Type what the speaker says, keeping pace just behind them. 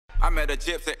met a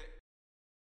gypsy.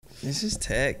 This is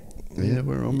tech. Yeah,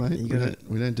 we're on, mate.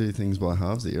 We don't do things by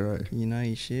halves here, eh? You know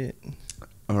your shit.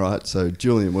 All right, so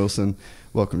Julian Wilson,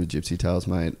 welcome to Gypsy Tales,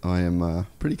 mate. I am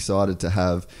pretty excited to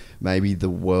have maybe the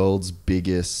world's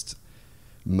biggest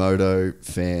moto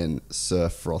fan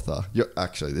surf frother.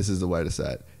 Actually, this is the way to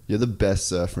say it. You're the best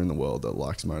surfer in the world that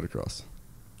likes motocross.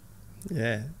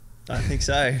 Yeah, I think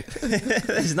so.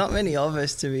 There's not many of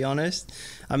us, to be honest.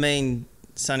 I mean,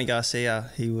 Sonny Garcia,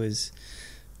 he was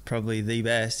probably the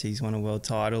best. He's won a world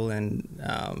title and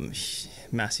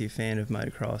massive fan of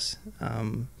motocross.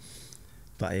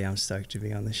 But yeah, I'm stoked to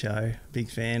be on the show.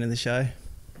 Big fan of the show.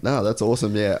 No, that's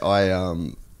awesome. Yeah, I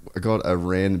got a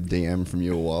random DM from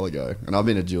you a while ago, and I've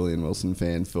been a Julian Wilson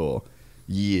fan for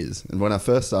years. And when I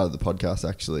first started the podcast,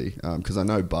 actually, because I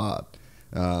know Bart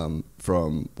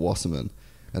from Wasserman,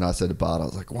 and I said to Bart, I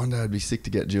was like, one day I'd be sick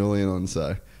to get Julian on,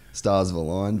 so stars have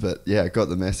aligned. But yeah, I got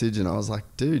the message, and I was like,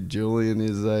 dude, Julian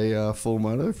is a full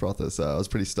moto frother, so I was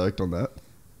pretty stoked on that.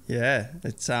 Yeah,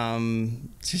 it's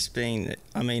just been,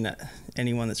 I mean,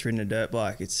 anyone that's ridden a dirt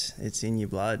bike, it's in your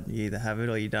blood. You either have it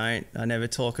or you don't. I never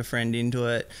talk a friend into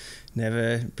it,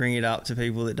 never bring it up to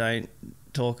people that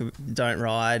don't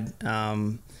ride.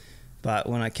 But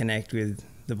when I connect with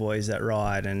the boys that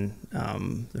ride and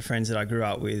the friends that I grew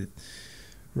up with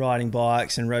riding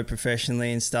bikes and rode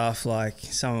professionally and stuff, like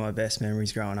some of my best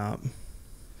memories growing up.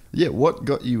 Yeah, what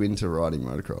got you into riding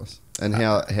motocross, and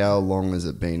how long has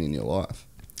it been in your life?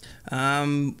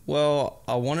 Well,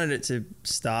 I wanted it to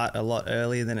start a lot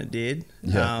earlier than it did.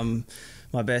 Yeah.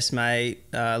 My best mate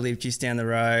lived just down the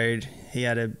road. He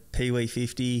had a Pee-wee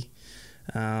 50,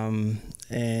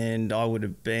 and I would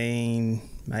have been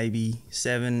maybe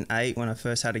 7, 8 when I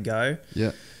first had to go.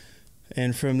 Yeah.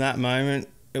 And from that moment,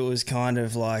 it was kind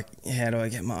of like, how do I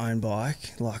get my own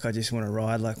bike? Like, I just want to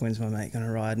ride. Like, when's my mate going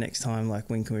to ride next time? Like,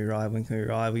 when can we ride? When can we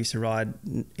ride? We used to ride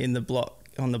on the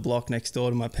block next door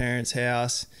to my parents'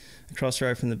 house, across the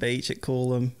road from the beach at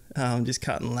Coolum, just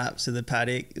cutting laps of the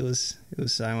paddock. It was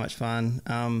so much fun.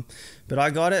 But I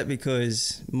got it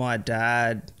because my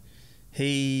dad,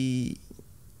 he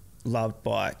loved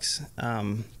bikes.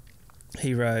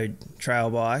 He rode trail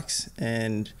bikes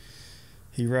and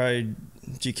he rode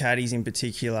Ducatis in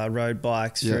particular, rode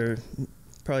bikes for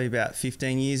probably about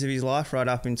 15 years of his life, right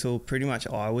up until pretty much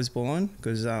I was born,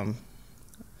 because I'm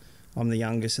the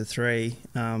youngest of 3.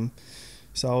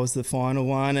 So I was the final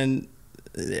one, and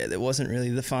there wasn't really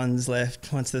the funds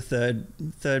left once the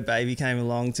third baby came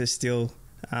along to still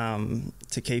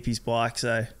to keep his bike.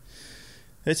 So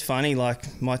it's funny,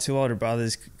 like my 2 older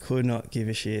brothers could not give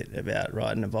a shit about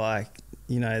riding a bike.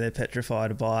 You know, they're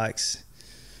petrified of bikes.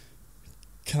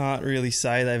 Can't really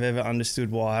say they've ever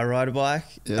understood why I ride a bike.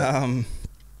 Yeah.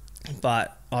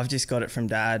 But I've just got it from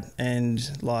Dad, and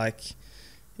like,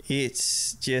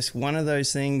 it's just one of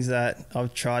those things that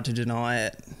I've tried to deny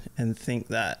it and think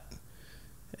that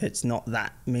it's not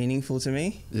that meaningful to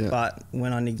me. Yeah. But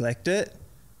when I neglect it,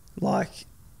 like,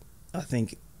 I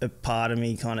think a part of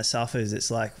me kind of suffers.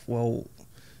 It's like, well,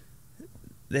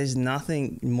 there's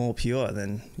nothing more pure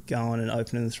than going and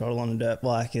opening the throttle on a dirt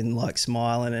bike and like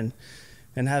smiling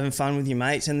and having fun with your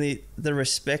mates, and the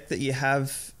respect that you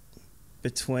have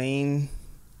between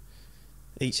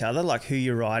each other, like who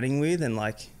you're riding with and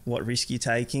like what risk you're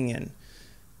taking,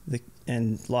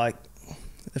 and like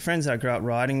the friends that I grew up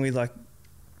riding with, like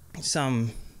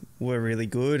some were really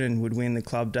good and would win the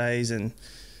club days and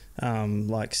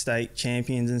like state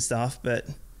champions and stuff, but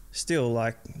still,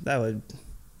 like, they were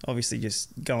obviously just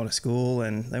going to school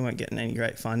and they weren't getting any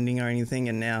great funding or anything.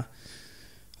 And now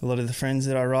a lot of the friends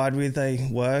that I ride with, they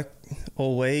work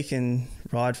all week and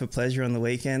ride for pleasure on the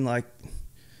weekend. Like,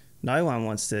 no one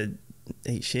wants to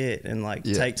eat shit and like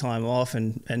take time off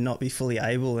and not be fully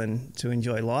able and to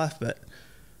enjoy life. But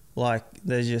like,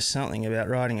 there's just something about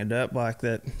riding a dirt bike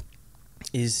that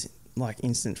is like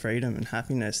instant freedom and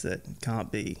happiness that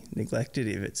can't be neglected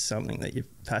if it's something that you're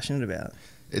passionate about.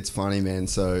 It's funny, man.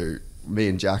 So me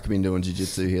and Jack have been doing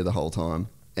jiu-jitsu here the whole time,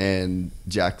 and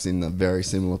Jack's in a very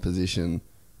similar position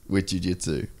with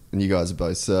jiu-jitsu, and you guys are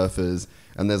both surfers,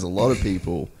 and there's a lot of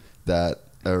people that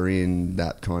are in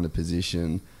that kind of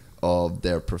position of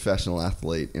they're a professional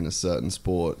athlete in a certain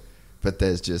sport, but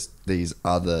there's just these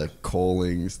other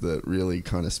callings that really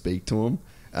kind of speak to them,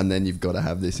 and then you've got to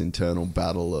have this internal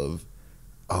battle of,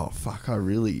 oh fuck, I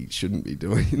really shouldn't be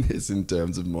doing this in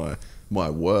terms of my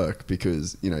work,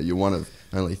 because you know you're one of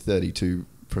only 32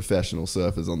 professional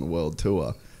surfers on the world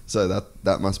tour, so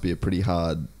that must be a pretty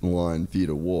hard line for you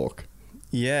to walk.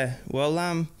 Yeah,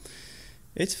 well,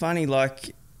 it's funny,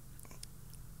 like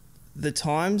the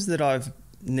times that I've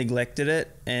neglected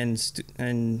it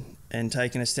and and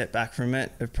taking a step back from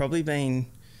it have probably been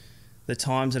the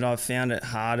times that I've found it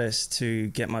hardest to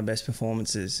get my best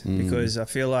performances, because I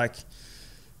feel like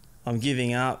I'm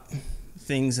giving up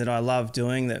things that I love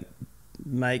doing that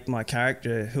make my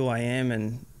character who I am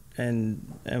and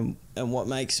what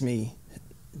makes me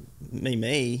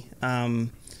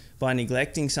by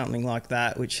neglecting something like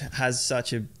that, which has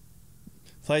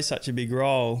plays such a big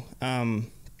role.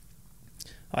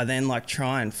 I then like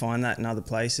try and find that in other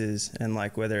places, and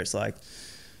like whether it's like,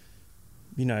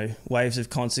 you know, Waves of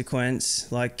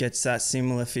Consequence, like gets that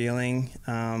similar feeling,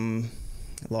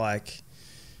 like,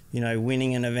 you know,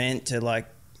 winning an event to like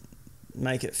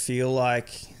make it feel like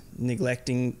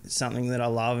neglecting something that I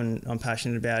love and I'm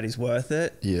passionate about is worth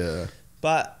it. Yeah.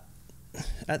 But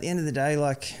at the end of the day,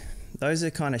 like, those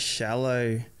are kind of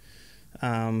shallow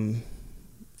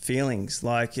feelings.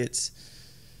 Like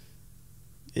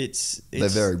they're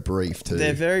very brief too.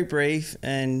 They're very brief,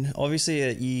 and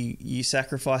obviously you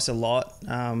sacrifice a lot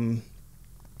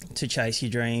to chase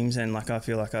your dreams, and like I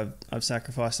feel like I've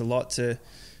sacrificed a lot to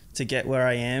get where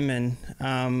I am, and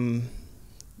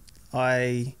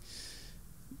I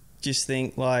just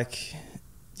think like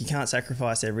you can't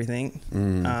sacrifice everything.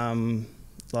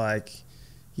 Like,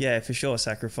 yeah, for sure,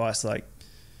 sacrifice like,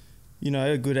 you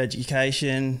know, a good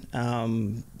education,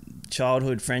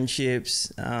 childhood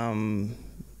friendships,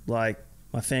 like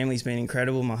my family's been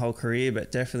incredible my whole career,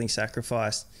 but definitely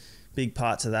sacrificed big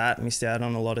parts of that, missed out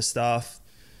on a lot of stuff.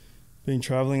 Been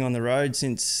traveling on the road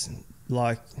since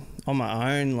like on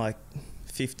my own, like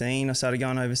 15, I started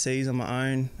going overseas on my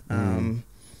own,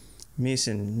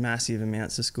 missing massive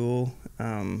amounts of school.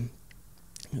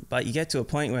 But you get to a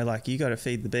point where like you got to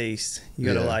feed the beast. You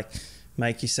got to like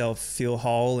make yourself feel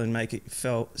whole and make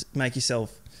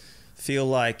yourself feel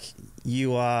like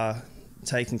you are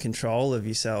taking control of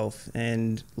yourself,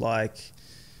 and like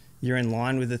you're in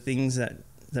line with the things that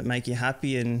make you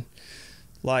happy. And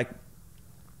like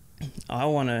I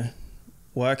want to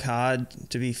work hard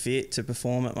to be fit, to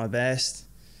perform at my best,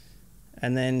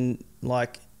 and then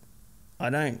like I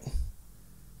don't,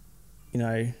 you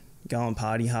know, go and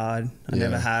party hard. I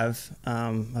never have.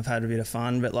 I've had a bit of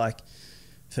fun, but like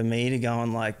for me to go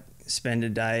and like spend a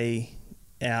day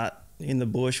out in the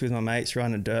bush with my mates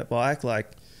riding a dirt bike,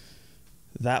 like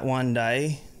that one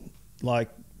day, like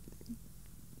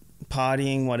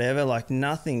partying, whatever, like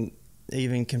nothing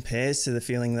even compares to the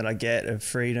feeling that I get of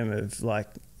freedom, of like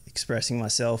expressing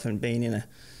myself and being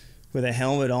with a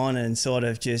helmet on and sort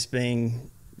of just being,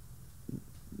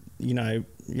 you know,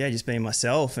 just being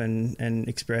myself and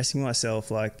expressing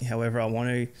myself like however I want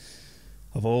to.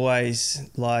 I've always,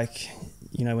 like,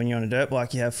 you know, when you're on a dirt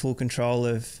bike, you have full control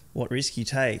of what risk you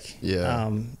take,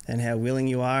 and how willing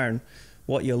you are and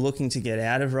what you're looking to get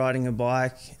out of riding a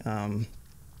bike.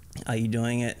 Are you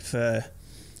doing it for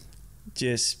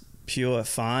just pure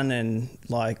fun and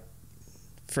like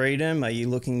freedom? Are you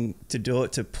looking to do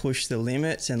it to push the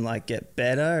limits and like get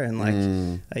better? And like,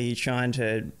 are you trying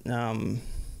to,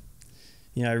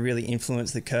 you know, really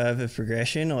influence the curve of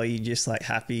progression? Or are you just like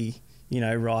happy, you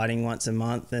know, riding once a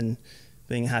month and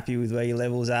being happy with where your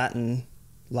level's at and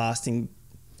lasting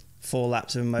 4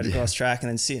 laps of a motocross track and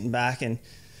then sitting back and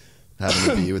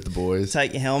having a beer with the boys,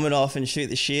 take your helmet off and shoot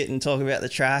the shit and talk about the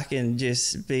track and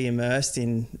just be immersed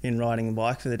in riding a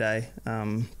bike for the day?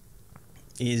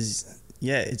 It's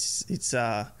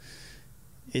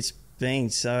been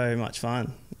so much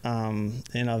fun,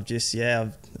 and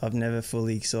I've never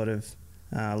fully sort of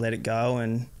let it go,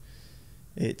 and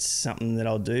it's something that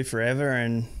I'll do forever.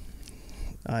 And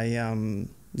I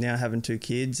now having 2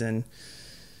 kids, and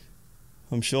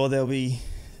I'm sure there'll be,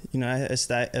 you know,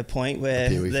 a point where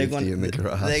they're going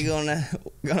to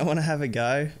want to have a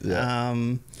go.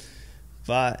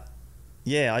 But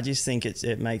yeah, I just think it's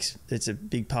a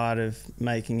big part of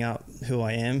making up who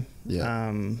I am.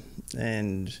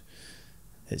 And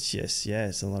it's just,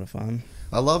 it's a lot of fun.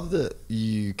 I love that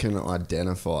you can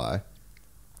identify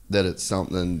that it's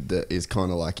something that is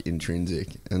kind of like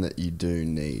intrinsic and that you do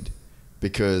need,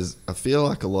 because I feel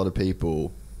like a lot of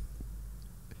people,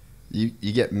 you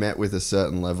get met with a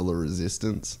certain level of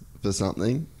resistance for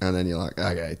something, and then you're like,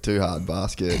 okay, too hard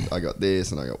basket, I got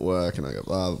this and I got work and I got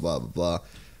blah, blah, blah, blah.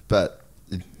 But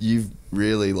you've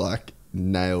really like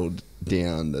nailed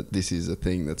down that this is a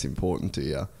thing that's important to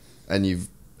you, and you've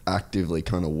actively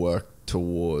kind of worked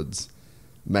towards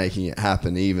making it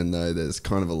happen, even though there's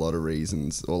kind of a lot of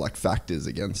reasons or like factors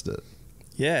against it.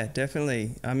 Yeah,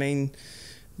 definitely. I mean,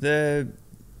 the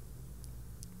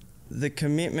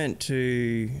commitment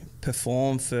to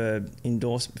perform for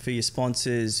endorsement, for your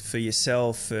sponsors, for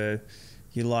yourself, for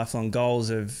your lifelong goals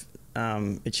of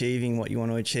achieving what you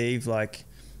want to achieve, like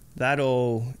that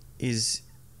all is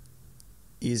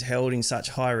is held in such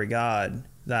high regard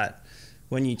that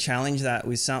when you challenge that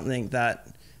with something that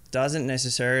doesn't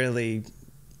necessarily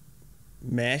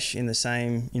mesh in the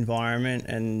same environment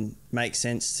and make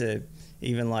sense to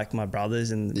even like my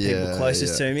brothers and the people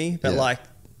closest to me, but like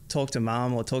talk to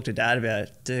mum or talk to dad about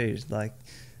it, dude, like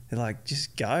they're like,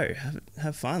 just go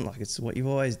have fun, like it's what you've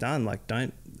always done, like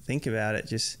don't think about it,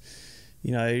 just,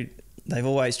 you know, they've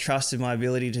always trusted my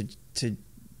ability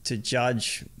to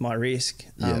judge my risk.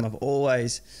 I've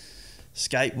always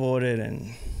skateboarded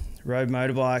and rode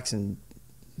motorbikes and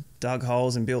dug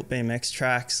holes and built BMX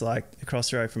tracks like across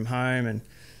the road from home, and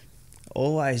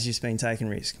always just been taking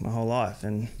risk my whole life.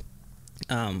 And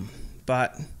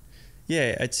but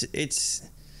yeah, it's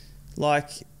like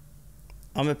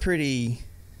I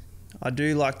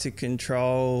do like to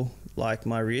control like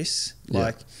my risks.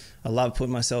 Like I love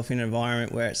putting myself in an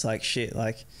environment where it's like, shit,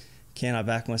 like can I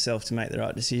back myself to make the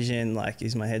right decision? Like,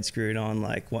 is my head screwed on?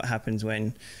 Like, what happens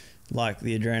when like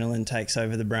the adrenaline takes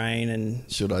over the brain? And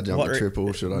should I jump the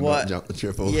triple? Should I not jump the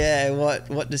triple? Yeah,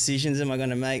 what decisions am I going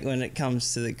to make when it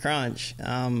comes to the crunch?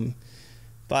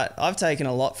 But I've taken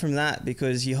a lot from that,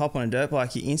 because you hop on a dirt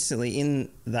bike, you're instantly in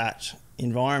that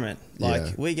environment.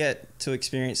 Like we get to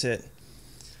experience it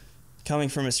coming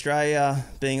from Australia,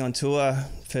 being on tour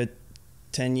for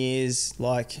 10 years,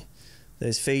 like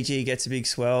there's Fiji gets a big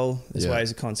swell, there's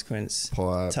waves of consequence,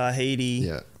 Pipe.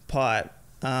 Tahiti, Pipe,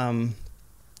 and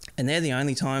they're the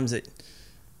only times that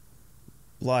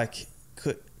like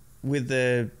with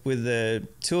the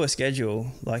tour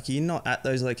schedule, like you're not at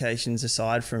those locations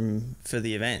aside from for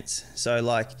the events. So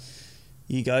like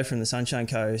you go from the Sunshine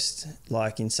Coast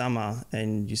like in summer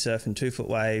and you're surfing 2-foot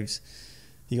waves,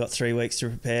 you got 3 weeks to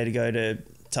prepare to go to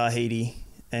Tahiti,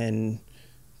 and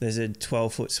there's a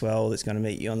 12-foot swell that's going to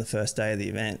meet you on the first day of the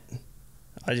event.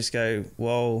 I just go,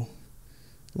 well,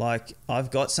 like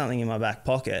I've got something in my back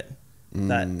pocket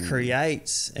that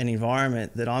creates an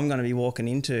environment that I'm going to be walking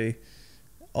into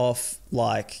off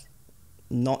like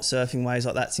not surfing waves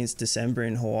like that since December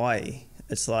in Hawaii.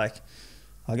 It's like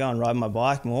I go and ride my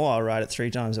bike more. I'll ride it 3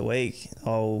 times a week.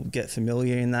 I'll get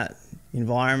familiar in that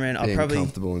environment. Being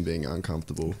comfortable and being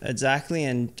uncomfortable. Exactly,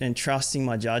 and trusting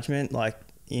my judgment, like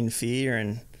in fear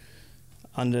and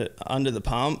under the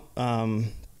pump,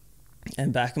 and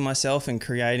backing myself and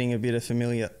creating a bit of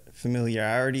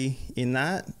familiarity in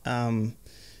that. And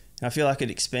I feel like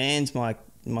it expands my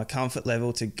comfort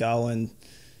level to go and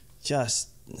just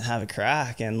have a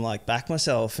crack and like back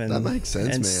myself, and that makes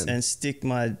sense, man. And stick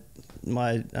my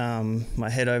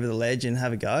head over the ledge and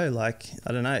have a go. Like,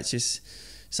 I don't know, it's just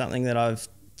something that I've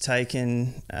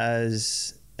taken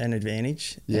as an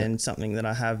advantage and something that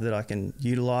I have that I can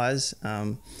utilize.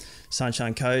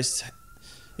 Sunshine Coast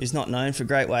is not known for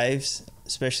great waves,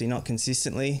 especially not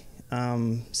consistently.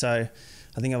 So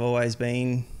I think I've always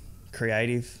been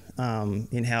creative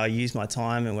in how I use my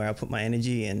time and where I put my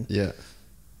energy and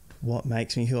what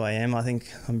makes me who I am. I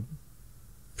think I'm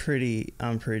pretty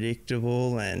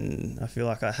unpredictable, and I feel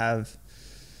like I have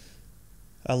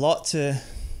a lot to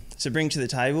bring to the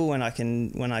table when I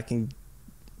can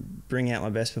bring out my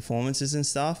best performances and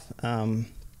stuff. And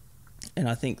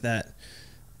I think that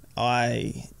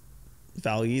I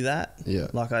value that.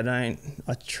 Like I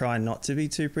try not to be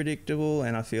too predictable,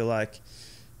 and I feel like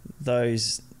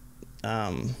those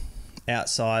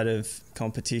outside of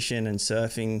competition and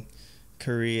surfing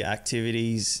career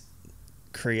activities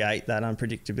create that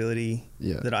unpredictability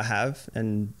that I have,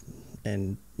 and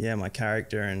my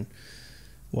character and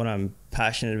what I'm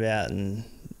passionate about and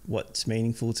what's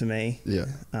meaningful to me.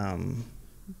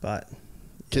 But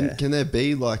can there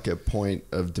be like a point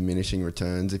of diminishing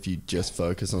returns if you just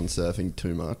focus on surfing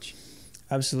too much?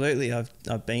 Absolutely.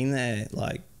 I've been there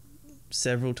like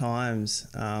several times,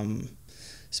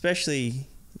 especially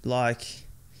like,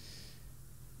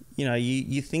 you know,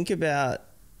 you think about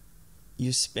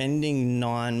you're spending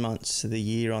 9 months of the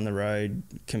year on the road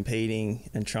competing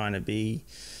and trying to be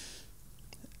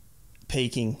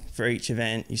peaking for each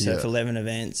event. You surf 11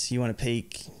 events. You want to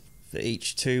peak for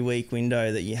each 2-week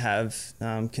window that you have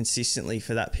consistently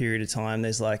for that period of time.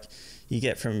 There's like, you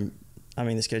get from, I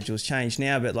mean, the schedule's changed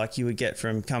now, but like you would get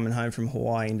from coming home from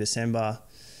Hawaii in December,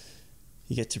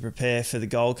 you get to prepare for the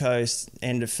Gold Coast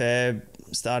end of Feb,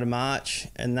 start of March,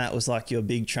 and that was like your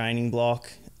big training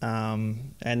block.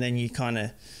 And then you kind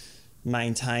of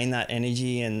maintain that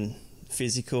energy and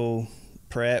physical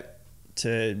prep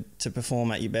to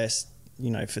perform at your best,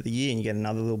 you know, for the year, and you get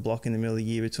another little block in the middle of the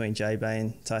year between J-Bay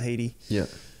and Tahiti.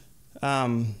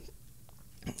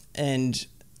 And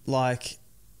like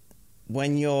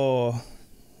when you're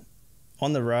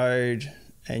on the road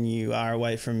and you are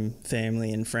away from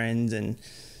family and friends and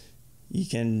you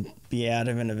can be out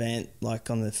of an event like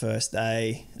on the first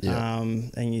day,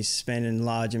 and you're spending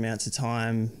large amounts of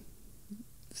time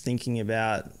thinking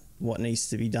about what needs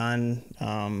to be done,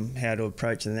 how to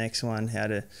approach the next one, how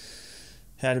to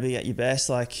be at your best.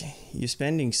 Like, you're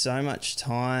spending so much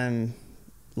time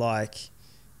like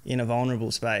in a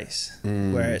vulnerable space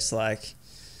where it's like,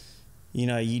 you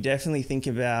know, you definitely think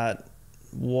about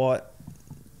what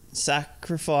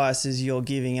sacrifices you're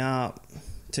giving up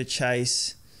to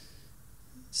chase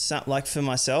like for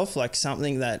myself, like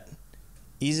something that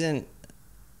isn't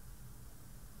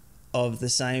of the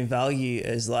same value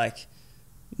as like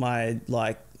my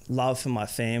like love for my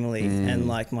family and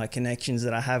like my connections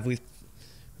that I have with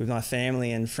my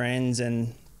family and friends.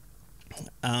 And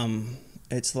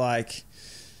it's like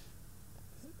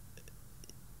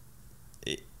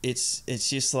it's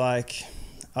just like,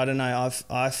 I don't know,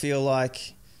 I feel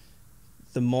like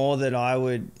the more that I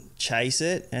would chase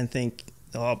it and think,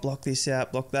 oh, block this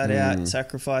out, block that out,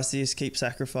 sacrifice this, keep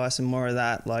sacrificing more of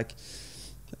that, like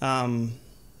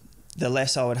the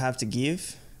less I would have to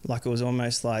give. Like, it was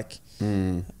almost like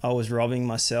I was robbing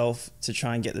myself to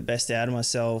try and get the best out of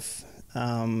myself.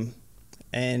 And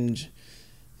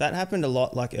that happened a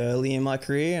lot like early in my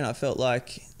career, and I felt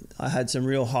like I had some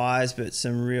real highs but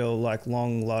some real like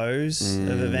long lows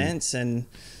of events, and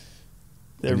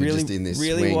there really just in this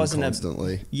really wasn't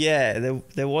constantly.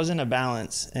 There wasn't a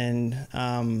balance. And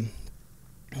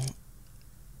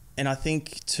I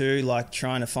think too, like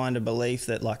trying to find a belief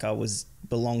that like I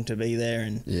belonged to be there.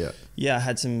 And I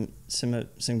had some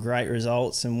great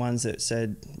results, and ones that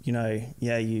said, you know,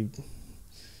 you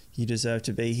deserve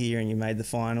to be here and you made the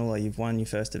final or you've won your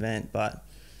first event. But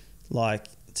like,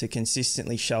 to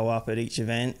consistently show up at each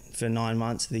event for 9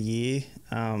 months of the year,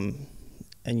 and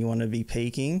you want to be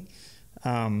peaking,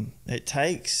 it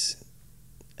takes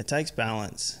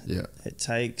balance. It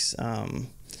takes,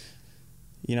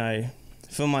 you know,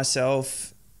 for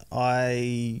myself,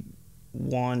 I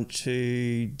want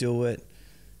to do it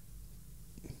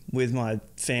with my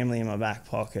family in my back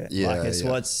pocket.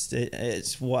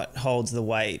 It's what holds the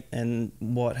weight, and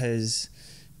what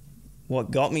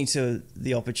got me to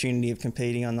the opportunity of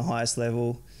competing on the highest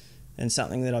level, and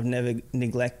something that I've never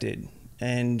neglected.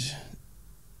 And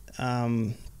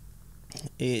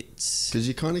it's because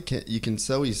you kind of you can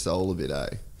sell your soul a bit,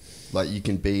 like you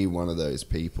can be one of those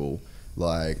people.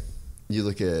 Like, you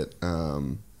look at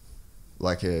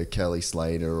like a Kelly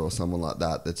Slater or someone like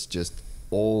that, that's just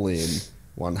all in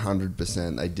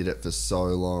 100%. They did it for so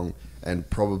long, and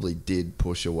probably did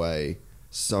push away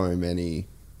so many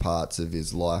parts of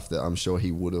his life that I'm sure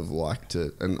he would have liked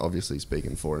to, and obviously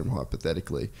speaking for him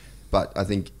hypothetically, but I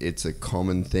think it's a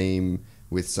common theme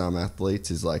with some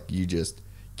athletes, is like, you just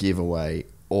give away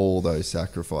all those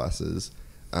sacrifices,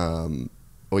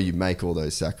 or you make all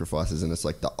those sacrifices, and it's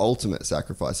like the ultimate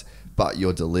sacrifice, but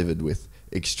you're delivered with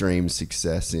extreme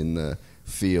success in the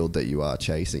field that you are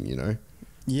chasing, you know?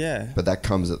 Yeah. But that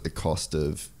comes at the cost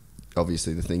of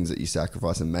obviously the things that you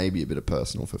sacrifice, and maybe a bit of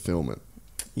personal fulfillment.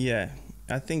 Yeah.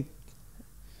 I think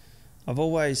I've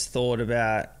always thought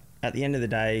about, at the end of the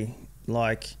day,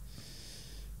 like,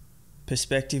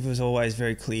 perspective was always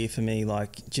very clear for me,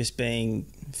 like just being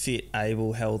fit,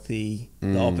 able, healthy,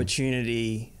 the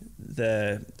opportunity,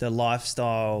 the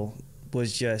lifestyle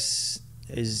was just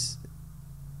is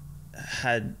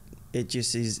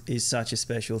such a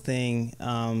special thing.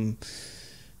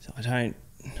 So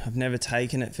I've never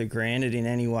taken it for granted in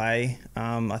any way.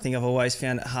 I think I've always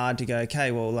found it hard to go,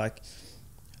 okay, well, like,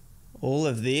 all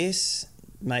of this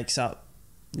makes up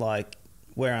like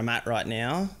where I'm at right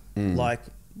now. Like,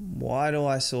 why do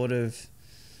I sort of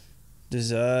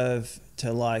deserve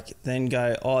to like then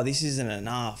go, oh, this isn't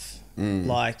enough.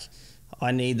 Like,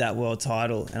 I need that world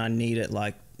title, and I need it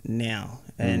like now.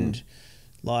 And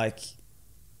like,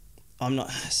 I'm not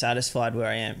satisfied where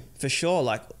I am, for sure.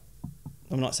 Like,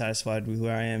 I'm not satisfied with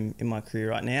where I am in my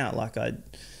career right now. Like, I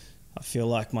feel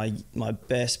like my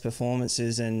best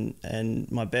performances and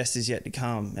my best is yet to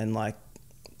come. And like,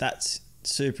 that's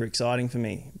super exciting for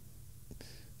me.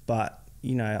 But,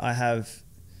 you know, I have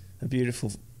a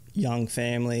beautiful young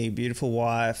family, beautiful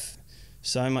wife,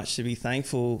 so much to be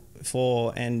thankful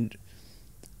for. And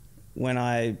when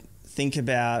I think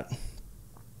about,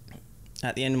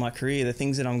 at the end of my career, the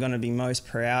things that I'm going to be most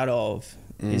proud of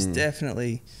is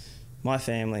definitely my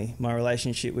family, my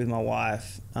relationship with my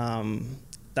wife.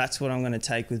 That's what I'm going to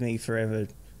take with me forever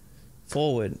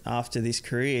forward after this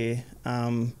career.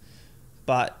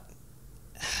 But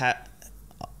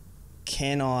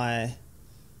can I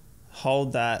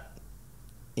hold that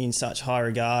in such high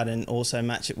regard and also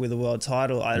match it with a world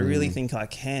title? I really think I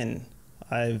can.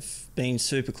 I've been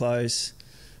super close.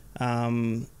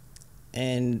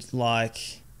 And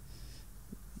like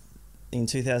in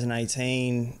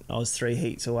 2018, I was 3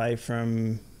 heats away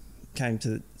from, came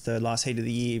to the last heat of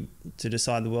the year to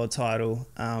decide the world title.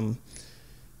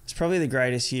 It's probably the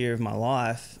greatest year of my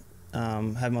life.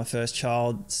 Had my first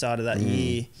child, started that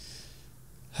year,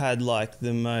 had like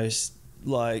the most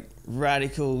like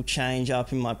radical change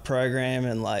up in my program,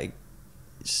 and like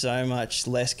so much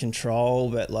less control,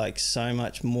 but like so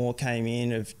much more came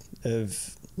in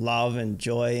of love and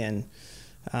joy, and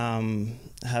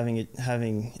having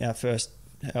our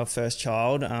first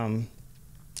child, and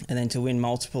then to win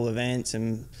multiple events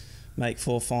and make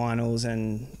 4 finals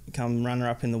and come runner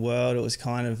up in the world. It was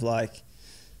kind of like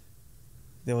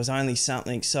there was only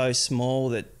something so small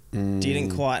that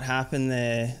didn't quite happen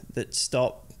there that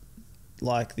stopped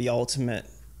like the ultimate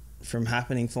from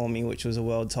happening for me, which was a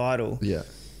world title. Yeah.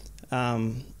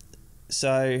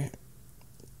 So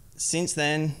since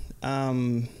then,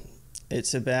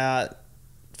 it's about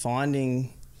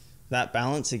finding that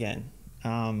balance again.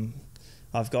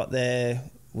 I've got there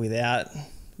without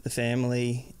the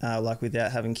family, like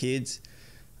without having kids,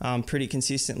 pretty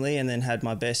consistently, and then had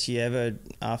my best year ever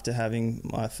after having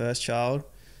my first child.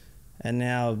 And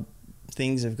now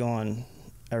things have gone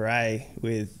array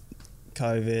with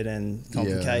COVID and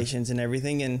complications and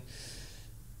everything,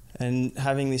 and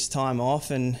having this time off,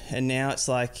 and now it's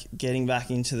like getting back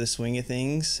into the swing of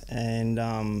things, and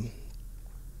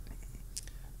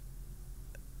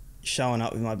showing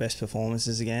up with my best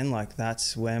performances again. Like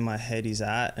that's where my head is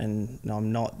at, and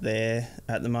I'm not there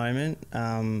at the moment,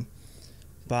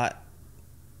 but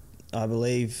I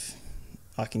believe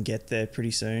I can get there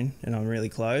pretty soon, and I'm really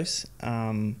close.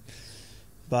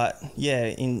 But yeah,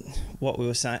 in what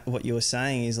you were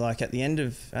saying is like at the end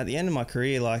of my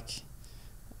career, like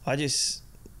I just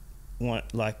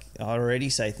want, like I already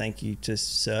say thank you to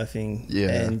surfing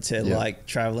and to like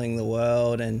traveling the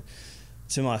world, and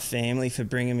to my family for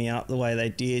bringing me up the way they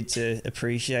did, to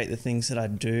appreciate the things that I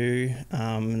do,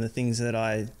 and the things that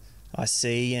I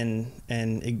see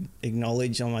and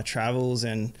acknowledge on my travels,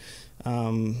 and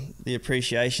the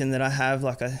appreciation that I have.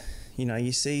 Like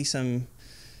you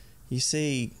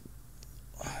see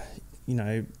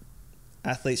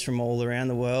athletes from all around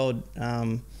the world,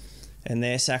 and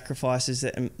their sacrifices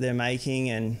that they're making,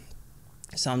 and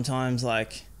sometimes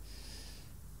like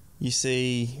you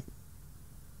see,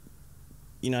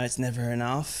 it's never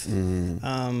enough.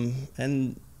 And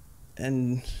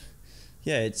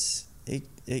yeah, it's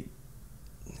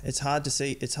hard to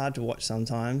see, it's hard to watch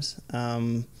sometimes.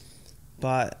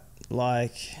 But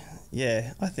like,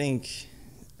 yeah, I think,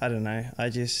 I don't know, I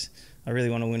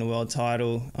really want to win a world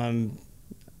title.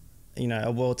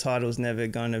 A world title is never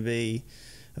going to be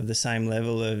of the same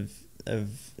level of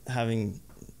having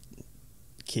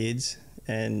kids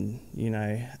and,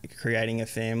 creating a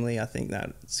family. I think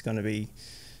that's going to be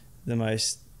the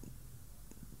most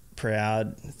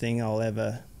proud thing I'll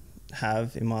ever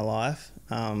have in my life.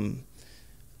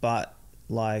 But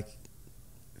like,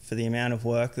 for the amount of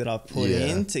work that I've put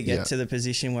in to get to the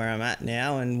position where I'm at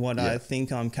now, and what I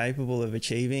think I'm capable of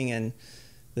achieving, and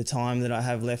the time that I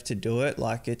have left to do it,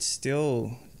 like it's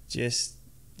still just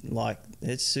like,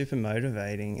 it's super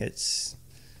motivating. It's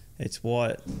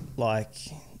what like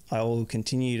I will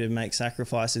continue to make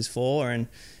sacrifices for, and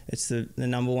it's the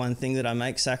number one thing that I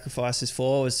make sacrifices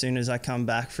for as soon as I come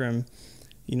back from,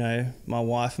 my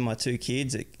wife and my 2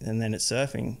 kids, and then it's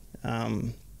surfing.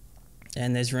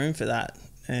 And there's room for that.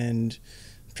 And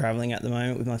traveling at the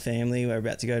moment with my family. We're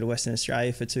about to go to Western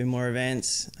Australia for 2 more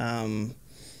events.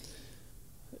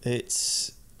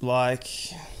 It's like,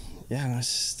 I'm going to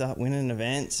start winning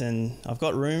events, and I've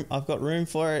got room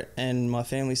for it, and my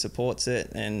family supports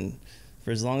it. And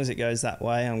for as long as it goes that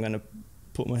way, I'm going to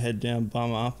put my head down,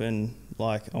 bum up, and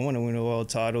like, I want to win a world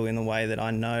title in the way that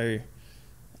I know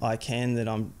I can,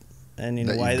 and in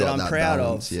a way that I'm proud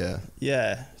of.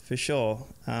 Yeah, for sure.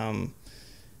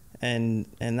 And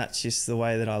that's just the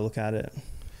way that I look at it.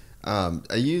 Are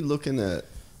you looking at,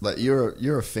 like,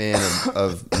 you're a fan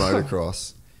of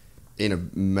motocross in a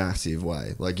massive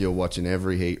way? Like, you're watching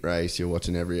every heat race, you're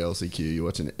watching every LCQ, you're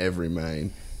watching every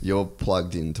main, you're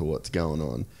plugged into what's going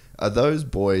on. Are those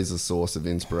boys a source of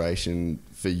inspiration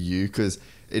for you? Because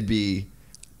it'd be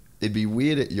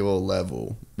weird at your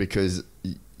level, because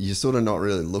you're sort of not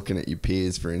really looking at your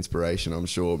peers for inspiration, I'm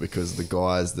sure, because the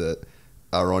guys that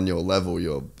are on your level,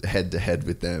 you're head to head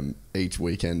with them each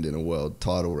weekend in a world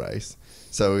title race.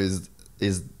 So is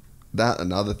that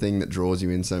another thing that draws you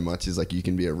in so much, is like you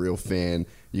can be a real fan,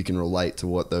 you can relate to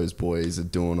what those boys are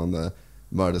doing on the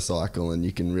motorcycle, and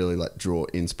you can really like draw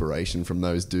inspiration from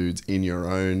those dudes in your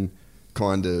own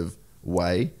kind of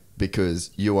way,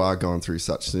 because you are going through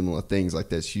such similar things. Like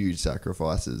there's huge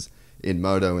sacrifices in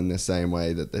moto in the same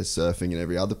way that there's surfing in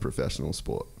every other professional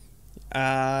sport.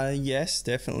 Yes,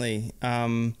 definitely.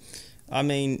 I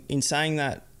mean, in saying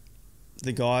that,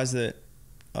 the guys that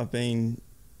I've been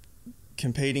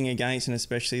competing against, and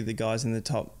especially the guys in the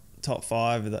top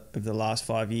five of the last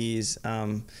 5 years,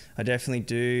 I definitely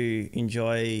do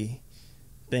enjoy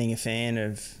being a fan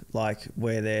of like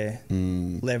where their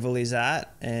level is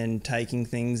at, and taking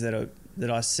things that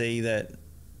I see that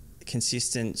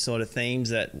consistent sort of themes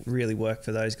that really work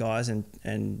for those guys,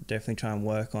 and definitely try and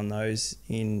work on those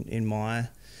in my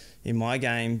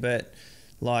game. But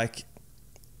like,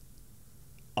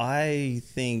 I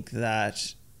think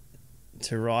that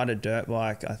to ride a dirt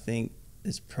bike, I think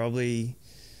it's probably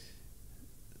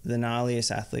the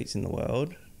gnarliest athletes in the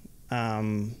world.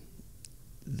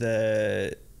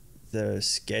 The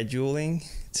scheduling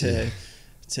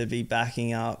to be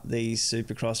backing up these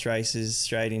supercross races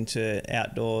straight into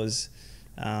outdoors,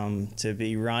 to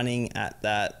be running at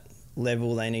that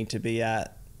level they need to be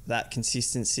at, that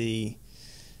consistency.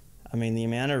 I mean, the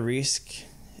amount of risk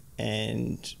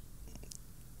and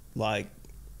like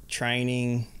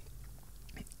training,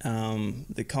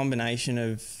 the combination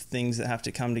of things that have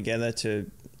to come together to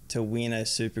win a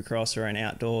supercross or an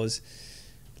outdoors.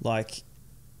 Like,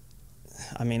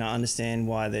 I mean, I understand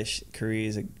why their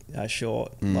careers are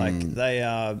short. Like, they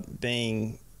are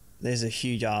there's a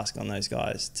huge ask on those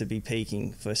guys to be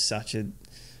peaking for such a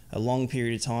long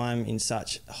period of time in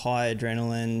such high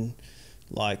adrenaline,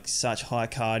 like such high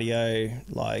cardio.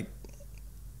 Like,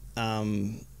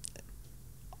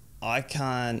 I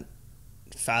can't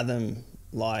fathom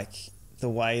like the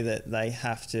way that they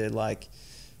have to like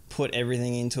put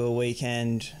everything into a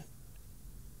weekend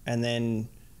and then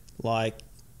like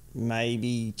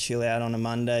maybe chill out on a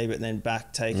Monday, but then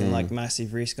back taking like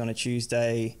massive risk on a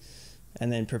Tuesday,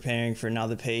 and then preparing for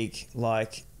another peak.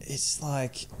 Like, it's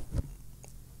like,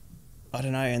 I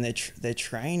don't know, and their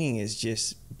training is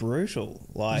just brutal.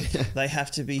 Like, they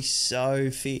have to be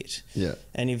so fit. Yeah.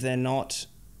 And if they're not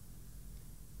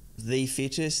the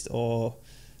fittest or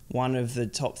one of the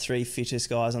top 3 fittest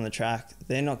guys on the track,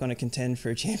 they're not going to contend for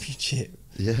a championship.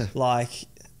 Yeah. Like,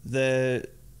 the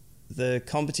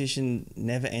competition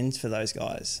never ends for those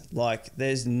guys. Like,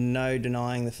 there's no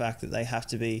denying the fact that they have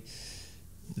to be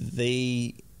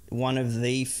one of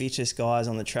the fittest guys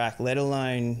on the track, let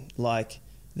alone like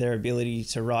their ability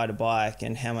to ride a bike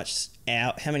and how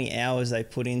many hours they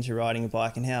put into riding a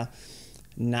bike and how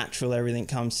natural everything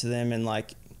comes to them. And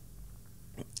like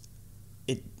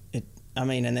I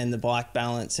mean, and then the bike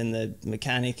balance and the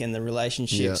mechanic and the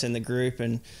relationships and the group,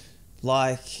 and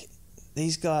like,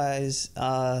 these guys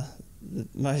are the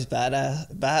most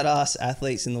badass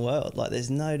athletes in the world. Like, there's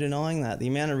no denying that. The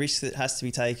amount of risk that has to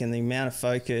be taken, the amount of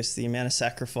focus, the amount of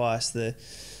sacrifice, the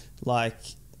like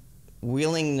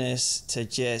willingness to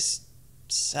just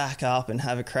sack up and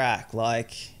have a crack.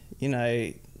 Like, you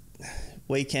know,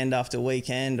 weekend after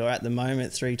weekend, or at the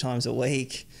moment 3 times a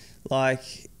week.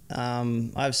 Like,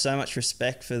 I have so much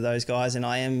respect for those guys, and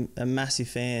I am a massive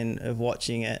fan of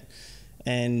watching it,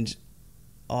 and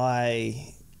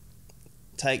I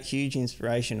take huge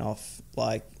inspiration off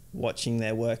like watching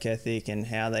their work ethic and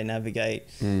how they navigate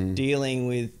dealing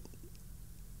with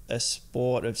a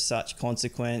sport of such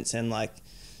consequence, and like,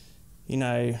 you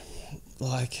know,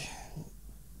 like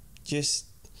just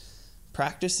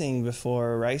practicing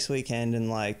before a race weekend and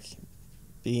like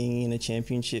being in a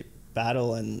championship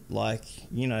battle, and like,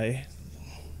 you know,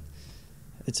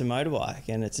 it's a motorbike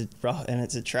and it's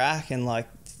a track, and like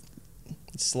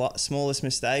smallest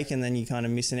mistake and then you're kind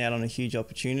of missing out on a huge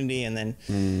opportunity. And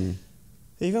then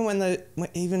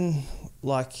even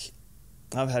like,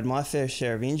 I've had my fair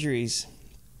share of injuries,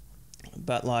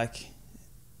 but like,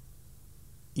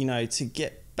 you know, to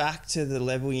get back to the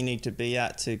level you need to be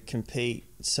at to compete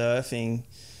surfing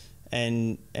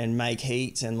and make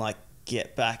heats and like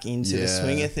get back into the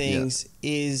swing of things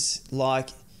is like,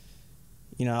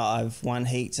 you know, I've won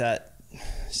heats at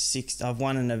I've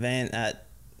won an event at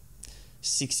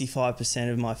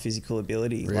 65% of my physical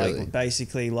ability. Really? Like,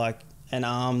 basically like an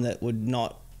arm that would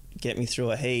not get me through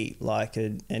a heat, like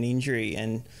an injury.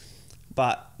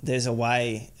 But there's a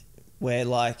way where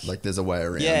like there's a way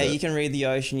around it. Yeah, you can read the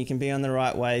ocean, you can be on the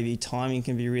right wave, your timing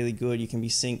can be really good, you can be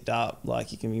synced up,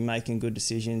 like you can be making good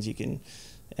decisions, you can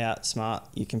outsmart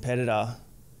your competitor.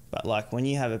 But like, when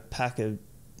you have a pack of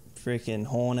freaking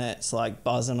hornets like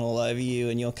buzzing all over you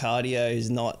and your cardio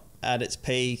is not at its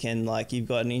peak and like you've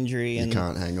got an injury and you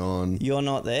can't hang on, you're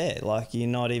not there, like you're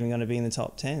not even going to be in the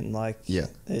top 10. Like,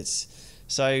 it's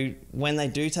so when they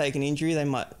do take an injury, they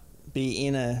might be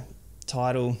in a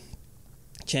title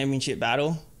championship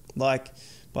battle like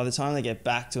by the time they get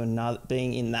back to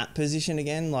being in that position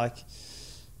again, like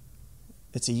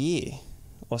it's a year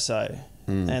or so.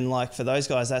 And like for those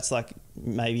guys, that's like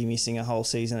maybe missing a whole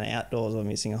season of outdoors or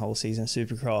missing a whole season of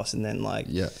Supercross, and then like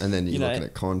and then you're looking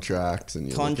at contracts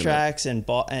and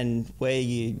and where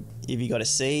if you got a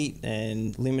seat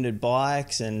and limited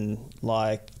bikes and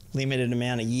like limited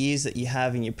amount of years that you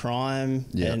have in your prime,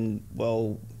 and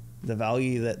well the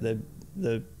value that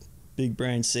the big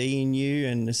brands see in you,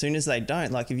 and as soon as they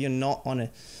don't, like if you're not on a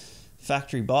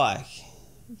factory bike,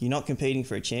 you're not competing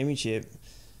for a championship,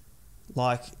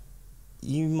 like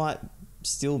you might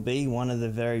still be one of the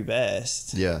very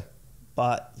best. Yeah.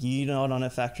 But you're not on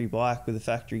a factory bike with a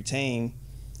factory team,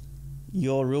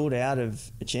 you're ruled out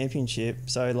of a championship.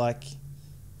 So like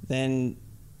then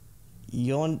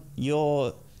your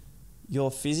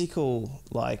physical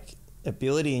like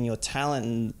ability and your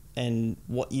talent and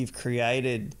what you've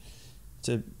created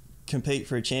to compete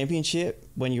for a championship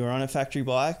when you're on a factory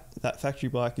bike, that factory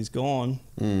bike is gone.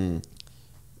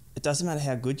 It doesn't matter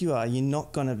how good you are, you're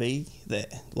not going to be there.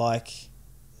 Like,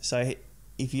 so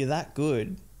if you're that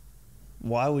good,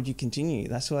 why would you continue?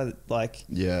 That's why, like,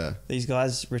 these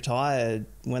guys retire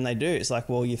when they do. It's like,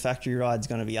 well, your factory ride's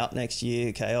going to be up next year.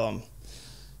 Okay, I'm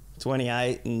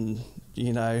 28 and,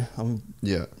 you know,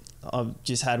 I've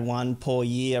just had one poor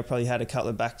year. I probably had a couple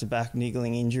of back-to-back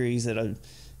niggling injuries that have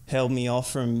held me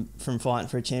off from fighting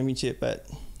for a championship, but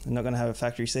I'm not going to have a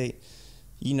factory seat.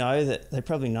 You know that they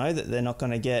probably know that they're not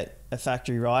going to get a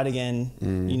factory ride again,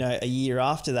 you know, a year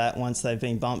after that, once they've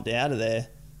been bumped out of there,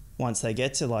 once they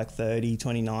get to like 30,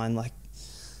 29, like,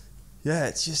 yeah,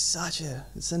 it's just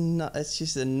it's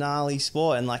just a gnarly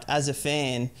sport. And like, as a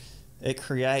fan, it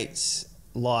creates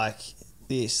like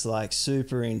this, like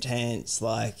super intense,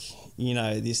 like, you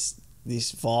know, this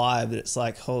vibe that it's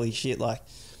like, holy shit, like,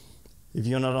 if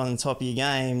you're not on the top of your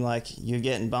game, like you're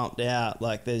getting bumped out.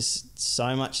 Like there's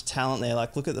so much talent there.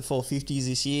 Like look at the 450s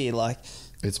this year. Like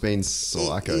it's been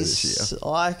psycho this year.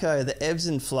 Psycho, the ebbs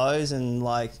and flows, and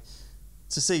like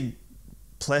to see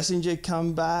Plessinger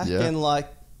come back and like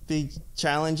be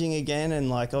challenging again, and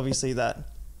like obviously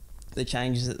that the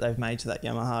changes that they've made to that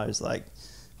Yamaha is like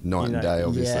night and day,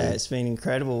 obviously. Yeah, it's been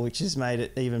incredible, which has made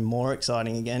it even more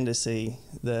exciting again to see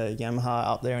the Yamaha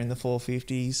up there in the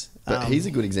 450s. But he's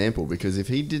a good example, because if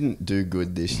he didn't do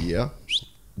good this year,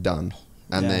 done.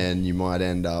 And then you might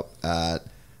end up at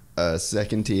a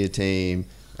second tier team,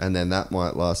 and then that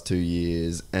might last 2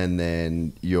 years, and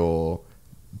then you're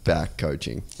back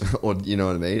coaching, or you know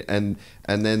what I mean? And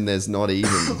then there's not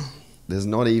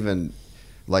even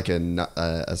like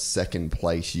a second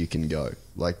place you can go.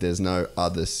 Like there's no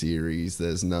other series,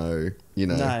 there's no, you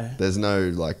know, there's no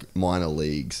like minor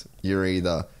leagues. You're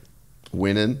either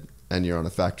winning and you're on a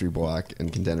factory bike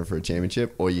and contender for a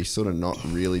championship, or you're sort of not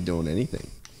really doing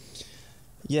anything.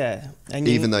 Yeah. And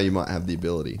even though you might have the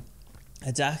ability.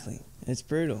 Exactly. It's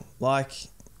brutal. Like,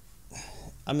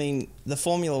 I mean, the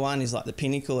Formula One is like the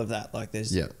pinnacle of that. Like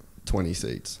there's 20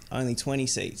 seats. Only 20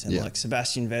 seats. And like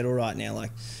Sebastian Vettel right now,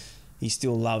 like he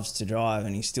still loves to drive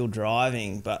and he's still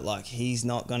driving, but like he's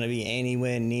not going to be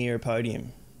anywhere near a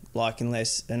podium, like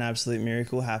unless an absolute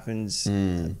miracle happens.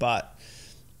 But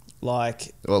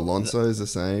like, well, Alonso is the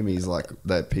same. He's like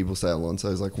that. People say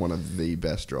Alonso is like one of the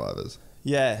best drivers.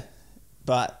 Yeah,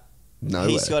 but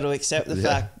he's got to accept the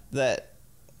fact that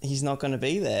he's not going to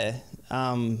be there.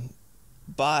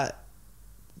 But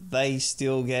they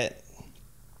still get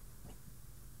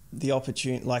the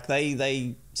opportunity. Like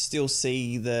they still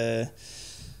see the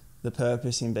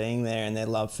purpose in being there and their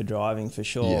love for driving, for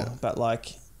sure. Yeah. But like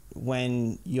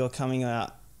when you're coming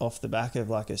out off the back of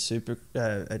like a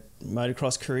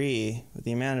motocross career, with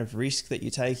the amount of risk that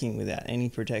you're taking without any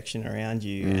protection around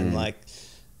you, and like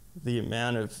the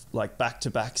amount of like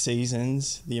back-to-back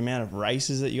seasons, the amount of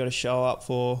races that you got to show up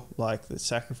for, like the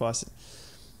sacrifice,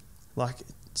 like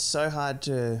it's so hard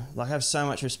to like have so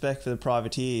much respect for the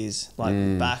privateers, like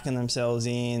backing themselves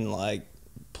in, like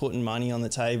putting money on the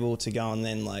table to go and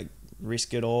then like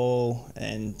risk it all,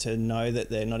 and to know that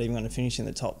they're not even going to finish in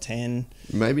the top 10.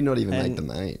 Maybe not even make the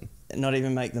main. Not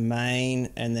even make the main,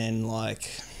 and then like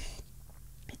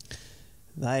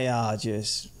they are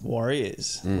just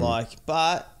warriors. Like,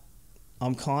 but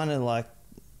I'm kind of like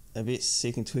a bit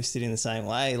sick and twisted in the same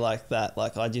way, like that.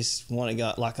 Like I just want to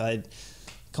go. Like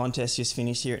contest just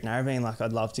finished here at Narrabeen. Like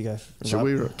I'd love to go. Can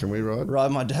we ride?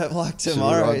 Ride my dirt bike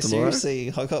tomorrow.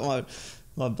 Seriously, I got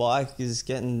my bike is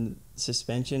getting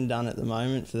suspension done at the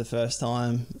moment for the first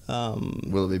time.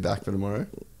 Will it be back for tomorrow?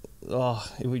 Oh,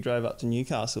 if we drove up to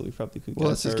Newcastle, we probably could go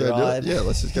let's for just a go ride. do it. Yeah,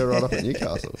 let's just go right up at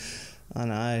Newcastle. I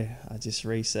know. I just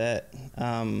reset.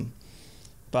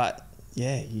 But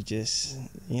yeah, you just,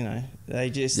 you know, they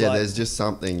just Yeah, like there's just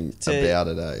something about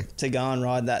it, eh? To go and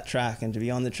ride that track and to be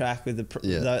on the track with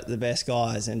the best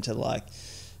guys and to like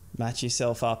match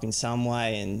yourself up in some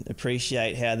way and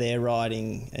appreciate how they're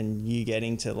riding and you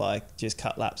getting to like just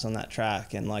cut laps on that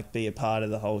track and like be a part of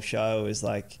the whole show is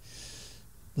like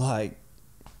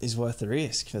is worth the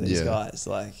risk for these guys.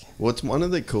 Like, what's one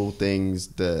of the cool things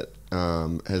that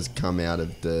has come out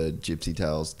of the Gypsy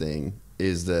Tales thing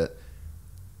is that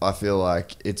I feel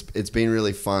like it's been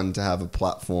really fun to have a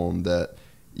platform that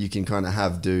you can kind of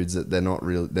have dudes that they're not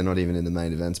even in the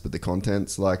main events, but the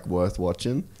content's like worth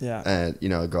watching. Yeah. And, you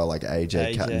know, a guy like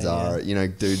AJ Catanzara, you know,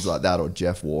 dudes like that, or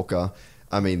Jeff Walker.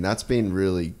 I mean, that's been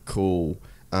really cool.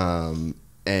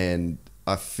 And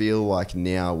I feel like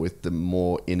now with the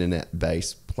more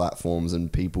internet-based platforms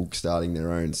and people starting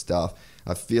their own stuff,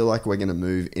 I feel like we're going to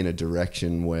move in a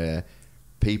direction where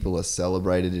people are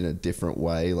celebrated in a different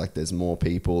way. Like there's more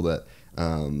people that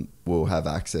will have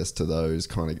access to those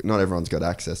kind of... Not everyone's got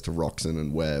access to Roxon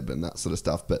and Webb and that sort of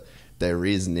stuff, but there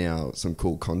is now some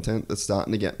cool content that's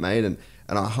starting to get made. And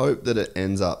I hope that it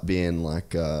ends up being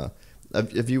like...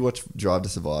 have you watched Drive to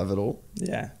Survive at all?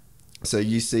 Yeah. So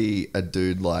you see a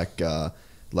dude like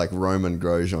Roman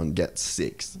Grosjean get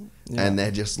sixth, and they're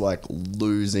just like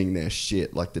losing their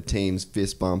shit. Like the team's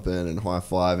fist bumping and high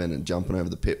fiving and jumping over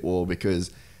the pit wall because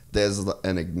there's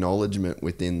an acknowledgement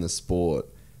within the sport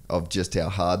of just how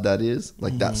hard that is.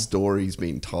 Like that story's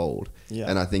been told. Yeah.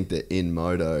 And I think that in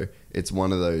moto, it's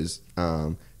one of those,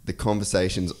 the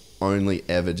conversation's only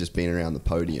ever just been around the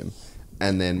podium.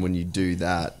 And then when you do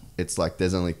that, it's like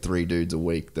there's only 3 dudes a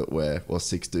week or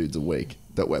 6 dudes a week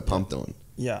that we're pumped on.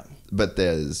 Yeah. But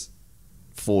there's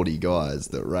 40 guys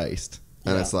that raced.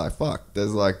 And it's like, fuck,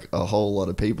 there's like a whole lot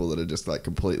of people that are just like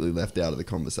completely left out of the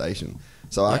conversation.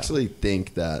 So I actually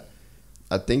think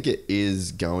it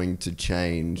is going to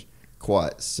change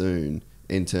quite soon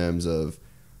in terms of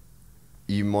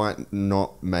you might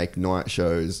not make night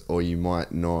shows or you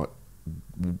might not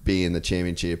be in the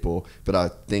championship, but I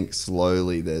think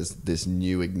slowly there's this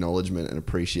new acknowledgement and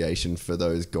appreciation for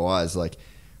those guys. Like,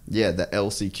 yeah, the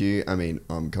LCQ. I mean,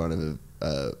 I'm kind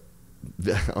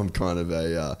of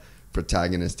a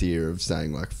protagonist here of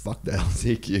saying like fuck the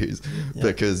LCQs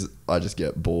because I just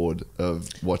get bored of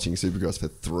watching Supercross for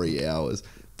 3 hours.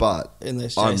 But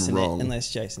unless I'm wrong.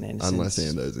 Unless Jason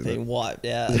Anderson's been wiped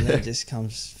out and then just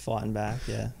comes fighting back.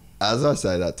 Yeah. As I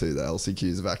say that too, the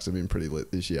LCQs have actually been pretty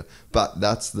lit this year. But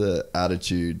that's the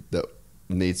attitude that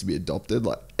needs to be adopted.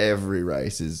 Like every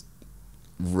race is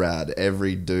rad.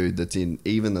 Every dude that's in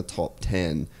even the top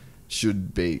 10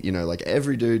 should be, you know, like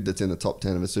every dude that's in the top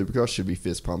 10 of a Supercross should be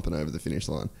fist pumping over the finish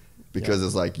line because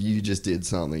it's like you just did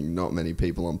something not many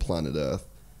people on planet Earth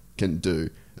can do,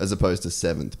 as opposed to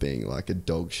 7th being like a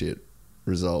dog shit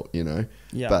result, you know.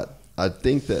 Yeah. But I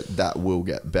think that will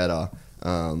get better.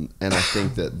 And I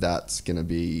think that's going to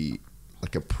be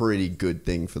like a pretty good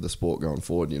thing for the sport going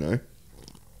forward, you know?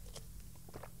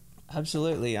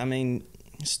 Absolutely. I mean,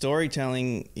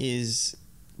 storytelling is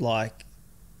like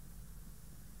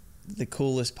the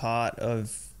coolest part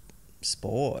of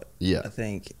sport, I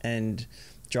think. And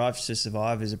Drive to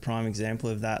Survive is a prime example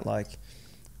of that. Like,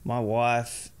 my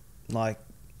wife, like,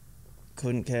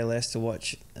 couldn't care less to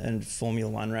watch a Formula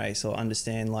One race or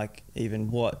understand, like, even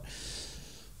what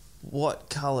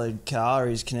coloured car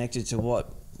is connected to what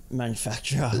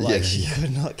manufacturer. Like, she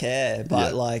could not care.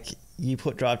 But, like, you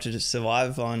put Drive to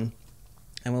Survive on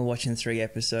and we're watching 3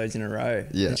 episodes in a row.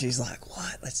 Yeah. And she's like,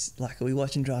 what? Are we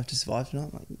watching Drive to Survive tonight?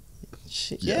 I'm like,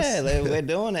 shit, we're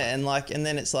doing it. And, like, and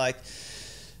then it's like,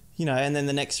 you know, and then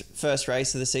the first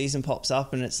race of the season pops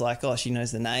up and it's like, oh, she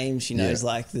knows the names. She knows,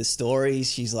 like, the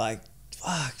stories. She's like,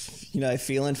 fuck, you know,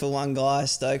 feeling for one guy,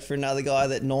 stoked for another guy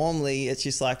that normally it's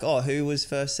just like, oh, who was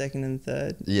first, second and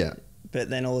third? Yeah. But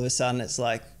then all of a sudden it's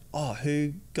like, oh,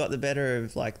 who got the better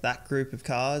of like that group of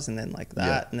cars and then like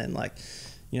that and then like,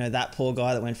 you know, that poor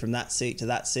guy that went from that seat to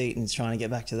that seat and is trying to get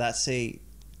back to that seat.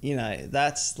 You know,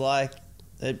 that's like,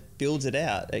 it builds it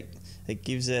out. It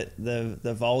gives it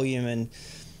the volume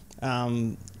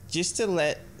and just to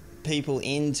let people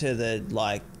into the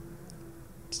like,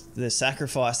 the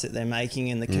sacrifice that they're making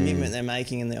and the commitment they're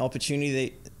making and the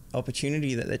opportunity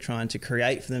that they're trying to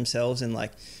create for themselves and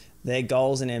like their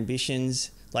goals and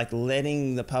ambitions, like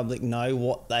letting the public know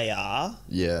what they are,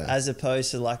 as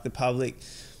opposed to like the public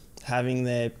having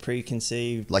their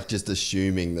preconceived, like just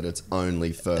assuming that it's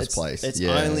only first place. It's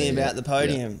only about the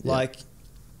podium. Like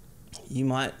you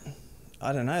might,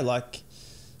 I don't know, like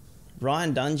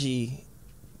Ryan Dungey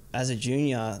as a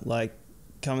junior, like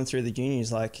coming through the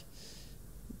juniors, like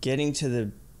getting to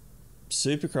the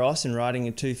Supercross and riding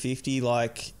a 250,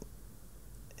 like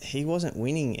he wasn't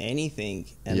winning anything,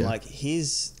 and like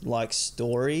his like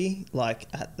story, like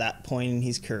at that point in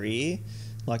his career,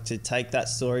 like to take that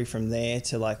story from there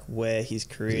to like where his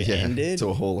career ended to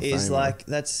a Hall of is Famer. like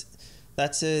that's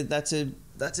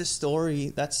a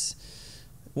story. That's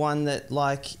one that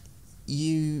like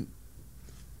you,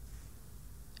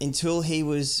 until he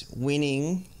was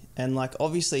winning, and like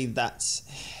obviously that's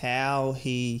how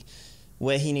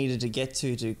where he needed to get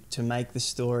to make the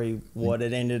story what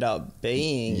it ended up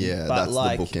being. Yeah, but that's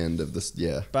like, the bookend of this.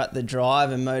 Yeah. But the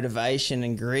drive and motivation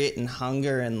and grit and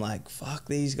hunger and like, fuck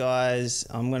these guys,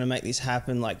 I'm going to make this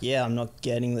happen. Like, yeah, I'm not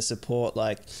getting the support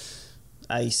like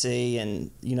AC and,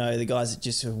 you know, the guys that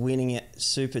just are winning it,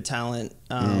 super talent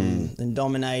and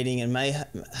dominating and may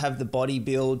have the body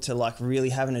build to like really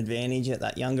have an advantage at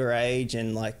that younger age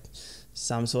and like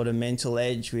some sort of mental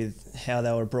edge with how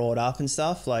they were brought up and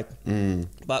stuff. Like,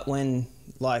 but when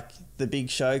like the big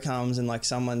show comes and like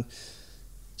someone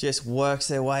just works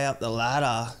their way up the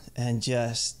ladder and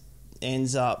just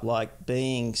ends up like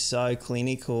being so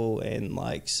clinical and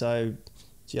like so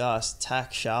just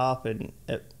tack sharp and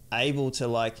able to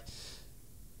like,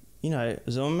 you know, it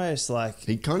was almost like...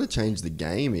 He kind of changed the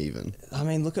game even. I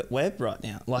mean, look at Webb right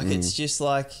now. Like, it's just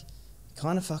like,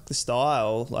 kind of fuck the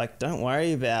style. Like, don't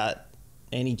worry about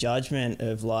any judgment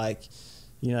of like,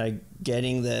 you know,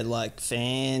 getting the like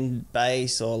fan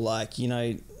base or like, you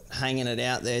know, hanging it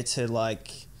out there to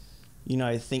like, you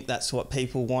know, think that's what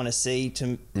people want to see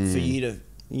to for you to,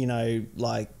 you know,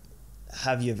 like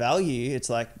have your value. It's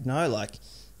like, no, like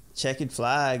checkered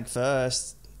flag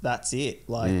first. That's it.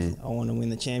 Like, I want to win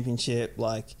the championship,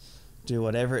 like do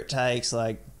whatever it takes.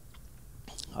 Like,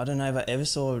 I don't know if I ever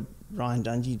saw Ryan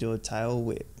Dungey do a tail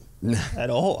whip at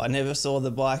all. I never saw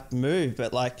the bike move,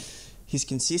 but like his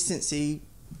consistency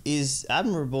is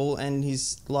admirable and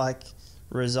his like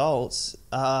results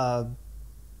from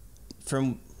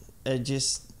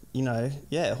just, you know,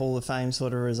 Hall of Fame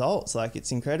sort of results. Like,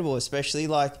 it's incredible, especially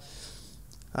like,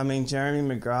 I mean,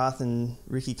 Jeremy McGrath and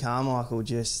Ricky Carmichael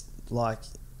just like,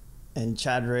 and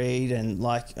Chad Reed and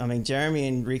like, I mean, Jeremy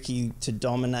and Ricky to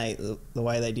dominate the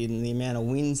way they did and the amount of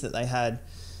wins that they had.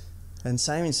 And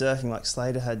same in surfing, like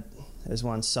Slater has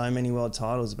won so many world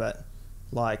titles, but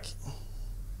like,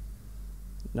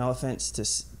 no offense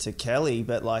to Kelly,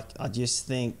 but like, I just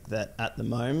think that at the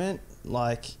moment,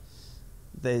 like,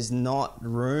 there's not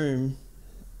room,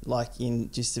 like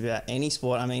in just about any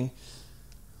sport. I mean,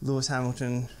 Lewis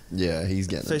Hamilton, he's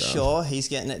getting it done. For sure, he's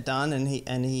getting it done, and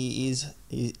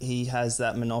he has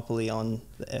that monopoly on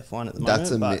the F1 at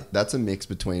the moment. That's a mix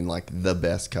between like the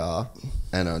best car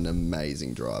and an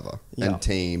amazing driver and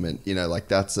team, and you know, like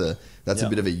that's a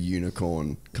bit of a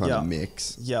unicorn kind of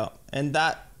mix. Yeah, and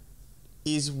that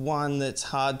is one that's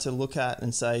hard to look at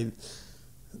and say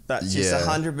that's just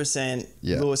 100%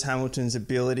 Lewis Hamilton's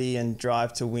ability and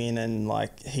drive to win, and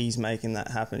like he's making that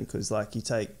happen, because like you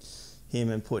take him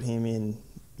and put him in,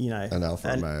 you know, an Alfa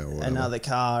Romeo or whatever, another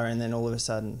car, and then all of a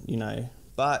sudden, you know,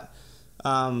 but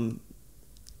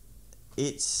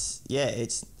it's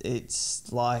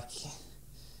like,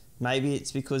 maybe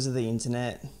it's because of the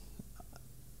internet.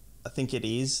 I think it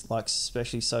is, like,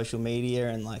 especially social media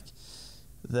and like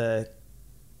the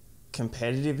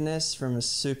competitiveness from a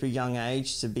super young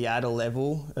age to be at a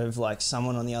level of like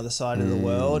someone on the other side of the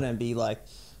world and be like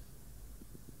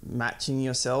matching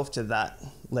yourself to that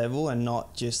level, and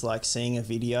not just like seeing a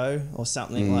video or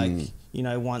something like, you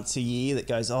know, once a year that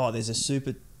goes, oh, there's a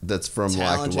super that's from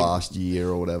like last year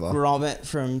or whatever, grommet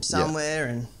from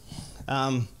somewhere,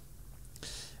 and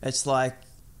it's like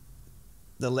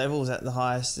the level's at the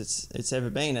highest it's ever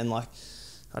been. And like,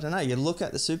 I don't know, you look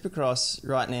at the Supercross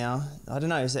right now, I don't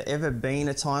know, has there ever been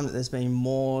a time that there's been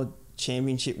more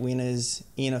championship winners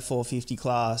in a 450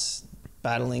 class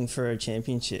battling for a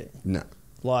championship? No.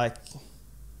 Like,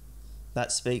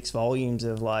 that speaks volumes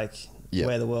of like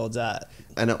where the world's at.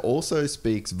 And it also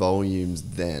speaks volumes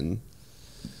then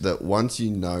that once you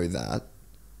know that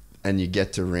and you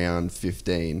get to round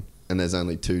 15 and there's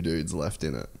only 2 dudes left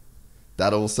in it,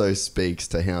 that also speaks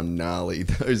to how gnarly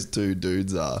those 2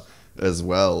 dudes are as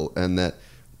well, and that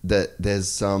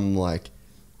there's some like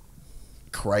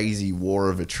crazy war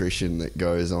of attrition that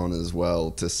goes on as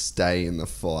well to stay in the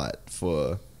fight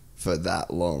for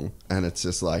that long. And it's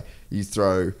just like,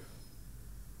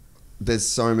 there's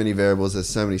so many variables, there's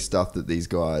so many stuff that these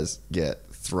guys get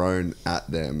thrown at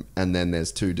them, and then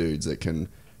there's 2 dudes that can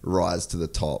rise to the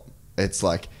top. It's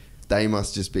like they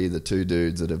must just be the 2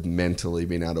 dudes that have mentally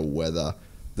been able to weather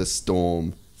the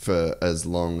storm for as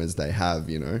long as they have,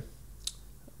 you know?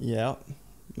 Yeah,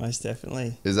 most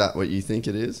definitely. Is that what you think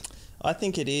it is? I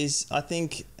think it is. I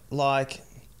think like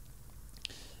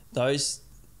those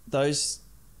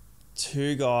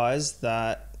two guys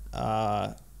that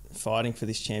are fighting for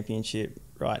this championship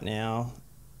right now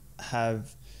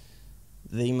have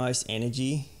the most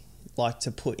energy, like,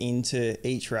 to put into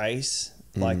each race.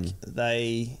 Like,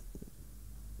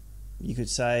 you could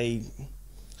say,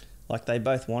 like, they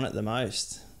both want it the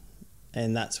most,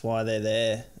 and that's why they're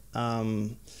there.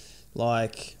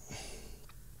 Like,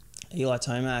 Eli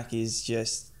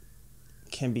Tomac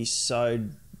can be so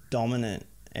dominant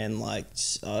and, like,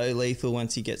 so lethal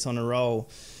once he gets on a roll.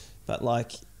 But,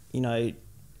 like, you know,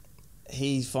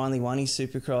 he finally won his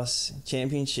Supercross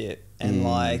championship, and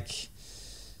like,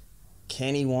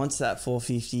 Kenny wants that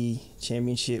 450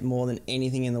 championship more than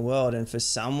anything in the world. And for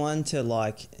someone to,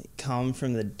 like, come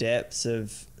from the depths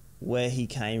of where he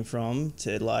came from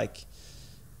to, like,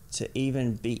 to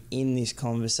even be in this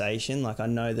conversation, like, I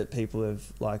know that people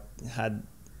have, like,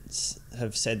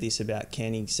 have said this about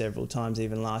Kenny several times,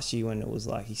 even last year when it was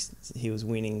like he was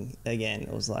winning again.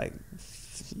 It was like,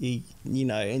 you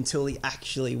know, until he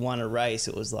actually won a race,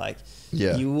 it was like,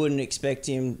 you wouldn't expect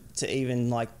him to even,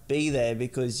 like, be there,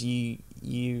 because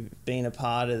you've been a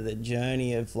part of the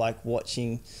journey of, like,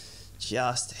 watching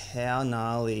just how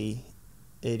gnarly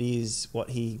it is what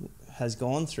he has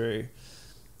gone through.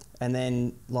 And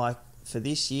then, like, for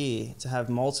this year to have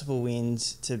multiple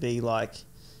wins, to be like,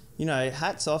 you know,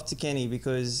 hats off to Kenny,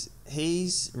 because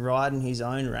he's riding his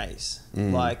own race.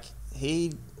 Like,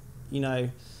 he, you know,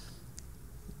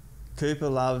 Cooper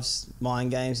loves mind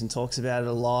games and talks about it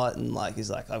a lot, and, like, he's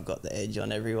like, I've got the edge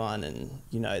on everyone, and,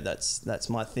 you know, that's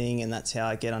my thing, and that's how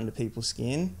I get under people's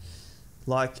skin.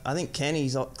 Like, I think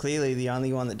Kenny's clearly the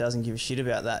only one that doesn't give a shit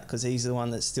about that, because he's the one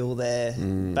that's still there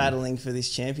battling for this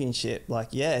championship. Like,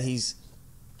 yeah,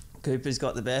 Cooper's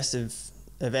got the best of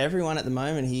everyone at the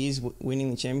moment. He is winning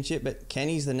the championship, but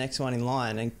Kenny's the next one in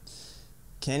line, and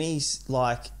Kenny's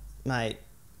like, mate,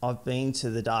 I've been to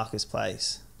the darkest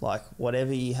place. Like,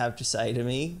 whatever you have to say to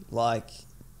me, like,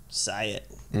 say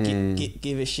it.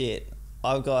 Give a shit.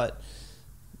 I've got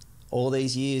all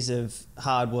these years of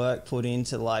hard work put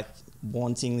into, like,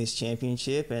 wanting this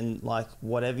championship, and, like,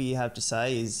 whatever you have to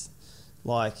say is,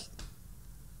 like,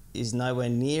 is nowhere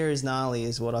near as gnarly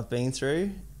as what I've been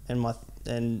through,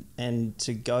 and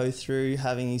to go through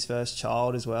having his first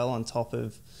child as well, on top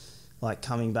of, like,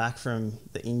 coming back from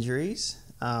the injuries.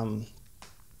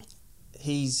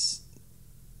 He's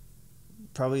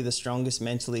probably the strongest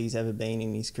mentally he's ever been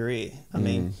in his career. I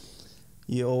mean,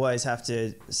 you always have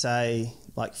to say,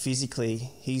 like, physically,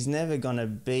 he's never going to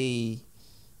be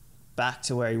back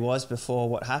to where he was before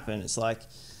what happened. It's like,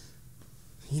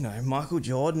 you know, Michael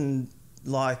Jordan,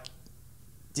 like,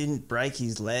 didn't break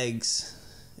his legs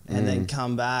and then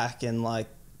come back and, like,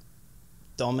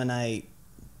 dominate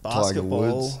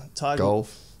basketball.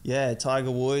 Golf. Yeah,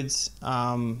 Tiger Woods.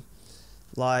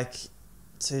 Like,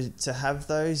 to have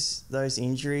those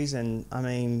injuries, and, I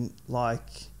mean, like,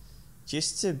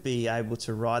 just to be able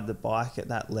to ride the bike at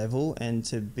that level and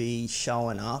to be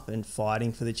showing up and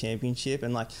fighting for the championship.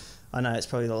 And, like, I know it's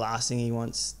probably the last thing he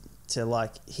wants to,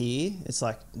 like, hear. It's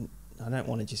like, I don't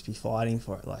want to just be fighting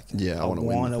for it. Like, I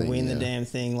want to win the damn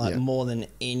thing, like, more than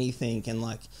anything. And,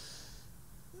 like,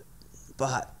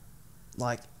 but,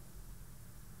 like,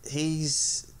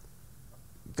 he's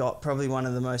got probably one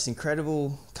of the most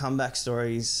incredible comeback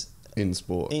stories in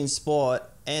sport.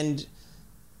 And,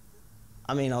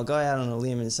 I mean, I'll go out on a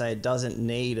limb and say it doesn't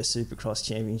need a Supercross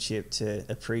championship to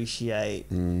appreciate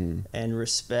and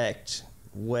respect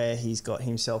where he's got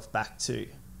himself back to.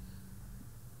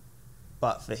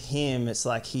 But for him, it's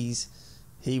like he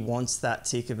wants that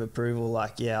tick of approval.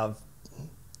 Like, yeah,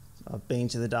 I've been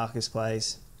to the darkest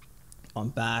place. I'm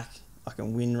back. I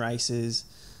can win races.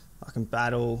 I can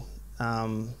battle,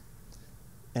 and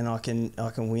I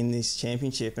can win this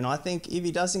championship. And I think if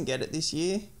he doesn't get it this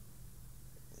year,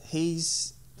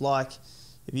 he's like,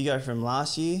 if you go from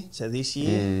last year to this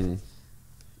year,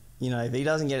 you know, if he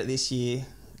doesn't get it this year,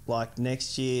 like,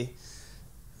 next year,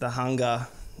 the hunger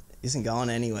isn't going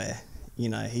anywhere. You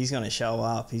know, he's going to show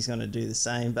up. He's going to do the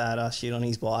same badass shit on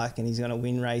his bike, and he's going to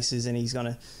win races, and he's going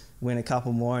to win a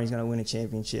couple more, and he's going to win a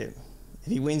championship.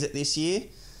 If he wins it this year,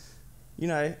 you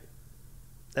know,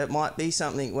 it might be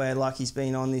something where, like, he's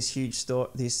been on this huge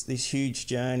this huge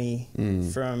journey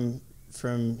from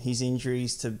his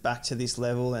injuries to back to this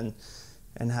level, and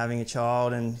having a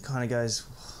child, and kind of goes,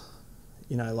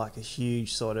 you know, like, a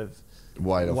huge sort of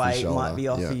weight might be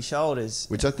off his shoulders.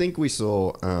 Which I think we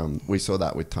saw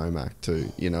that with Tomac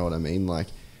too. You know what I mean? Like,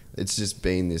 it's just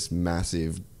been this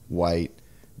massive weight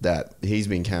that he's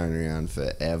been carrying around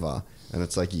forever. And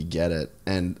it's like, you get it.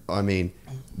 And, I mean,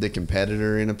 the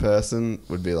competitor in a person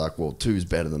would be like, well, two's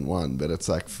better than one. But it's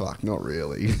like, fuck, not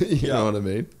really. you know what I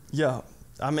mean? Yeah.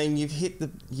 I mean, you've hit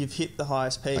the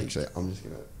highest peak. Actually, I'm just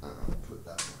gonna put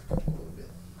that mic up a little bit.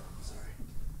 Sorry.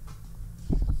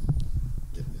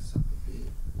 Get this up a bit.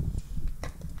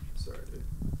 Sorry, dude.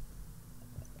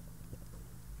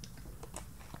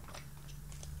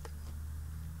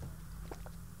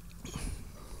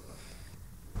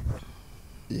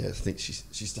 Yeah, I think she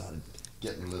started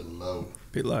getting a little low.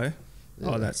 Bit low. Yeah.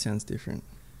 Oh, that sounds different.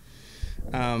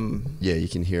 Yeah, you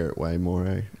can hear it way more,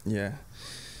 eh? Yeah.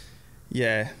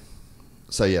 Yeah.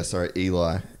 So, yeah, sorry,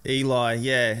 Eli,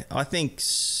 yeah. I think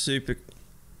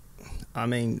I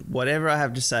mean, whatever I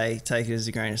have to say, take it as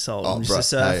a grain of salt. Oh, I'm just bro, a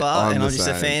surfer, hey, and I'm just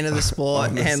a fan of the sport,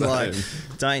 I'm the and same. like,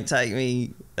 don't take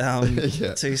me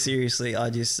Yeah. too seriously. I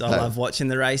love watching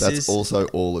the races. That's also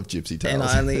all of Gypsy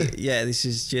Tales. And this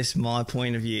is just my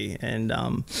point of view. And,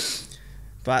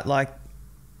 but like,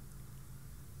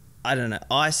 I don't know.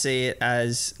 I see it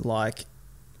as like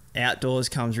outdoors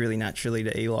comes really naturally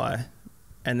to Eli.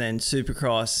 And then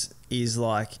Supercross is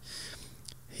like,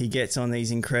 he gets on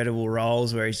these incredible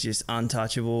rolls where he's just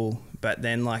untouchable. But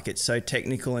then like, it's so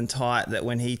technical and tight that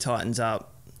when he tightens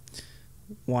up,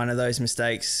 one of those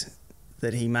mistakes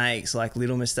that he makes, like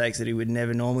little mistakes that he would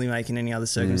never normally make in any other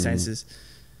circumstances,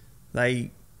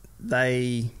 they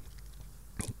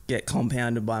get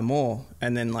compounded by more,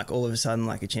 and then like all of a sudden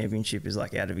like a championship is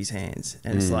like out of his hands.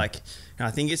 And it's like, and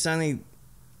I think it's only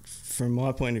from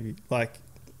my point of view, like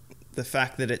the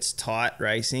fact that it's tight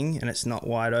racing and it's not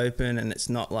wide open, and it's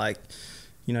not like,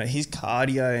 you know, his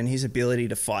cardio and his ability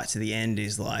to fight to the end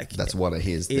is like, that's one of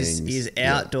his things. Is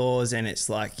outdoors, and it's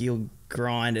like he'll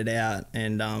grind it out,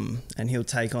 and he'll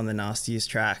take on the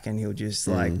nastiest track, and he'll just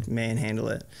like manhandle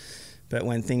it. But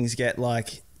when things get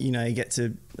like, you know, he gets a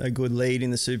good lead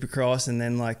in the Supercross, and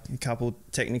then like a couple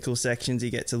technical sections he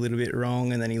gets a little bit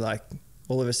wrong, and then he like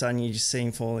all of a sudden you just see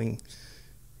him falling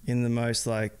in the most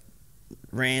like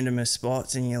randomest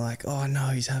spots, and you're like, oh no,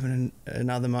 he's having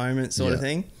another moment sort of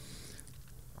thing.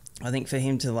 I think for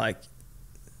him to like,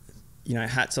 you know,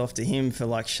 hats off to him for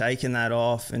like shaking that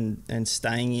off and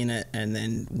staying in it, and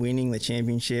then winning the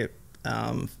championship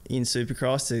in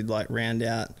Supercross to like round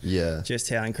out just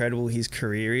how incredible his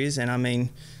career is. And I mean,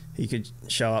 he could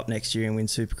show up next year and win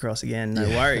Supercross again, no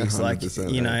worries. Like,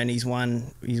 you know, and he's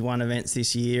won events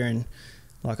this year, and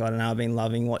like, I don't know, I've been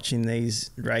loving watching these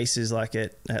races like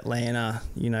at Atlanta,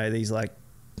 you know, these like,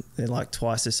 they're like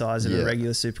twice the size of a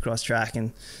regular Supercross track,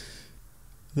 and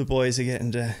the boys are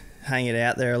getting to hang it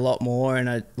out there a lot more. And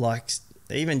I like,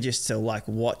 even just to like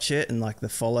watch it, and like the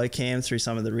follow cam through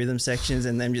some of the rhythm sections,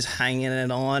 and them just hanging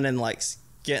it on and like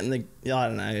getting I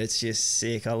don't know, it's just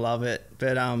sick. I love it.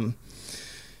 But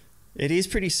it is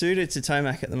pretty suited to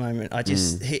Tomac at the moment.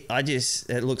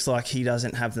 It looks like he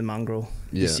doesn't have the mongrel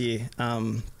this year.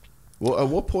 Well, at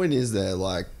what point is there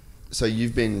like, so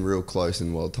you've been real close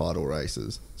in world title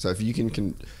races. So if you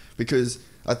can because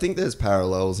I think there's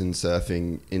parallels in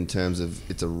surfing in terms of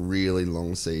it's a really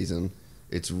long season.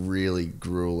 It's really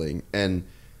grueling. And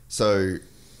so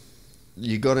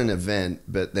you got an event,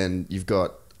 but then you've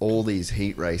got all these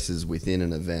heat races within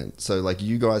an event. So like,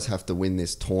 you guys have to win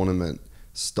this tournament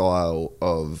style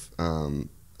of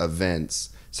events.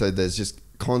 So there's just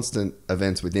constant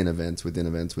events within events within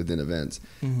events within events.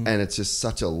 And it's just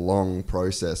such a long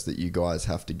process that you guys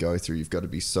have to go through. You've got to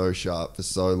be so sharp for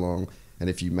so long. And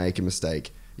if you make a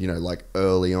mistake, you know, like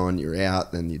early on you're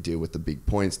out, then you deal with the big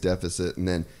points deficit, and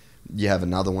then you have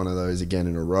another one of those again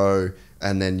in a row.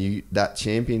 And then that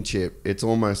championship, it's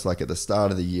almost like at the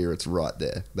start of the year, it's right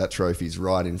there. That trophy's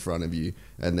right in front of you,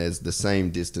 and there's the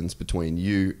same distance between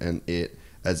you and it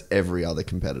as every other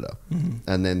competitor.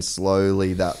 And then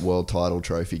slowly that world title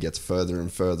trophy gets further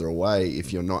and further away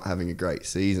if you're not having a great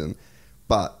season.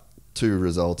 But 2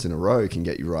 results in a row can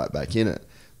get you right back in it.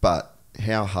 But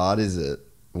how hard is it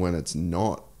when it's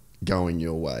not going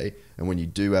your way, and when you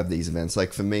do have these events?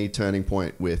 Like for me, turning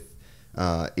point with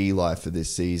Eli for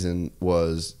this season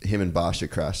was him and Barsha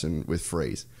crashing with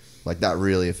Freeze. Like, that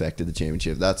really affected the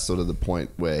championship. That's sort of the point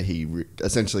where he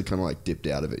essentially kind of like dipped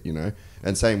out of it, you know?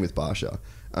 And same with Barsha.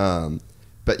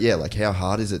 But yeah, like, how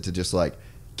hard is it to just like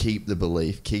keep the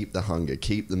belief, keep the hunger,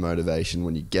 keep the motivation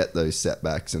when you get those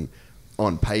setbacks, and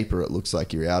on paper it looks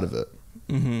like you're out of it?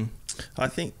 I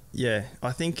think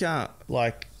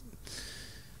like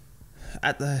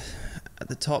at the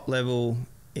top level,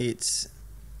 it's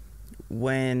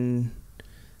when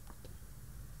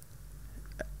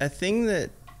a thing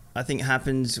that I think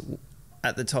happens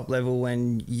at the top level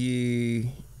when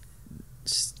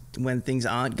things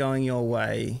aren't going your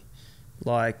way,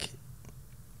 like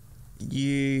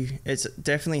it's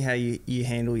definitely how you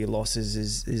handle your losses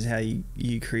is how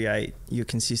you create your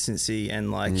consistency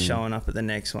and like showing up at the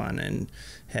next one, and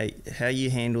how you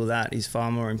handle that is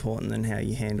far more important than how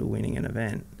you handle winning an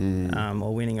event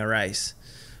or winning a race.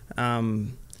 But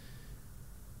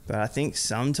I think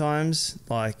sometimes,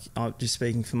 like, I'm just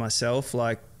speaking for myself,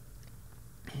 like,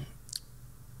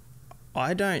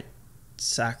 I don't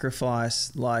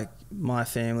sacrifice like my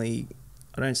family.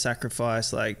 I don't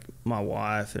sacrifice like my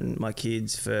wife and my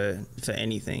kids for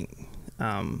anything.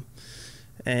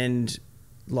 And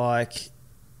like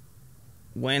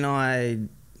when I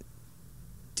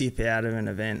dip out of an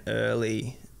event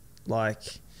early,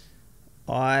 like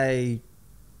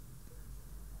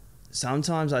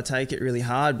sometimes I take it really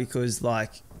hard because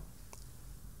like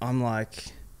I'm like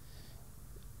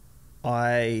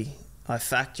I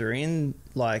factor in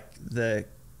like the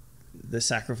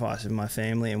sacrifice of my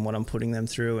family and what I'm putting them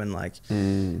through, and like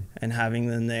and having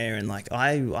them there, and like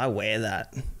I wear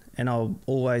that, and I'll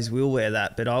always will wear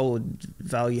that, but I would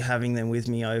value having them with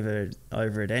me over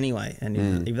it anyway.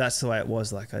 And if that's the way it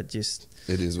was, like it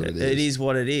is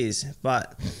what it is.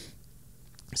 But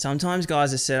sometimes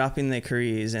guys are set up in their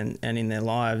careers and in their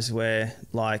lives where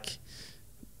like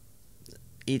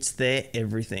it's their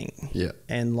everything. Yeah.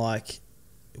 And like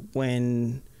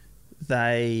when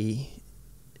they,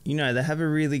 you know, they have a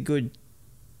really good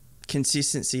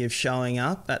consistency of showing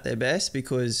up at their best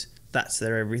because that's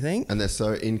their everything. And they're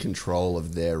so in control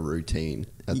of their routine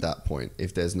at that point.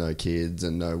 If there's no kids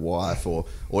and no wife, or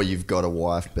you've got a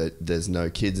wife but there's no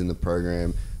kids in the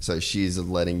program, so she's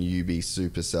letting you be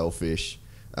super selfish.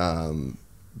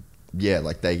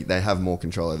 Like they have more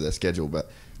control over their schedule,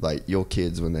 but like your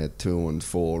kids when they're 2 and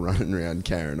 4 running around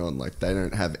carrying on, like they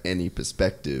don't have any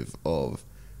perspective of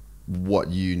what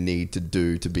you need to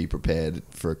do to be prepared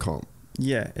for a comp.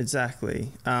 Yeah, exactly.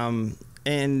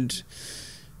 And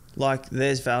like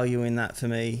there's value in that for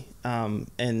me, and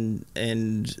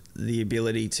the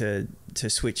ability to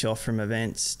switch off from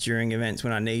events during events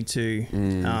when I need to,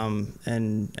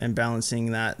 and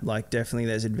balancing that. Like definitely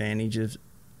there's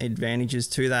advantages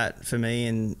to that for me,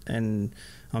 and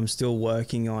I'm still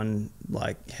working on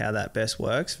like how that best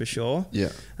works for sure.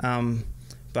 Yeah.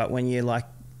 But when you're like,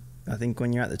 I think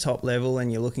when you're at the top level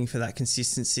and you're looking for that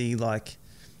consistency, like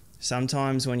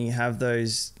sometimes when you have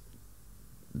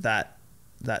that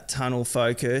tunnel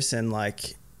focus and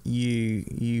like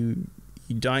you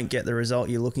don't get the result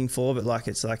you're looking for, but like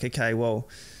it's like, okay, well,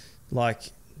 like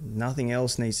nothing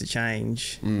else needs to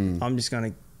change. I'm just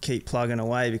going to keep plugging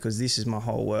away because this is my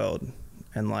whole world,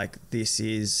 and like this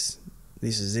is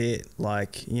it.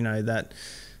 Like, you know, that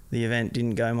the event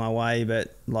didn't go my way,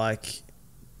 but like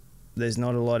there's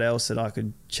not a lot else that I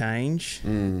could change.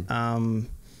 And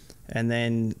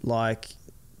then like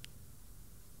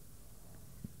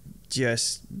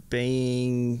just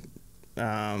being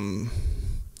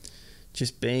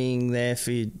there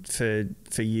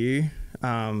for you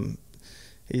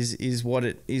is what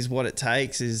it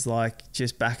takes, is like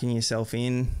just backing yourself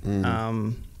in.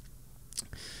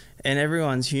 And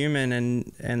everyone's human,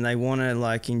 and they want to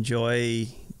like enjoy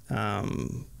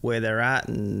where they're at,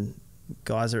 and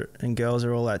guys and girls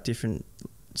are all at different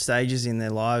stages in their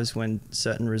lives when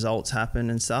certain results happen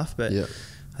and stuff. But yeah.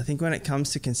 I think when it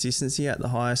comes to consistency at the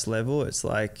highest level, it's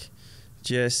like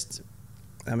just,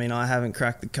 I mean, I haven't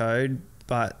cracked the code,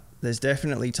 but there's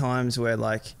definitely times where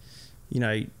like, you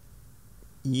know,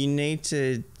 you need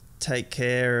to take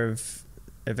care of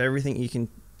everything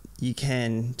you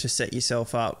can to set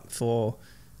yourself up for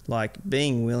like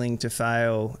being willing to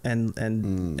fail and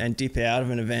dip out of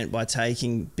an event by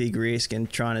taking big risk and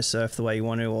trying to surf the way you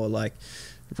want to, or like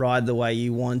ride the way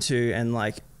you want to, and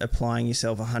like applying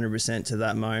yourself 100% to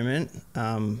that moment.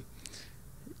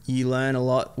 You learn a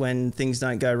lot when things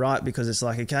don't go right, because it's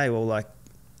like, okay, well, like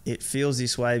it feels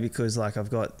this way because like I've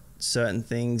got certain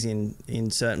things in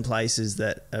certain places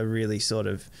that are really sort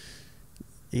of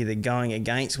either going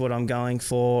against what I'm going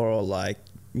for, or like,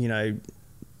 you know,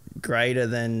 greater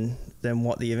than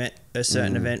what a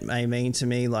certain event may mean to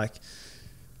me. Like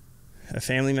a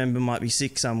family member might be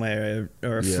sick somewhere,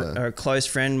 or a close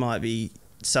friend might be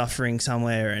suffering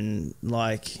somewhere, and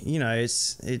like, you know,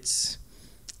 it's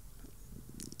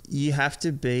you have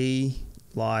to be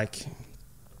like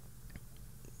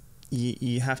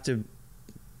you have to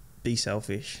be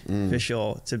selfish for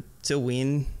sure to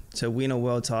win a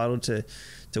world title, to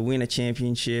win a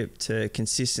championship, to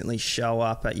consistently show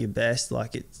up at your best.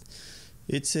 Like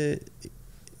it's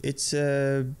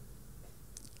a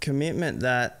commitment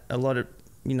that a lot of,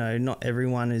 you know, not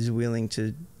everyone is willing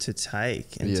to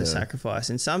take and to sacrifice.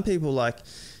 And some people like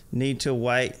need to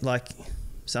wait, like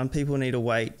some people need to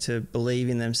wait to believe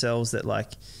in themselves that like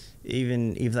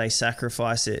even if they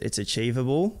sacrifice it, it's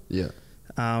achievable. Yeah.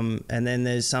 And then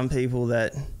there's some people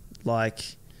that, like,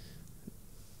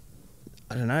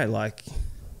 I don't know, like,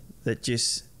 that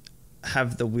just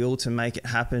have the will to make it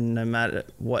happen no matter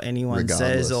what anyone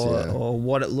says or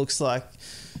what it looks like.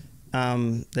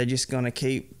 They're just going to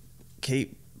keep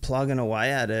plugging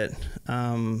away at it.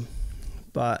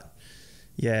 But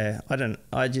yeah, I don't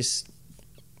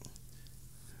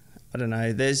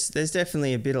know. There's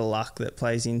definitely a bit of luck that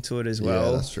plays into it as well.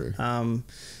 Yeah, that's true.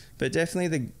 But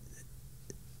definitely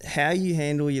how you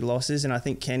handle your losses, and I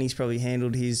think Kenny's probably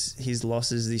handled his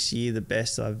losses this year the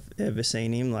best I've ever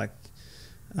seen him. Like,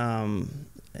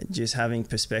 just having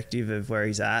perspective of where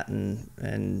he's at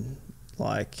and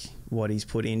like what he's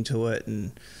put into it,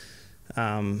 and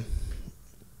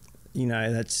you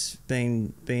know, that's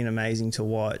been amazing to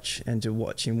watch, and to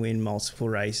watch him win multiple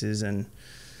races. And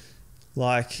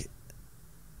like,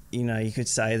 you know, you could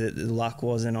say that the luck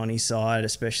wasn't on his side,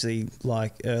 especially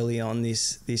like early on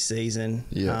this season.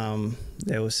 Yeah.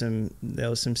 There was some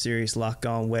serious luck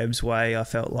going Webb's way, I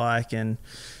felt like, and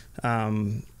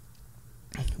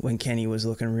when Kenny was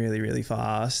looking really, really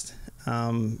fast.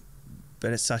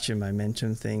 But it's such a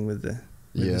momentum thing with the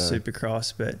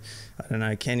Supercross. But I don't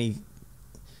know,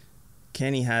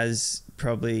 Kenny has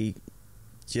probably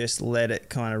just let it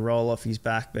kind of roll off his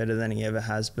back better than he ever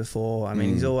has before. I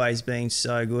mean, he's always been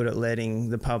so good at letting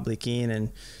the public in,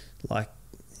 and like,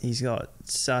 he's got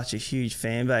such a huge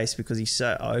fan base because he's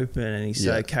so open and he's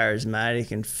so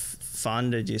charismatic and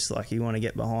fun to just, like, you want to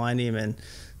get behind him. And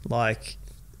like,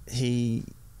 he's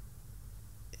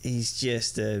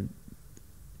just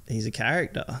he's a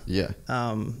character. Yeah.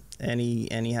 And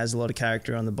he has a lot of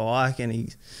character on the bike, and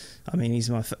he's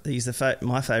my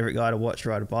favorite guy to watch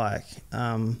ride a bike.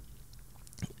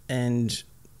 And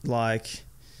like,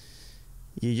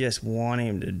 you just want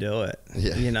him to do it.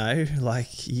 Yeah. You know, like,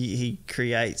 he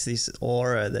creates this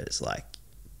aura that's like,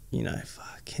 you know,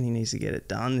 fuck, Kenny needs to get it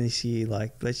done this year.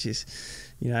 Like, let's just,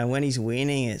 you know, when he's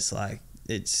winning, it's like,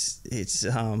 it's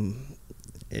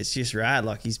just rad.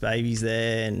 Like, his baby's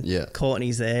there, and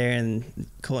Courtney's there, and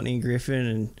Courtney and Griffin,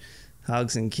 and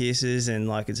hugs and kisses, and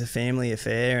like, it's a family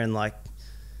affair, and like,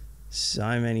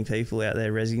 so many people out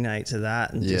there resonate to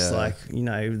that, and just like, you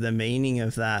know, the meaning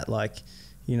of that, like,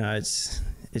 you know, it's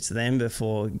them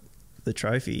before the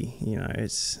trophy. You know,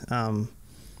 it's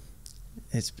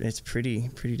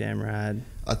pretty damn rad.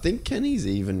 I think Kenny's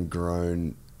even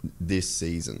grown this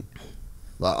season.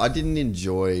 Like, I didn't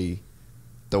enjoy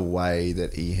the way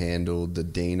that he handled the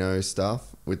Dino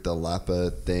stuff with the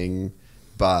Lapper thing,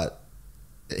 but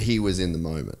he was in the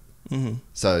moment. Mm-hmm.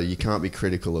 So you can't be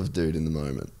critical of dude in the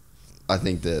moment. I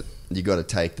think that you got to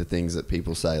take the things that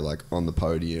people say, like on the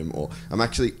podium, or I'm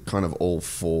actually kind of all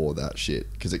for that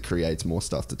shit because it creates more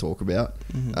stuff to talk about.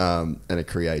 Mm-hmm. And it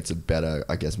creates a better,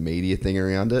 I guess, media thing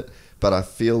around it. But I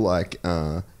feel like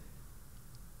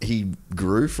he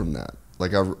grew from that.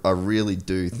 Like, I really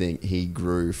do think he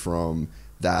grew from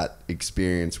that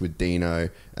experience with Dino,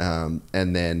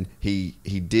 and then he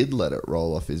did let it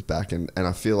roll off his back, and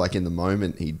I feel like in the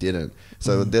moment he didn't.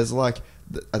 So there's like,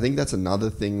 I think that's another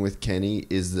thing with Kenny,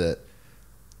 is that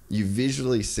you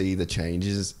visually see the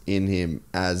changes in him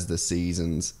as the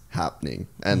season's happening.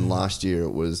 And last year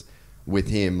it was with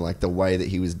him, like the way that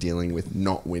he was dealing with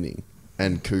not winning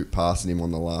and Coop passing him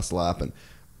on the last lap, and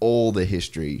all the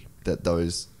history that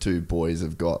those two boys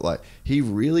have got. Like, he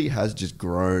really has just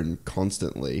grown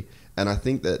constantly. And I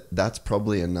think that that's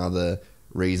probably another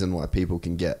reason why people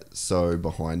can get so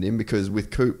behind him, because with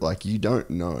Coop, like, you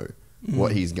don't know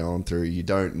what he's going through. You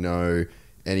don't know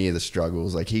any of the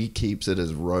struggles. Like, he keeps it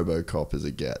as RoboCop as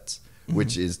it gets,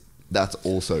 which is, that's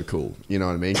also cool. You know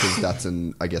what I mean? Because that's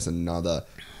I guess another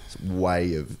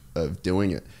way of doing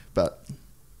it. But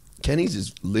Kenny's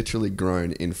just literally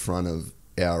grown in front of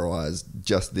our eyes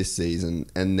just this season,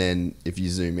 and then if you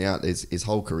zoom out, his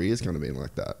whole career is kind of been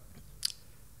like that.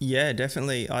 Yeah,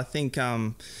 definitely. I think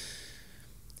I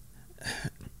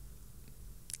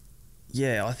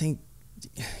think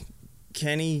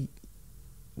Kenny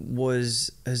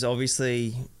has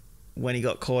obviously, when he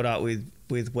got caught up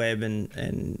with Webb,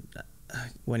 and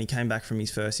when he came back from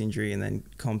his first injury, and then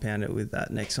compounded with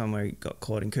that next one where he got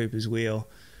caught in Cooper's wheel,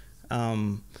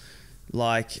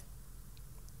 like,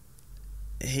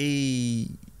 it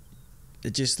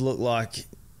just looked like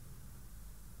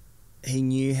he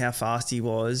knew how fast he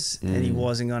was, and he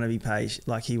wasn't going to be patient.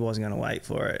 Like, he wasn't going to wait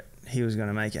for it. He was going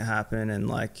to make it happen. And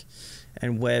like,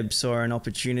 and Webb saw an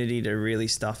opportunity to really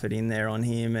stuff it in there on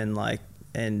him, and like,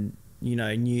 and, you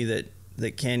know, knew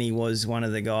that Kenny was one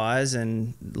of the guys,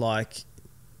 and like,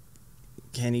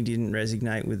 Kenny didn't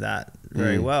resonate with that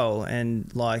very well.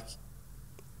 And like,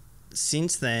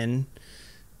 since then,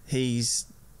 he's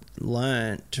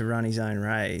learnt to run his own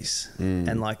race,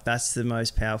 and like that's the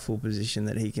most powerful position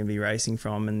that he can be racing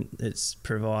from, and it's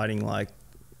providing like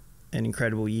an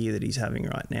incredible year that he's having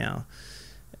right now.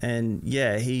 And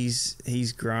yeah, he's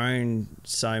grown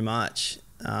so much.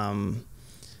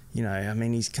 You know, I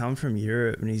mean, he's come from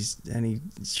Europe, and he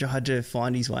tried to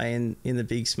find his way in the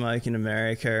big smoke in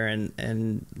America,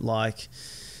 and like,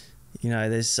 you know,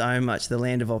 there's so much, the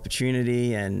land of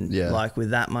opportunity, and like with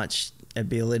that much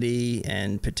ability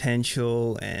and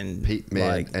potential, and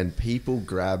and people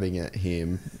grabbing at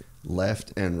him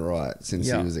left and right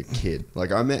since he was a kid.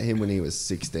 Like, I met him when he was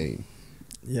 16,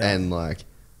 and like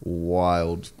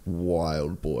wild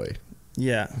boy,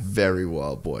 very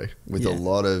wild boy with a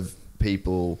lot of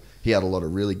people. He had a lot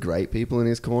of really great people in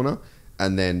his corner,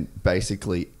 and then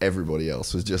basically everybody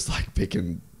else was just like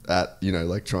picking at, you know,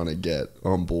 like trying to get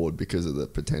on board because of the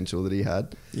potential that he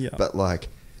had. But like,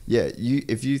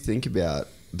 if you think about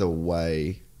the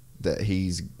way that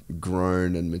he's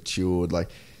grown and matured, like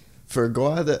for a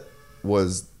guy that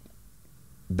was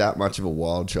that much of a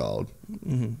wild child,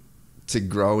 to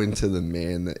grow into the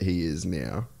man that he is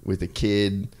now, with a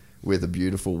kid, with a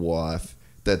beautiful wife,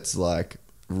 that's like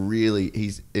really,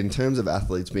 he's, in terms of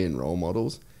athletes being role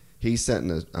models, he's setting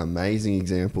an amazing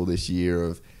example this year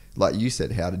of, like you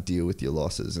said, how to deal with your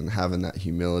losses and having that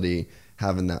humility,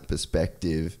 having that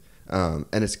perspective. And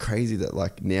it's crazy that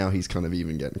like now he's kind of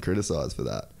even getting criticized for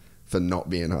that, for not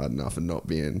being hard enough and not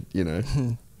being, you know.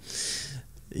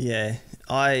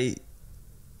 I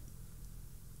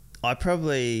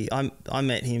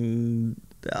met him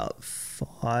about 4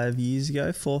 or 5 years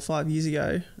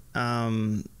ago.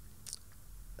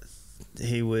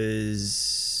 He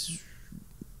was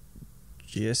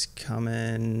just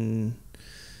coming.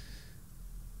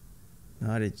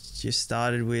 It just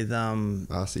started with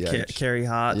RCH. Kerry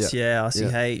Hart's,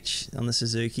 RCH on the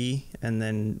Suzuki, and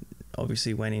then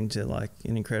obviously went into like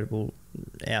an incredible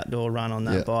outdoor run on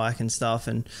that bike and stuff,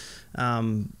 and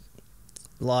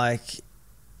like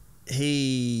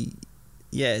he,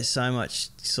 so much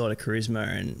sort of charisma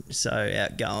and so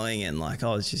outgoing, and like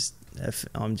I'm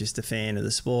just a fan of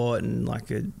the sport, and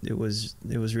like it was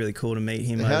really cool to meet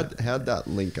him. How'd that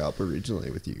link up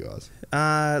originally with you guys?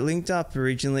 Linked up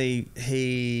originally,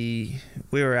 we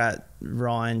were at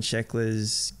Ryan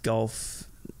Sheckler's golf.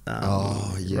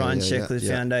 Ryan Sheckler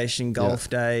Foundation Golf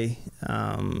Day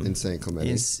in St.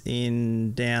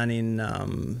 Clemente, down in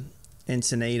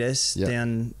Encinitas,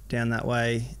 down that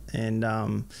way, and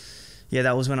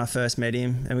that was when I first met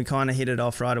him, and we kind of hit it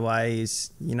off right away.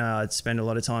 He's, you know, I'd spent a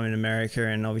lot of time in America,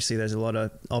 and obviously there's a lot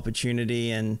of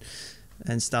opportunity and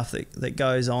stuff that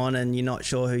goes on, and you're not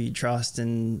sure who you trust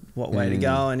and what way to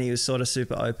go. And he was sort of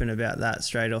super open about that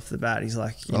straight off the bat. He's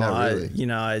like,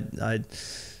 I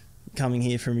coming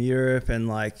here from Europe, and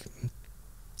like,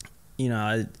 you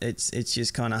know, it's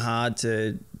just kind of hard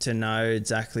to know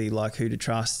exactly like who to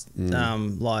trust.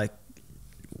 Like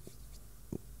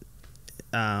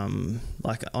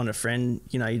on a friend,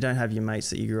 you know, you don't have your mates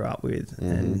that you grew up with,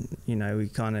 and you know, we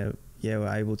kind of were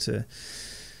able to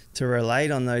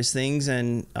relate on those things,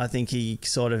 and I think he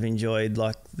sort of enjoyed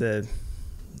like the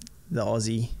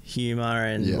Aussie humour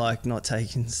and like not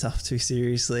taking stuff too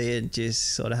seriously and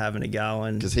just sort of having a go,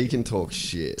 and because he can talk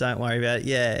shit, don't worry about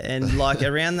it. And like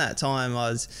around that time I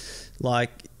was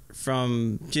like,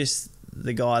 from just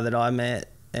the guy that I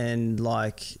met and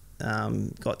like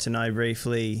got to know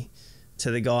briefly, to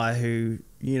the guy who,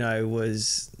 you know,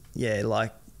 was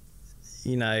like,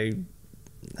 you know,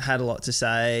 had a lot to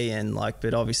say, and like,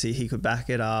 but obviously he could back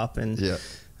it up, and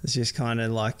it's just kind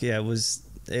of like, it was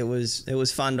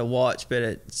fun to watch, but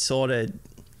it sort of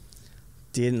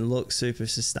didn't look super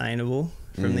sustainable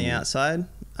from the outside,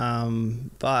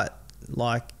 but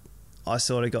like I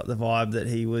sort of got the vibe that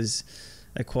he was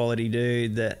a quality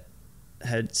dude that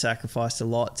had sacrificed a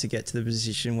lot to get to the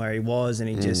position where he was, and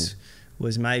he just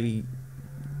was maybe,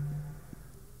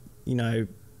 you know,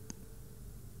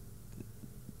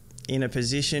 in a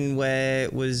position where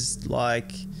it was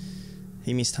like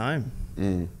he missed home,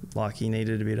 like he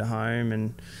needed a bit of home,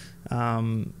 and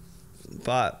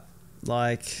but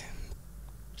like,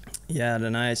 I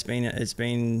don't know, it's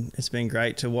been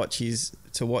great to watch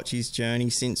his journey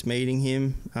since meeting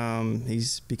him.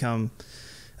 He's become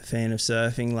a fan of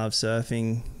surfing, loves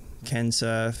surfing, can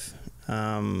surf.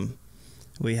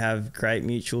 We have great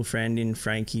mutual friend in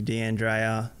Frankie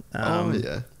D'Andrea.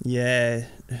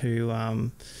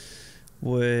 Who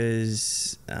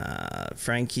was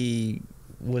Frankie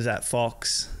was at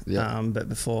Fox, but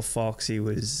before Fox he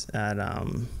was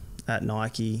at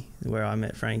Nike, where I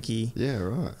met Frankie.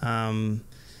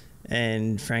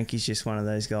 And Frankie's just one of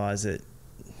those guys that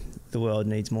the world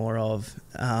needs more of.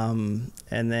 And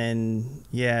then,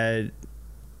 yeah,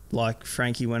 like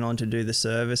Frankie went on to do the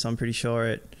service, I'm pretty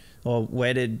sure or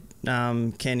wedded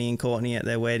Kenny and Courtney at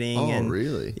their wedding. Oh, and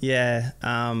really? Yeah.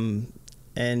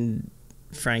 And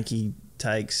Frankie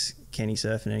takes Kenny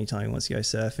surfing anytime he wants to go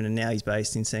surfing, and now he's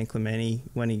based in San Clemente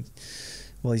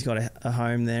he's got a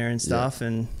home there and stuff.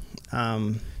 Yeah.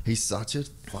 And he's such a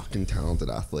fucking talented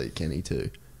athlete, Kenny, too.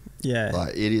 Yeah.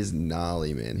 Like, it is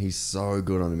gnarly, man. He's so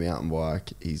good on a mountain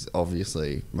bike. He's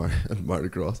obviously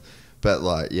motocross. But,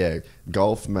 like, yeah,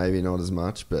 golf maybe not as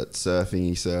much, but surfing,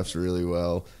 he surfs really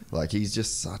well. Like, he's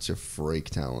just such a freak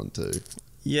talent too.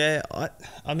 Yeah,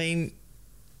 I mean,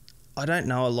 I don't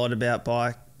know a lot about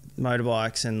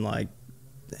motorbikes and, like,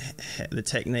 the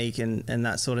technique and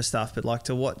that sort of stuff, but, like,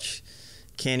 to watch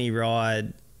Kenny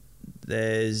ride,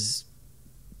 I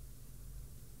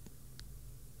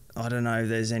don't know if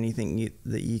there's anything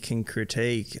that you can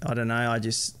critique. I don't know.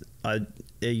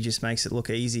 He just makes it look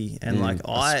easy. And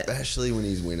especially when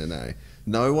he's winning, eh?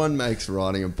 No one makes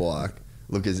riding a bike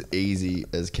look as easy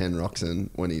as Ken Roxon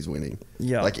when he's winning.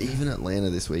 Yeah. Like, even Atlanta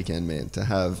this weekend, man, to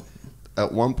have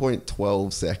at 1 point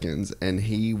 12 seconds, and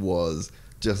he was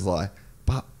just like,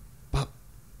 bop, bop,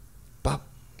 bop,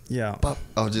 yeah. bop.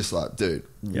 I was just like, dude,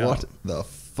 what the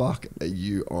fuck are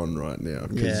you on right now?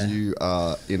 Because you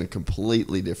are in a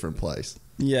completely different place.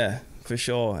 Yeah, for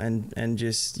sure. And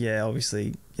just,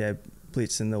 obviously,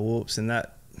 blitz and the whoops and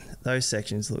those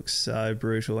sections look so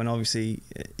brutal. And obviously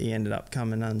he ended up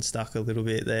coming unstuck a little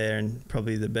bit there, and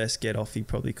probably the best get off he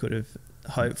probably could have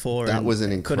hoped for. That was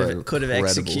an incredible could have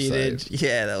executed. Save.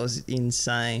 Yeah, that was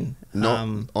insane.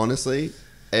 Honestly,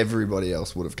 everybody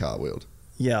else would have cartwheeled.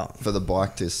 Yeah. For the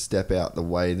bike to step out the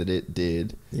way that it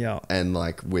did. Yeah. And,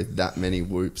 like, with that many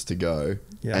whoops to go.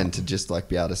 Yeah. And to just, like,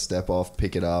 be able to step off,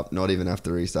 pick it up, not even have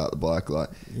to restart the bike. Like,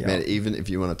 man, even if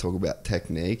you want to talk about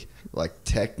technique, like,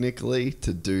 technically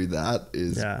to do that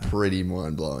is pretty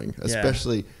mind-blowing.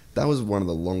 Especially, that was one of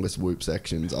the longest whoop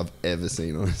sections I've ever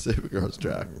seen on a Supercross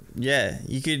track. Yeah.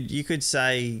 You could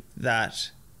say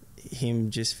that him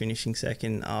just finishing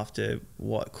second after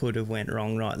what could have went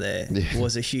wrong right there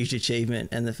was a huge achievement.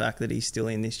 And the fact that he's still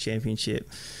in this championship,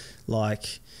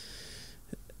 like,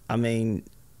 I mean,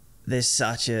 there's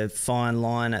such a fine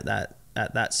line at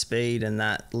that speed and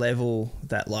that level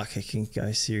that, like, it can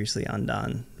go seriously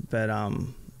undone. But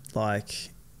like,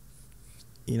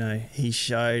 you know, he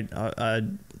showed, I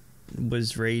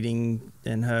was reading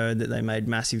and heard that they made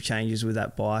massive changes with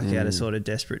that bike out of sort of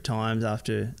desperate times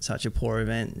after such a poor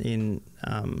event in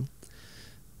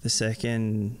the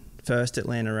first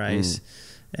Atlanta race.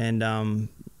 And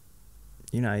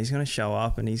you know, he's going to show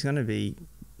up and he's going to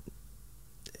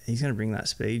bring that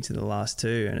speed to the last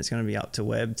two, and it's going to be up to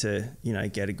Webb to, you know,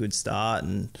 get a good start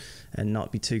and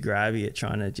not be too grabby at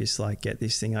trying to just, like, get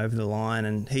this thing over the line.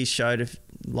 And he showed,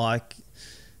 like,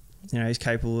 you know, he's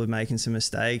capable of making some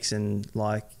mistakes, and,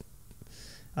 like,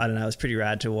 I don't know, it was pretty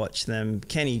rad to watch them.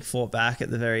 Kenny fought back at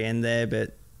the very end there,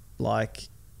 but, like,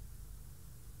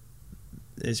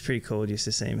 it's pretty cool just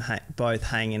to see him both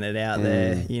hanging it out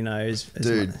there, you know.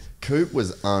 Dude, Coop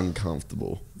was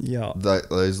uncomfortable. Yeah.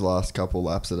 Those last couple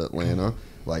laps at Atlanta,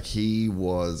 like, he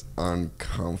was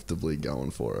uncomfortably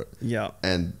going for it. Yeah.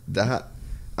 And that,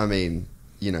 I mean,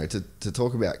 you know, to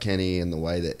talk about Kenny and the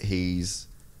way that he's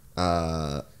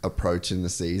approaching the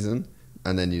season,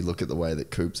 and then you look at the way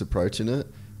that Coop's approaching it,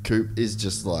 Coop is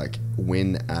just like,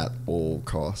 win at all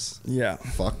costs. Yeah.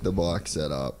 Fuck the bike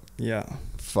setup. Yeah.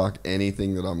 Fuck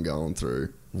anything that I'm going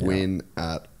through. Win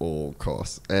at all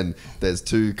costs. And there's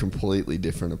two completely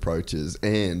different approaches,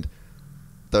 and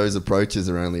those approaches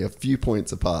are only a few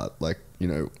points apart. Like, you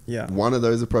know, one of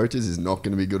those approaches is not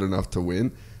going to be good enough to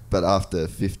win, but after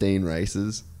 15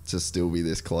 races to still be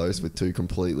this close with two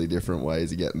completely different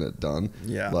ways of getting it done.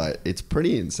 Yeah. Like, it's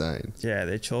pretty insane. Yeah,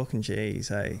 they're chalk and cheese,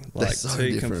 hey? Like, so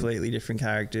two different. Completely different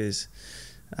characters.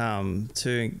 Two,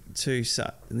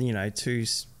 you know,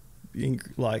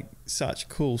 like, such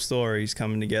cool stories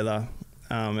coming together.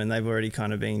 And they've already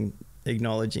kind of been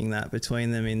acknowledging that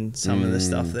between them in some of the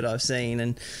stuff that I've seen.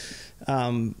 And,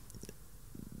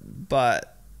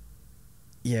 but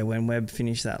yeah, when Webb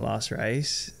finished that last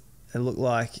race, it looked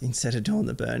like instead of doing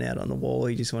the burnout on the wall,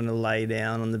 he just wanted to lay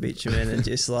down on the bitumen and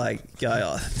just, like, go,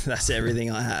 oh, that's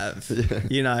everything I have,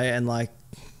 you know, and, like,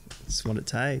 it's what it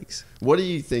takes. What do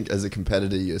you think as a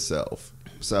competitor yourself?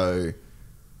 So,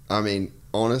 I mean,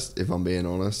 if I'm being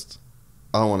honest,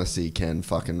 I want to see Ken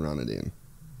fucking run it in.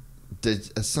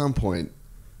 At some point,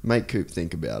 make Coop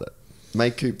think about it.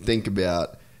 Make Coop think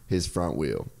about his front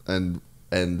wheel and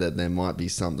that there might be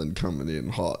something coming in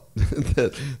hot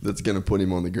that's going to put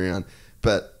him on the ground.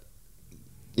 But,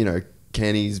 you know,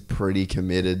 Kenny's pretty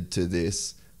committed to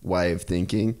this way of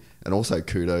thinking, and also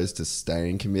kudos to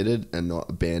staying committed and not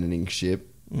abandoning ship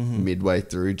midway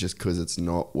through just because it's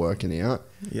not working out.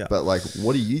 Yeah. But like,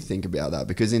 what do you think about that?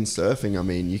 Because in surfing, I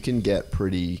mean, you can get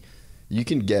pretty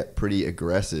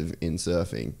aggressive in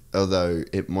surfing, although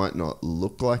it might not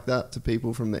look like that to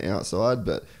people from the outside,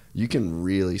 but you can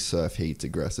really surf heats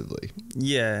aggressively.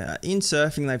 Yeah, in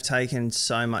surfing, they've taken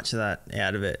so much of that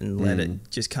out of it and let it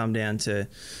just come down to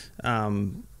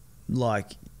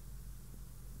like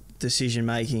decision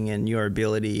making and your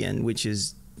ability, and which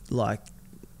is like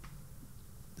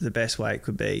the best way it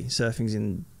could be. Surfing's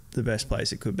in the best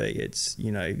place it could be. It's,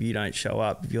 you know, if you don't show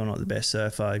up, if you're not the best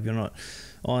surfer, if you're not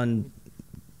on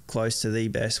close to the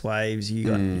best waves, you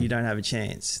don't have a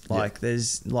chance. Like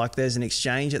there's an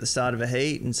exchange at the start of a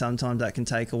heat, and sometimes that can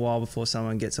take a while before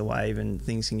someone gets a wave, and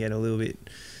things can get a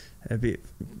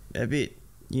bit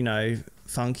you know,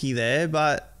 funky there.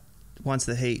 But once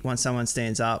someone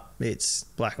stands up, it's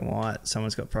black and white.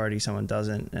 Someone's got priority, someone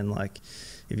doesn't, and like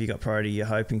if you got priority, you're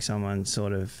hoping someone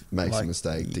sort of makes like, a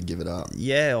mistake to give it up.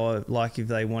 Yeah, or like if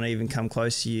they want to even come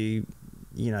close to you,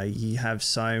 you know, you have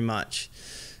so much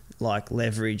like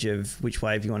leverage of which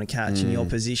wave you want to catch and your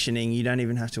positioning. You don't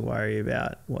even have to worry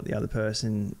about what the other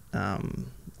person,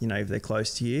 you know, if they're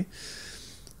close to you.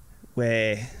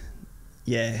 Where,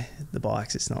 yeah, the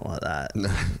bikes, it's not like that. No.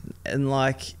 And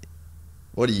like,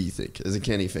 what do you think as a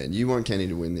Kenny fan? You want Kenny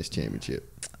to win this championship.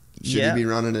 Should he be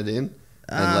running it in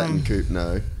and letting Coop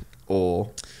know?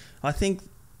 Or I think,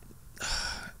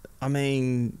 I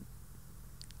mean,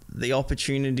 the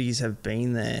opportunities have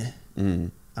been there.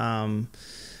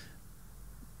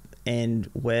 And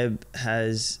Webb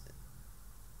has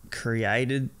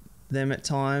created them at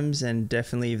times, and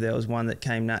definitely if there was one that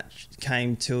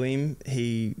came to him,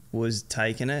 he was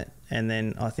taking it. And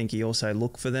then I think he also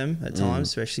looked for them at times,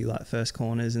 especially like first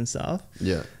corners and stuff.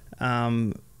 Yeah.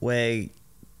 Where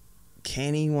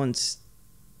Kenny wants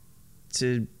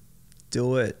to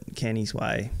do it Kenny's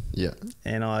way. Yeah.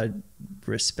 And I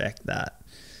respect that.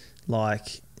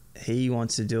 Like, he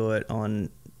wants to do it on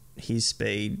his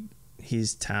speed,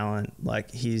 his talent, like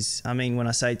his, I mean, when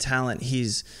I say talent,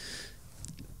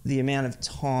 the amount of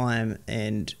time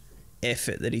and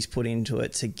effort that he's put into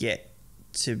it to get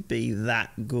to be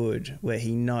that good, where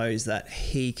he knows that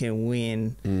he can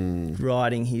win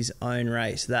riding his own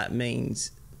race. That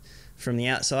means, from the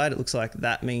outside, it looks like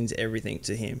that means everything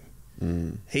to him.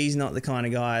 He's not the kind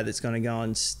of guy that's going to go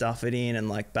and stuff it in and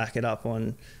like back it up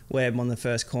on Webb on the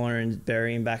first corner and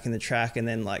bury him back in the track, and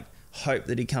then like hope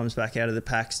that he comes back out of the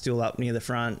pack still up near the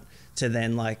front to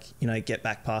then like, you know, get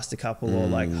back past a couple or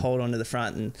like hold on to the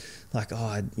front and like,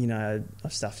 oh, you know,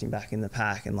 I've stuffed him back in the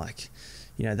pack and like,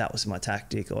 you know, that was my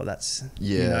tactic, or that's,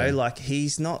 you know, like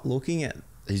he's not looking at,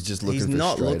 he's just looking, he's for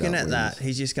not straight looking up at wins. that.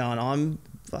 He's just going, I'm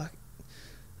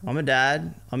a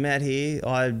dad. I'm out here.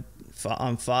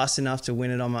 I'm fast enough to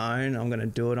win it on my own. I'm going to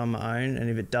do it on my own. And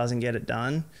if it doesn't get it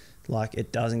done, like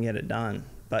it doesn't get it done.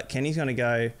 But Kenny's going to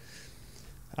go,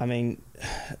 I mean,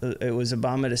 it was a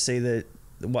bummer to see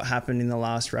what happened in the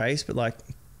last race, but like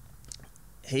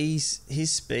his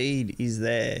speed is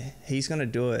there. He's going to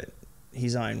do it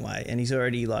his own way, and he's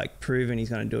already like proven he's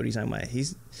going to do it his own way.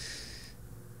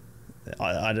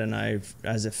 I don't know,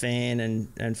 as a fan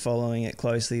and following it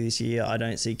closely this year, I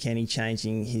don't see Kenny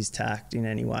changing his tact in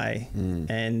any way.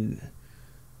 And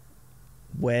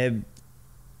Webb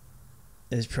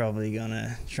is probably going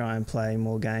to try and play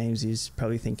more games. He's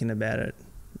probably thinking about it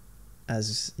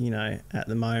as, you know, at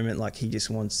the moment, like he just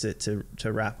wants it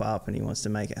to wrap up and he wants to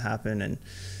make it happen. And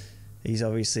he's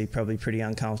obviously probably pretty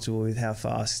uncomfortable with how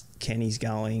fast Kenny's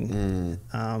going,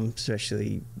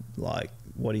 especially like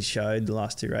what he showed the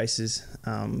last two races.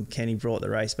 Kenny brought the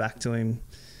race back to him,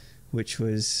 which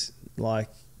was like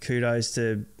kudos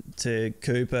to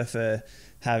Cooper for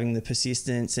having the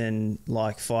persistence and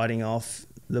like fighting off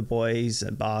the boys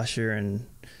at Barsha, and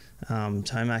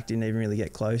Tomac didn't even really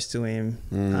get close to him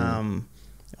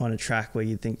on a track where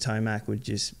you'd think Tomac would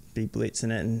just be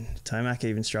blitzing it, and Tomac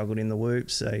even struggled in the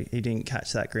whoops, so he didn't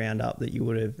catch that ground up that you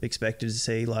would have expected to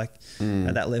see like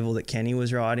at that level that Kenny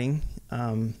was riding.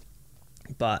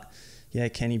 But yeah,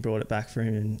 Kenny brought it back for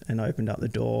him and opened up the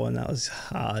door, and that was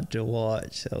hard to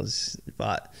watch.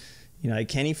 But you know,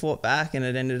 Kenny fought back, and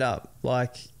it ended up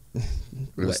like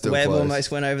Webb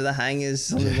almost went over the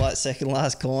hangers on the like second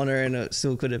last corner, and it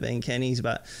still could have been Kenny's.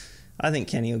 But I think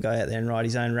Kenny will go out there and ride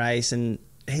his own race, and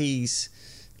he's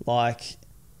like,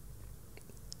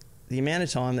 the amount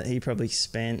of time that he probably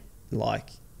spent like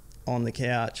on the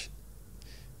couch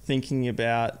thinking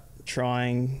about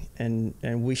trying and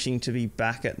wishing to be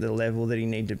back at the level that he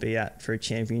needed to be at for a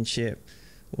championship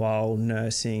while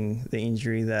nursing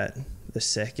the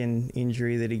second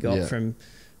injury that he got from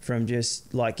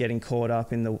just like getting caught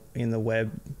up in the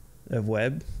web of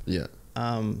Webb. Yeah.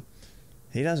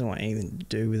 He doesn't want anything to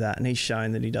do with that, and he's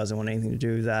shown that he doesn't want anything to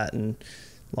do with that. And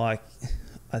like,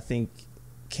 I think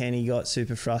Kenny got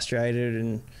super frustrated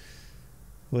and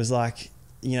was like,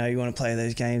 you know, you want to play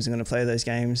those games, I'm going to play those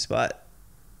games. But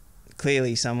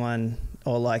clearly someone,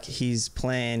 or like his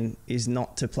plan is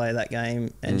not to play that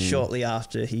game. And shortly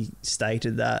after he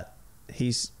stated that,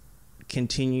 he's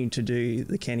continued to do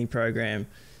the Kenny program,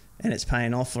 and it's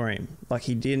paying off for him. Like,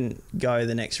 he didn't go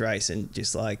the next race and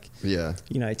just like, you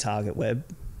know, target Webb.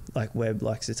 Like, Webb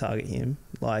likes to target him.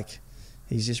 Like,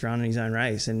 he's just running his own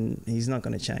race, and he's not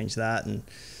going to change that. And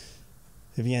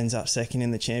if he ends up second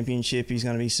in the championship, he's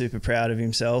going to be super proud of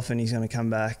himself, and he's going to come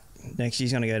back next year.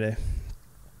 He's going to go to,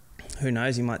 who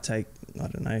knows, he might take, I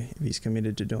don't know if he's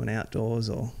committed to doing outdoors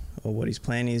or what his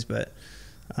plan is, but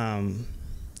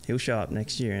he'll show up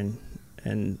next year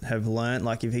and have learnt,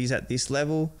 like, if he's at this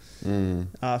level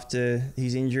after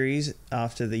his injuries,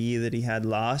 after the year that he had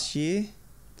last year,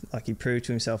 like, he proved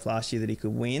to himself last year that he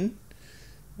could win,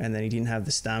 and then he didn't have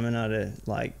the stamina to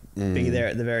like be there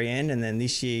at the very end. And then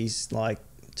this year he's like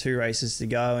 2 races to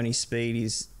go and his speed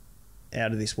is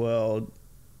out of this world.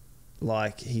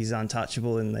 Like, he's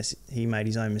untouchable unless he made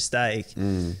his own mistake.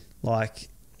 Like,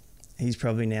 he's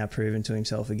probably now proven to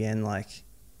himself again, like,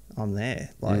 I'm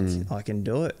there. Like, I can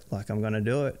do it. Like, I'm going to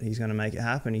do it. He's going to make it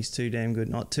happen. He's too damn good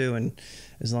not to. And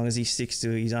as long as he sticks to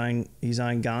his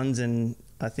own guns, and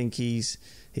I think he's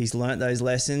learnt those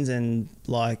lessons, and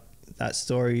like, that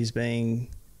story is being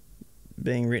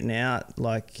written out,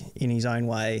 like, in his own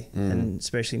way, and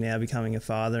especially now becoming a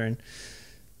father. And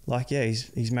like, yeah,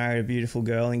 he's married a beautiful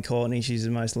girl in Courtney. She's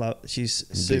the most she's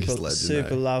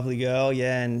super lovely girl.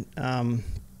 Yeah. And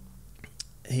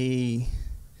he,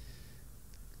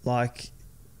 like,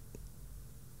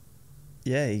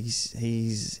 yeah, he's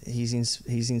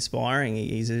inspiring.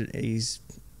 He's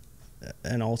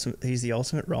the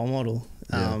ultimate role model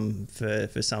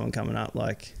for someone coming up.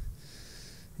 Like,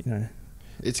 you know,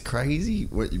 it's crazy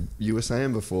what you were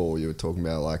saying before. You were talking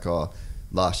about, like,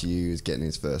 last year he was getting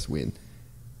his first win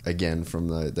again from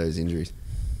those injuries.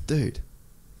 Dude,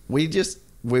 we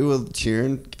were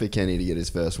cheering for Kenny to get his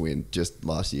first win just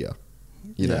last year,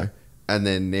 you know, and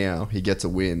then now he gets a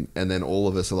win, and then all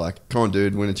of us are like, come on,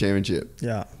 dude, win a championship.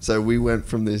 Yeah. So we went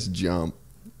from this jump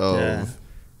of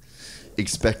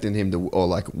expecting him to, or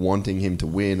like wanting him to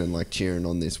win and like cheering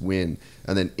on this win,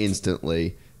 and then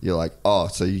instantly you're like, oh,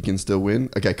 so you can still win?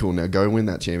 Okay, cool. Now go win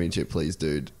that championship, please,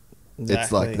 dude. Exactly.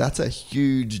 It's like, that's a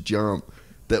huge jump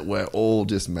that we're all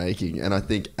just making. And I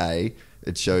think,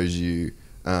 it shows you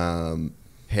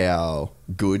how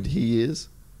good he is,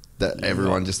 that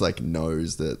everyone just like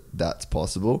knows that that's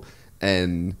possible.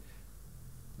 And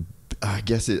I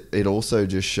guess it also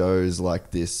just shows like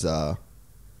this want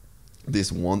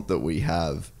that we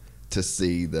have to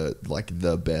see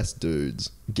the best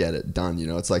dudes get it done. You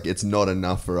know, it's like, it's not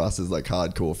enough for us as like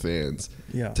hardcore fans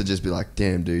to just be like,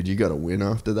 damn, dude, you got to win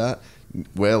after that.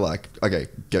 We're like, okay,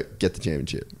 get the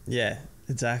championship. Yeah,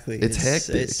 exactly. It's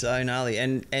hectic. It's so gnarly.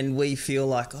 And we feel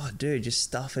like, oh, dude, just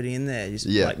stuff it in there. Just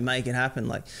like make it happen.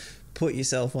 Like, put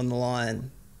yourself on the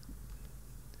line.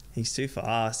 He's too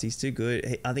fast. He's too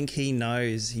good. I think he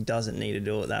knows he doesn't need to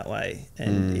do it that way.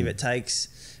 And if it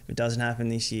doesn't happen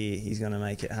this year, he's going to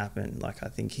make it happen. Like, I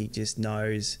think he just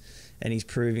knows, and he's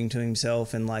proving to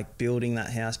himself and like building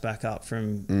that house back up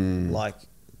from like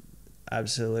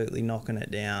absolutely knocking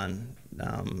it down.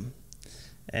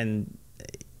 And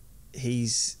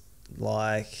he's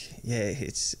like,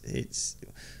 it's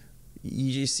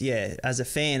you just, as a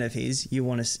fan of his, you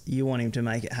want him to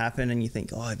make it happen, and you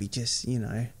think, oh, if he just, you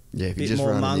know, a bit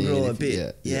more mongrel, a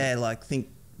bit, like think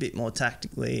a bit more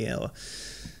tactically, or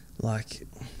like,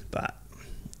 but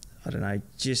I don't know,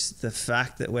 just the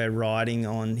fact that we're riding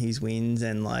on his wins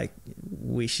and like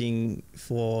wishing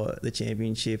for the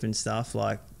championship and stuff,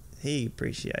 like, he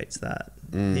appreciates that.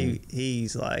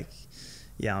 He's like,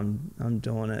 yeah, I'm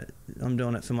doing it. I'm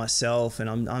doing it for myself, and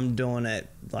I'm doing it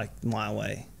like my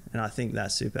way. And I think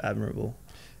that's super admirable.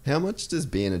 How much does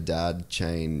being a dad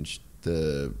change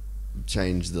the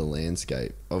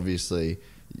landscape? Obviously,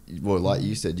 well, like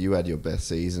you said, you had your best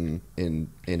season in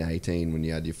 18 when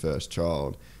you had your first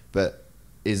child. But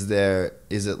is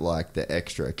it like the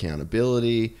extra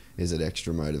accountability? Is it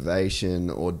extra motivation?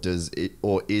 Or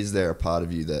is there a part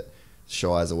of you that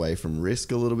shies away from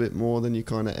risk a little bit more than you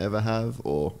kind of ever have?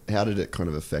 Or how did it kind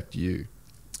of affect you?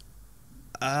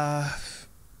 I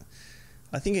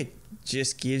think it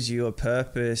just gives you a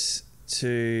purpose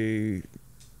to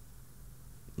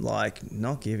like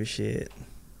not give a shit.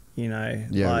 you know,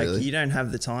 Yeah, like really? you don't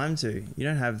have the time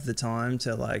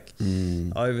to like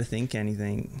overthink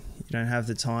anything. You don't have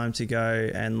the time to go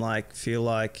and like feel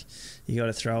like you got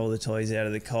to throw all the toys out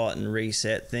of the cot and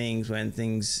reset things when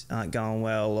things aren't going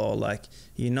well, or like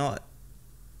you're not,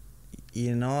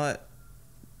 you know,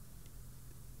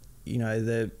 you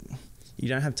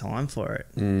don't have time for it.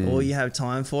 All you have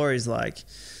time for is like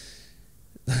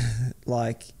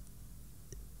like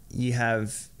you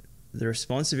have the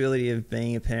responsibility of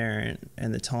being a parent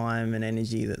and the time and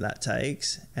energy that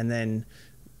takes, and then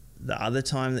the other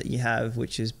time that you have,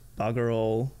 which is bugger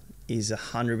all, is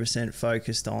 100%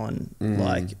 focused on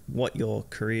like what your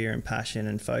career and passion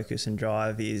and focus and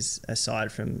drive is,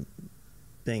 aside from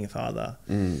being a father.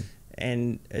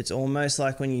 And it's almost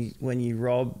like when you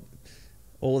rob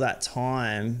all that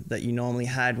time that you normally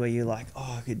had, where you're like,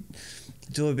 oh, I could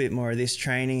do a bit more of this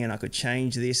training and I could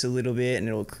change this a little bit and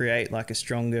it'll create like a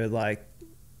stronger like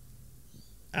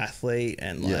athlete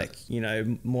and like, you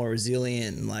know, more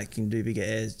resilient and like can do bigger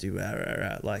airs, do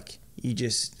like you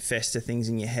just fester things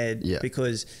in your head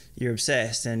because you're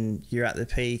obsessed and you're at the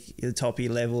peak, the top of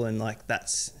your level, and like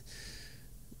that's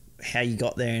how you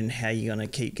got there and how you're going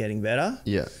to keep getting better.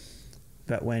 Yeah.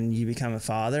 But when you become a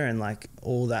father and like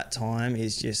all that time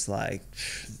is just like...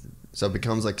 So it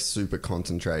becomes like super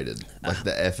concentrated. Like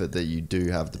the effort that you do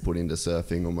have to put into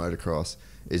surfing or motocross,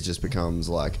 it just becomes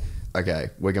like, okay,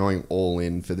 we're going all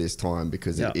in for this time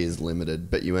because it is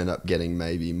limited, but you end up getting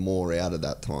maybe more out of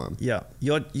that time. Yeah.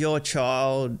 Your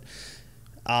child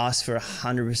asks for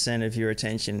 100% of your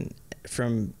attention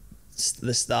from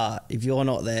the start. If you're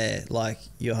not there, like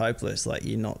you're hopeless, like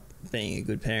you're not being a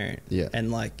good parent. Yeah.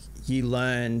 And like you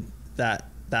learn that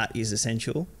is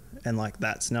essential. And like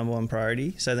that's number one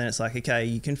priority. So then it's like, okay,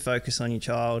 you can focus on your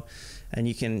child and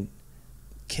you can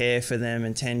care for them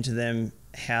and tend to them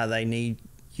how they need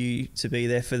you to be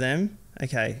there for them.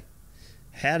 Okay,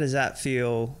 how does that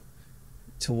feel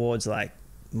towards like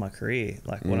my career,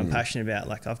 like what I'm passionate about?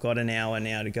 Like I've got an hour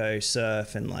now to go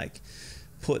surf and like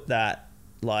put that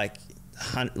like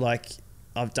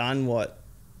I've done what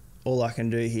all I can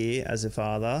do here as a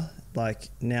father. Like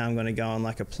now I'm going to go and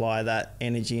like apply that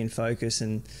energy and focus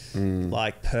and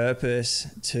like purpose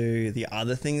to the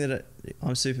other thing that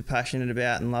I'm super passionate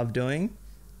about and love doing.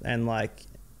 And like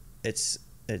it's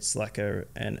like a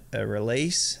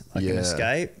release, like an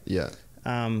escape. Yeah.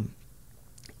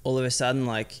 All of a sudden,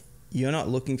 like you're not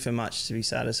looking for much to be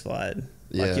satisfied.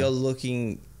 Like you're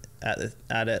looking at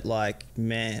it like,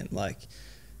 man, like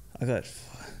I got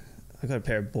a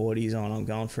pair of boardies on, I'm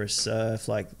going for a surf,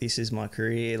 like this is my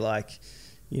career, like,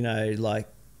 you know, like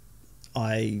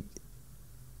the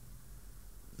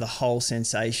whole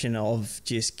sensation of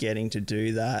just getting to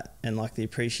do that and like the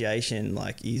appreciation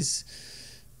like is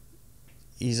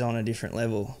on a different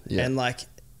level. And like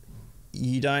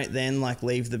you don't then like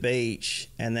leave the beach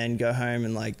and then go home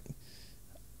and like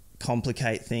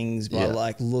complicate things by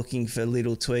like looking for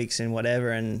little tweaks and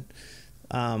whatever, and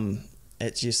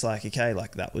it's just like, okay,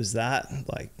 like that was that,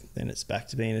 like then it's back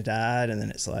to being a dad, and then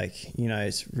it's like, you know,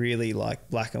 it's really like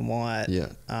black and white.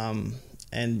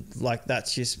 And like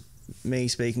that's just me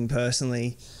speaking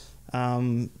personally,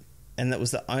 and that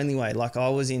was the only way. Like I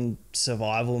was in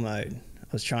survival mode. I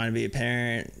was trying to be a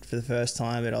parent for the first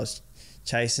time, but I was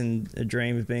chasing a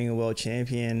dream of being a world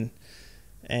champion,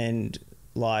 and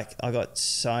like I got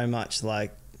so much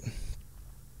like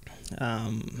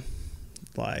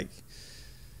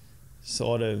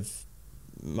sort of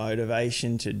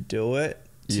motivation to do it,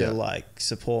 to like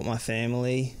support my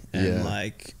family and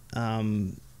like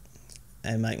and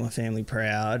make my family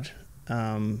proud,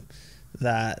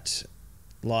 that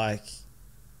like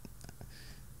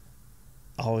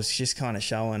I was just kind of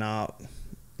showing up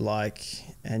like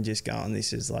and just going,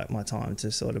 this is like my time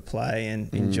to sort of play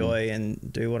and enjoy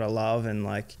and do what I love, and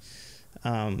like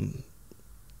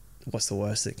what's the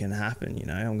worst that can happen, you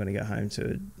know? I'm going to go home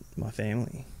to my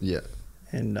family.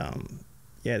 And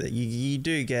that you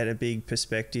do get a big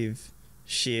perspective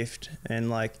shift, and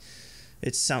like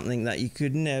it's something that you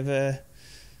could never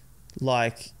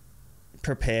like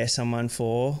prepare someone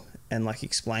for and like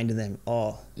explain to them,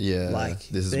 like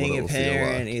this is being what it a will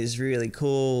parent feel like. is really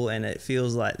cool and it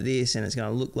feels like this and it's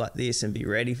going to look like this and be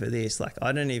ready for this. Like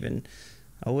I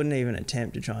wouldn't even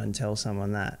attempt to try and tell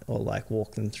someone that or like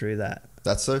walk them through that.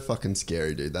 That's so fucking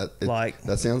scary, dude.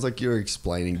 That sounds like you're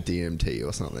explaining DMT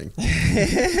or something.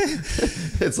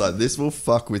 It's like, this will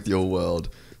fuck with your world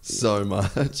so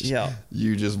much. Yeah.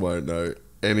 You just won't know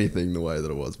anything the way that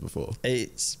it was before.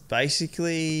 It's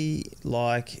basically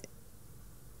like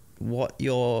what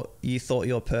you thought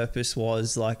your purpose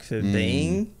was like for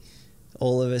being,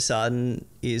 all of a sudden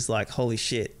is like, holy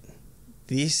shit,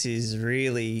 this is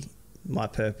really my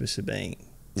purpose of being,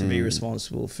 to be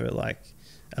responsible for like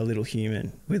a little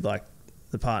human with like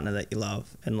the partner that you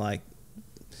love, and like,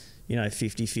 you know,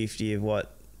 50-50 of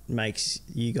what makes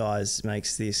you guys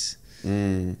makes this,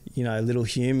 you know, little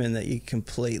human that you're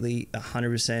completely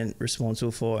 100%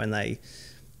 responsible for, and they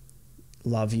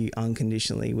love you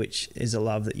unconditionally, which is a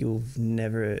love that you'll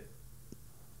never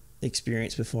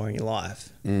experienced before in your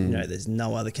life. You know, there's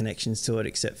no other connections to it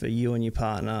except for you and your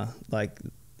partner. Like,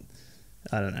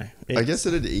 I don't know. I guess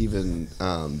it'd even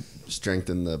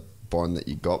strengthen the bond that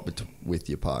you got with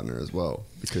your partner as well,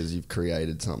 because you've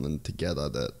created something together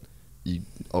that you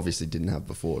obviously didn't have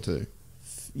before too.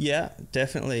 Yeah,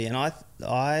 definitely. And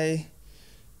I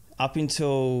up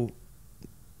until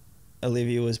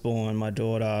Olivia was born, my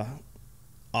daughter,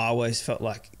 I always felt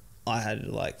like I had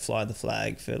to like fly the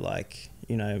flag for like,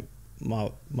 you know,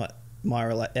 our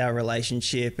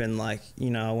relationship, and like,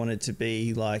 you know, I wanted to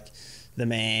be like the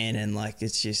man, and like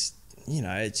it's just, you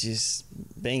know, it's just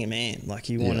being a man. Like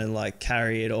you want to like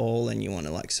carry it all, and you want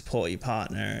to like support your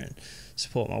partner and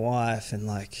support my wife, and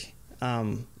like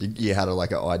you had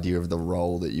like an idea of the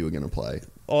role that you were going to play.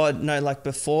 Oh no, like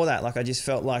before that, like I just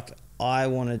felt like I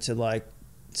wanted to like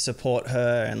support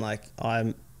her, and like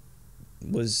I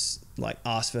was like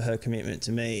asked for her commitment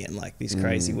to me, and like this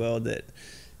crazy world that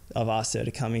I've asked her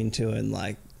to come into, and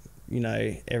like, you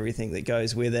know, everything that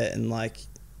goes with it. And like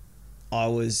I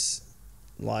was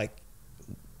like,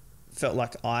 felt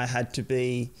like I had to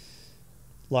be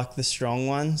like the strong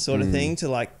one sort of thing to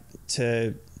like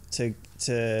to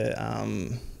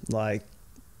like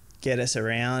get us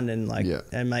around and like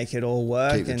and make it all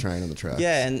work, keep the train on the track.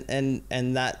 Yeah,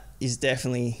 and that is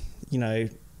definitely, you know,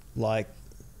 like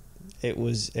it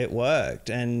worked.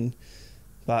 And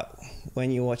but when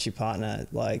you watch your partner,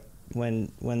 like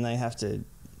when they have to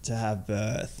have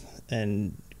birth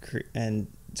and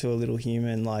to a little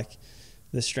human, like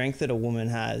the strength that a woman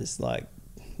has, like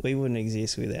we wouldn't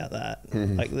exist without that.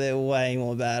 Like they're way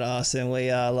more badass than we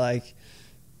are. Like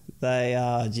they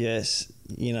are just,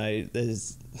 you know,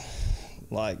 there's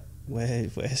like we're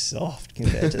soft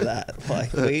compared to that.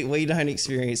 Like we don't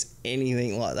experience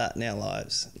anything like that in our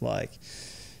lives. Like,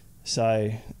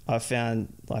 so I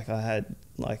found like I had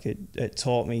like it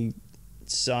taught me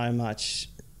so much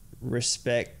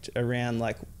respect around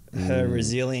like her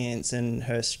resilience and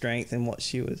her strength and what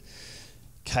she was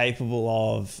capable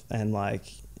of, and like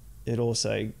it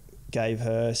also gave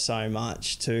her so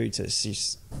much too, to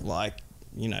just like,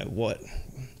 you know,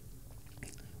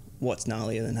 what's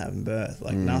gnarlier than having birth?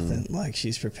 Like nothing. Like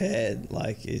she's prepared.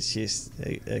 Like it's just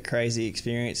a crazy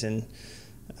experience, and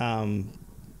kind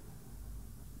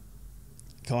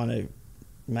of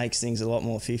makes things a lot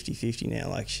more 50-50 now.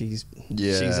 Like she's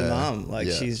a mum. Like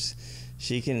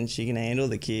she can handle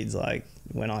the kids like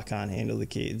when I can't handle the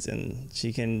kids, and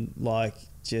she can like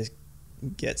just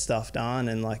get stuff done,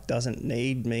 and like doesn't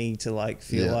need me to like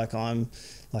feel like I'm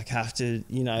like have to,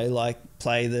 you know, like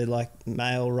play the like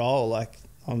male role. Like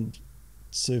I'm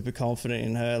super confident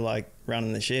in her like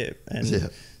running the ship,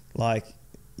 and like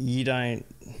you don't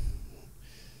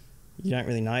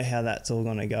really know how that's all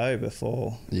going to go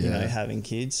before you know, having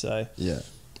kids. So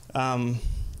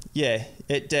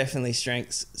it definitely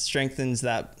strengthens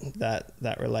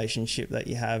that relationship that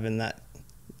you have, and that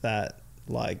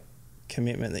like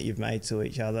commitment that you've made to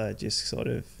each other just sort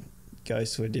of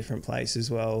goes to a different place as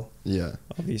well. Yeah,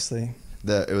 obviously.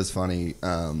 It was funny.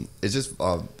 It's just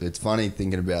it's funny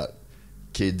thinking about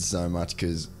kids so much,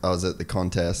 because I was at the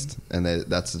contest, and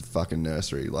that's a fucking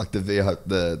nursery. Like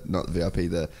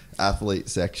the athlete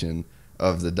section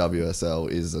of the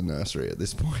WSL is a nursery at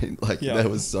this point. Like there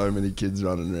was so many kids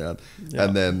running around,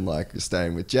 and then like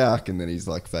staying with Jack, and then he's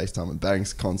like FaceTiming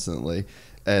Banks constantly,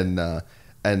 and I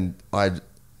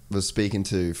was speaking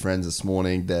to friends this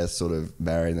morning. They're sort of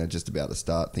married, and they're just about to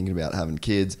start thinking about having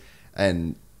kids,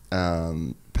 and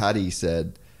Patty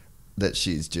said that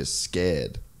she's just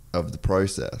scared of the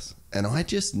process, and I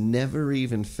just never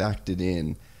even factored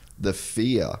in the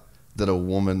fear that a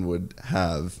woman would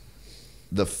have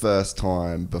the first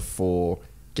time before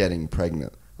getting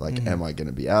pregnant. Like, am I going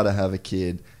to be able to have a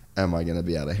kid? Am I going to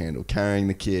be able to handle carrying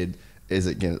the kid? Is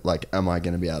it going to, like, am I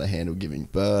going to be able to handle giving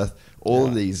birth? All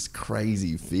of these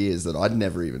crazy fears that I'd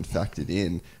never even factored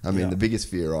in. I mean, the biggest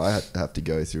fear I have to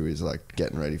go through is like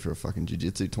getting ready for a fucking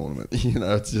jiu-jitsu tournament. You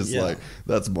know, it's just like,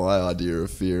 that's my idea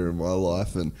of fear in my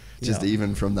life. And just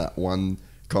even from that one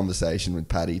conversation with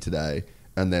Patty today,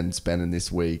 and then spending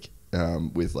this week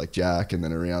with like Jack, and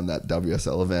then around that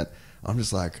WSL event, I'm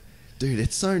just like, dude,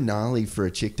 it's so gnarly for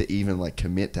a chick to even like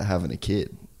commit to having a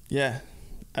kid. Yeah,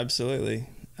 absolutely.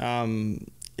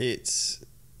 It's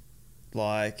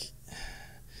like,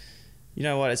 You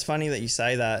know what? It's funny that you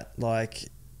say that. Like,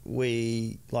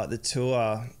 the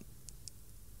tour,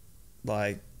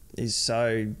 like, is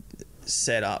so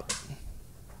set up.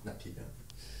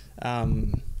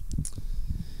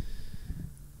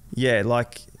 Yeah,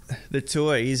 like, the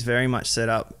tour is very much set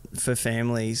up for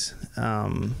families,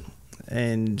 and,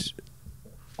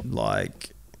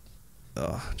 like,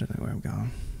 I don't know where I'm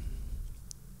going.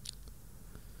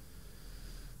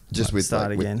 Just with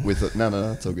start like, again. With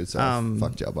no, it's all good. So I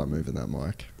fucked you up by moving that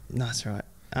mic. No, that's right.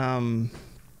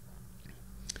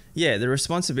 Yeah, the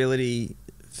responsibility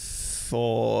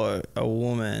for a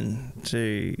woman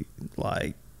to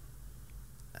like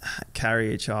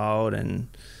carry a child and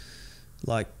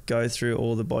like go through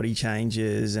all the body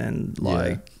changes and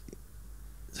like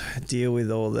deal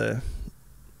with all the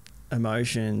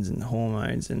emotions and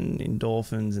hormones and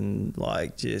endorphins and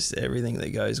like just everything that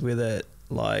goes with it,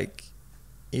 like,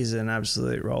 is an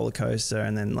absolute roller coaster.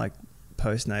 And then like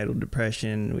postnatal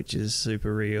depression, which is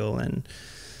super real, and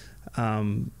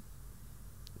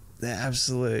they're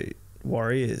absolute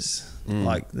warriors.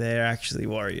 Like, they're actually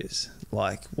warriors,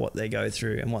 like what they go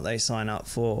through and what they sign up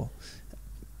for.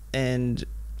 And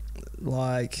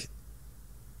like,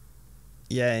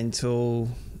 yeah, until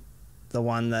the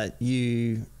one that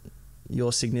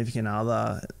your significant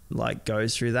other like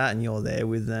goes through that and you're there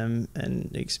with them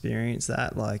and experience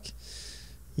that, like,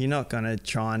 you're not going to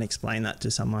try and explain that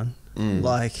to someone.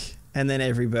 Like, and then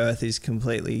every birth is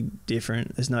completely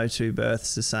different. There's no two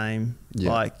births the same.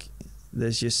 Like,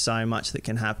 there's just so much that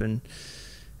can happen.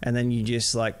 And then you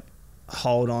just like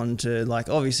hold on to, like,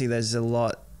 obviously there's a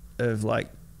lot of like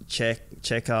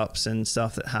checkups and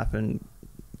stuff that happen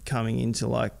coming into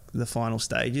like the final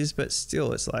stages, but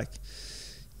still it's like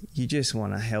you just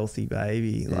want a healthy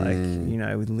baby, like, you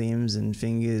know, with limbs and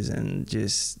fingers and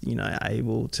just, you know,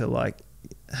 able to like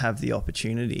have the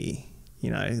opportunity,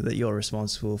 you know, that you're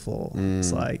responsible for.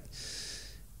 It's like,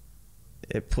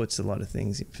 it puts a lot of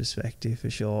things in perspective for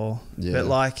sure. But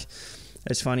like,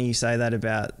 it's funny you say that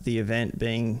about the event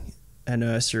being a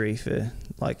nursery for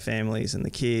like families and the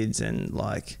kids, and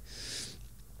like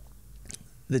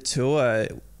the tour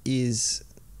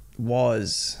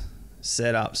was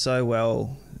set up so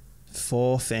well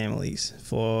for families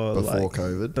before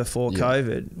COVID.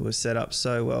 COVID was set up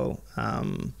so well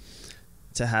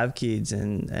to have kids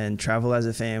and travel as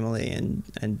a family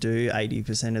and do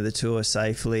 80% of the tour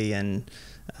safely and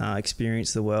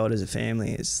experience the world as a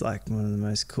family. It's like one of the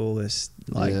most coolest,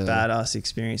 like, badass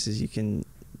experiences you can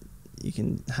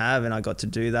have. And I got to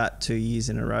do that 2 years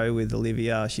in a row with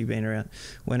Olivia. She went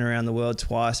around the world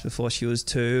twice before she was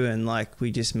 2, and like,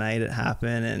 we just made it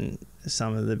happen, and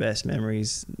some of the best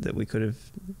memories that we could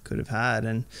have had.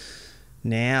 And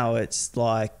now it's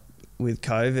like, with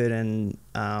COVID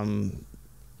and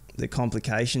the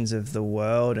complications of the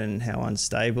world and how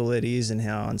unstable it is and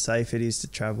how unsafe it is to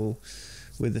travel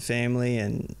with the family,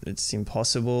 and it's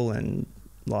impossible. And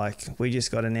like, we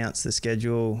just got announced the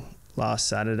schedule last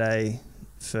Saturday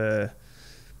for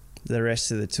the rest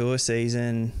of the tour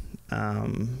season,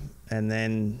 and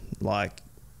then like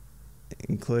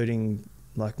including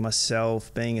like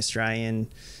myself being Australian,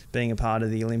 being a part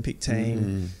of the Olympic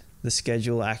team, the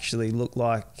schedule actually looked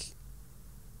like,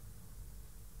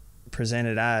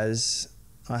 presented as,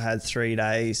 I had 3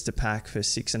 days to pack for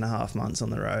 6.5 months on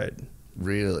the road.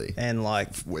 Really? And like,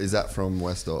 is that from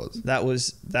West Oz? That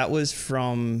was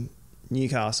from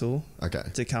Newcastle. Okay.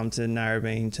 To come to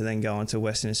Narrabeen, to then go on to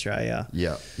Western Australia.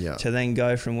 Yeah. To then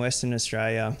go from Western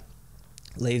Australia,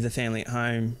 leave the family at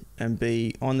home and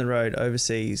be on the road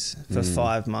overseas for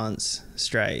 5 months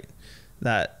straight.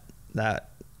 That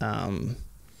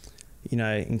you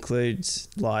know, includes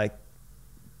like,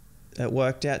 it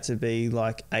worked out to be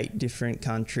like 8 different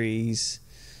countries,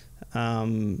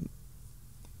 and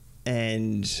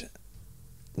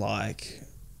like,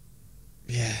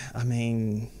 yeah, I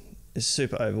mean, it's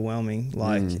super overwhelming.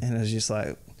 Like, and it was just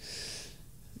like,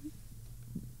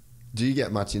 do you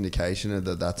get much indication of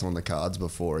that's on the cards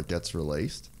before it gets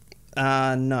released?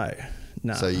 No.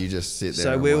 So you just sit there.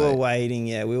 So and we were waiting.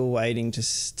 Yeah, we were waiting to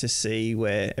see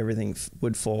where everything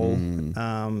would fall,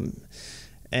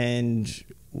 and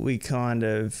we kind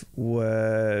of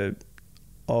were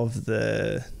of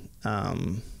the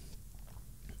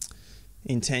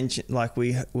intention, like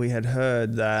we had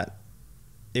heard that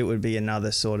it would be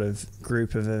another sort of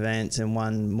group of events and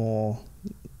one more,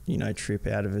 you know, trip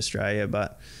out of Australia.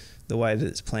 But the way that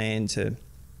it's planned to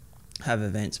have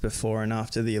events before and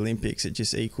after the Olympics, it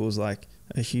just equals like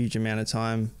a huge amount of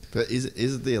time. But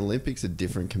is the Olympics a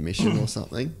different commission or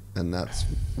something? And that's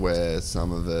where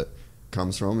some of it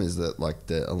comes from, is that like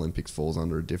the Olympics falls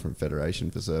under a different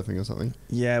federation for surfing or something?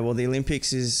 Yeah, well, the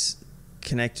Olympics is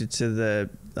connected to the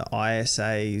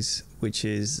ISAs, which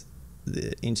is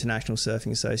the International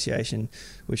Surfing Association,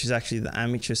 which is actually the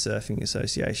Amateur Surfing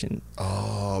Association.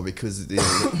 Oh, because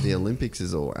the Olympics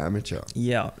is all amateur.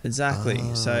 Yeah, exactly.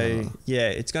 So yeah,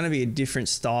 it's going to be a different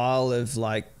style of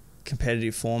like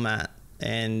competitive format,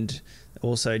 and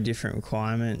also different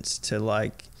requirements to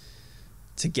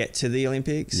get to the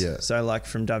Olympics. Yeah. So like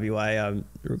from WA, I'm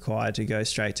required to go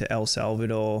straight to El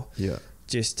Salvador. Yeah.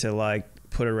 Just to like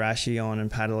put a rashie on and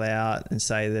paddle out and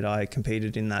say that I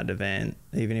competed in that event,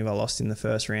 even if I lost in the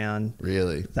first round.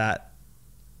 Really? That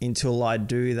until I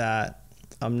do that,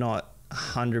 I'm not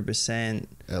 100%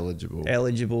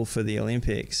 eligible for the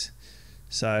Olympics.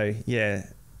 So yeah,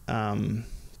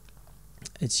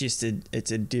 it's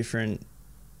a different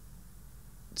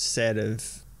set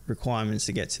of requirements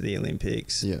to get to the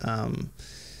Olympics. Yeah.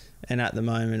 And at the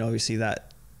moment, obviously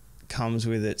that comes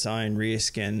with its own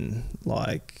risk and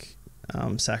like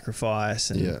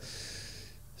sacrifice. And yeah.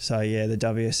 So yeah, the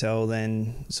WSL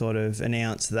then sort of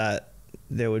announced that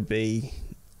there would be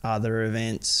other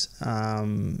events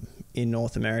in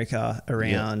North America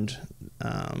around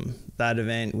that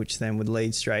event, which then would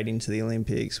lead straight into the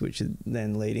Olympics, which would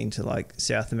then lead into like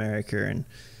South America and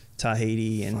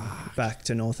Tahiti and back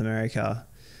to North America.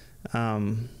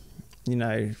 You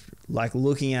know, like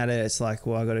looking at it, it's like,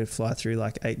 well, I got to fly through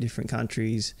like 8 different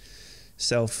countries,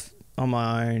 on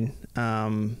my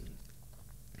own.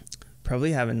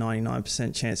 Probably have a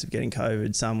 99% chance of getting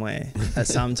COVID somewhere at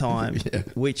some time. Yeah.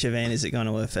 Which event is it going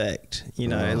to affect? You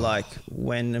know, like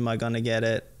when am I going to get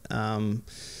it?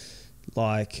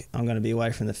 Like I'm going to be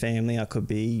away from the family. I could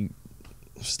be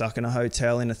stuck in a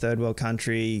hotel in a third world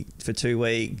country for 2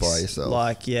 weeks. By yourself?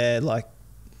 Like, yeah, like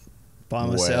by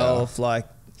myself. Wow. Like,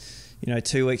 you know,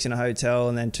 2 weeks in a hotel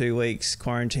and then 2 weeks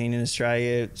quarantine in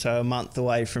Australia. So a month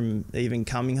away from even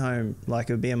coming home.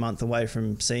 Like it would be a month away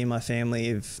from seeing my family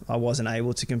if I wasn't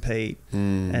able to compete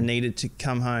and needed to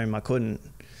come home. I couldn't.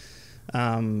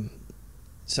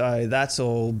 So that's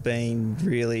all been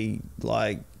really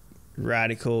like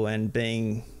radical, and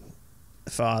being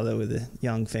a father with a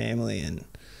young family, and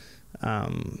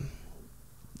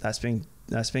that's been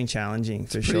challenging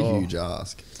for sure. It's a pretty huge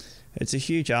ask. It's a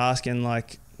huge ask, and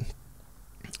like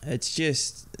it's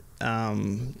just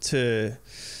to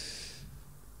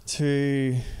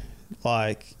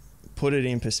like put it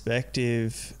in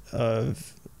perspective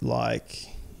of like,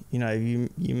 you know, you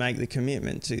make the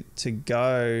commitment to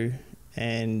go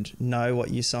and know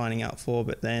what you're signing up for,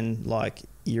 but then like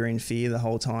you're in fear the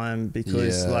whole time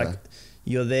because like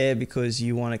you're there because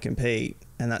you want to compete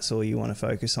and that's all you want to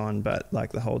focus on, but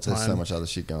like the whole time there's so much other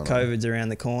shit going on. COVID's around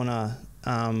the corner.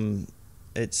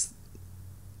 It's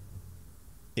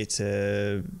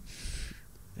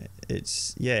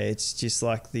just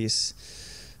like this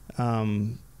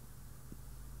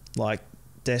like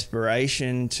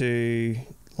desperation to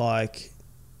like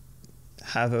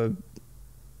have a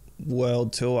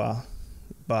world tour,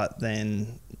 but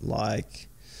then like,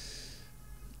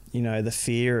 you know, the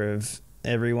fear of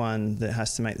everyone that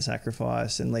has to make the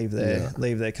sacrifice and leave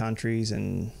their countries,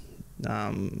 and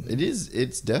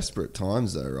it's desperate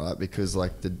times though, right? Because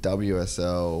like the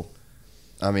WSL,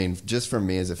 I mean, just from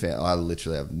me as a fan, I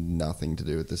literally have nothing to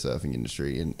do with the surfing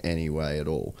industry in any way at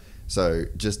all. So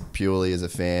just purely as a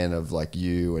fan of like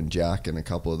you and Jack and a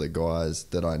couple of the guys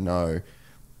that I know,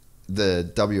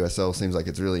 the WSL seems like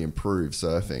it's really improved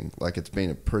surfing. Like it's been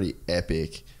a pretty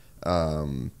epic,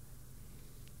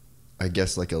 I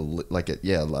guess like a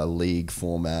league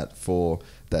format for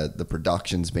that. The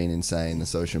production's been insane. The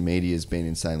social media's been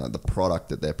insane. Like the product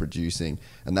that they're producing,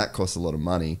 and that costs a lot of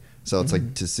money. So it's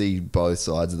like to see both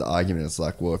sides of the argument. It's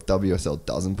like, well, if WSL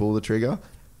doesn't pull the trigger,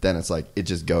 then it's like it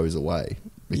just goes away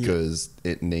because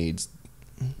it needs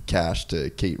cash to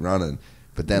keep running.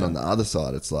 But then on the other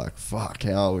side, it's like, fuck,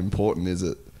 how important is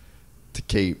it to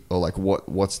keep, or like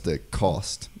what's the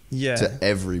cost to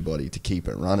everybody to keep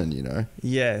it running, you know?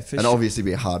 Yeah, for and sure. obviously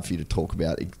be hard for you to talk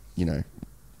about, you know,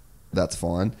 that's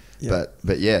fine. Yeah.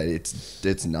 But yeah,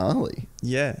 it's gnarly.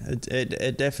 Yeah,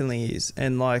 it definitely is.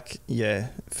 And like, yeah,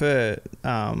 for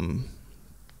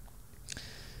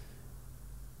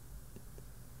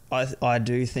I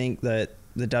do think that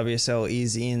the WSL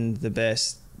is in the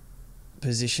best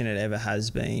position it ever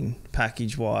has been,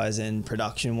 package wise and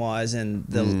production wise, and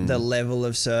the level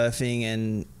of surfing,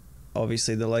 and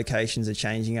obviously the locations are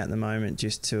changing at the moment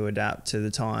just to adapt to the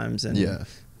times, and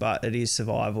but it is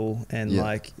survival, and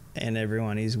like, and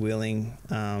everyone is willing,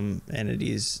 and it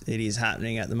is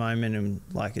happening at the moment, and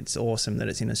like it's awesome that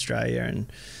it's in Australia and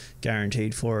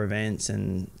guaranteed 4 events,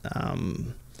 and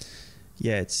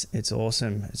it's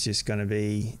awesome. It's just going to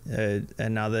be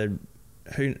another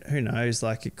who knows?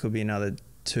 Like, it could be another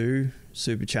 2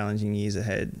 super challenging years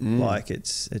ahead. Like,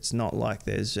 it's not like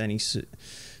there's any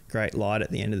great light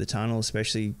at the end of the tunnel,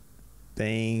 especially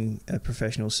being a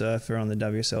professional surfer on the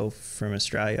WSL from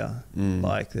Australia.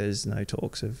 Like, there's no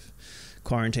talks of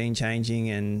quarantine changing,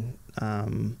 and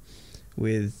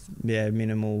with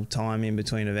minimal time in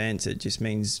between events, it just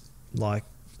means like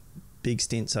big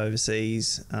stints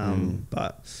overseas.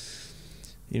 But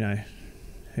you know,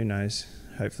 who knows?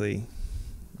 Hopefully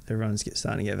everyone's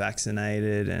starting to get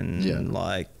vaccinated, and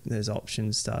like there's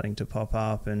options starting to pop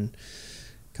up, and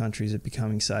countries are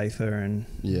becoming safer. And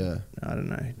I don't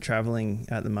know, traveling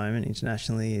at the moment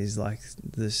internationally is like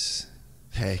this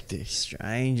hectic,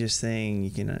 strangest thing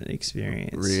you can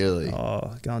experience. Really?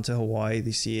 Oh, going to Hawaii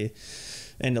this year,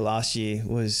 end of last year,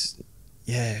 was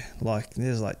like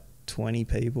there's like 20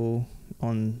 people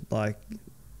on like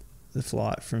the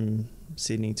flight from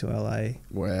Sydney to LA.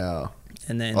 Wow.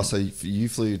 And then so you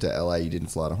flew to LA, you didn't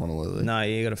fly to Honolulu? No,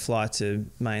 you got to fly to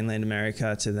mainland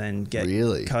America to then get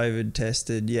COVID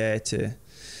tested,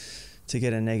 to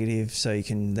get a negative, so you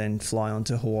can then fly on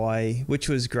to Hawaii, which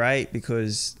was great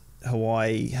because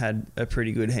Hawaii had a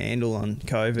pretty good handle on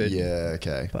COVID. Yeah,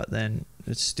 okay. But then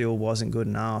it still wasn't good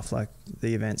enough. Like,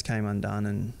 the events came undone,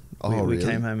 and we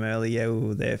came home early. Yeah, we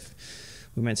were there.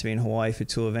 We were meant to be in Hawaii for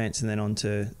 2 events, and then on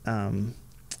to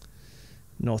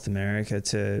North America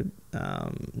to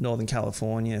Northern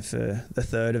California for the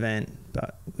 3rd event.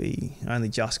 But we only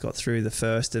just got through the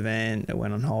first event. It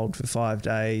went on hold for 5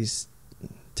 days.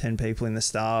 10 people in the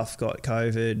staff got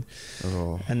COVID.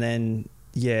 And then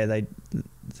the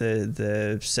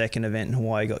second event in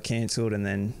Hawaii got cancelled, and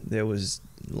then there was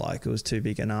like, it was too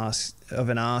big an ask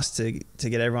to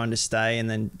get everyone to stay and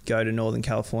then go to Northern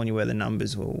California, where the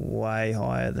numbers were way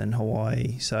higher than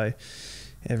Hawaii. So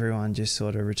everyone just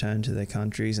sort of returned to their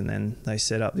countries, and then they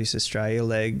set up this Australia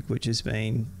leg, which has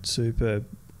been super.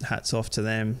 Hats off to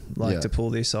them, to pull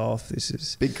this off. This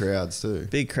is big crowds too.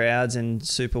 Big crowds and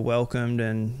super welcomed,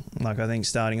 and like, I think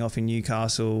starting off in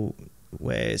Newcastle,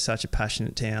 where it's such a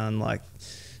passionate town, like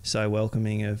so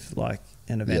welcoming of like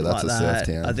an event like that.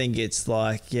 I think it's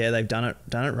like, they've done it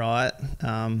right.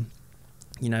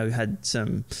 You know, we had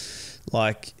some,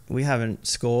 like, we haven't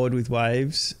scored with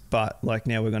waves, but like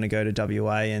now we're going to go to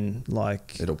WA, and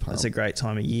like it's a great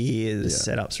time of year. The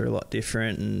setups are a lot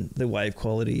different, and the wave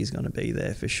quality is going to be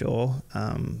there for sure.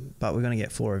 But we're going to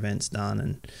get 4 events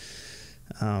done,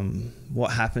 and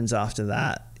what happens after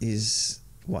that is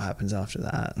what happens after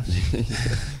that.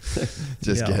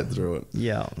 Just get through it.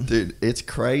 Yeah. Dude, it's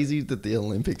crazy that the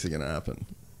Olympics are going to happen.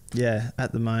 Yeah,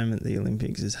 at the moment the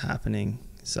Olympics is happening.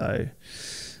 So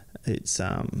it's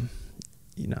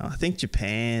you know, I think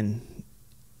Japan,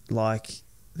 like,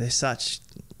 they're such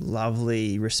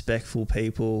lovely, respectful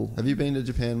people. Have you been to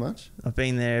Japan much? I've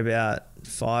been there about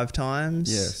 5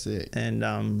 times. Yeah, sick.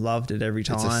 And loved it every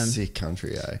time. It's a sick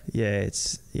country, eh? Yeah,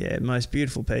 it's most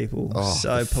beautiful people. Oh,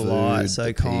 so polite,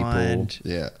 so kind.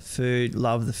 People. Yeah. Food,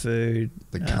 love the food.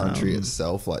 The country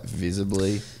itself, like,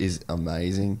 visibly is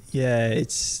amazing. Yeah,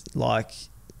 it's like,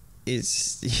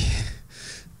 it's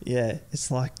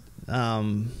like,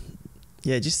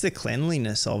 just the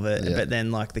cleanliness of it, but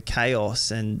then like the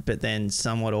chaos, but then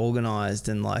somewhat organised.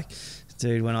 And like,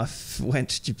 dude, when I went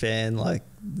to Japan, like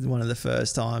one of the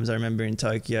first times, I remember in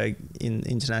Tokyo, in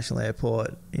International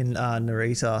Airport in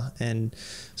Narita, and I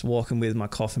was walking with my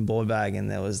coffin board bag, and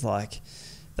there was like,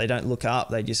 they don't look up,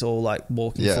 they just all like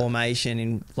walk in formation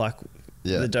in like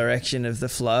the direction of the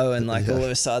flow, and like all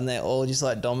of a sudden they're all just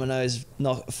like dominoes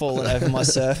falling over my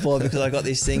surfboard, because I got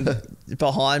this thing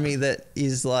behind me that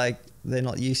is like, they're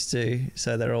not used to,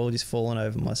 so they're all just falling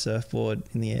over my surfboard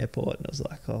in the airport. And I was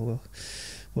like, oh well,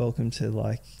 welcome to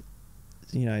like,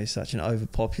 you know, such an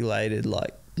overpopulated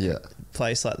like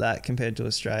place like that compared to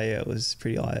Australia. It was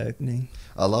pretty eye-opening.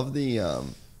 I love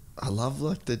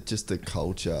like the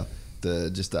culture,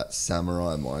 just that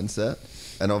samurai mindset.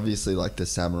 And obviously like the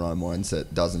samurai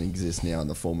mindset doesn't exist now in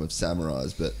the form of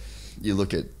samurais, but you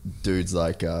look at dudes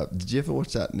like did you ever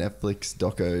watch that Netflix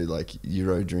doco, like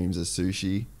Euro Dreams of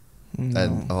Sushi? No.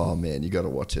 And oh man, you got to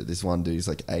watch it. This one dude's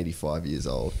like 85 years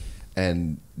old,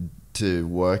 and to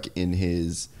work in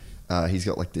his he's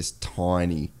got like this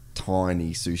tiny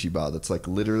sushi bar that's like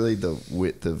literally the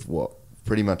width of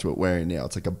pretty much what we're in now.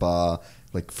 It's like a bar,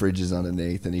 like fridges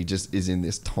underneath, and he just is in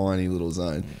this tiny little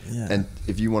zone. And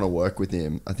if you want to work with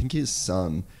him, I think his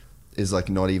son is like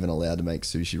not even allowed to make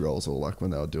sushi rolls, or like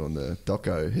when they were doing the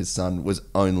doco, his son was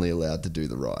only allowed to do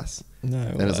the rice. No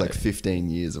way. And it's like 15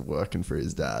 years of working for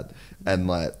his dad, and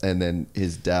then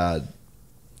his dad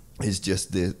is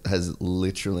has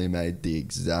literally made the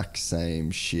exact same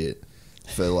shit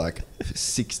for like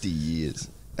 60 years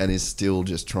and is still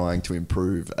just trying to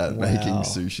improve at making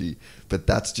sushi. But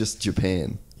that's just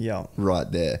Japan. Yeah. Right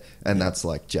there. And that's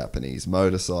like Japanese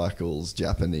motorcycles,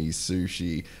 Japanese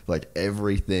sushi, like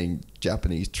everything,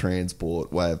 Japanese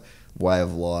transport, way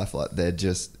of life. Like they're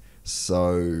just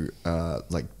so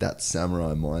like that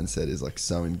samurai mindset is like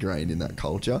so ingrained in that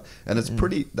culture, and it's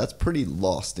that's pretty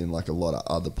lost in like a lot of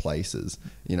other places.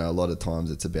 You know, a lot of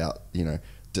times it's about, you know,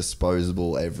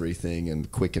 disposable everything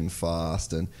and quick and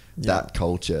fast, and that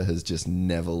culture has just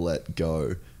never let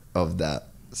go of that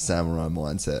samurai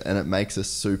mindset, and it makes a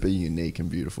super unique and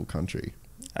beautiful country.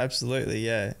 Absolutely,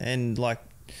 yeah. And like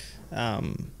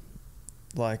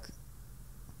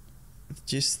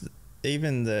just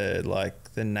even the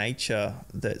nature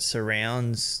that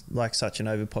surrounds like such an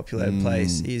overpopulated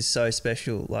place is so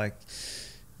special. Like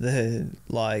it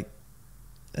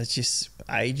just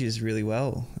ages really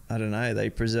well. I don't know, they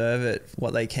preserve it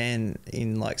what they can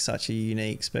in like such a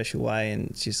unique, special way, and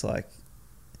it's just like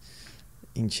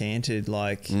enchanted.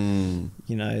 Like you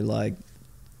know, like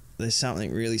there's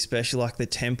something really special, like the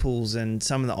temples and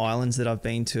some of the islands that I've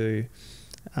been to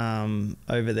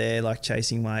over there, like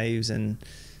chasing waves, and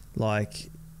like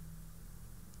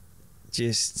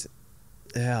just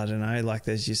I don't know, like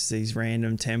there's just these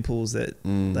random temples that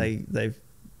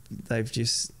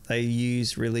they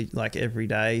use really like every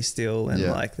day still, and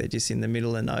like they're just in the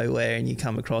middle of nowhere, and you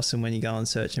come across them when you go on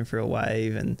searching for a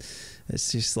wave, and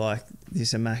it's just like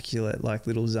this immaculate like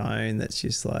little zone that's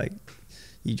just like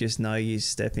you just know you're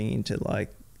stepping into like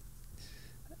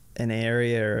an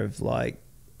area of like,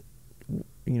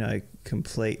 you know,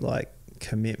 complete like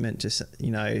commitment to,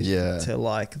 you know, to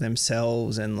like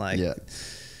themselves and like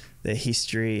their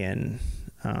history, and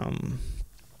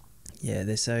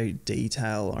they're so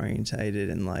detail orientated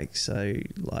and like so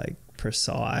like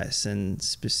precise and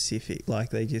specific.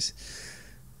 Like they just,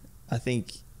 I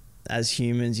think as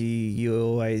humans you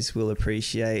always will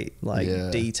appreciate like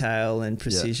detail and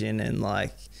precision and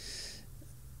like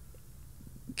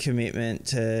commitment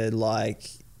to like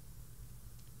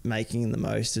making the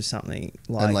most of something,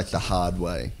 like, and like the hard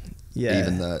way,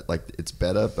 even though like it's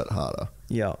better but harder.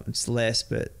 It's less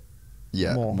but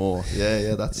more.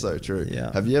 That's so true.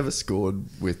 Have you ever scored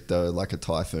with like a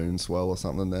typhoon swell or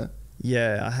something there?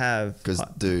 I have, because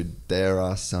dude, there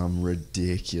are some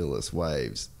ridiculous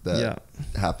waves that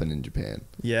happen in Japan.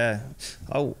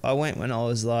 I went when I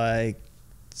was like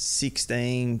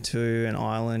 16 to an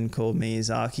island called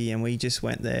Miyazaki, and we just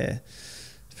went there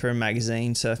for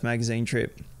a surf magazine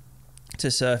trip to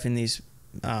surf in this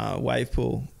wave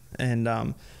pool,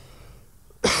 and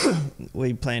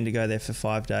we planned to go there for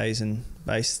 5 days and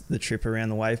base the trip around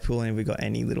the wave pool, and if we got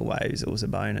any little waves it was a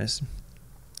bonus.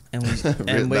 And we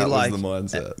that like, was the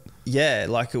mindset.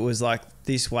 Like it was like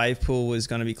this wave pool was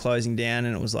going to be closing down,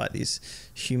 and it was like this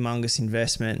humongous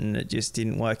investment, and it just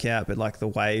didn't work out, but like the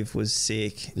wave was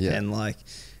sick, and like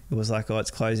it was like, oh,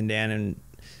 it's closing down, and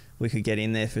we could get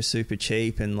in there for super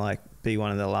cheap and like be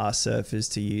one of the last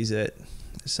surfers to use it.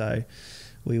 So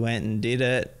we went and did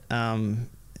it, and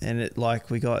it like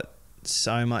we got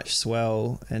so much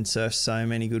swell and surfed so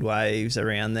many good waves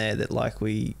around there that like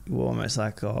we were almost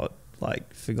like,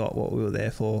 like forgot what we were there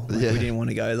for. Like we didn't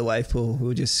want to go to the wave pool. We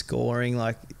were just scoring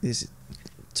like this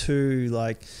 2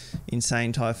 like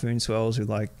insane typhoon swells with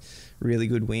like really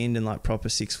good wind and like proper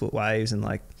 6 foot waves, and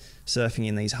like surfing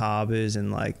in these harbors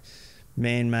and like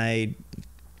man-made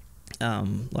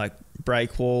like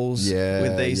break walls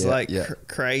with these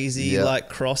crazy like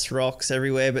cross rocks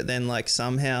everywhere, but then like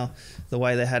somehow the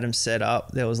way they had them set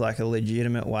up, there was like a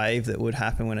legitimate wave that would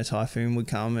happen when a typhoon would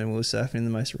come, and we were surfing in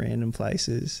the most random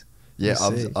places.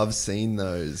 I've seen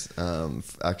those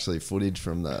actually footage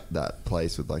from that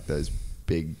place with like those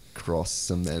big cross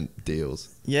cement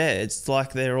deals. It's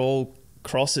like they're all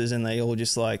crosses, and they all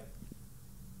just like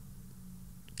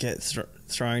get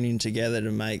thrown in together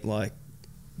to make like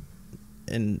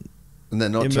an and they're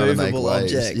not trying to make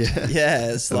waves. Object.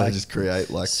 It's like they just create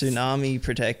like tsunami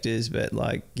protectors, but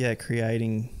like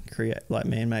create like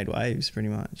man-made waves pretty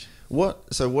much. What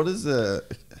is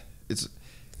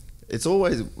it's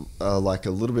always like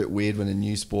a little bit weird when a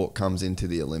new sport comes into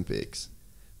the Olympics,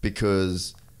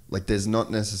 because like there's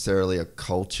not necessarily a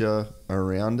culture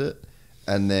around it,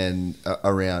 and then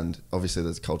around, obviously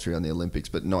there's culture around the Olympics,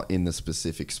 but not in the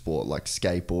specific sport. Like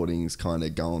skateboarding's kind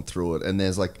of going through it, and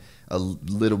there's like a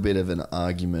little bit of an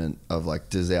argument of like,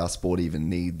 does our sport even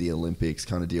need the Olympics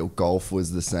kind of deal? Golf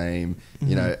was the same.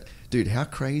 You know, dude, how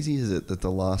crazy is it that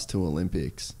the last 2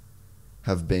 Olympics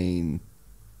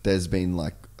there's been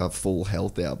like a full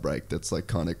health outbreak that's like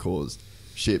kind of caused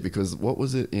shit because what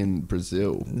was it in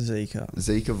Brazil?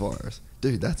 Zika virus.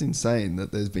 Dude, that's insane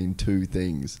that there's been 2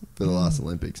 things for the last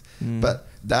Olympics. But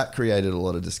that created a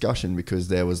lot of discussion because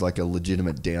there was like a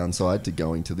legitimate downside to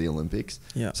going to the Olympics.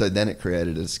 Yeah. So then it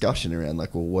created a discussion around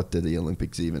like, well, what do the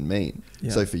Olympics even mean?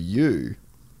 Yeah. So for you,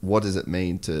 what does it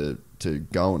mean to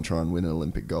go and try and win an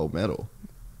Olympic gold medal?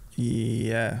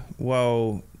 Yeah.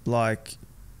 Well, like,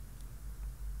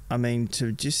 I mean,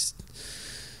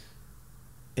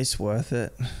 it's worth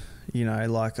it. You know,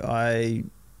 like I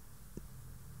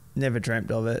never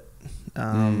dreamt of it.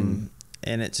 And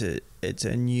it's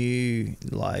a new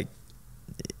like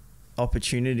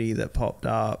opportunity that popped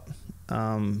up.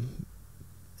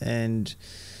 And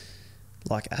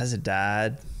like as a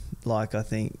dad, like I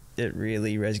think it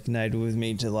really resonated with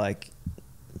me to like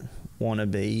want to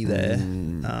be there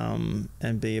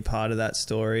and be a part of that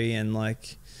story. And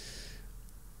like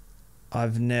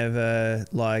I've never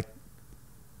like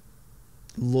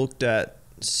looked at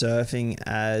surfing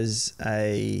as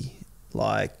a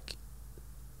like,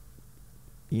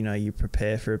 you know, you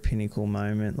prepare for a pinnacle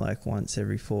moment like once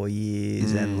every 4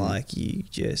 years and like you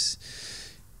just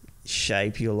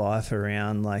shape your life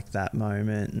around like that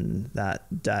moment and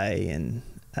that day. And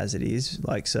as it is,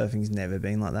 like surfing's never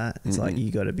been like that. It's like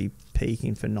you got to be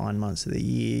peaking for 9 months of the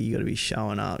year, you got to be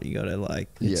showing up, you got to like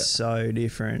it's so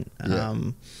different.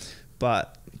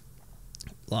 But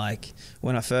like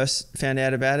when I first found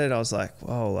out about it, I was like,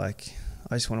 whoa, like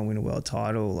I just want to win a world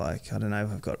title. Like I don't know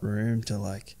if I've got room to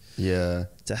like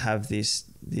to have this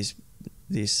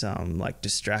like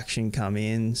distraction come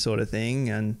in sort of thing.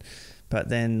 And but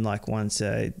then like once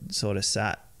I sort of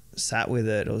sat with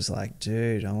it, I was like,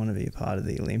 dude, I want to be a part of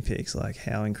the Olympics. Like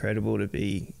how incredible to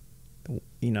be,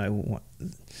 you know,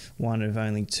 one of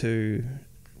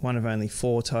only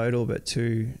 4 total, but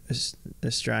 2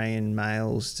 Australian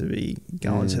males to be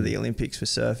going to the Olympics for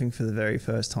surfing for the very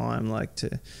first time. Like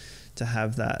to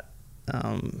have that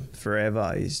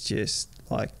forever is just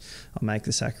like, I'll make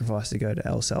the sacrifice to go to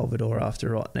El Salvador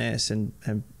after Rottnest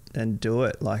and do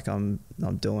it. Like I'm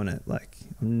doing it. Like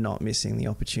I'm not missing the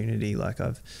opportunity. Like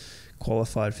I've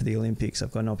qualified for the Olympics.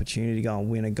 I've got an opportunity to go and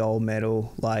win a gold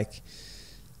medal, like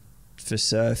for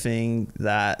surfing,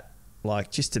 that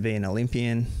like just to be an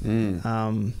Olympian.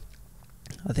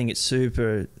 I think it's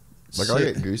super. Like I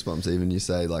get goosebumps even you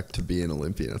say like to be an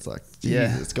Olympian. It's like,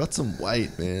 geez, it's got some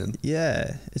weight, man.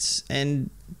 Yeah, and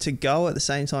to go at the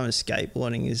same time as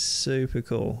skateboarding is super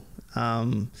cool.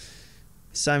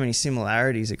 So many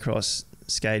similarities across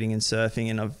skating and surfing,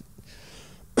 and I've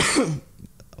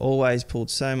always pulled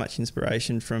so much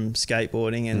inspiration from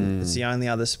skateboarding, and it's the only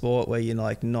other sport where you're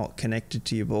like not connected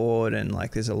to your board, and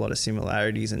like there's a lot of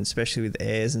similarities, and especially with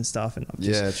airs and stuff. And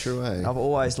I've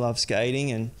always loved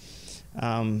skating, and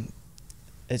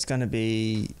it's going to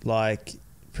be like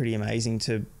pretty amazing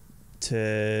to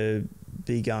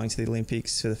be going to the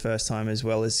Olympics for the first time, as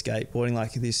well as skateboarding,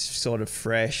 like this sort of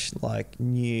fresh, like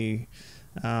new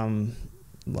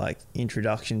like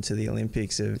introduction to the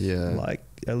Olympics of like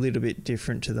a little bit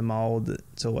different to the mold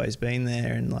that's always been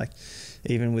there. And like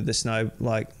even with the snow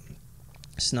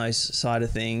side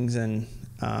of things, and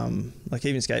like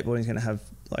even skateboarding is going to have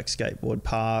like skateboard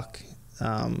park,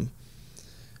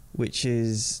 which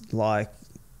is like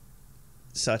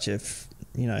such a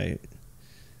you know,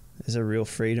 there's a real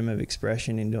freedom of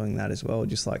expression in doing that as well,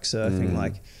 just like surfing.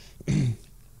 Like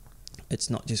it's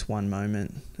not just one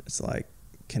moment, it's like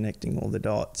connecting all the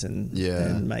dots and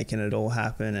making it all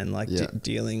happen, and like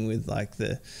dealing with like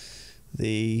the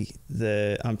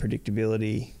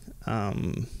unpredictability,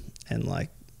 and like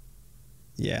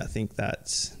I think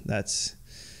that's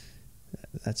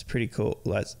pretty cool.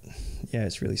 Like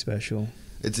it's really special.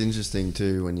 It's interesting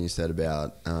too when you said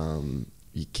about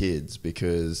your kids,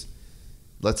 because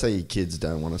let's say your kids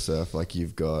don't want to surf. Like you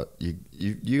got 2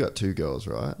 girls,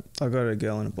 right? I've got a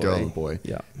girl and a boy. Girl and a boy.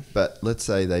 Yeah. But let's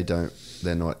say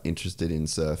they're not interested in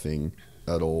surfing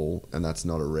at all, and that's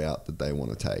not a route that they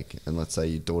want to take. And let's say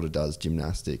your daughter does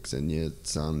gymnastics and your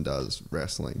son does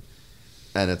wrestling,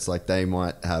 and it's like they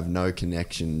might have no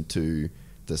connection to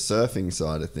the surfing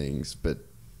side of things, but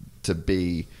to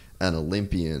be an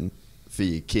Olympian for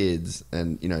your kids,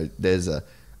 and you know, there's a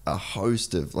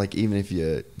host of like, even if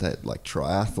you're that like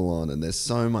triathlon, and there's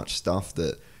so much stuff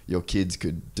that your kids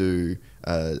could do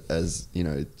as you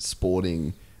know,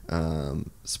 sporting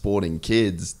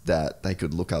kids, that they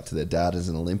could look up to their dad as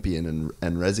an Olympian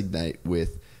and resonate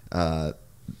with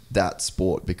that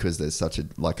sport, because there's such a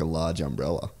large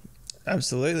umbrella.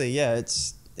 Absolutely, yeah.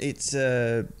 It's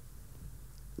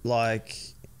like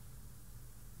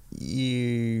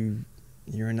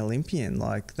you're an Olympian.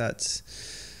 Like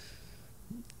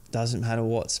doesn't matter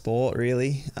what sport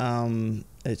really.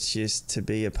 it's just to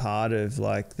be a part of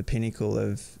like the pinnacle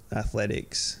of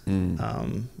athletics, and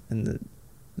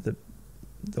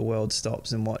the world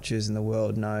stops and watches, and the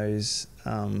world knows.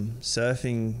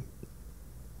 Surfing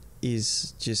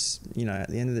is just, you know, at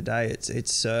the end of the day, it's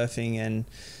surfing, and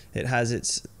it has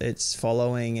its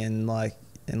following, and like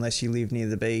unless you live near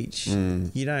the beach,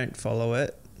 you don't follow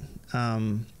it.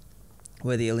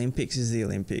 Where the Olympics is the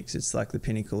Olympics, it's like the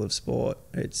pinnacle of sport.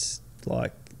 It's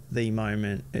like the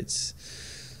moment. It's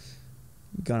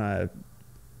gonna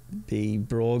be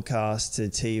broadcast to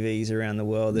TVs around the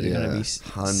world that are going to be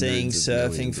seeing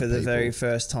surfing for the very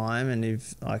first time. And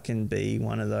if I can be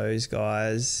one of those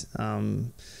guys,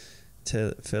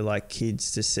 for like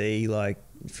kids to see, like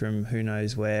from who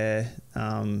knows where,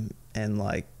 and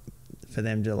like for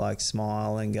them to like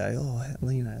smile and go, oh,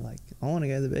 you know, like I want to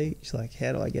go to the beach. Like,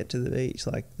 how do I get to the beach?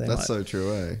 Like that's so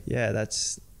true, eh? Yeah,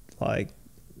 that's like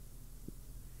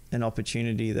an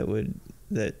opportunity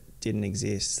that didn't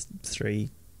exist 3-4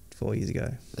 years ago.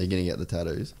 Are you going to get the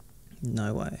tattoos?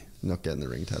 No way. Not getting the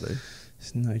ring tattoo?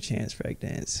 There's no chance,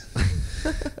 breakdance.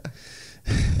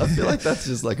 I feel like that's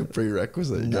just like a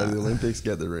prerequisite. Go to the Olympics,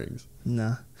 get the rings.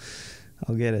 Nah.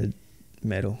 I'll get a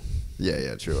medal.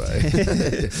 Yeah, true, eh?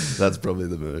 That's probably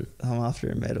the move. I'm after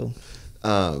a medal.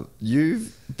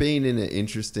 You've been in an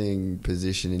interesting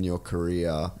position in your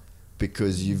career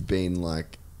because you've been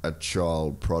like a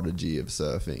child prodigy of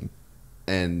surfing,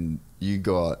 and you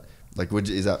got like,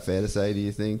 is that fair to say, do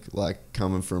you think? Like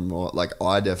coming from like,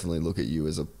 I definitely look at you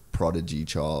as a prodigy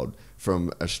child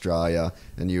from Australia,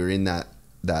 and you were in that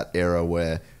era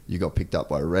where you got picked up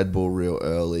by Red Bull real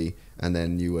early, and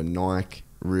then you were Nike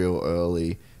real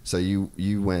early. So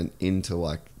you went into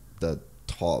like the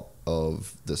top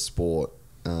of the sport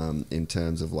in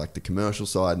terms of like the commercial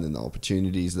side and then the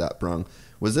opportunities that brung.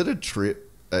 Was it a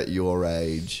trip at your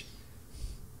age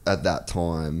at that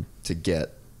time to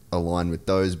get aligned with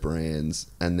those brands,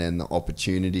 and then the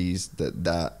opportunities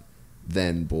that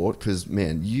then brought? Because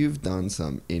man, you've done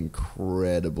some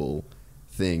incredible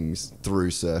things through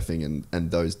surfing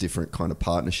and those different kind of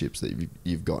partnerships that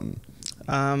you've gotten.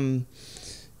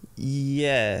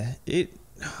 Yeah,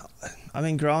 I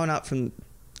mean, growing up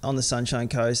on the Sunshine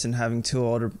Coast and having two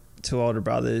older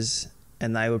brothers,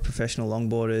 and they were professional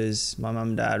longboarders. My mum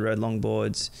and dad rode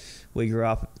longboards. I grew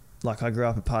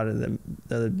up a part of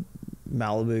the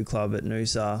Malibu club at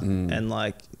Noosa, and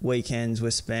like weekends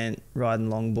were spent riding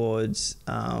longboards.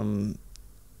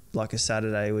 Like a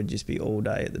Saturday would just be all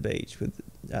day at the beach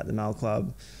at the Mal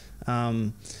Club,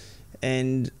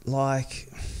 and like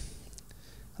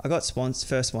I got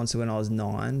first sponsor when I was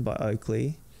 9 by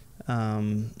Oakley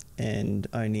and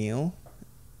O'Neill,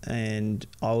 and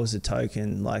I was a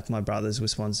token. Like my brothers were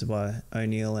sponsored by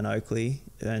O'Neill and Oakley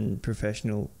and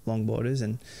professional longboarders,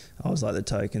 and I was like the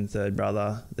token third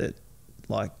brother that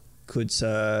like could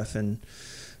surf, and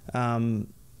I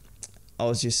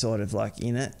was just sort of like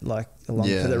in it, like along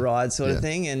for the ride sort of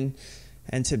thing.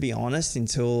 And to be honest,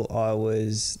 until I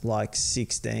was like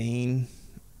 16,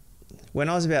 when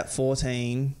I was about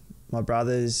 14, my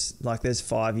brothers, like there's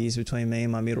 5 years between me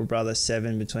and my middle brother,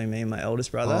 7 between me and my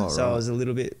eldest brother. So I was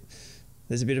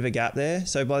there's a bit of a gap there.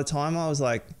 So by the time I was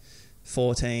like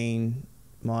 14,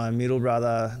 my middle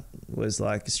brother was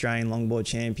like Australian longboard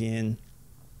champion.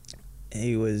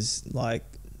 He was like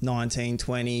 19,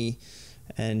 20,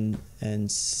 and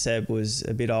Seb was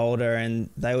a bit older, and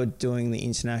they were doing the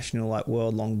international like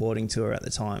world longboarding tour at the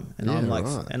time. And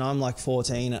I'm like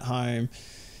 14 at home,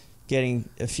 getting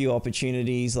a few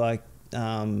opportunities like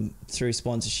through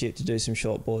sponsorship to do some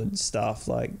shortboard stuff,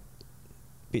 like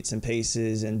bits and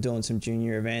pieces, and doing some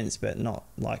junior events, but not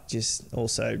like just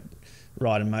also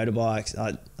riding motorbikes.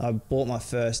 I bought my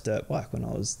first dirt bike when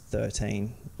I was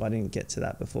 13. I didn't get to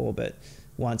that before, but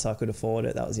once I could afford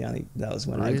it, that was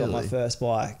when I got my first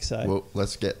bike. So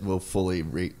we'll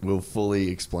fully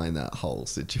explain that whole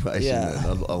situation. Yeah.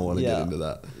 Then. I want to get into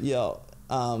that. Yeah.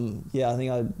 I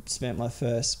think I spent my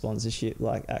first sponsorship,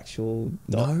 like actual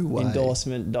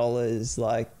endorsement dollars.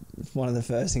 Like one of the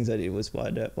first things I did was buy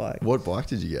a dirt bike. What bike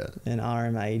did you get? An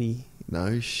RM80.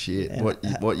 No shit. And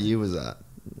what year was that?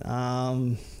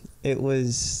 It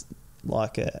was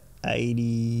like a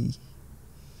 80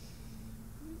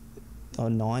 or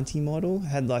 90 model. It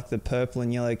had like the purple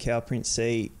and yellow cow print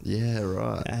seat. Yeah,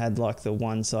 right. It had like the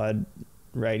one side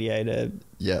radiator.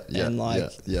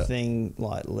 Thing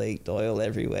like leaked oil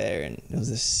everywhere, and it was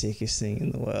the sickest thing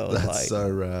in the world. That's so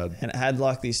rad. And it had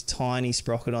like this tiny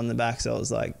sprocket on the back, so it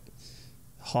was like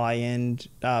high end.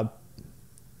 Like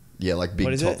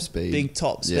big top speed. Big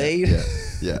top speed.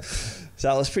 Yeah.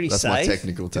 So it was pretty safe. That's my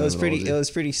technical terminology. It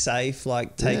was pretty safe.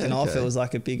 Like taking off, it was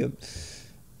like a bigger.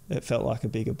 it felt like a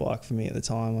bigger bike for me at the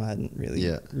time. I hadn't really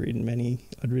ridden many.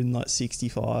 I'd ridden like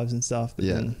 65s and stuff. But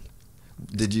then,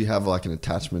 did you have like an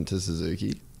attachment to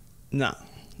Suzuki? No.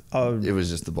 It was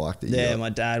just the bike that you got? My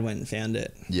dad went and found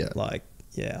it. Yeah. Like,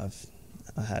 I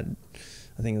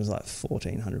think it was like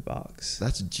 $1,400.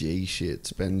 That's G shit,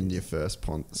 spending your first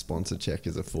sponsor check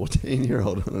as a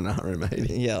 14-year-old on an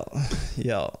RM80.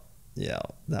 Yeah.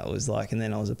 That was like, and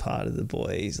then I was a part of the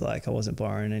boys. Like, I wasn't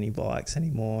borrowing any bikes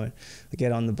anymore. I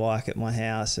get on the bike at my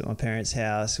house, at my parents'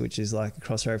 house, which is like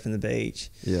across the road from the beach.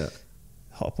 Yeah.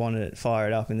 Hop on it, fire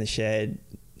it up in the shed,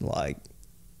 like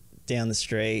down the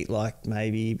street, like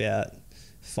maybe about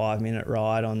 5-minute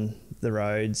ride on the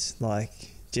roads, like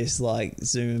just like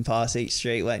zooming past each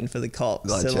street waiting for the cops.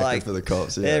 Like checking for the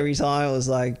cops, every time it was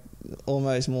like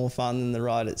almost more fun than the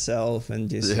ride itself, and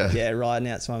just riding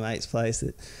out to my mate's place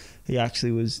that he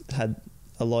actually had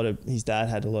a lot of, his dad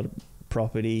had a lot of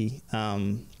property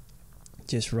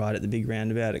just right at the big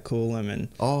roundabout at Coolum, and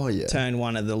turned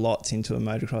one of the lots into a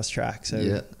motocross track.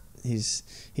 So his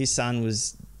son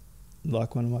was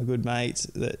like one of my good mates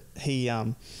that he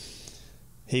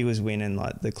was winning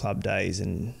like the club days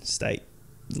and state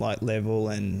like level,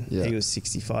 and he was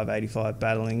 65, 85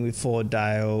 battling with Ford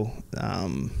Dale.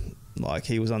 Like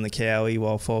he was on the Cowie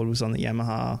while Ford was on the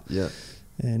Yamaha. Yeah.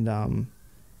 And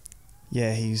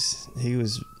he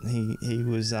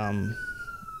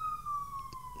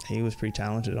was pretty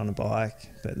talented on a bike,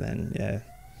 but then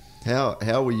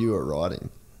How were you at riding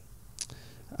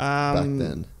back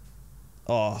then?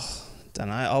 Oh, don't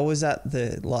know. I was at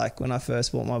when I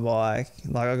first bought my bike,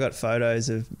 like I got photos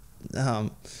of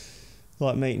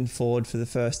like meeting Ford for the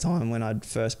first time when I'd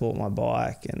first bought my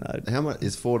bike. And how much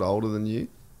is Ford older than you?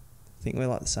 I think we're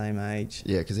like the same age.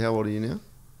 Yeah, because how old are you now?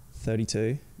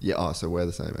 32. Yeah, so we're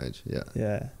the same age. Yeah.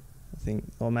 Yeah, I think,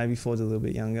 or maybe Ford's a little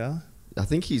bit younger. I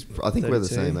think 32. We're the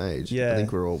same age. Yeah. I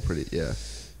think we're all pretty,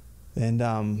 And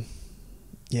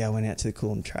I went out to the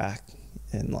Coolum track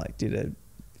and like did a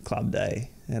club day,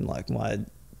 and like my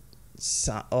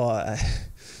son,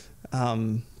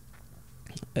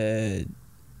 a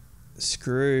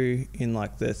screw in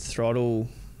like the throttle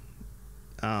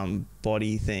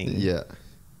body thing. Yeah.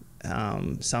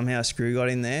 Somehow a screw got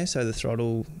in there, so the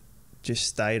throttle just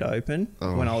stayed open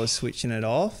when I was switching it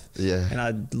off. Yeah. And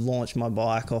I launched my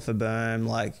bike off a berm,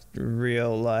 like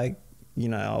real, like, you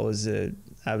know, I was a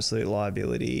absolute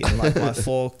liability. And like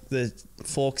the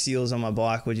fork seals on my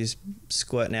bike were just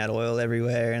squirting out oil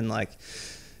everywhere, and like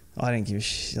I didn't give a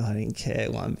shit. I didn't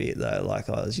care one bit though. Like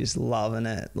I was just loving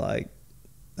it. Like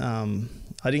I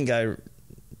didn't go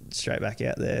straight back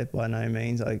out there by no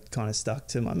means. I kind of stuck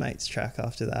to my mate's track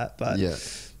after that. But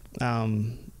I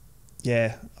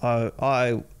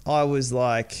was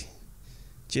like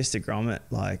just a grommet.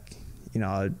 Like, you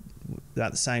know,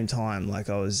 at the same time, like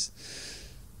I was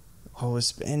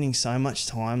spending so much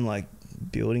time like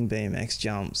building BMX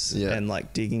jumps and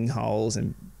like digging holes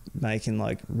and making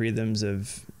like rhythms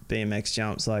of BMX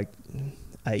jumps, like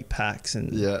 8 packs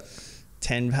and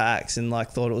 10 packs, and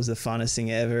like thought it was the funnest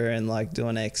thing ever, and like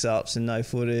doing X-ups and no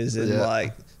footers and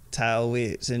like tail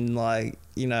whips, and like,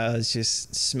 you know, I was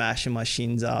just smashing my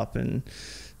shins up, and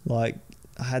like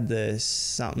I had the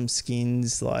something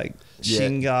skins, like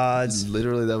shin guards.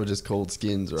 Literally, they were just called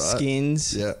skins, right?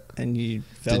 Skins. Yeah. And you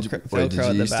Velcro did at the back. Did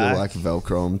you used to like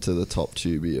Velcro them to the top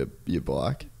tube of your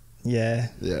bike? Yeah.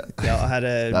 Yeah. Yeah, I had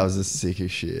a... That was the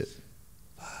sickest shit.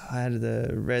 I had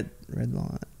the red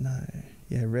line. No.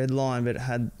 Yeah, red line, but it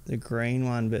had the green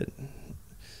one, but...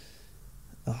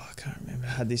 Oh, I can't remember.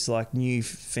 It had this like new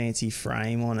fancy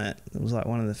frame on it. It was like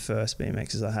one of the first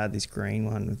BMXs I had, this green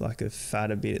one with like a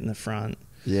fatter bit in the front.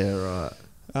 Yeah, right.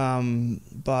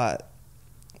 But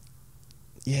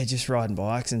yeah, just riding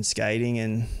bikes and skating,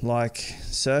 and like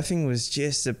surfing was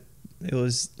just it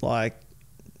was like,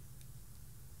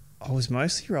 I was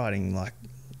mostly riding, like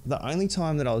the only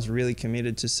time that I was really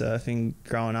committed to surfing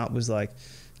growing up was like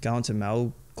going to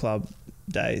Mel Club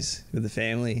days with the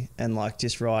family, and like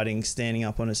just riding, standing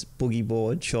up on a boogie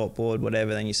board, short board,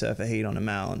 whatever, then you surf a heat on a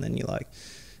Mal, and then you like,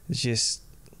 it's just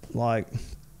like,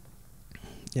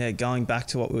 yeah, going back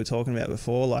to what we were talking about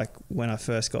before, like when I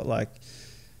first got like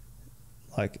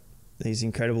these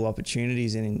incredible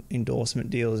opportunities and endorsement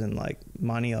deals and like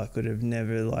money I could have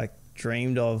never like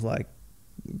dreamed of, like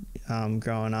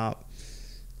growing up.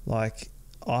 Like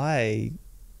I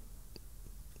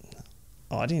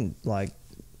didn't like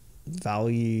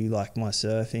value like my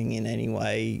surfing in any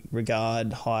way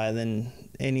regard higher than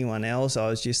anyone else. I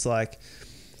was just like,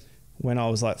 when I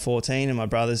was like 14 and my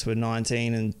brothers were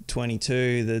 19 and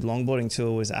 22, the longboarding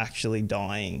tour was actually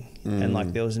dying. And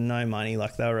like there was no money.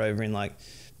 Like they were over in like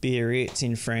Biarritz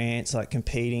in France, like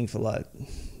competing for like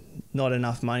not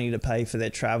enough money to pay for their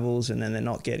travels, and then they're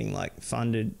not getting like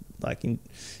funded like in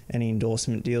any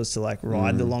endorsement deals to like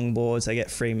ride the longboards. They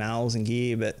get free mals and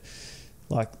gear, but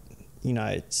like, you know,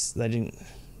 it's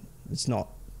not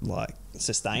like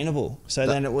sustainable. So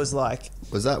then it was like,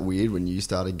 was that weird when you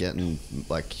started getting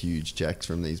like huge checks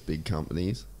from these big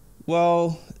companies?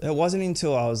 well, it wasn't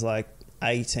until I was like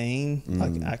 18,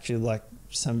 like actually like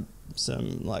some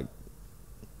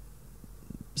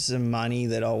money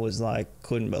that I was like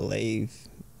couldn't believe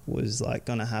was like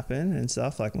gonna happen and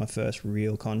stuff, like my first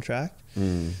real contract.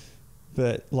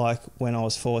 But like when I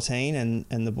was 14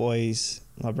 and the boys,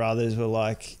 my brothers, were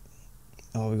like,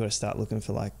 oh, we've got to start looking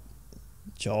for like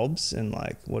jobs, and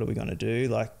like what are we going to do?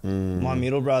 Like my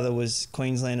middle brother was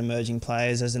Queensland Emerging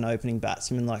Players as an opening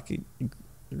batsman, like a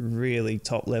really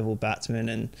top level batsman,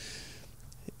 and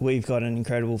we've got an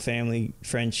incredible family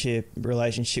friendship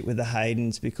relationship with the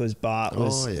Haydens because Bart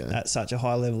was at such a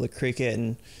high level of cricket,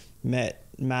 and met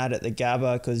Matt at the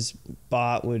Gabba because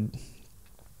Bart would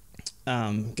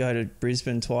go to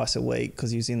Brisbane twice a week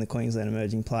because he was in the Queensland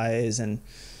Emerging Players, and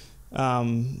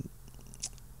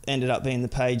ended up being the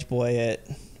page boy at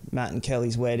Matt and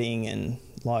Kelly's wedding, and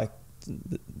like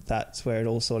that's where it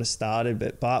all sort of started.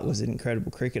 But Bart was an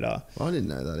incredible cricketer. I didn't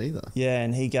know that either. Yeah,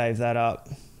 and he gave that up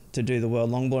to do the World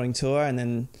Longboarding Tour, and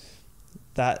then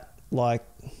that like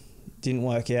didn't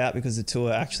work out because the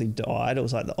tour actually died. It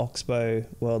was like the Oxbow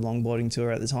World Longboarding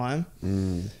Tour at the time.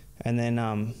 And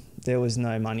then there was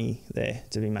no money there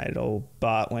to be made at all.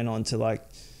 Bart went on to like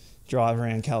drive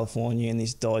around California in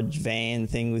this Dodge van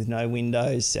thing with no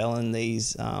windows, selling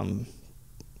these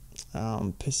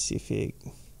Pacific,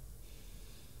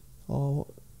 a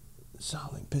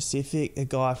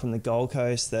guy from the Gold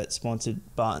Coast that sponsored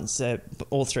Bart and Seb,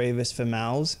 all three of us, for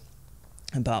Mal's.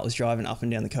 And Bart was driving up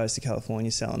and down the coast of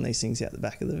California selling these things out the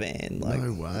back of the van. Like,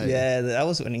 no way. Yeah, that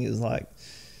was when he was like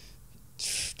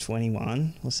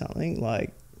 21 or something.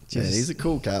 Like, just, he's a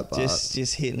cool cat, Bart.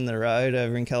 Just hitting the road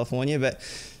over in California. But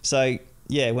so,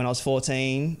 yeah, when I was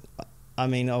 14, I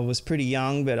mean, I was pretty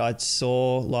young, but I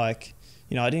saw like,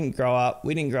 you know, we didn't grow up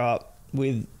with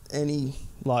any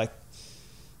like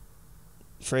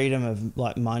freedom of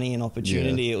like money and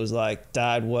opportunity. Yeah. It was like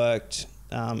Dad worked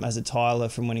as a tiler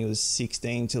from when he was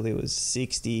 16 till he was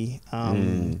 60,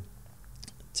 to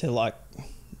like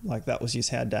that was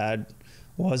just how Dad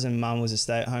was, and Mum was a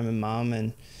stay-at-home mum,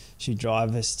 and she'd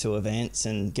drive us to events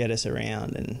and get us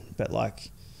around, and but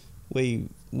like we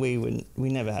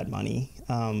never had money,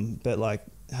 but like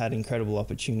had incredible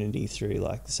opportunity through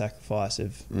like the sacrifice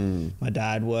of my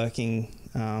dad working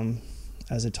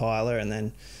as a tiler, and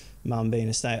then Mum being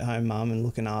a stay-at-home mum and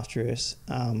looking after us.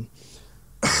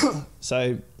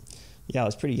 So yeah, I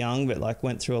was pretty young, but like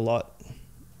went through a lot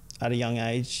at a young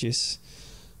age, just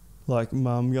like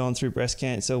Mum going through breast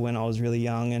cancer when I was really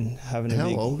young and having How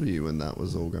old were you when that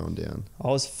was all going down? I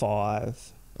was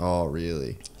 5. Oh,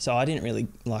 really? So I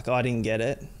didn't get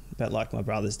it, but like my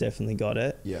brothers definitely got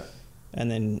it. Yeah. And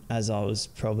then as I was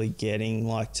probably getting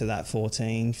like to that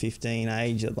 14, 15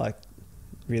 age, it like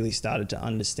really started to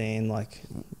understand like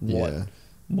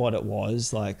what it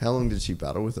was. Like, how long did she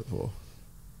battle with it for?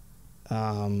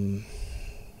 The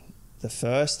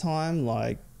first time,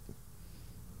 like,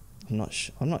 I'm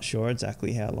not sure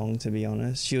exactly how long, to be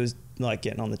honest. She was like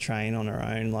getting on the train on her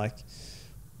own, like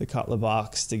a couple of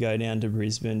bucks to go down to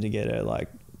Brisbane to get her like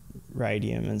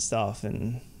radium and stuff,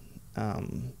 and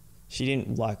she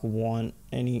didn't want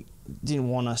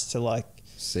us to like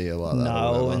see her like that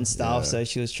know and stuff. So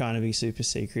she was trying to be super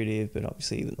secretive, but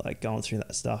obviously like going through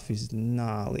that stuff is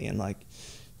gnarly and like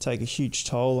take a huge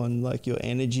toll on like your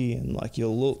energy and like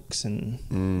your looks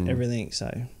and everything.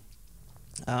 So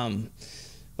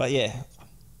but yeah,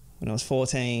 when I was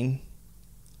 14,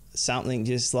 something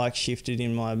just like shifted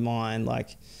in my mind.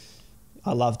 Like,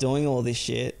 I love doing all this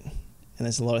shit, and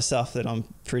there's a lot of stuff that I'm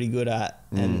pretty good at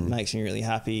and makes me really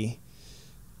happy.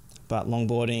 But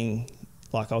longboarding,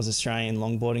 like I was Australian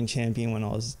longboarding champion when I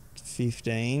was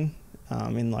 15,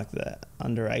 in like the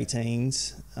under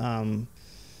 18s.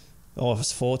 Or I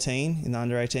was 14 in the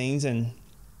under 18s, and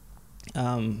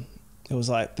it was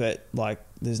like, but like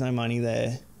there's no money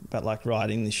there, but like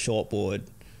riding this shortboard,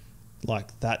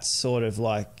 like that's sort of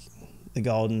like the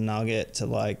golden nugget to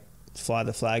like fly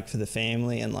the flag for the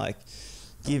family and like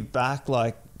give back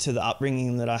like to the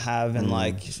upbringing that I have, and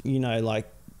like, you know, like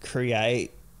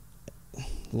create,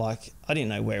 like I didn't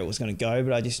know where it was going to go,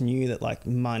 but I just knew that like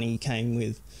money came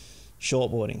with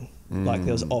shortboarding. Like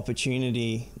there was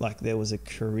opportunity, like there was a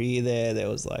career there. There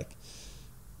was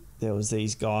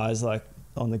these guys like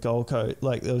on the Gold Coast,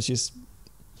 like there was just,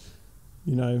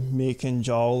 you know, Mick and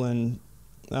Joel and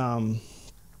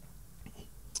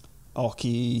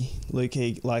Oki,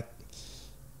 Lukey, like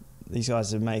these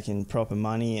guys are making proper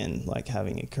money and like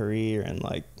having a career, and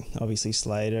like obviously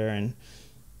Slater and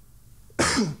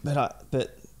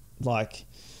but like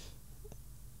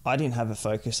I didn't have a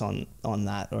focus on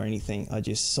that or anything. I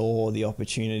just saw the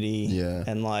opportunity,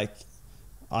 and like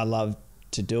I love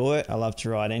to do it. I love to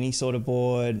ride any sort of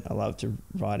board. I love to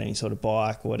ride any sort of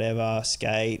bike, whatever,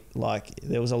 skate. Like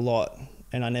there was a lot,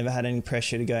 and I never had any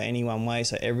pressure to go any one way.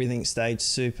 So everything stayed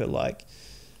super like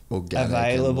organic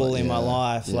available in my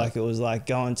life. Like it was like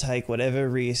go and take whatever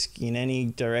risk in any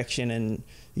direction, and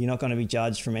you're not going to be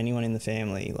judged from anyone in the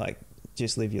family. Like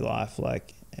just live your life.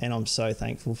 Like, and I'm so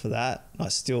thankful for that. I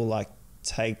still like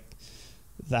take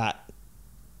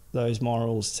those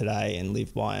morals today and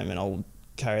live by them, and I'll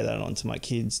carry that on to my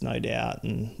kids, no doubt.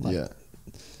 And like,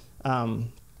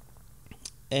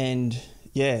 and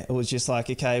yeah, it was just like,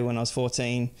 okay, when I was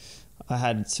 14, I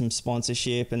had some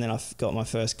sponsorship, and then I got my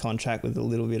first contract with a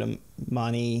little bit of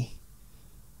money.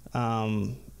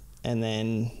 And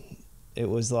then it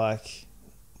was like,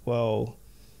 well,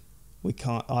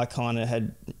 I kind of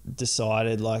had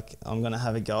decided like I'm going to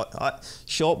have a go.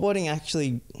 Shortboarding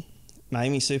actually made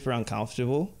me super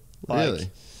uncomfortable. Like,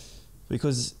 really?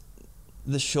 Because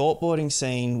the shortboarding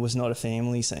scene was not a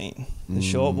family scene. The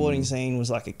shortboarding scene was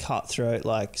like a cutthroat,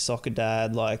 like soccer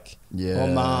dad, like, or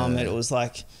mum. And it was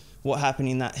like, what happened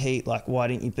in that heat? Like, why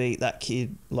didn't you beat that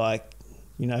kid? Like,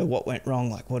 you know, what went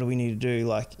wrong? Like, what do we need to do?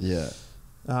 Like,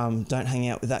 don't hang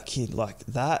out with that kid. Like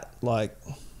that, like,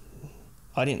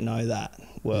 I didn't know that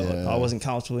world. I wasn't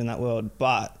comfortable in that world.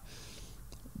 But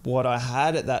what I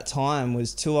had at that time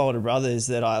was two older brothers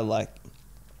that I like,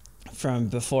 from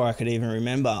before I could even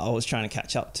remember, I was trying to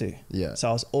catch up to. So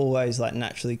I was always like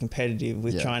naturally competitive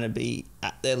with trying to be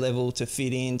at their level, to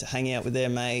fit in, to hang out with their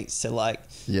mates, to like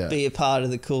be a part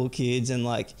of the cool kids, and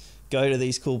like go to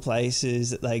these cool places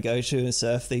that they go to and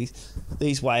surf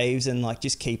these waves and like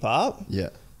just keep up.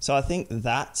 So I think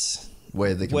that's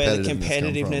where the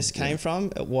competitiveness came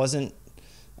from. It wasn't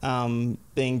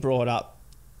being brought up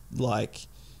like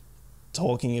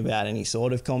talking about any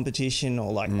sort of competition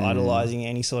or like idolizing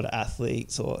any sort of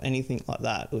athletes or anything like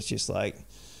that. It was just like,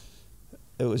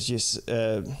 it was just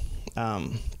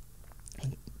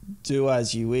do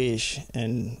as you wish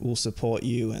and we'll support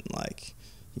you, and like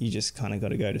you just kind of got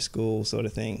to go to school sort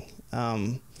of thing.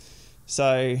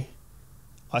 So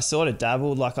I sort of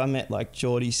dabbled. Like I met like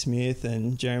Geordie Smith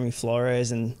and Jeremy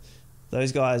Flores, and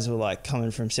those guys were like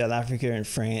coming from South Africa and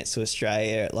France to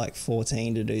Australia at like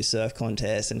 14 to do surf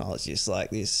contests, and I was just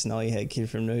like this snowy head kid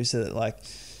from Noosa that like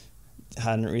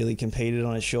hadn't really competed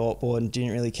on a shortboard and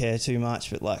didn't really care too much,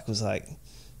 but like was like,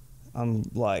 I'm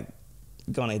like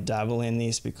gonna dabble in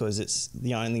this because it's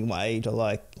the only way to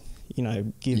like, you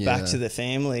know, give back to the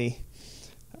family.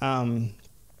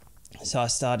 So I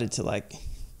started to like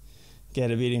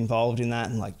get a bit involved in that,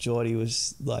 and like Geordie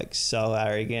was like so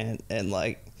arrogant, and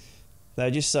like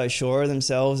they're just so sure of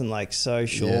themselves, and like so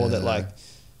sure that like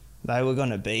they were going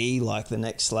to be like the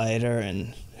next Slater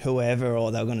and whoever,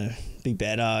 or they were going to be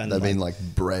better. And they've been like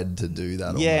bred to do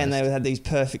that. Yeah. Almost. And they had these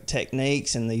perfect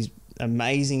techniques and these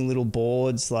amazing little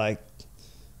boards. Like,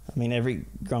 I mean, every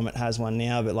grommet has one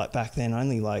now, but like back then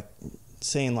only like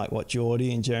seeing like what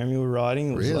Geordie and Jeremy were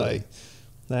riding, it was like,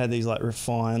 they had these like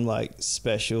refined, like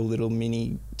special little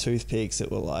mini toothpicks that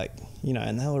were like, you know,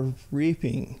 and they were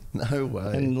ripping. No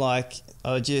way. And like,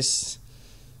 I guess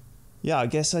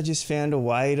I just found a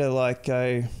way to like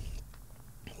go,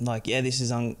 like, yeah, this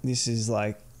is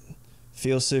like,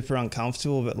 feels super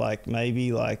uncomfortable, but like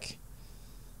maybe like,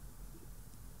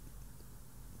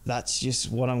 that's just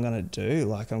what I'm going to do.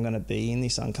 Like, I'm going to be in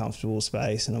this uncomfortable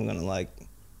space, and I'm going to like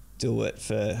do it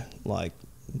for like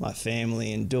my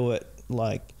family, and do it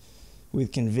like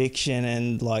with conviction,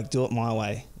 and like do it my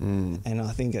way. And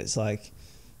I think it's like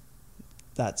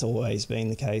that's always been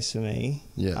the case for me.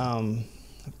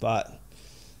 But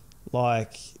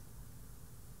like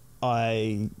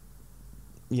I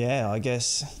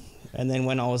guess, and then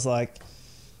when I was like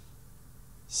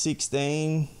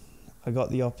 16, I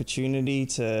got the opportunity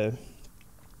to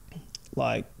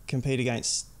like compete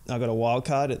against, I got a wild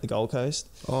card at the Gold Coast.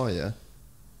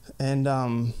 And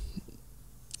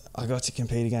I got to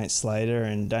compete against Slater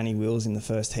and Danny Wills in the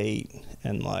first heat,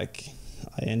 and like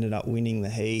I ended up winning the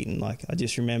heat. And like I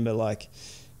just remember like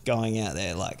going out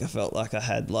there, like I felt like I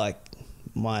had like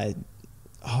my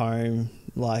home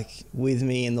like with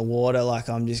me in the water. Like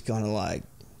I'm just gonna like,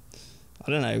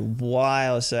 I don't know why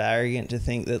I was so arrogant to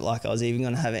think that like I was even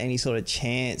gonna have any sort of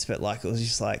chance, but like it was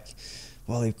just like,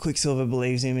 well, if Quicksilver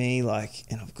believes in me, like,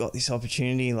 and I've got this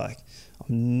opportunity, like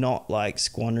I'm not like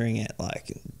squandering it,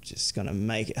 like just gonna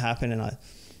make it happen. And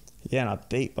Yeah, and I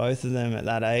beat both of them at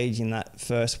that age in that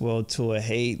first World Tour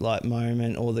heat like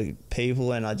moment, all the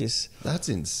people, and That's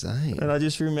insane. And I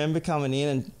just remember coming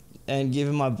in and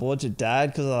giving my board to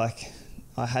Dad because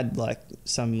I had like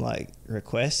some like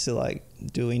requests to like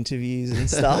do interviews and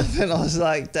stuff, and I was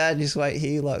like, Dad, just wait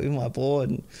here like with my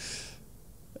board,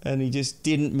 and he just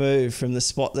didn't move from the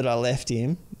spot that I left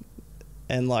him,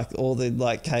 and like all the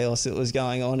like chaos that was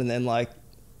going on, and then like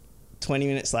 20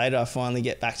 minutes later I finally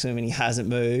get back to him and he hasn't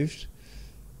moved,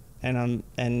 and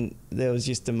there was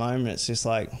just a moment, it's just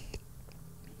like,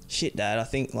 shit, Dad, I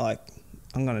think like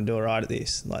I'm gonna do alright at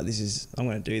this, like I'm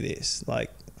gonna do this,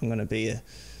 like I'm gonna be a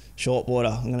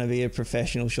shortboarder, I'm gonna be a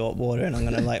professional shortboarder, and I'm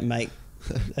gonna like make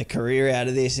a career out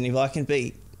of this, and if I can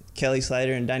beat Kelly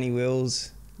Slater and Danny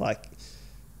Wills, like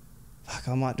fuck,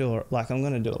 I might do it, like I'm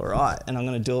gonna do it right, and I'm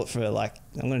gonna do it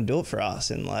for us,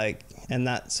 and like, and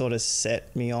that sort of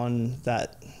set me on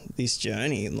this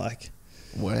journey, like,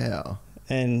 wow.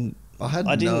 And I had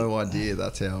no idea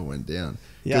that's how it went down,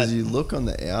 because you look on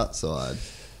the outside,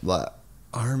 like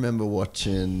I remember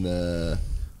watching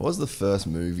what was the first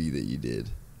movie that you did?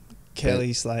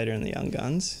 Kelly Slater and the Young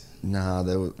Guns. Nah,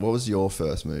 what was your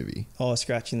first movie? Oh,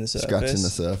 Scratching the Surface. Scratching the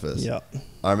Surface. Yep.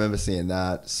 I remember seeing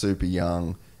that, super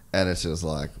young, and it's just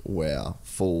like, wow,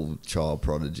 full child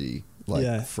prodigy,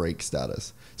 like freak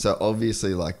status. So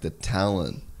obviously like the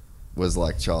talent was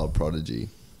like child prodigy,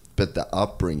 but the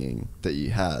upbringing that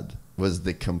you had was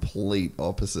the complete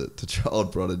opposite to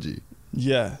child prodigy.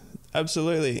 Yeah,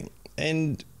 absolutely.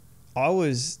 And I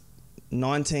was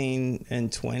 19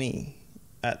 and 20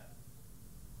 at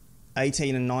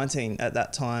 18 and 19 at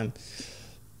that time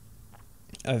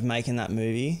of making that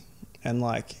movie, and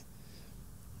like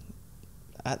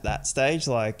at that stage,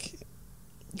 like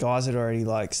guys had already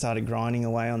like started grinding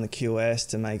away on the QS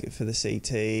to make it for the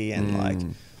CT, and like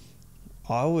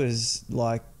I was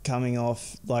like coming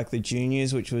off like the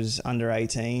juniors, which was under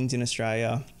 18s in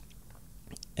Australia,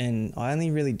 and I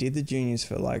only really did the juniors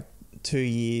for like 2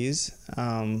 years,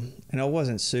 and I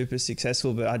wasn't super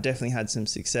successful, but I definitely had some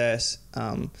success,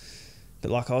 but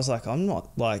like I was like, I'm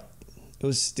not like, it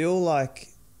was still like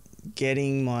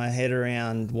getting my head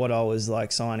around what I was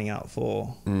like signing up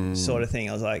for, sort of thing.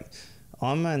 I was like,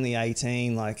 I'm only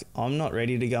 18, like I'm not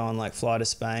ready to go and like fly to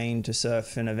Spain to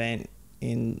surf an event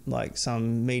in like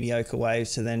some mediocre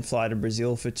waves, to then fly to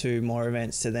Brazil for 2 more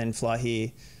events, to then fly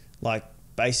here like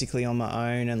basically on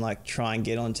my own and like try and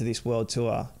get onto this world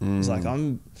tour. It's like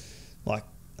I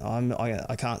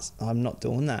can't, I'm not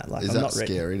doing that. Like, is I'm that not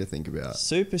ready. Scary to think about?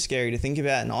 Super scary to think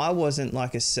about. And I wasn't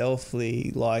like a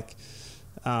selfly like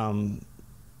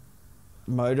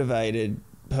motivated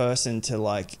person to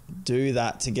like do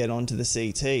that to get onto the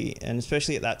CT. And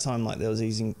especially at that time, like there was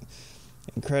these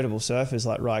incredible surfers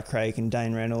like Ry Craig and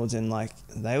Dane Reynolds, and like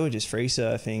they were just free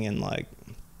surfing and like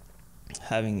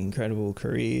having incredible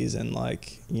careers, and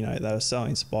like, you know, they were so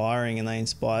inspiring and they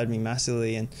inspired me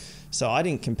massively. And so I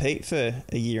didn't compete for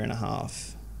a year and a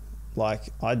half. Like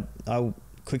I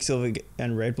Quicksilver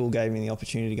and Red Bull gave me the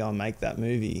opportunity to go and make that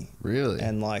movie. Really?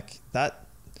 And like that,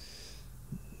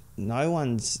 no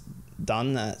one's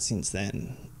done that since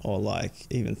then, or like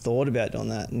even thought about doing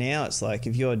that. Now it's like,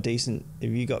 if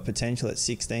you got potential at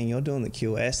 16, you're doing the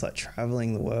QS, like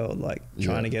traveling the world, like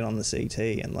trying to get on the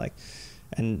CT, and like,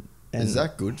 and is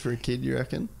that good for a kid, you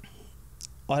reckon?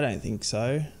 I don't think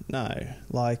so. No,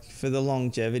 like for the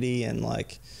longevity and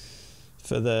like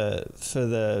for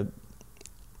the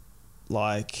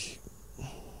like,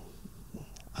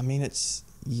 I mean, it's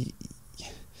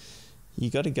you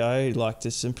got to go like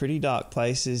to some pretty dark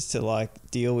places to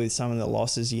like deal with some of the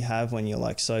losses you have when you're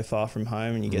like so far from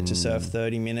home, and you get to surf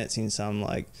 30 minutes in some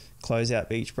like closeout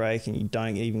beach break, and you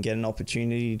don't even get an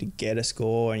opportunity to get a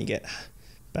score, and you get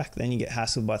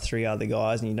hassled by 3 other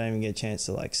guys, and you don't even get a chance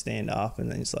to like stand up, and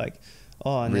then it's like,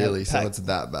 oh, really? So it's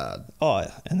that bad? Oh,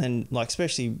 and then like,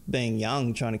 especially being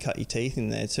young, trying to cut your teeth in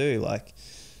there too, like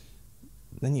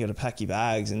then you got to pack your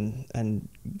bags and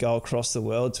go across the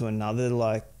world to another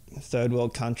like third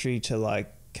world country to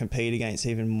like compete against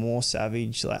even more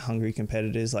savage, like hungry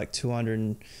competitors, like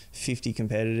 250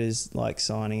 competitors like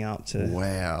signing up to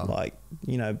like,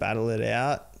 you know, battle it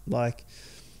out. Like,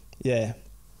 yeah,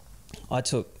 I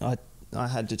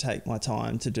had to take my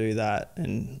time to do that,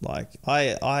 and like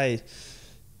I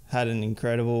had an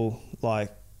incredible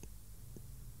like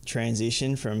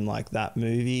transition from like that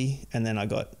movie, and then I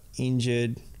got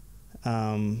injured.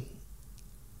 I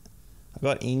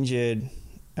got injured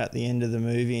at the end of the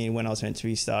movie when I was meant to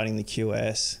be starting the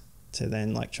QS to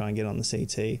then like try and get on the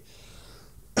CT.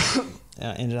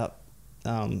 I ended up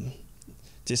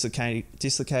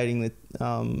dislocating the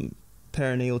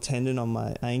peroneal tendon on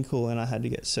my ankle, and I had to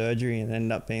get surgery, and it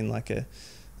ended up being like a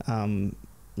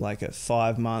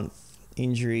 5-month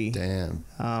injury. Damn.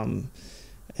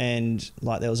 And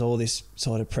like there was all this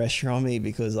sort of pressure on me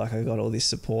because like I got all this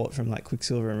support from like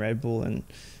Quicksilver and Red Bull and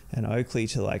Oakley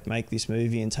to like make this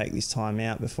movie and take this time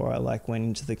out before I like went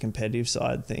into the competitive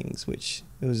side of things, which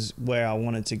it was where I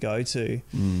wanted to go to.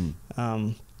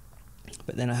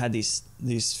 But then I had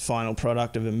this final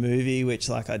product of a movie which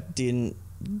like I didn't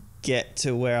get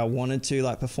to where I wanted to,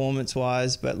 like performance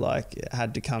wise, but like it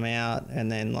had to come out,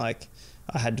 and then like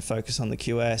I had to focus on the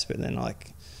QS, but then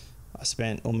like I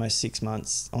spent almost 6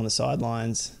 months on the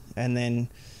sidelines, and then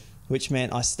which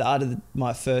meant I started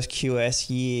my first QS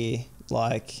year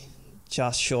like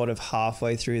just short of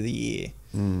halfway through the year.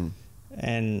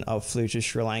 And I flew to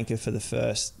Sri Lanka for the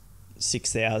first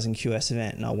 6,000 QS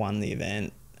event, and I won the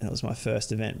event, and it was my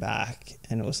first event back,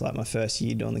 and it was like my first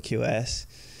year doing the QS,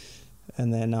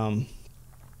 and then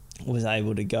was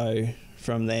able to go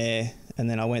from there. And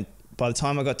then I went, by the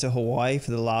time I got to Hawaii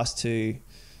for the last 2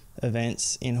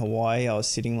 events in Hawaii, I was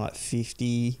sitting like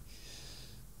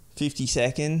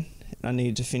 52nd. I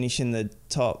needed to finish in the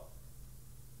top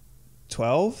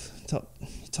 12,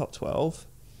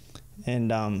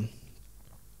 and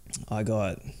I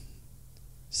got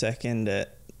second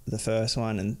at the first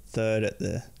one and third at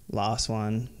the last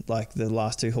one. Like the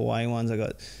last 2 Hawaii ones, I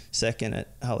got second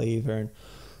at Haleiwa and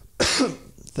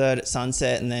third at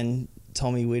Sunset, and then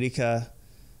Tommy Whitaker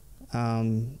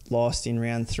lost in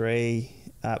round 3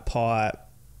 at Pipe,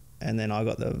 and then I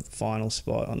got the final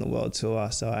spot on the World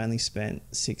Tour. So I only spent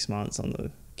 6 months on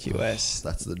the QS.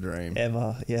 That's the dream.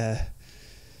 Ever, yeah.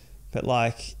 But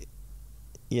like,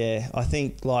 yeah, I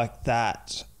think like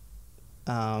that,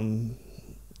 I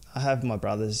have my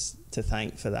brothers to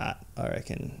thank for that, I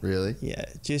reckon. Really? Yeah,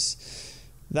 just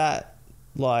that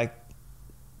like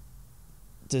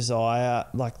desire,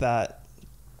 like that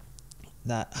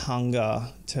hunger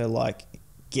to like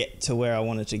get to where I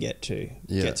wanted to get to,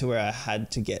 get to where I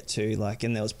had to get to, like,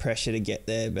 and there was pressure to get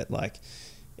there, but like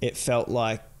it felt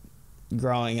like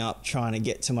growing up trying to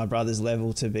get to my brother's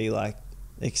level to be like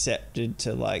accepted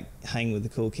to like hang with the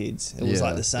cool kids. It was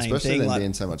like the same especially thing, them like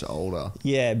being so much older.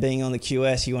 Yeah, being on the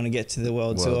QS, you want to get to the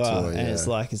World Tour, yeah. and it's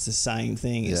like it's the same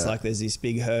thing. It's like there's this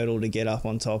big hurdle to get up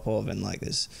on top of, and like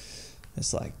it's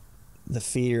like the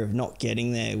fear of not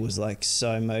getting there was like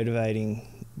so motivating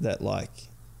that like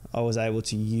I was able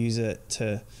to use it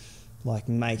to like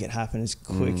make it happen as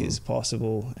quick as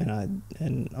possible,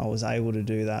 and I was able to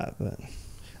do that. But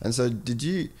and so did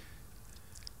you?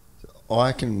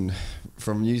 I can,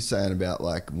 from you saying about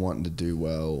like wanting to do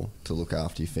well, to look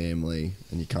after your family,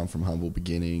 and you come from humble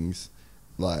beginnings,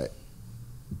 like,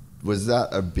 was that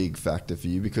a big factor for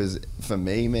you? Because for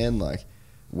me, man, like,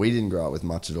 we didn't grow up with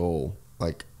much at all.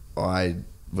 Like, I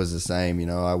was the same, you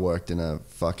know, I worked in a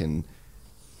fucking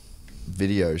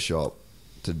video shop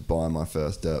to buy my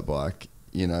first dirt bike,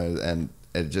 you know, and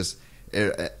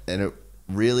it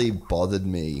really bothered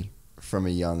me from a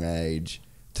young age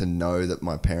to know that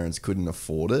my parents couldn't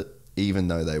afford it, even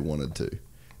though they wanted to.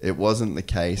 It wasn't the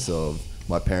case of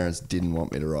my parents didn't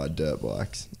want me to ride dirt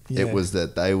bikes. Yeah. It was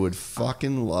that they would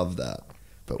fucking love that,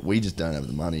 but we just don't have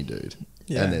the money, dude.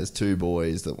 Yeah. And there's 2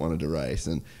 boys that wanted to race,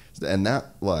 and that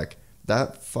like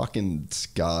that fucking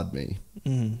scarred me.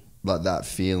 Like that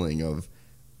feeling of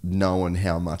knowing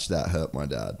how much that hurt my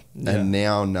dad, and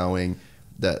now knowing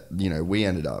that, you know, we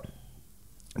ended up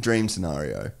dream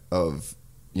scenario of,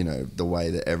 you know, the way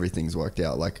that everything's worked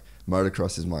out. Like,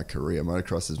 motocross is my career,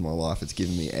 motocross is my life, it's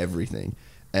given me everything,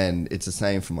 and it's the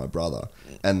same for my brother.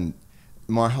 And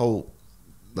my whole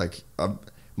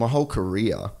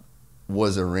career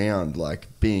was around like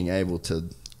being able to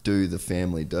do the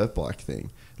family dirt bike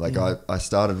thing. Like, I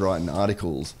started writing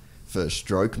articles for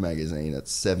Stroke magazine at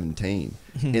 17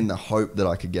 in the hope that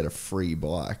I could get a free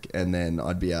bike, and then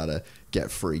I'd be able to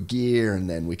get free gear, and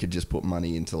then we could just put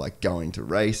money into like going to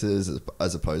races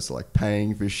as opposed to like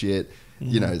paying for shit,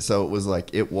 you know. So it was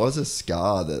like, it was a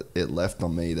scar that it left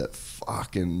on me that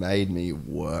fucking made me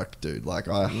work, dude. Like,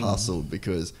 I hustled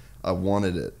because I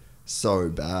wanted it so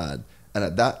bad, and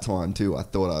at that time too, I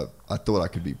thought I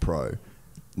could be pro,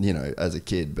 you know, as a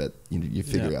kid, but you know, you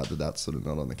figure out that that's sort of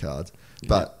not on the cards.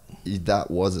 But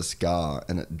that was a scar,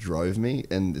 and it drove me,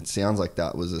 and it sounds like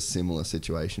that was a similar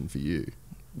situation for you.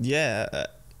 Yeah,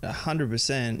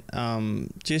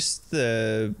 100%. Just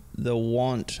the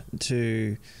want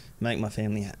to make my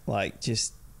family, like,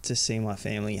 just to see my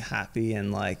family happy,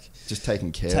 and like just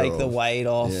take the weight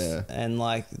off, and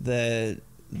like the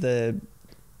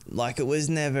like, it was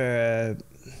never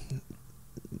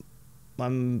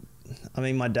my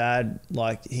dad,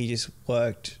 like, he just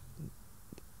worked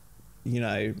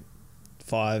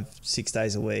 5-6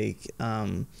 days a week.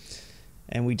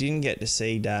 And we didn't get to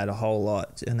see Dad a whole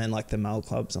lot. And then like the Mel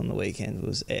clubs on the weekend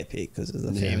was epic because it was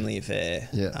a family affair.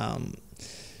 Yeah.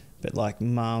 But like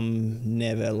Mum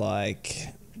never like,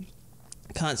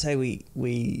 can't say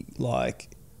we like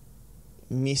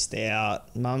missed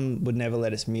out. Mum would never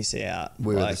let us miss out.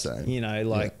 We were like, the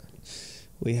same.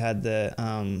 We had the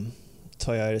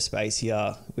Toyota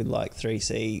Spacia with like 3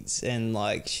 seats, and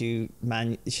like she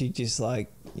just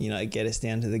like, get us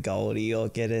down to the Goldie or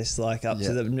get us like up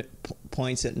to the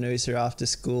points at Noosa after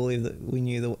school if we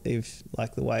knew if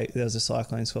the way there was a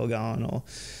cyclone swell going, or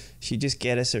she'd just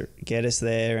get us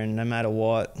there, and no matter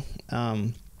what,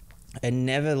 and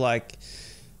never like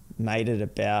made it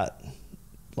about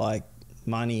like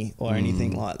money or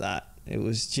anything like that. It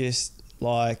was just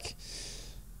like,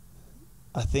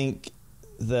 I think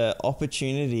the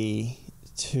opportunity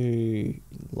to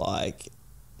like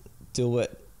do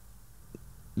it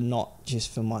not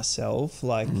just for myself,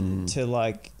 like to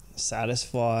like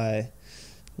satisfy,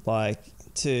 like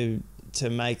to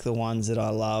make the ones that I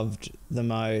loved the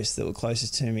most, that were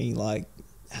closest to me, like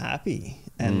happy,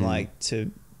 and like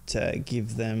to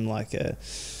give them like a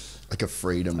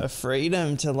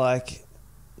freedom to like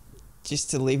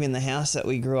just to live in the house that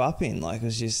we grew up in. Like it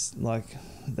was just like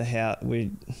the house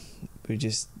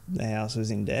the house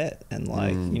was in debt, and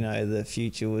like the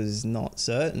future was not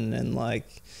certain, and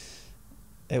like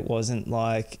it wasn't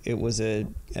like it was a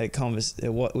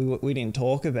we didn't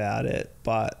talk about it,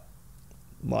 but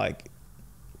like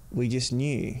we just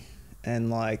knew, and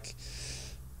like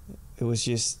it was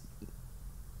just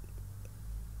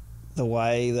the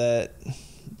way that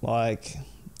like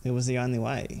it was the only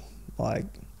way. Like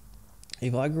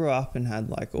if I grew up and had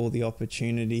like all the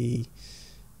opportunity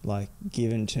like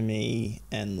given to me,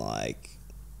 and like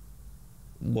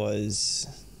was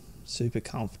super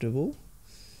comfortable,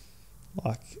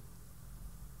 like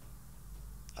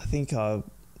I think I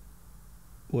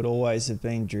would always have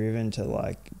been driven to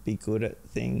like be good at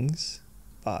things,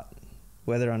 but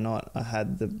whether or not I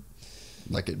had the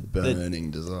burning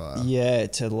desire,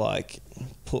 to like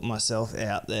put myself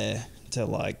out there to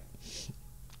like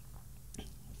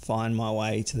find my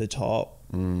way to the top,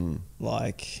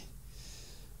 like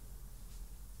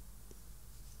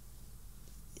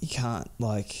you can't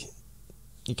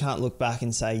look back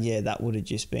and say, that would have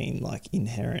just been like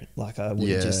inherent. Like I would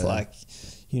have just like,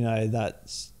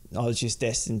 I was just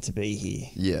destined to be here.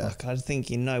 Yeah. Like I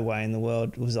think in no way in the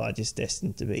world was I just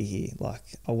destined to be here. Like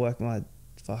I worked my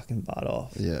fucking butt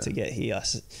off to get here.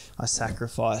 I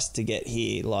sacrificed to get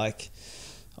here. Like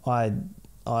I've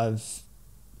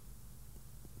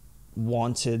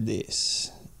wanted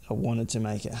this. I wanted to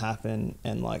make it happen.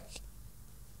 And like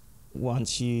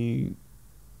once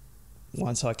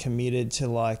I committed to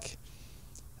like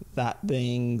that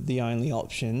being the only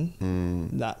option,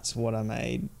 that's what I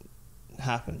made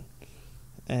happen.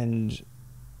 And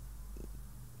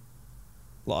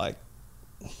like,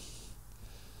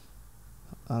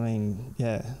 I mean,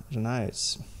 I don't know.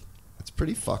 It's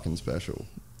pretty fucking special.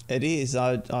 It is.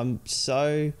 I'm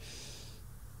so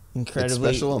incredibly... It's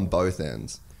special on both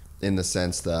ends, in the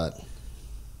sense that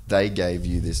they gave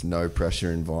you this no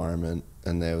pressure environment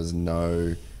and there was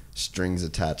no strings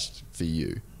attached for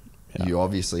you. Yeah. You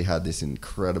obviously had this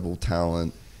incredible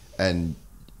talent and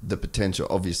the potential,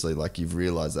 obviously, like you've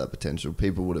realized that potential.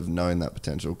 People would have known that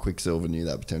potential. Quicksilver knew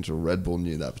that potential. Red Bull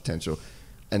knew that potential.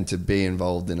 And to be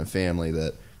involved in a family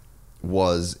that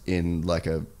was in like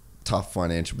a tough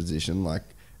financial position, like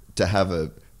to have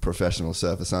a professional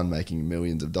surfer son making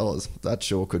millions of dollars, that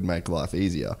sure could make life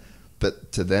easier.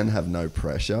 But to then have no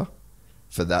pressure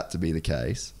for that to be the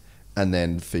case, and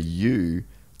then for you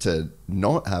to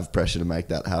not have pressure to make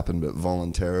that happen, but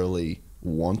voluntarily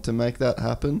want to make that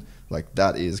happen, like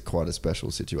that is quite a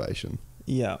special situation.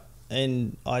 Yeah.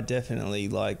 And I definitely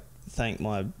like thank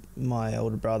my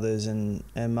elder brothers and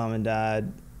mum and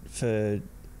dad for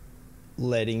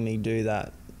letting me do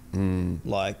that,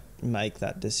 like make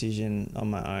that decision on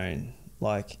my own.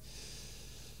 Like,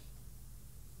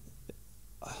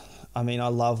 I mean, I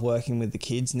love working with the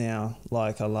kids now.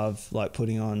 Like, I love like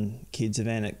putting on kids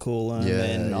event at Coolum,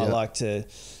 and I like to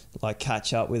like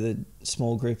catch up with a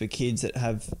small group of kids that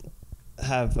have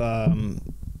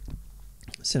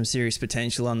some serious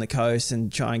potential on the coast,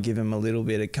 and try and give them a little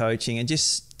bit of coaching and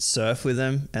just surf with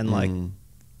them and like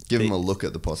give them a look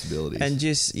at the possibilities and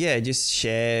just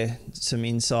share some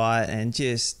insight and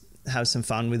just have some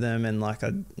fun with them. And like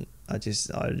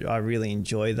I really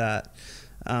enjoy that.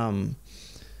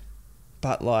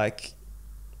 But like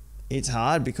it's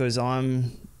hard because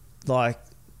I'm like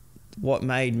what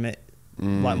made me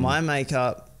like my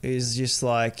makeup is just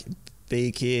like be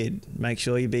a kid. Make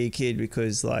sure you be a kid,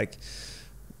 because like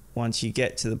once you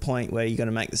get to the point where you got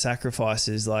to make the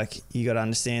sacrifices, like you got to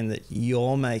understand that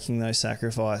you're making those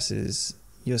sacrifices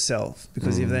yourself,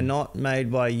 because if they're not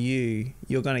made by you,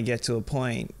 you're going to get to a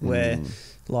point where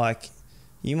like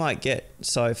you might get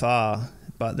so far,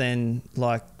 but then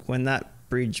like when that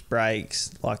bridge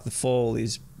breaks, like the fall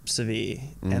is severe,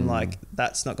 and like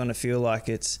that's not going to feel like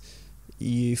it's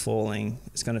you falling.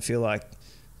 It's going to feel like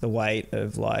the weight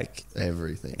of like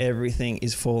everything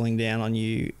is falling down on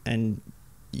you, and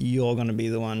you're going to be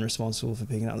the one responsible for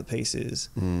picking up the pieces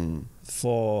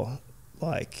for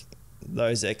like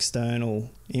those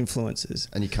external influences.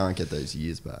 And you can't get those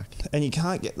years back.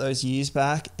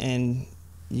 And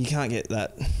you can't get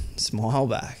that smile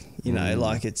back, you know,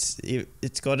 like it's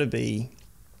got to be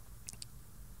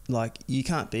like, you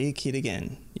can't be a kid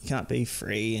again. You can't be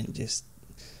free and just,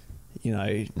 you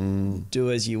know,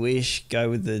 do as you wish, go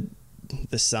with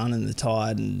the sun and the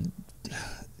tide, and,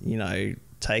 you know,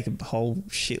 take a whole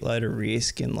shitload of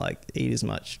risk and like eat as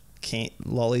much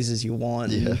lollies as you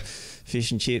want, and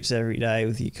fish and chips every day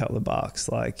with your couple of bucks.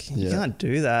 Like you can't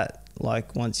do that.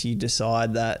 Like once you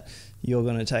decide that you're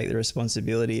going to take the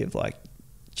responsibility of like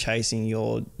chasing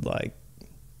your like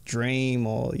dream,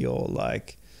 or your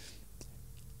like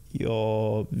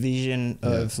your vision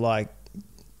of like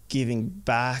giving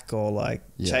back, or like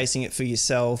chasing it for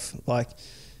yourself, like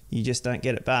you just don't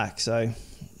get it back. So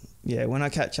yeah, when I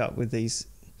catch up with these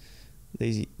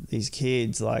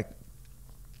kids, like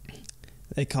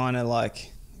they kind of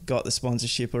like got the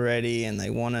sponsorship already, and they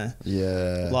want to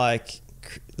like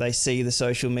they see the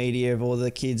social media of all the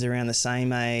kids around the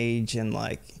same age, and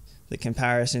like the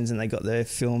comparisons, and they got their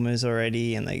filmers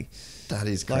already, and that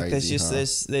is crazy. Like there's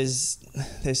just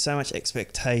there's so much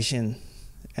expectation,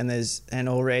 and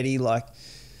already like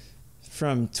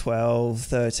from 12,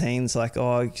 13, it's like,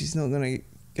 oh, he's not gonna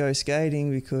go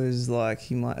skating because like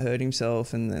he might hurt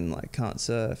himself, and then like can't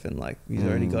surf, and like he's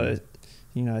already got a,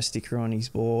 you know, sticker on his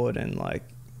board, and like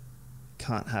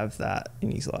can't have that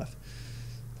in his life.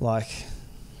 Like,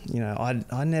 you know,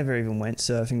 I never even went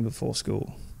surfing before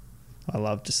school. I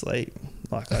loved to sleep.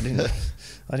 Like I never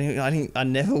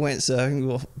went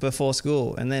surfing before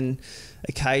school. And then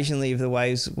occasionally if the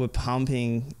waves were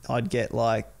pumping, I'd get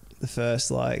like the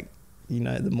first, like, you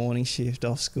know, the morning shift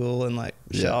off school, and like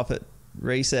show up at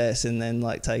recess, and then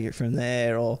like take it from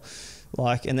there. Or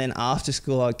like, and then after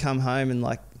school I'd come home, and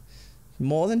like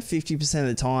more than 50% of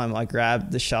the time I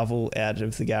grabbed the shovel out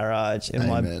of the garage and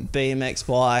my BMX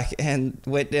bike, and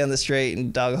went down the street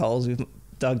and dug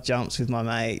jumps with my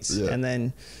mates. And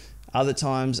then other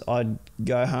times I'd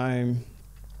go home,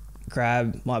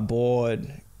 grab my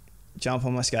board, jump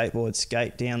on my skateboard,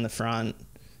 skate down the front,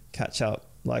 catch up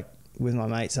like with my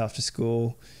mates after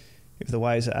school. If the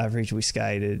waves were average, we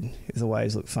skated. If the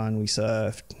waves looked fun, we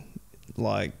surfed.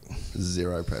 Like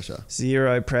zero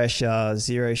pressure,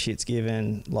 zero shits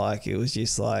given. Like it was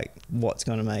just like, what's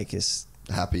going to make us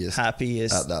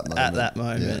happiest at that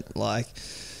moment. Like,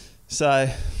 so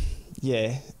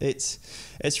yeah,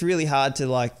 it's really hard to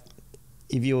like,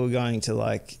 if you were going to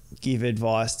like give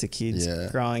advice to kids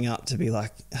growing up, to be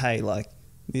like, hey, like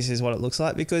this is what it looks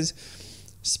like, because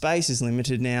space is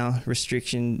limited now.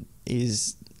 Restriction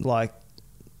is like,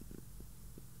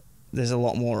 there's a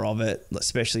lot more of it,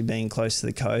 especially being close to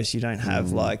the coast. You don't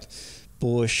have like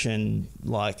bush and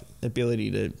like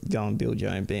ability to go and build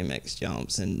your own BMX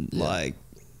jumps, and like,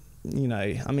 you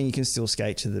know, I mean, you can still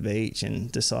skate to the beach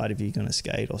and decide if you're going to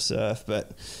skate or surf,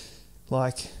 but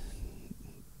like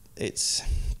it's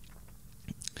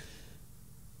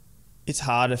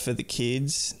harder for the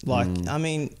kids. Like, I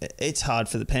mean, it's hard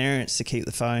for the parents to keep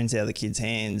the phones out of the kids'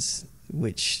 hands,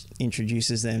 which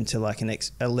introduces them to like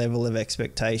a level of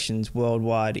expectations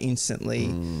worldwide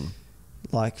instantly,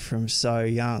 like from so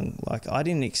young. Like I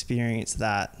didn't experience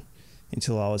that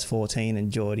until I was 14,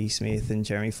 and Geordie Smith and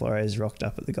Jeremy Flores rocked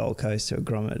up at the Gold Coast to a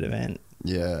grommet event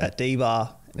at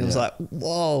D-Bar. It was like,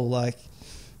 whoa, like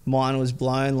mine was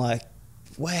blown, like,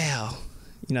 wow,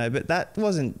 you know, but that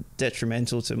wasn't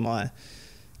detrimental to my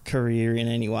career in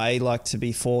any way, like to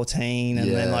be 14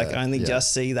 and then like only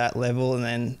just see that level, and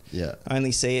then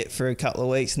only see it for a couple of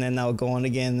weeks, and then they were gone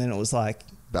again. Then it was like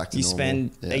back to you normal.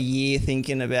 Spend a year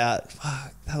thinking about,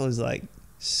 fuck, that was like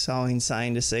so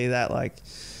insane to see that, like,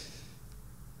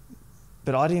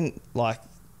 but I didn't like,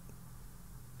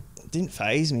 it didn't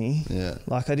faze me.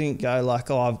 Like I didn't go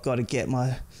like, oh, I've got to get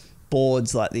my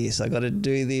boards like this, I got to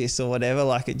do this or whatever.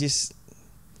 Like it just,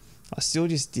 I still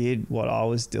just did what I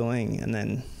was doing. And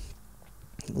then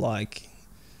like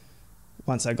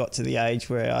once I got to the age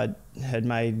where I had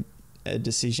made a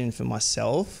decision for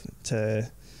myself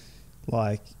to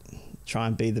like try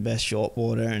and be the best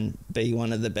shortboarder and be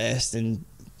one of the best and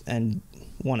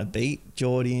want to beat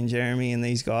Geordie and Jeremy and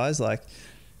these guys, like,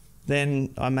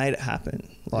 then I made it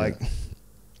happen. Like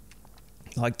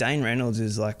Dane Reynolds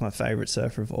is like my favourite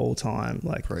surfer of all time.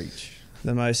 Like, Preach.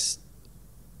 The most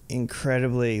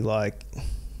incredibly, like,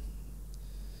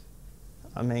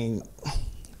 I mean,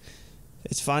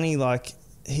 it's funny, like,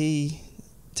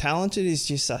 talented is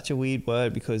just such a weird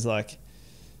word, because like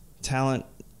talent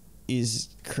is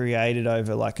created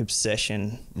over like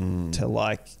obsession to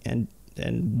like and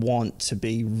want to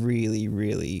be really,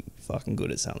 really fucking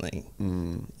good at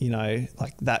something. You know,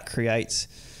 like that creates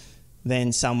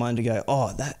then someone to go,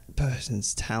 oh, that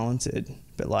person's talented,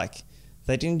 but like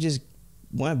they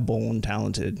weren't born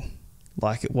talented.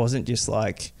 Like it wasn't just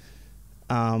like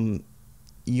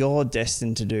you're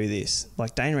destined to do this.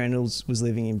 Like Dane Reynolds was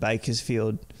living in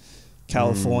Bakersfield,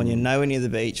 California, nowhere near the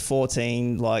beach,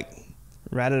 14, like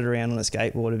ratted around on a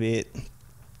skateboard a bit,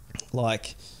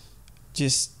 like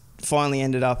just finally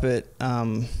ended up at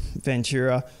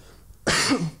Ventura,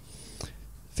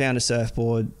 found a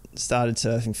surfboard, started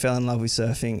surfing, fell in love with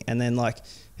surfing, and then like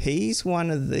he's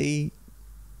one of the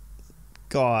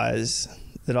guys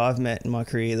that I've met in my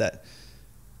career that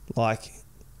like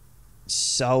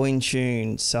so in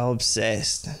tune, so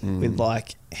obsessed with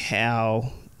like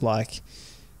how like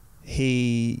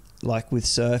he like with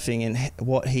surfing and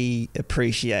what he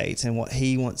appreciates and what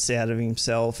he wants out of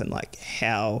himself and like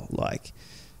how like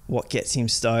what gets him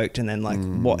stoked and then like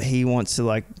what he wants to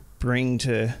like bring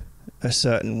to a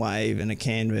certain wave and a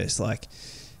canvas. Like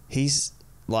he's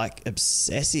like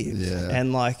obsessive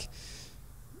and like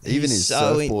even his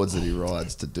surfboards that he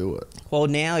rides to do it. Well,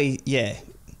 now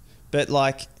but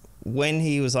like when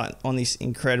he was like on this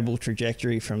incredible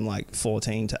trajectory from like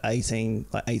 14 to 18,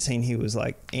 like 18 he was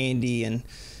like Andy and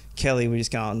Kelly were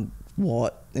just going,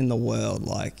 what in the world?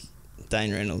 Like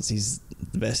Dane Reynolds, he's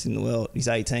the best in the world. He's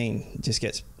 18, just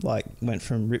gets like went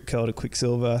from Rip Curl to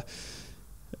Quicksilver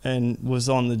and was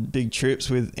on the big trips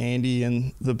with Andy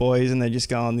and the boys, and they're just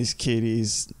going, this kid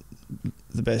is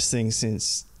the best thing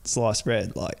since sliced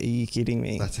bread. Like, are you kidding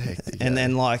me? That's hectic. And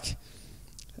then like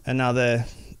another,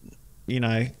 you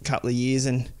know, couple of years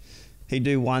and he'd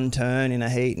do one turn in a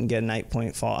heat and get an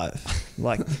 8.5.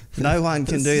 Like no one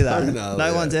can do that.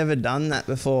 No one's ever done that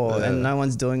before and no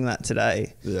one's doing that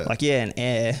today. Like an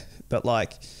air, but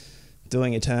like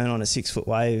doing a turn on a 6 foot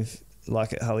wave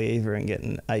like at Haleiwa and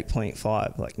getting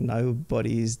 8.5. Like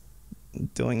nobody's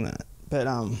doing that. But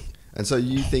and so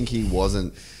you think he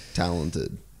wasn't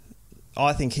talented?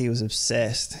 I think he was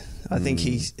obsessed. I think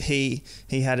he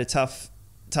had a tough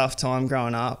time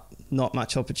growing up, not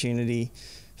much opportunity,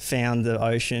 found the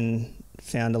ocean,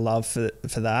 found a love for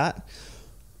that.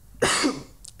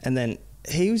 And then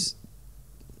he was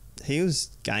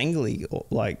gangly,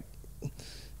 like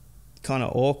kind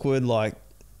of awkward, like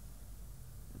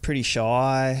pretty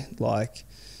shy, like,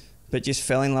 but just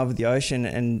fell in love with the ocean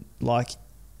and like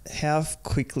how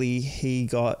quickly he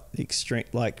got extreme,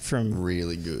 like from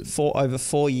really good over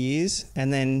 4 years.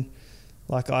 And then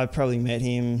like I probably met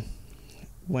him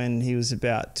when he was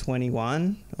about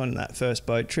 21 on that first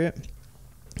boat trip,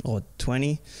 or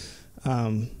 20.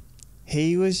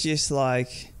 He was just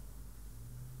like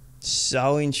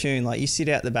so in tune. Like you sit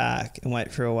out the back and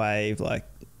wait for a wave, like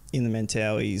in the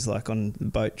Mentawais, like on the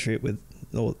boat trip with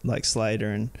like Slater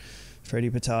and Freddie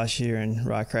Patascia and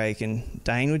Ry Craik, and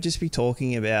Dane would just be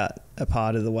talking about a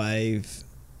part of the wave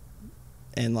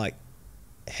and like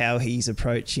how he's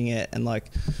approaching it and like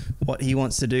what he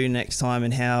wants to do next time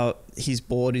and how his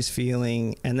board is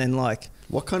feeling. And then like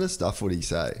what kind of stuff would he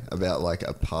say about like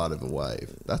a part of a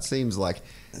wave? That seems like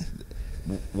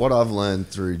what I've learned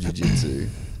through jiu-jitsu,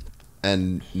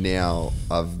 and now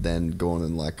I've then gone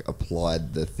and like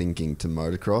applied the thinking to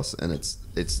motocross, and it's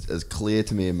as clear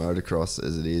to me in motocross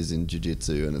as it is in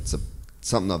jiu-jitsu, and it's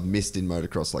something I've missed in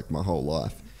motocross like my whole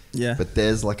life. Yeah. But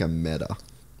there's like a meta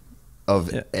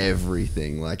of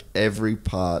everything, like every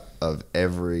part of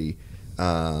every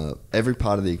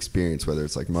part of the experience, whether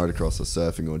it's like motocross or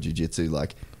surfing or jiu-jitsu,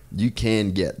 like you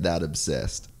can get that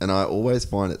obsessed. And I always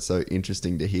find it so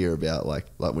interesting to hear about like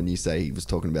when you say he was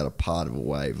talking about a part of a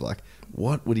wave, like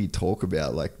what would he talk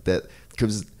about like that?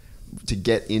 Because to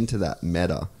get into that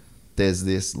meta, there's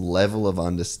this level of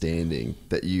understanding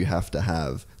that you have to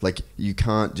have. Like you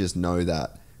can't just know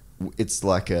that. It's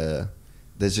like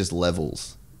there's just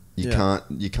levels. You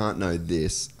can't know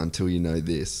this until you know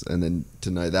this, and then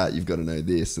to know that you've got to know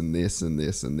this and this and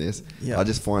this and this. I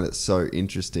just find it so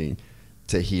interesting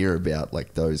to hear about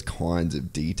like those kinds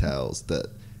of details that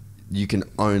you can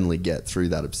only get through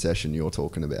that obsession you're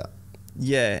talking about.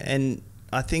 Yeah, and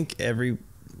I think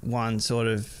everyone sort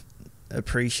of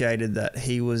appreciated that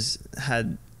he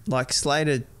had like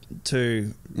Slater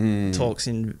too talks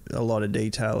in a lot of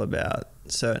detail about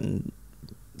certain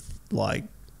like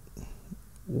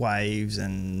waves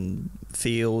and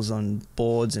feels on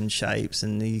boards and shapes,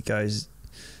 and he goes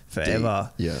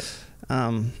forever. Yeah.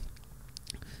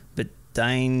 But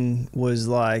Dane was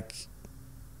like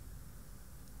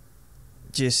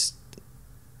just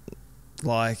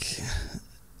like,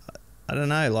 I don't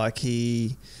know, like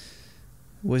he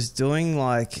was doing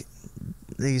like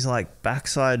these like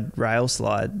backside rail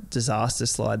slide, disaster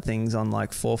slide things on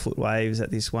like 4-foot waves at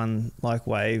this one like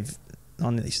wave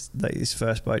on this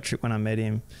first boat trip when I met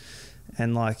him.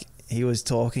 And like he was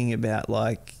talking about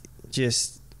like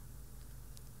just,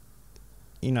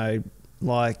 you know,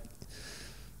 like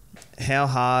how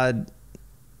hard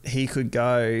he could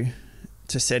go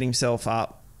to set himself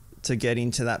up to get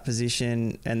into that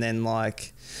position. And then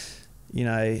like, you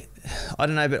know, I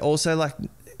don't know, but also like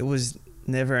it was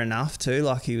never enough too.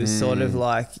 Like he was sort of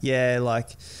like, yeah,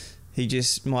 like he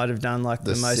just might have done like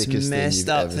the most messed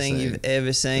up thing you've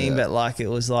ever seen. But like it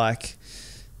was like,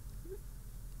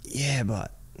 yeah,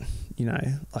 but you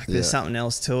know, like there's something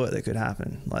else to it that could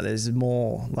happen. Like there's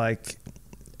more. Like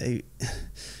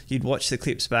you'd watch the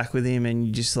clips back with him and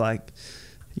you just like,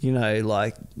 you know,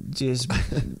 like just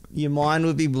your mind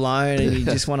would be blown and you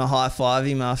just want to high five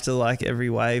him after like every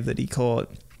wave that he caught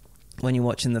when you're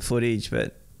watching the footage.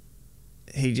 But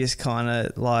he just kind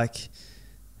of like,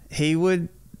 he would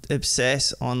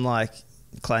obsess on like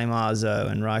Clay Marzo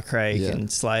and Ry Craig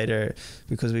and Slater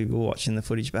because we were watching the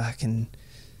footage back, and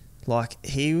like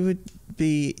he would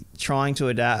be trying to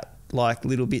adapt like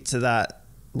little bits of that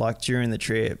like during the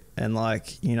trip. And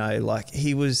like, you know, like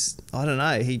he was, I don't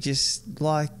know, he just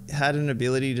like had an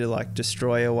ability to like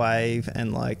destroy a wave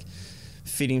and like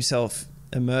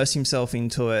immerse himself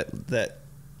into it that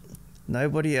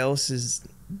nobody else has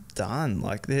done.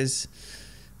 Like there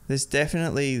was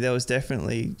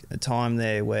definitely a time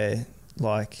there where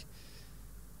like,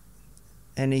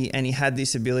 and he had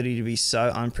this ability to be so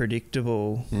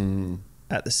unpredictable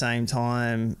at the same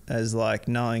time as like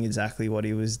knowing exactly what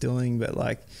he was doing. But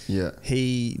like,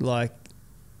 he like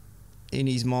in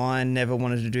his mind never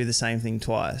wanted to do the same thing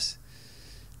twice.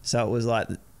 So it was like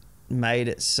made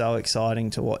it so exciting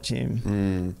to watch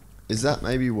him. Is that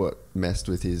maybe what messed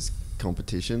with his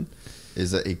competition?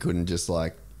 Is that he couldn't just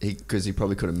like, because he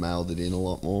probably could have mailed it in a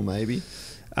lot more maybe?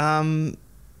 And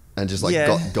just like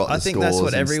got the I think that's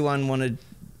what everyone wanted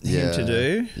him to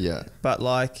do. Yeah. But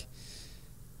like,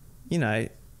 you know,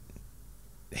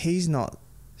 he's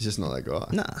just not that guy.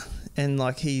 Nah. And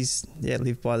like he's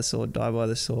live by the sword, die by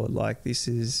the sword. Like this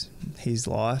is his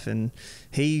life, and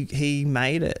he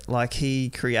made it. Like he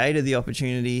created the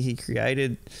opportunity. He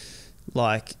created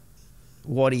like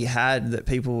what he had that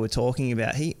people were talking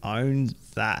about. He owned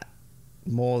that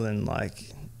more than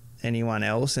like anyone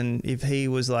else. And if he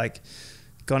was like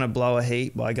gonna blow a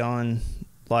heat by going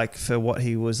like for what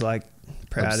he was like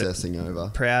proud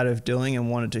of doing and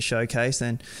wanted to showcase,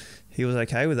 then he was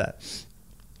okay with that.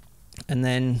 And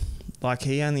then like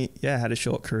he only had a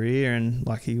short career, and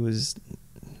like he was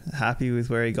happy with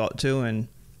where he got to and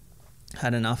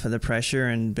had enough of the pressure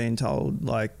and being told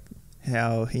like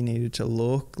how he needed to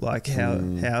look, like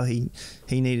how he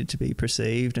needed to be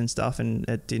perceived and stuff, and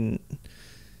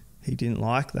he didn't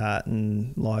like that.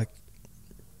 And like,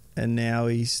 and now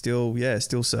he's still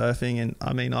surfing. And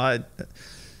I mean, I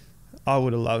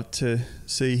would have loved to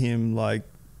see him like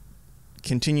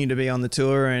continue to be on the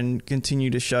tour and continue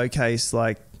to showcase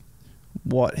like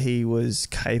what he was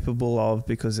capable of,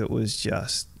 because it was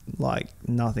just like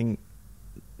nothing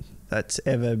that's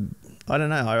ever, I don't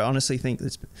know, I honestly think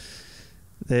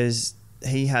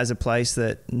he has a place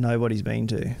that nobody's been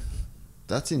to.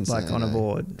 That's insane. Like on a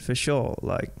board, for sure.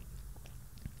 Like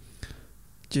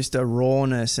just a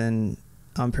rawness and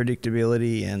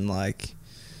unpredictability, and like,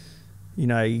 you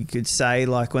know, you could say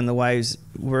like when the waves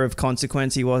were of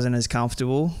consequence, he wasn't as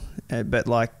comfortable, but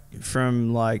like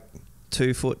from like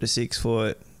 2 foot to 6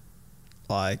 foot,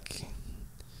 like,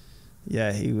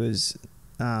 yeah, he was,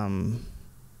 there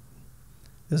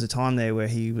was a time there where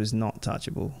he was not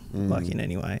touchable, like in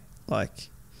any way. Like,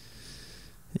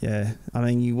 yeah, I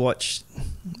mean, you watch,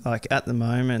 like at the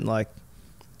moment, like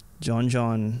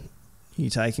John, you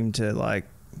take him to like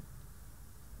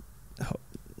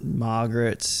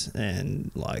Margaret's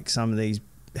and like some of these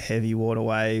heavy water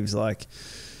waves, like,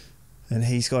 and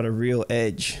he's got a real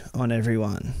edge on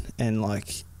everyone. And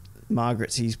like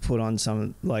Margaret's, he's put on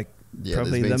some like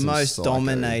probably the most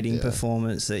dominating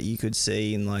performance that you could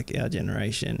see in like our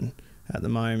generation at the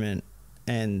moment,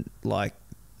 and like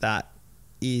that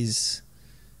is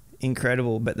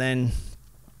incredible. But then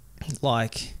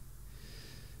like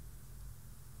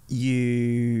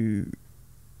you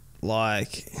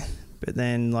like, but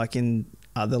then like in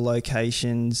other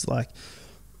locations, like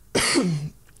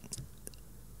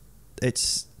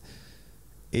it's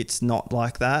not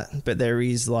like that, but there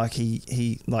is like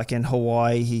he like in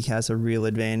Hawaii he has a real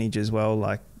advantage as well,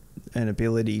 like an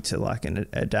ability to like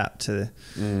adapt to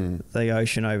the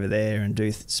ocean over there and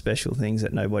do special things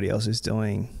that nobody else is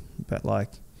doing. But like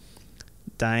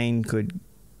Dane could,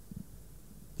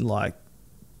 like,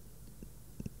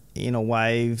 in a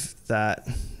wave that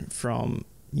from,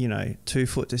 you know, 2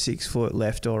 foot to 6 foot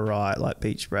left or right, like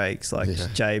beach breaks, like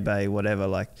J-Bay, whatever,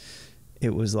 like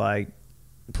it was like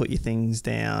put your things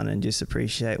down and just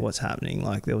appreciate what's happening.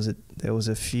 Like there was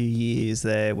a few years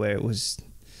there where it was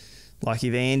like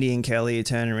if Andy and Kelly are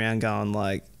turning around going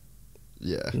like,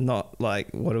 not like,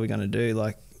 what are we going to do?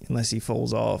 Like, unless he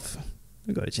falls off,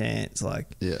 we've got a chance.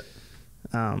 Like,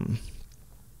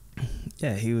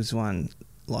 he was one,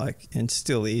 like, and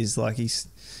still is, like, he's,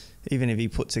 even if he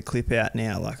puts a clip out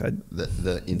now, like,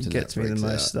 the internet gets me the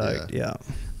most stoked.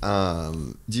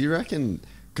 Do you reckon,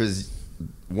 because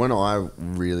when I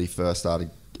really first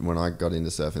started, when I got into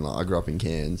surfing, like, I grew up in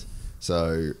Cairns,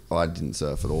 so I didn't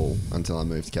surf at all until I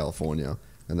moved to California.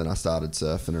 And then I started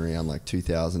surfing around like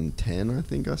 2010, I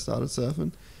think I started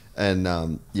surfing.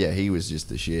 And he was just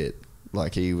the shit.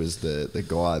 Like he was the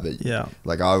guy. But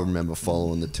like I remember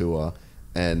following the tour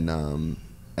and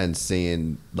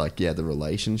seeing like, the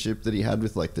relationship that he had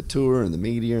with like the tour and the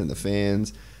media and the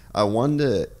fans. I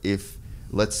wonder if,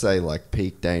 let's say like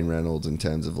peak Dane Reynolds in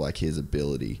terms of like his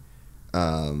ability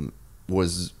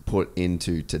was put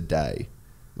into today.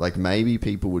 Like maybe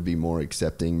people would be more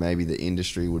accepting, maybe the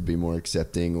industry would be more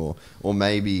accepting, or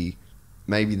maybe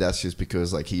that's just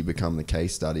because like he become the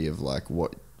case study of like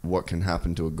what can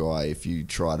happen to a guy if you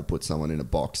try to put someone in a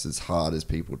box as hard as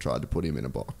people tried to put him in a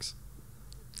box.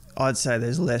 I'd say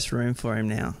there's less room for him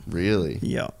now. Really?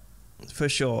 Yeah, for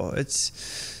sure.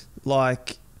 It's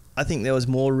like, I think there was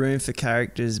more room for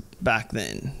characters back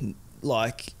then,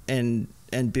 like, and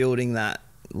building that,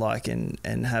 like, and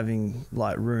having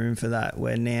like room for that,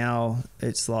 where now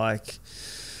it's like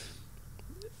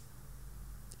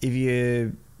if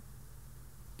you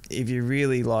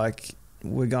really like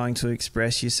were going to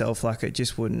express yourself, like it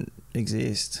just wouldn't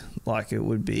exist. Like it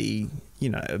would be, you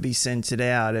know, it would be censored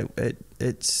out.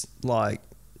 It's like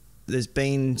there's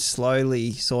been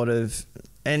slowly sort of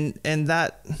and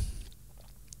that,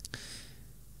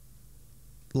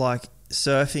 like,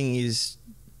 surfing is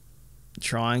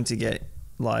trying to get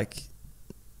like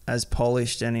as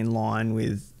polished and in line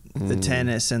with the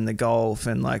tennis and the golf,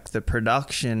 and like the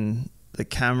production, the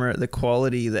camera, the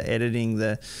quality, the editing,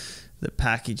 the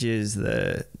packages,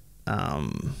 the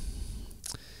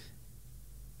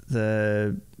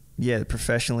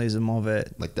professionalism of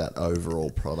it, like that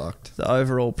overall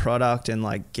product, and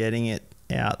like getting it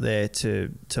out there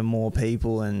to more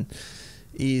people, and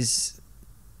is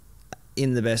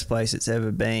in the best place it's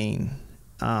ever been.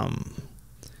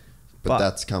 But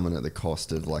that's coming at the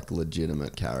cost of like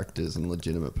legitimate characters and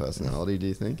legitimate personality, do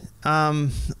you think?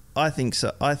 I think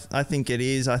so. I think it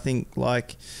is. I think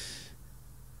like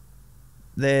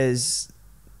there's,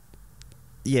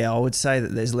 I would say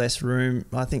that there's less room.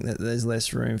 I think that there's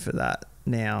less room for that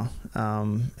now.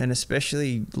 And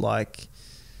especially like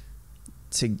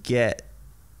to get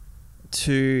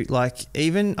to like,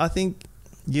 even I think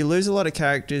you lose a lot of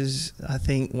characters, I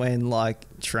think, when like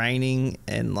training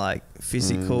and like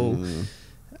physical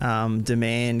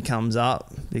demand comes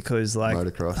up, because like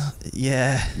motocross.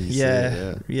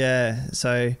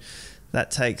 So that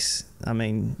takes, I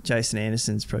mean, Jason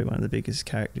Anderson's probably one of the biggest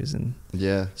characters in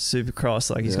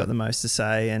Supercross. Like he's got the most to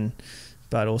say,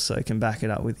 but also can back it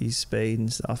up with his speed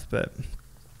and stuff. But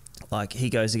like he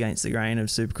goes against the grain of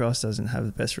Supercross, doesn't have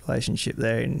the best relationship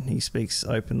there, and he speaks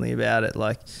openly about it.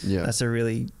 Like that's a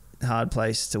really hard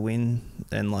place to win,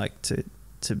 and like to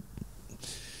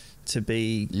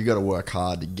be. You got to work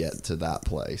hard to get to that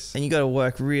place, and you got to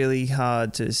work really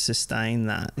hard to sustain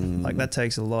that. Like that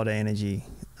takes a lot of energy.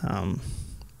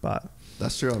 But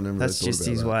that's true. I've never. That's really just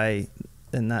his way,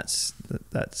 and that's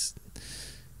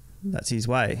his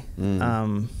way.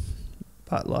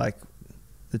 But like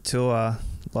the tour,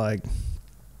 like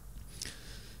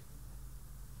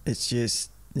it's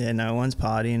just no one's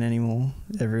partying anymore.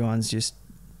 Everyone's just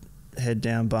head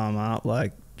down, bum up,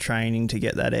 like training to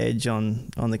get that edge on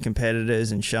the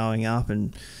competitors and showing up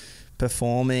and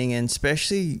performing. And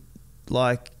especially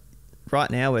like right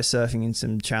now we're surfing in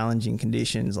some challenging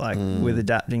conditions, like with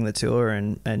adapting the tour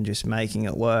and just making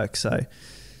it work. So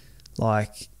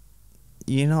like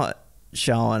you're not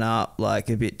showing up like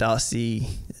a bit dusty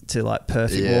to like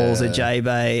perfect walls of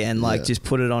J-Bay and like just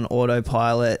put it on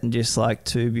autopilot and just like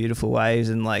 2 beautiful waves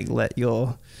and like let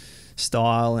your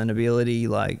style and ability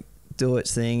like do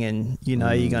its thing, and you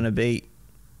know you're gonna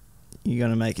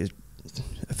make a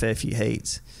fair few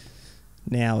heats.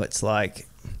 Now it's like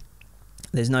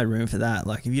there's no room for that.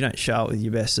 Like if you don't show up with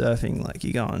your best surfing, like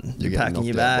you're packing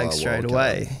your bags straight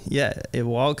away. Yeah, a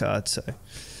wild card. So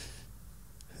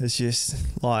it's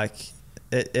just like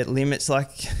it limits, like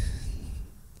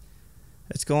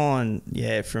it's gone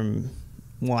from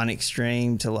one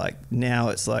extreme to like now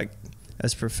it's like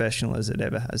as professional as it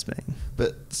ever has been.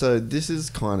 But so this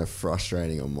is kind of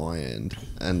frustrating on my end,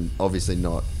 and obviously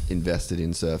not invested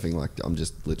in surfing. Like I'm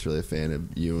just literally a fan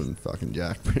of you and fucking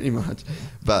Jack pretty much.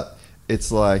 But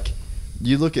it's like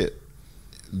you look at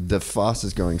the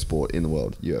fastest growing sport in the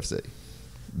world, UFC.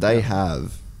 They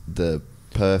have the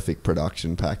perfect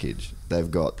production package.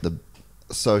 They've got the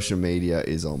social media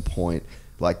is on point.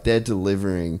 Like they're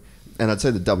delivering, and I'd say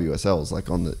the WSL's like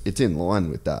it's in line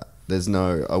with that. There's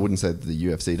no, I wouldn't say that the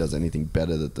UFC does anything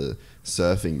better that the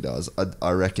surfing does.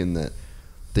 I reckon that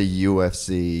the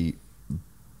UFC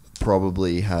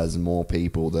probably has more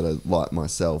people that are like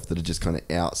myself that are just kind of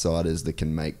outsiders that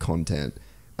can make content,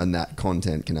 and that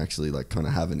content can actually like kind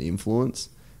of have an influence.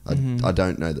 I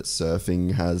don't know that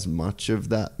surfing has much of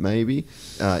that, maybe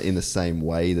in the same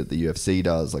way that the UFC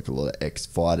does. Like a lot of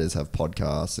ex-fighters have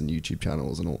podcasts and YouTube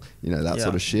channels and all, you know, that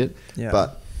sort of shit. Yeah.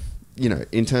 But, you know,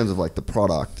 in terms of like the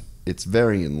product, it's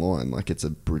very in line. Like it's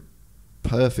a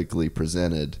perfectly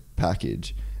presented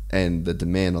package, and the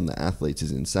demand on the athletes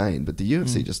is insane. But the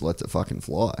UFC just lets it fucking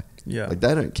fly. Yeah. Like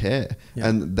they don't care. Yeah.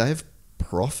 And they've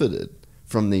profited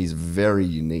from these very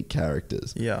unique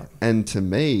characters. Yeah. And to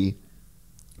me,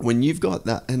 when you've got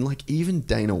that, and like even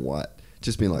Dana White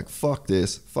just being like, fuck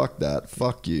this, fuck that,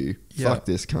 fuck you, fuck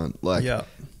this cunt. Like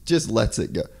just lets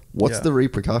it go. What's the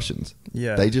repercussions?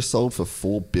 Yeah. They just sold for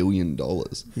 $4 billion.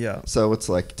 Yeah. So it's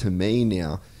like, to me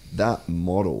now, that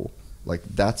model, like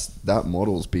that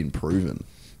model's been proven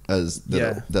as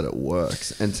that it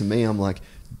works. And to me, I'm like,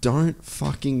 don't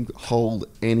fucking hold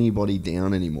anybody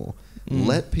down anymore.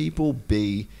 Let people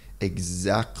be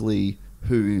exactly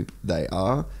who they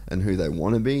are and who they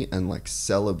want to be, and like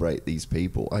celebrate these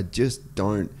people. I just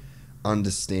don't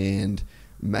understand.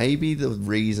 Maybe the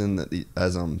reason that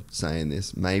as I'm saying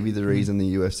this, maybe the reason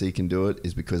the UFC can do it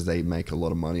is because they make a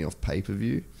lot of money off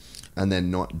pay-per-view, and they're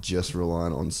not just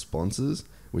relying on sponsors,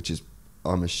 which is,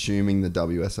 I'm assuming the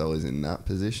WSL is in that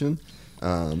position.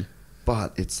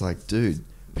 But it's like, dude,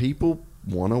 people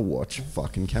want to watch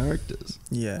fucking characters.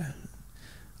 Yeah.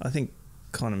 I think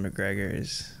Conor McGregor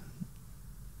is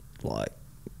like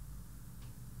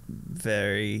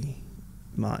very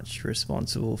much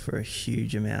responsible for a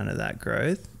huge amount of that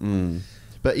growth.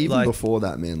 But even like, before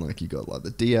that, man, like you got like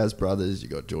the Diaz brothers, you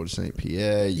got George St.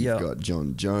 Pierre, you've got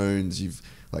John Jones, you've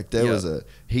like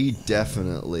he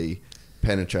definitely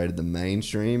penetrated the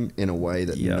mainstream in a way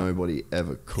that nobody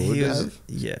ever could have.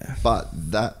 Yeah. But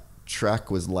that track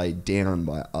was laid down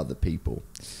by other people.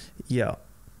 Yeah.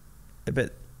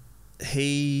 But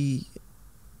he,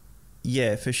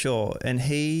 for sure. And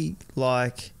he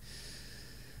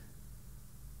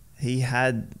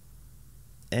had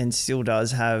and still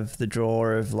does have the draw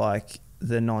of like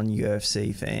the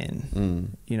non-UFC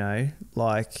fan, you know,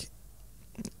 like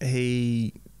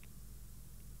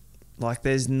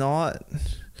there's not,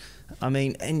 I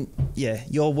mean, and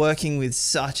you're working with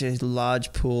such a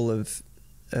large pool of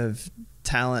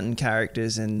talent and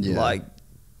characters, and like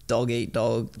dog eat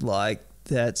dog, like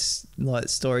that's like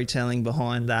storytelling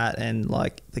behind that, and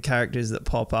like the characters that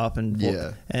pop up and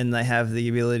they have the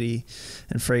ability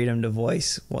and freedom to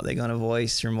voice what they're going to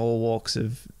voice from all walks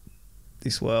of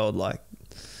this world. Like,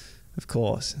 of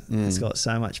course, it's got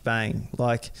so much bang.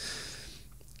 Like,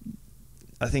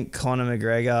 I think Conor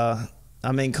McGregor,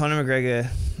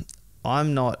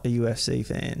 I'm not a UFC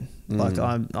fan. Like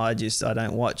I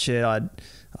don't watch it. I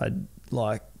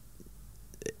like,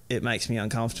 it makes me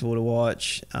uncomfortable to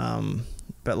watch.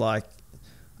 But like,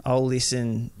 I'll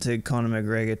listen to Conor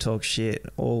McGregor talk shit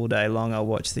all day long. I'll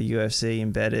watch the UFC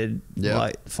embedded,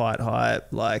 like Fight Hype,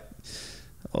 like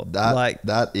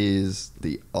that is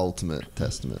the ultimate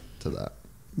testament to that.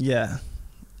 Yeah.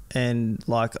 And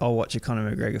like, I'll watch a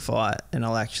Conor McGregor fight and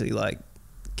I'll actually like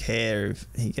care if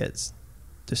he gets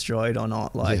destroyed or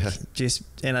not. Like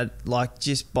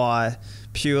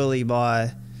purely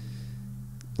by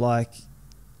like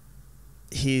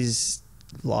his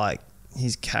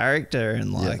character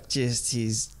and like just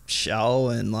his show,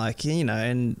 and like, you know,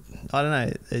 and I don't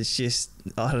know, it's just,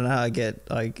 I don't know, I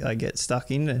get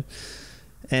stuck in it.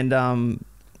 And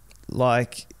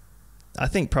like I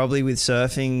think probably with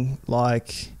surfing,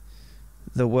 like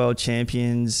the world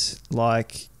champions,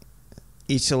 like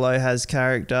Italo has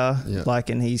character, like,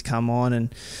 and he's come on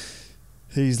and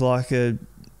he's like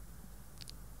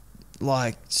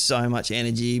so much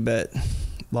energy, but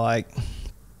like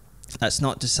that's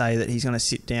not to say that he's going to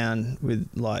sit down with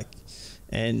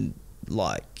and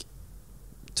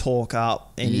talk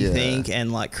up anything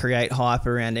and like create hype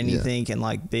around anything and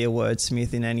like be a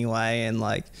wordsmith in any way and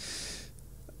like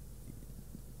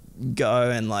go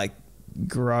and like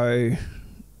grow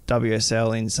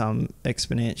WSL in some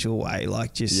exponential way,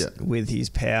 like just with his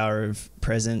power of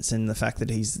presence and the fact that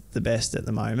he's the best at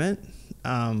the moment.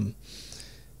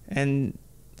 And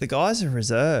the guys are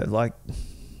reserved, like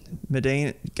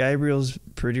Gabriel's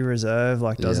pretty reserved,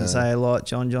 like doesn't say a lot.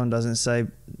 John doesn't say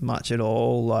much at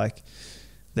all. Like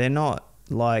they're not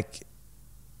like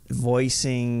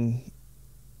voicing,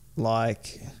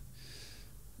 like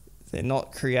they're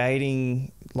not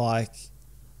creating like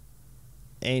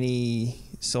any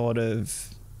sort of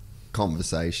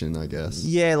conversation, I guess.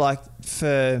 Yeah, like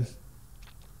for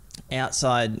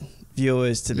outside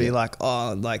viewers to be like,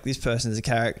 oh, like this person's a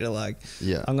character, like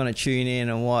I'm gonna tune in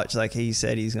and watch, like he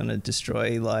said he's gonna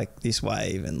destroy like this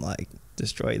wave and like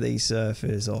destroy these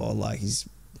surfers, or like he's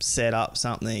set up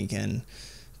something and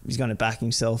he's gonna back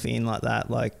himself in like that.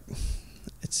 Like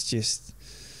it's just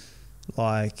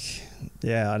like,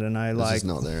 I don't know, like it's just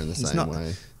not there in the same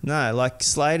way. No, like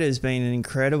Slater's been an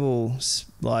incredible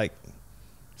like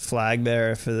flag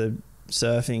bearer for the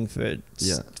surfing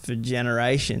for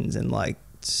generations, and like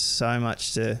so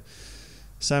much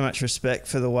respect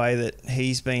for the way that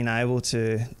he's been able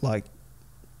to like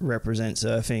represent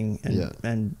surfing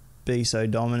and be so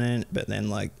dominant, but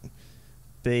then like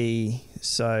be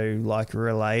so like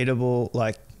relatable.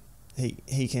 Like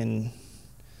he can,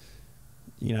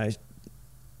 you know,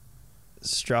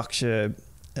 structure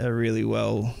a really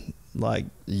well like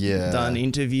done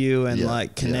interview and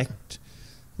like connect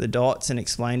the dots and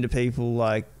explain to people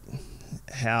like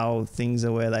how things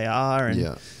are where they are,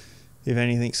 and if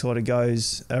anything sort of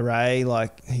goes array,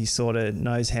 like he sort of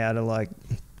knows how to like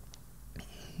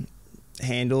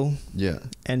handle.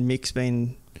 And Mick's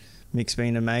been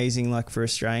amazing, like for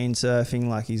Australian surfing.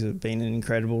 Like he's been an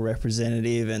incredible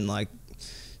representative and like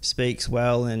speaks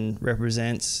well and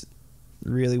represents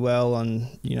really well on,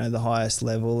 you know, the highest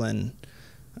level. And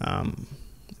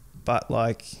but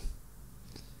like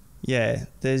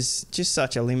there's just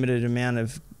such a limited amount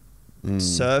of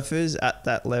surfers at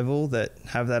that level that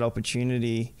have that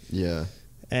opportunity.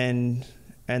 And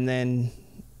then,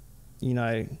 you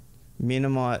know,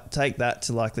 take that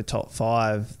to like the top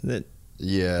 5 that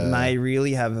may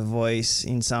really have a voice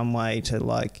in some way to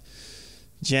like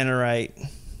generate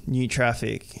new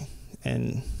traffic.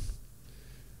 And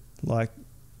like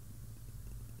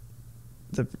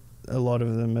a lot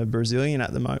of them are Brazilian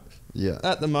at the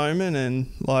moment,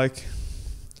 and like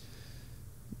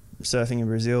surfing in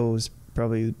Brazil is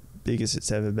probably the biggest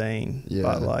it's ever been.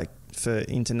 But like for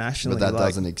internationally, but that like,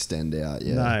 doesn't extend out.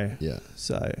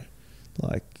 So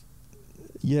like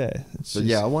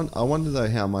I wonder though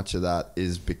how much of that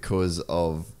is because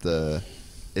of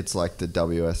it's like the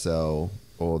WSL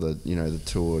or the, you know, the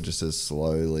tour just as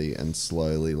slowly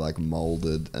like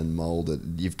molded.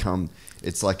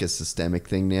 It's like a systemic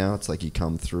thing now. It's like you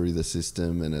come through the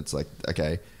system and it's like,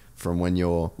 okay, from when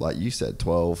you're, like you said,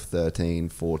 12, 13,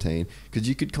 14, because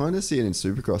you could kind of see it in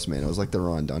Supercross, man. It was like the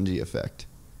Ryan Dungey effect.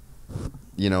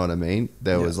 You know what I mean?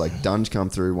 There was like Dunge come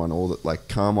through, won all that, like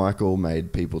Carmichael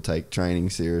made people take training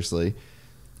seriously,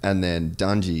 and then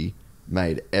Dungey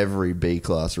made every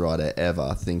B-class rider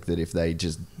ever think that if they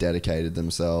just dedicated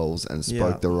themselves and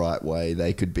spoke the right way,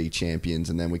 they could be champions.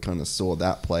 And then we kind of saw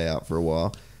that play out for a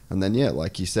while. And then,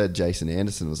 like you said, Jason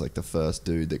Anderson was like the first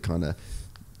dude that kind of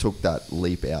took that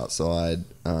leap outside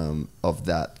of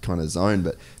that kind of zone.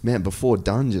 But, man, before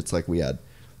Dunge, it's like we had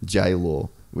J-Law,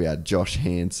 we had Josh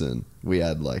Hansen, we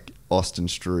had like Austin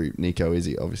Stroop, Nico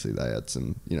Izzy. Obviously, they had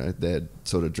some, you know, they had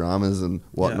sort of dramas and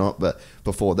whatnot. But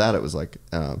before that, it was like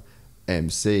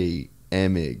MC,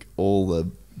 Emig, all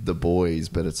the boys.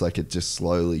 But it's like it just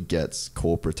slowly gets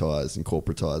corporatized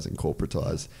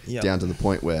down to the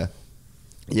point where,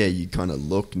 you kind of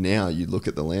look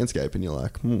at the landscape and you're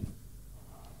like,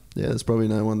 there's probably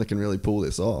no one that can really pull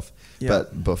this off.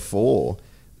 But before,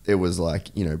 it was like,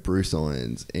 you know, Bruce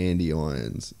Irons, Andy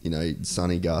Irons, you know,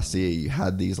 Sonny Garcia. You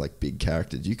had these like big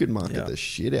characters. You could market the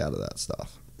shit out of that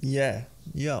stuff. No,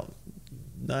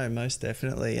 most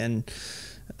definitely. And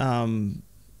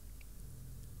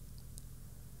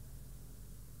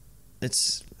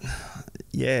it's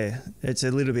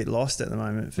a little bit lost at the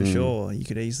moment for sure. You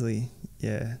could easily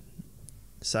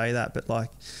say that, but like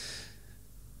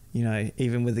you know,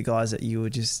 even with the guys that you were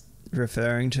just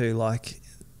referring to, like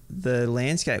the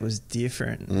landscape was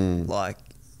different. Like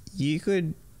you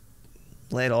could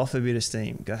let off a bit of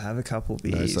steam, go have a couple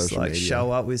beers, like media.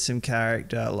 Show up with some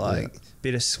character, like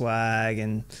bit of swag,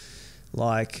 and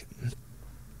like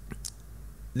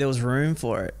there was room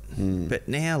for it. But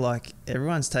now, like,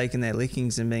 everyone's taking their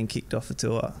lickings and being kicked off a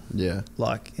tour. Yeah.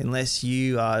 Like, unless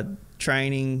you are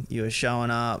training, you're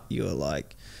showing up, you're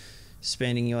like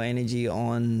spending your energy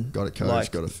on got a coach,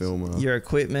 like, got a filmer, your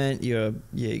equipment, your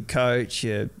coach,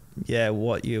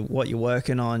 what you're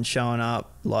working on, showing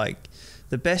up. Like,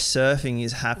 the best surfing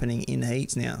is happening in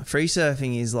heats now. Free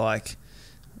surfing is like,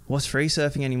 what's free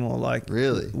surfing anymore? Like,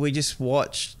 really, we just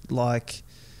watched, like,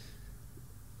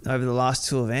 over the last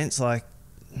 2 events, like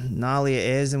gnarlier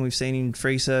airs than we've seen in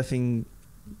free surfing.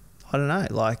 I don't know,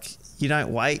 like you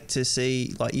don't wait to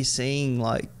see, like you're seeing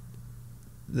like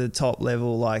the top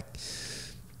level, like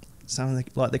some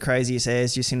of the craziest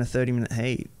airs just in a 30-minute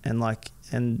heat,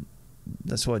 and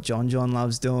that's what John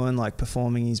loves doing, like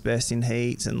performing his best in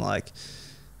heats, and like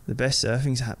the best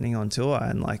surfing's happening on tour,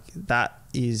 and like that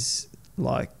is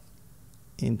like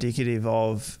indicative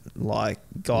of like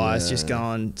guys just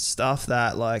going, stuff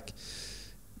that, like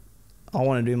I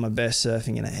want to do my best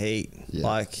surfing in a heat.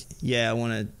 Like, I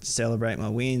want to celebrate my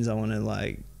wins, I want to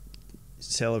like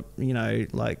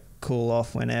like cool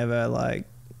off whenever, like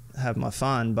have my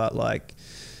fun, but like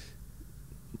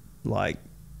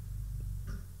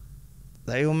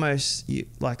they almost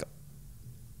like,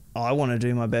 I want to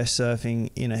do my best surfing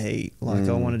in a heat. Like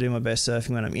I want to do my best surfing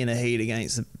when I'm in a heat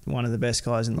against one of the best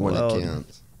guys in the world. It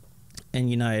counts. And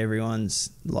you know,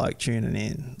 everyone's like tuning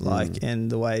in, like, and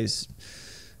the waves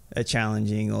are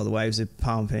challenging, or the waves are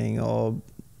pumping, or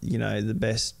you know, the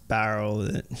best barrel.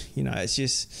 That, you know, it's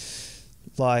just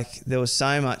like there was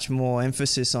so much more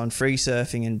emphasis on free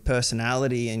surfing and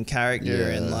personality and character,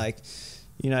 and like,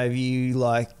 you know, if you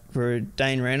like were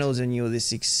Dane Reynolds and you were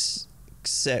this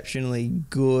exceptionally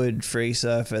good free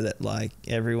surfer that like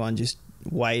everyone just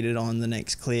waited on the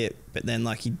next clip, but then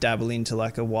like you dabble into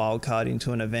like a wild card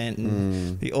into an event,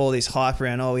 and be all this hype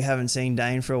around, we haven't seen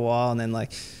Dane for a while, and then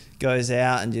like goes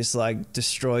out and just like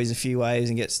destroys a few waves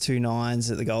and gets 2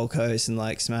 9s at the Gold Coast and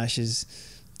like smashes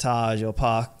Taj or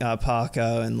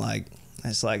Parko, and like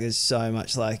it's like there's so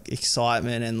much like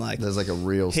excitement, and like there's like a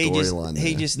real storyline.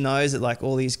 He just knows that like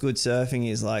all these good surfing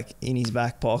is like in his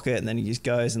back pocket, and then he just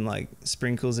goes and like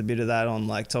sprinkles a bit of that on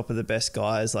like top of the best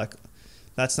guys. Like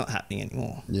that's not happening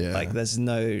anymore. Like there's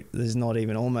not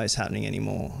even almost happening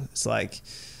anymore. It's like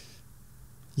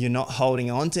you're not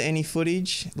holding on to any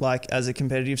footage. Like as a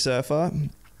competitive surfer,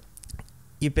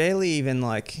 you barely even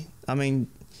like, I mean,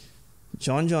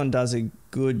 John does a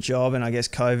good job, and I guess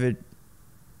COVID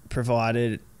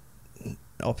provided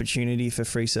opportunity for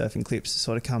free surfing clips to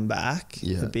sort of come back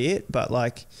a bit, but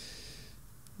like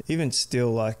even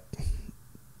still, like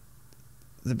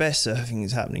the best surfing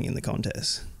is happening in the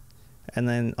contest. And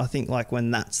then I think like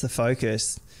when that's the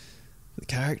focus, the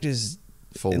characters,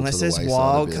 unless there's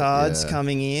wild cards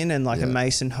coming in and like a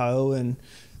Mason Ho and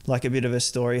like a bit of a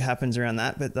story happens around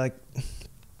that, but like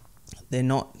they're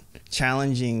not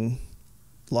challenging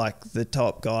like the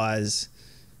top guys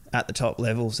at the top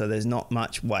level, so there's not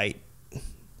much weight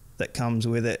that comes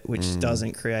with it, which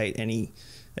doesn't create any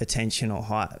attention or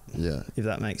hype. If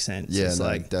that makes sense. It's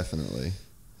like, definitely.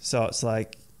 So it's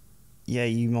like,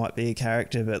 you might be a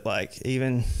character, but like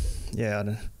even,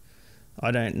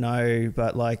 I don't know,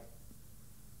 but like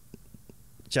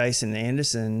Jason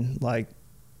Anderson, like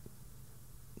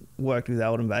worked with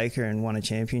Eldon Baker and won a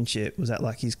championship. Was that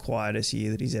like his quietest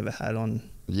year that he's ever had on?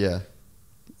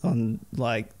 On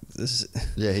like this.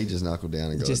 He just knuckled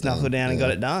down and got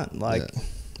it done. Like,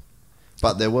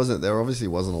 but there obviously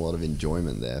wasn't a lot of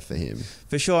enjoyment there for him.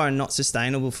 For sure, and not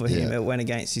sustainable for him. It went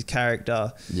against his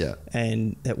character.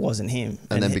 And it wasn't him.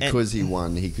 And then because he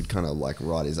won, he could kind of like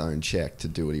write his own check to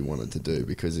do what he wanted to do,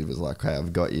 because he was like, hey,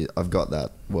 I've got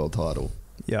that world title.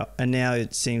 And now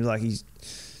it seems like he's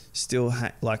still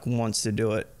like wants to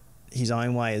do it his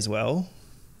own way as well.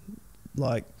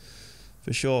 Like,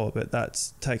 for sure, but that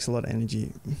takes a lot of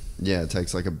energy. It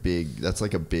takes like that's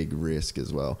like a big risk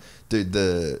as well. Dude,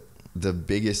 the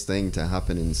biggest thing to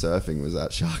happen in surfing was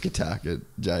that shark attack at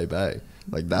J Bay.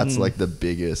 Like that's like the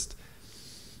biggest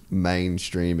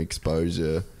mainstream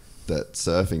exposure that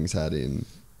surfing's had in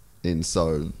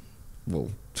so,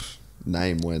 well,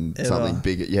 name when ever. Something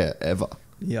bigger, ever.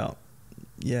 Yeah,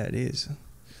 it is.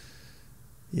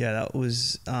 That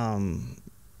was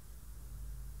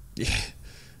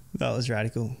that was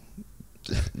radical.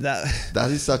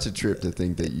 That is such a trip to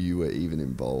think that you were even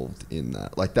involved in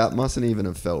that. Like that mustn't even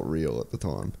have felt real at the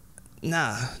time.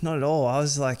 Nah, not at all. I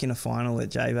was like in a final at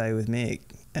J-Bay with Mick,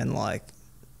 and like...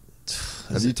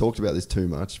 Have you talked about this too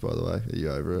much, by the way? Are you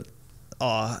over it?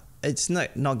 Oh, it's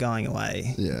not going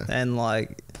away. Yeah. And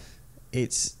like,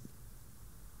 it's...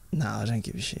 No, I don't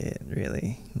give a shit,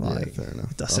 really. Like, yeah, fair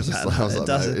enough. It doesn't matter. I was it like,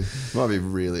 doesn't... might be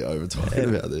really over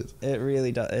talking about this. It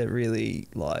really does. It really,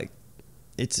 like...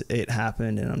 It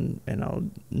happened, and I'll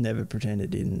never pretend it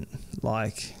didn't.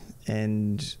 Like,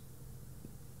 and...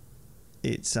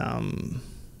 It's,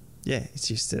 yeah, it's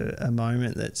just a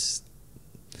moment that's...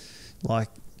 Like,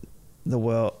 the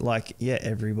world... Like, yeah,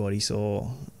 everybody saw...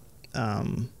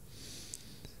 and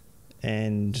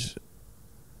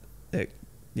it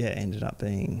ended up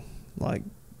being like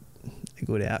a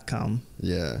good outcome.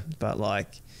 Yeah. But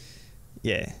like,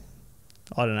 yeah,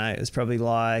 I don't know. It was probably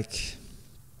like,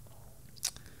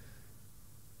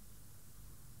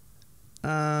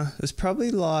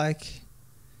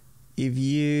 if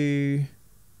you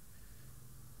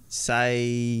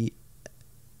say,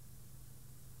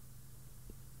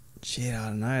 shit, I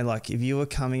don't know, like if you were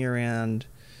coming around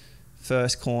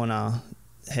first corner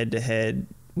head to head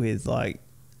with like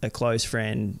a close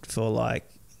friend for like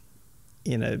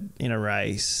in a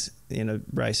race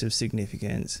of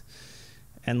significance,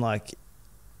 and like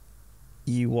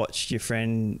you watched your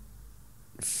friend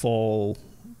fall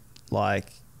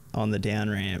like on the down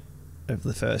ramp of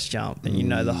the first jump, and you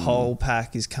know the whole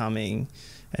pack is coming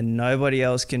and nobody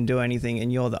else can do anything,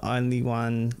 and you're the only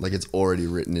one, like it's already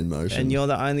written in motion, and you're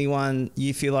the only one,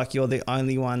 you feel like you're the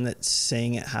only one that's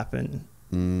seeing it happen.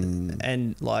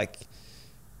 And like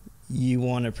you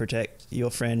want to protect your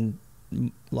friend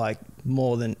like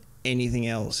more than anything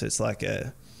else. It's like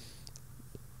a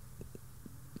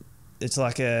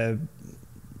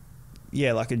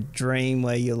dream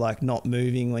where you're like not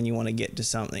moving when you want to get to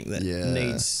something that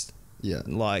needs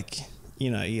like,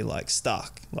 you know, you're like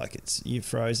stuck, like you're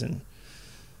frozen.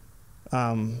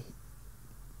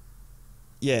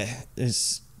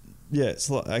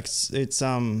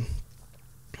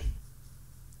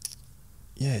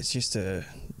 It's just a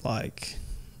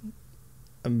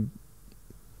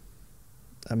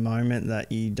moment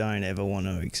that you don't ever want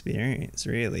to experience,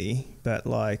 really. But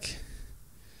like,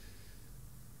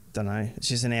 don't know, it's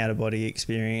just an out of body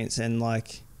experience, and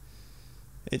like,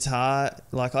 it's hard.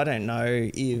 Like, I don't know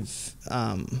if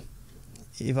I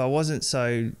wasn't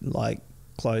so like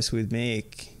close with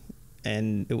Mick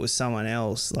and it was someone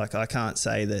else, like I can't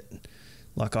say that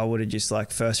like I would have just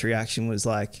like first reaction was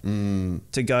like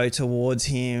to go towards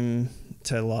him,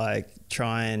 to like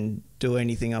try and do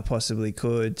anything I possibly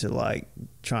could to like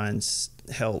try and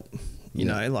help, you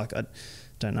know, like I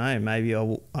don't know, maybe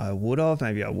I would have,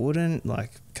 maybe I wouldn't,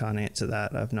 like can't answer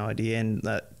that, I have no idea. And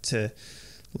that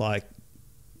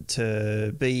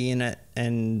to be in it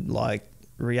and like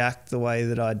react the way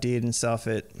that I did and stuff,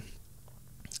 it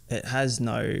has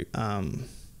no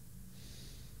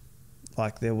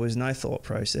like there was no thought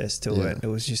process to it. It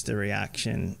was just a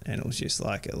reaction, and it was just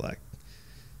like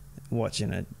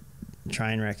watching a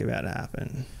train wreck about to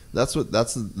happen. That's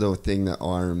the thing that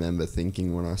I remember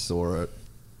thinking when I saw it.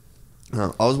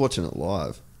 I was watching it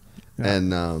live,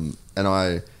 and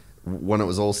I, when it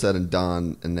was all said and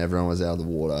done and everyone was out of the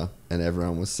water and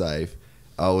everyone was safe,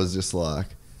 I was just like,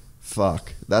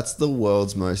 fuck, that's the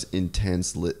world's most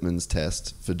intense litmus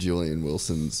test for Julian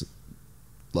Wilson's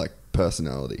like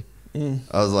personality. I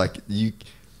was like, you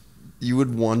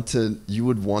would want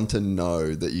to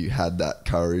know that you had that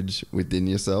courage within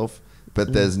yourself,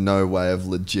 but there's no way of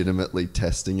legitimately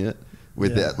testing it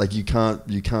with that. Like you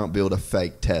can't build a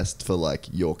fake test for like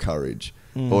your courage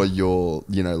or your,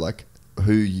 you know, like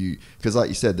who you, because like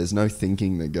you said, there's no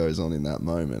thinking that goes on in that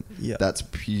moment. That's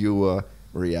pure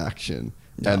reaction.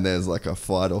 And there's like a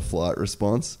fight or flight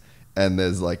response, and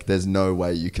there's no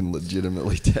way you can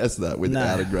legitimately test that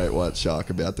without a great white shark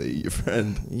about to eat your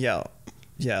friend.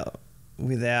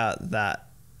 Without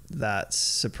that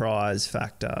surprise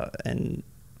factor, and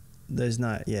there's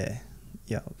no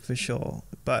for sure.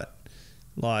 But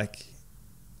like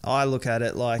I look at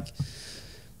it like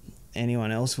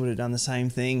anyone else would have done the same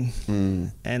thing.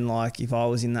 And like if I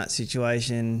was in that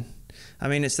situation, I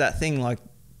mean, it's that thing like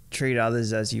treat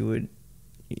others as you would,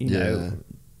 you know,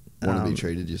 want to be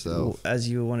treated yourself, as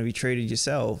you want to be treated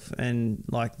yourself. And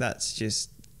like that's just,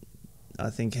 I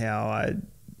think, how I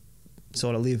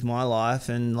sort of live my life.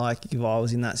 And like if I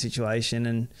was in that situation,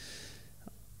 and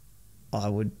I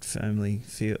would firmly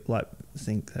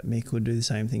think that Mick would do the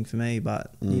same thing for me,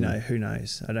 but you know, who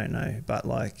knows? I don't know. But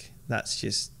like that's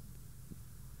just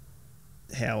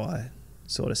how I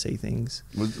sort of see things.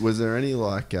 Was there any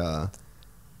like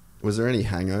was there any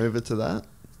hangover to that?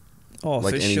 Oh,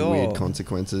 like for any sure. weird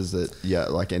consequences that,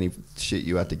 like any shit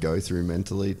you had to go through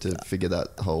mentally to figure that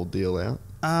whole deal out?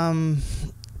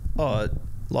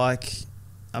 Like,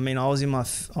 I mean, I was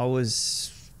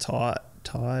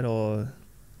tied, or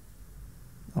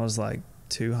I was like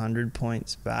 200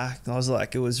 points back. I was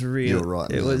like, it was real. You're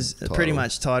right. It was title. pretty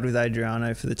much tied with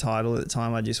Adriano for the title at the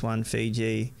time. I just won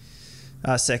Fiji,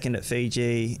 second at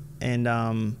Fiji, and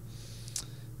I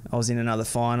was in another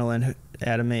final, and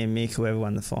out of me and Mick, whoever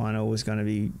won the final was going to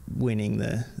be winning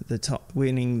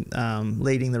leading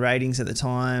the ratings at the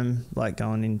time, like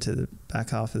going into the back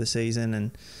half of the season.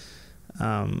 And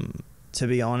to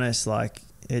be honest, I'm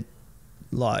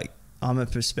a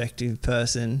perspective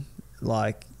person,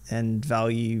 and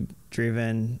value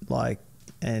driven,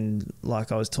 and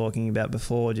like I was talking about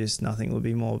before, just nothing would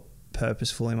be more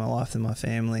purposeful in my life than my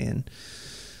family. And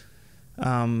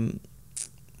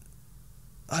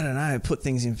I don't know, put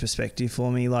things in perspective for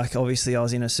me. Like, obviously I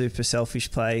was in a super selfish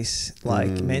place,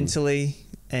 mentally,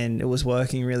 and it was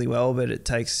working really well, but it's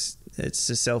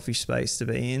a selfish space to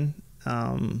be in.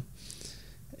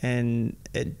 And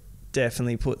it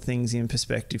definitely put things in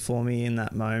perspective for me in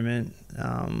that moment.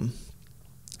 And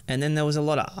then there was a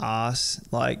lot of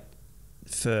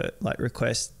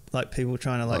requests, like people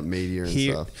trying to like media and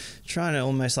stuff, trying to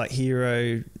almost like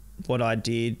hero what I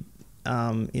did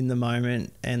in the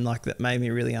moment, and like that made me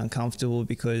really uncomfortable,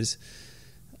 because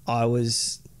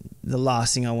the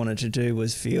last thing I wanted to do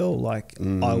was feel like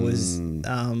I was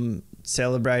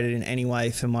celebrated in any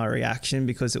way for my reaction,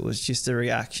 because it was just a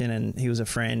reaction, and he was a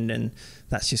friend, and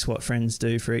that's just what friends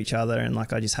do for each other. And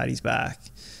like, I just had his back,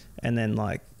 and then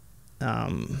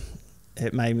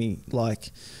it made me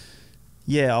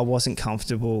I wasn't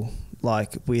comfortable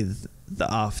with the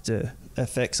after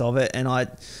effects of it, and I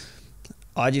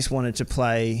just wanted to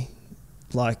play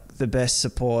the best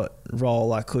support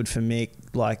role I could for Mick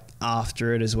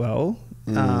after it as well.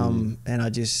 And I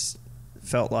just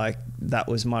felt like that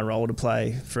was my role to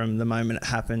play from the moment it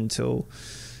happened till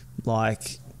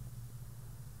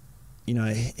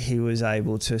he was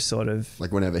able to sort of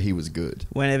whenever he was good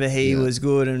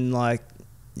and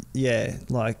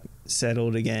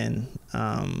settled again.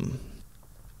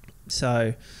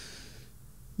 So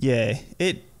yeah,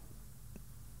 it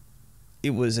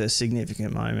was a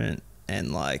significant moment,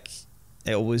 and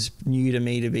it was new to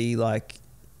me to be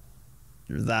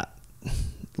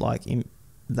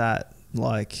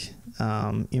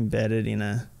embedded in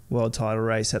a world title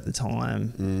race at the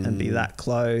time, and be that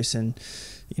close. And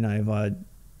if I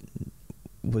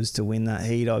was to win that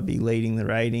heat, I'd be leading the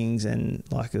ratings, and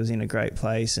it was in a great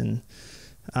place. And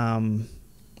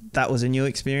that was a new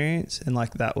experience, and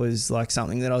that was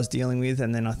something that I was dealing with.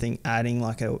 And then I think adding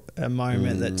a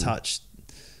moment that touched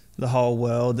the whole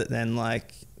world, that then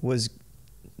was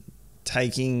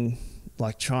taking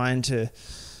trying to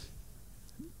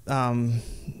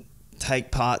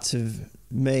take parts of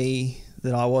me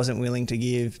that I wasn't willing to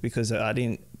give, because I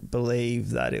didn't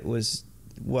believe that it was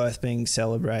worth being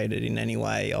celebrated in any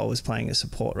way. I was playing a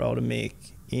support role to Mick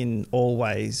in all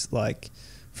ways,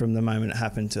 from the moment it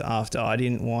happened to after. I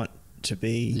didn't want to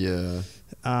be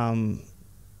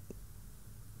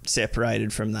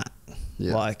separated from that.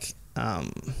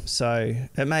 So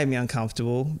it made me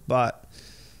uncomfortable, but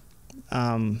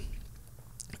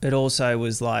it also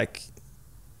was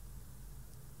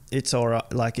it's all right.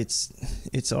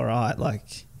 It's all right.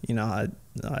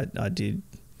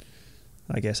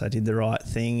 I guess I did the right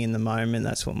thing in the moment.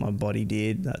 That's what my body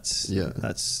did.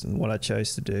 That's what I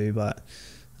chose to do. But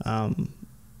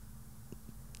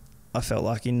I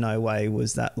felt in no way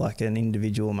was that an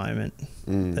individual moment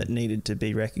that needed to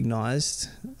be recognised.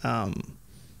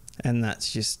 And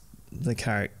that's just the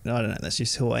character. I don't know. That's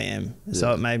just who I am. Yeah.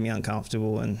 So it made me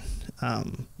uncomfortable. And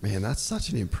man, that's such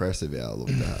an impressive outlook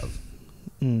to have.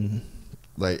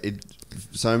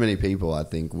 So many people, I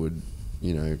think, would,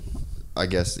 I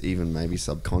guess even maybe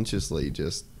subconsciously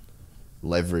just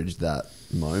leverage that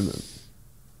moment.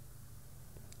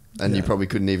 And you probably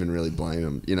couldn't even really blame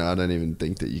them. I don't even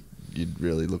think that you'd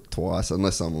really look twice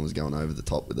unless someone was going over the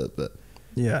top with it. But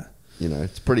yeah,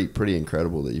 it's pretty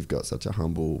incredible that you've got such a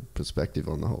humble perspective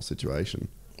on the whole situation.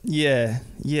 Yeah.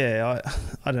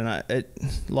 I don't know.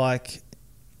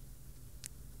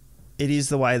 It is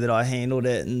the way that I handled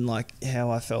it, and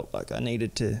how I felt I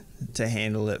needed to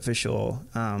handle it, for sure.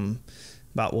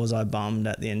 But was I bummed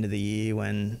at the end of the year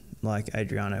when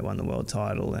Adriano won the world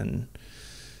title, and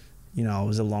I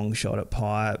was a long shot at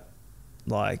pipe?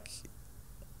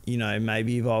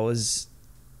 Maybe if I was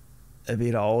a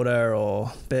bit older,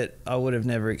 but I would have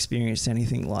never experienced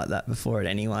anything like that before it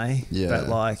anyway. Yeah. But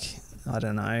I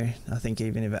don't know. I think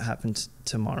even if it happened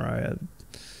tomorrow,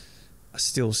 I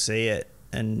still see it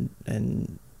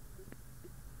and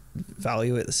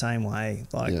value it the same way.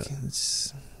 Like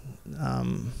it's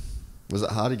was it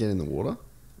hard to get in the water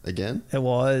again? It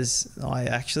was. I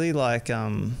actually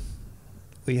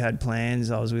we had plans.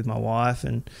 I was with my wife,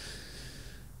 and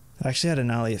I actually had a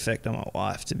gnarly effect on my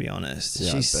wife, to be honest.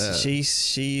 Yeah, she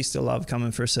used to love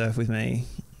coming for a surf with me,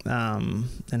 and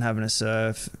having a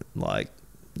surf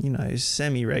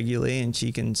semi-regularly, and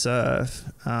she can surf.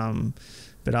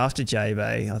 But after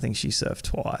J-Bay, I think she surfed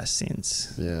twice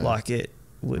since. Yeah. Like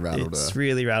it's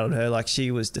really rattled her. Like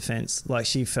she was defense. Like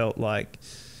she felt like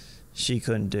she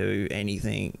couldn't do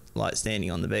anything, like standing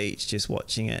on the beach, just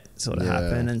watching it sort of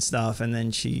happen and stuff. And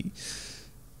then she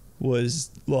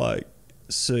was like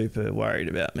super worried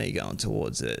about me going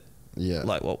towards it. Yeah.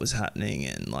 Like what was happening,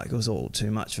 and like it was all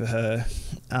too much for her.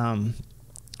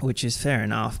 Which is fair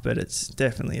enough, but it's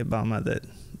definitely a bummer that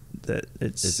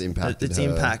it's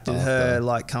impacted her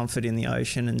like comfort in the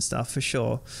ocean and stuff, for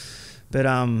sure. But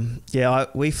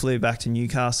we flew back to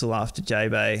Newcastle after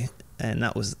J-Bay, and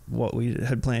that was what we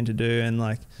had planned to do. And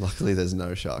like, luckily there's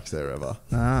no sharks there ever.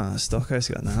 Stocko's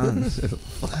got none.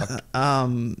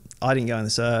 I didn't go in the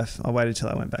surf. I waited till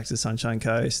I went back to the Sunshine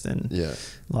Coast, and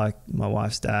like my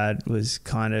wife's dad was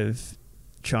kind of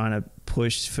trying to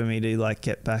push for me to like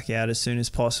get back out as soon as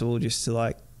possible, just to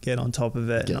like get on top of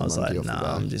it. And I was like,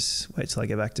 I'm just wait till I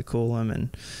get back to Coolum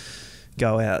and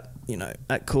go out,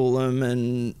 at Coolum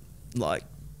and like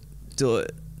do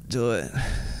it,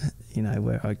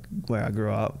 where I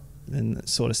grew up, and it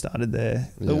sort of started there.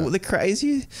 The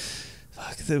crazy,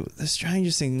 the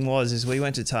strangest thing is we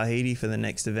went to Tahiti for the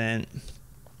next event,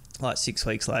 like 6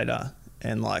 weeks later,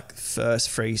 and like first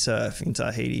free surf in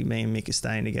Tahiti, me and Mick are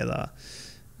staying together,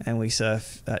 and we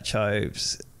surf at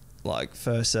Chobes, like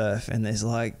first surf, and there's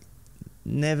like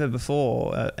never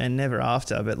before and never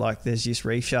after, but like there's just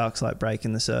reef sharks like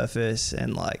breaking the surface,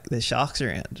 and like there's sharks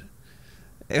around.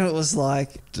 And it was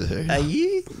like, dude, are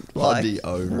you like, I'd be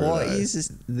over what it,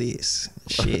 is this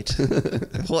shit?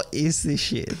 What is this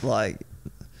shit? Like,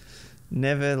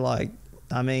 never like,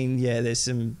 I mean, yeah, there's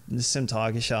some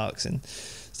tiger sharks, and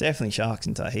there's definitely sharks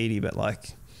in Tahiti, but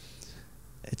like,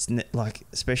 it's like,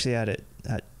 especially at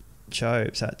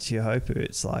Chobes, at Teohopu,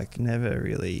 it's like never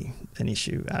really an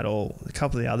issue at all. A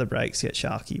couple of the other breaks get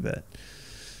sharky, but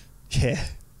yeah.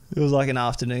 It was like an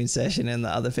afternoon session, and the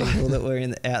other people that were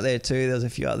out there too, there was a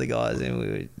few other guys,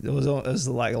 and it was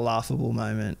like a laughable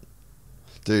moment.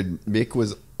 Dude, Mick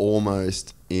was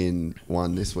almost in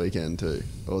one this weekend too,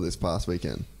 or this past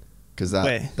weekend. Because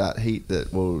that heat,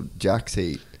 Jack's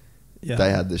heat,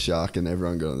 they had the shark and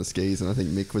everyone got on the skis, and I think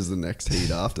Mick was the next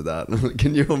heat after that.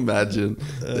 Can you imagine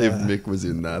if Mick was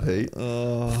in that heat?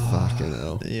 Oh, fucking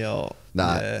hell. Yeah.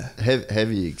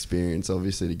 Heavy experience,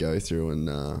 obviously, to go through,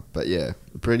 and but yeah,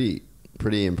 pretty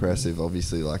impressive.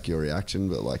 Obviously, like your reaction,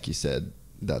 but like you said,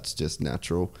 that's just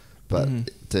natural. But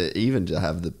to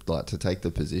have to take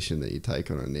the position that you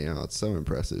take on it now, it's so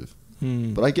impressive.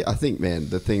 But I think, man,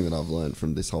 the thing that I've learned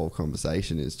from this whole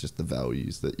conversation is just the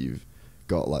values that you've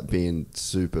got, like being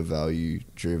super value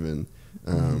driven,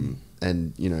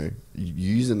 and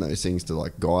using those things to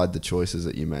like guide the choices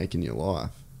that you make in your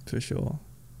life. For sure.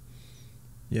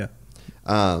 Yeah.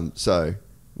 So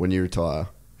when you retire,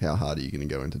 how hard are you going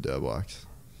to go into dirt bikes?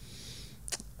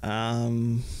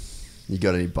 You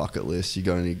got any bucket lists? You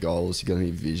got any goals? You got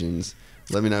any visions?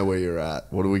 Let me know where you're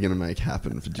at. What are we going to make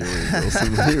happen for Julian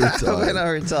Wilson when you retire? When I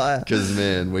retire. Because,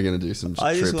 man, we're going to do some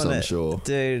trips, I'm sure.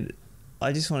 Dude,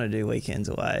 I just want to do weekends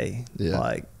away. Yeah.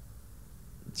 Like,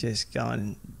 just go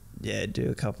and, do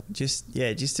a couple. Just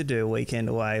to do a weekend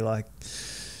away, like,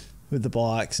 with the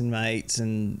bikes and mates,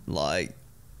 and, like,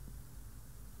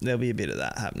 there'll be a bit of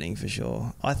that happening for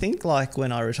sure. I think, like,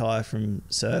 when I retire from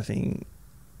surfing,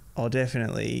 I'll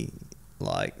definitely,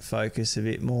 like, focus a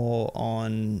bit more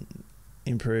on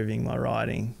improving my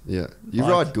riding. Yeah. You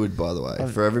ride good, by the way.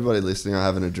 For everybody listening, I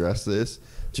haven't addressed this.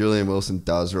 Julian Wilson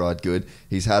does ride good.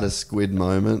 He's had a squid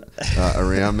moment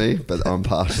around me, but I'm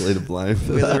partially to blame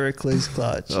for that. With a recluse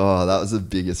clutch. Oh, that was the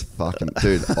biggest fucking...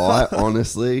 Dude, I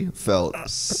honestly felt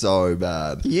so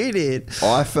bad. You did.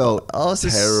 I felt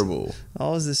terrible. I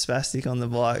was the spastic on the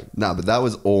bike. No, but that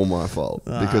was all my fault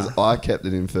because I kept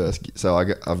it in first. So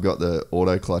I've got the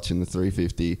auto clutch in the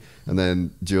 350, and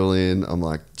then Julian, I'm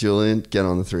like, Julian, get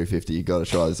on the 350. You got to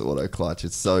try this auto clutch.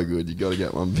 It's so good. You got to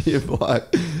get one for your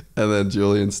bike. And then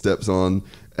Julian steps on,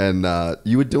 and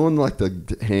you were doing like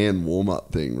the hand warm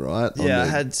up thing, right? Yeah,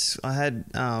 I had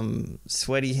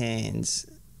sweaty hands,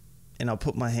 and I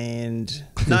put my hand.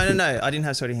 No, I didn't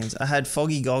have sweaty hands. I had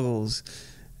foggy goggles.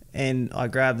 And I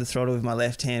grabbed the throttle with my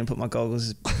left hand and put my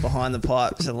goggles behind the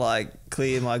pipe to like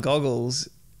clear my goggles.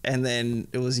 and then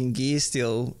it was in gear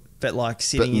still, but like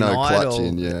sitting But no in idle.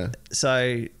 clutching, yeah.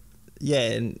 So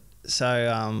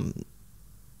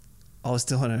I was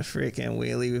doing a freaking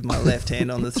wheelie with my left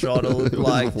hand on the throttle, It was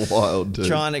like wild, dude.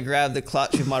 trying to grab the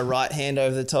clutch with my right hand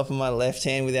over the top of my left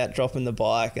hand without dropping the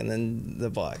bike, and then the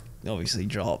bike obviously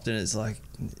dropped, and it's like,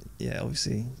 yeah,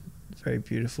 obviously very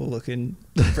beautiful looking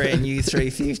brand new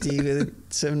 350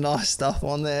 with some nice stuff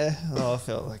on there. Oh, I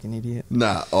felt like an idiot.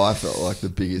 Nah, I felt like the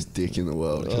biggest dick in the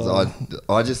world because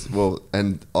I just,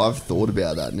 and I've thought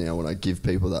about that now when I give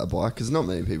people that bike, because not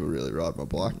many people really ride my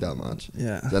bike that much.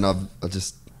 Yeah. Then I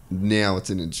just, now it's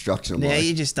an instruction. Now like,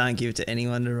 you just don't give it to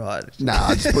anyone to ride. nah,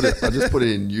 I just put it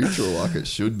in neutral like it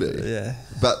should be. Yeah.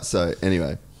 But so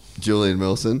anyway, Julian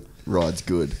Wilson rides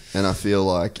good, and I feel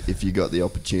like if you got the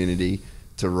opportunity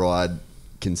to ride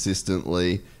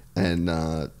consistently and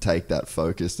take that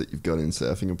focus that you've got in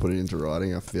surfing and put it into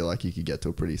riding, I feel like you could get to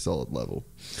a pretty solid level.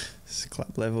 It's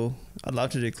club level.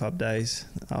 Do club days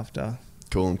after.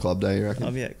 Coolum Club Day, you reckon? Oh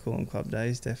yeah, Coolum Club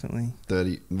days, definitely.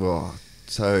 30. Oh,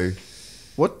 so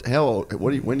what? How old?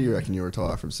 When do you reckon you'll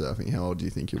retire from surfing? How old do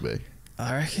you think you'll be?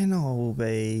 I reckon I'll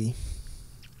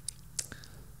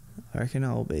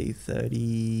be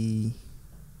 30,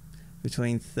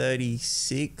 between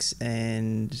 36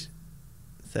 and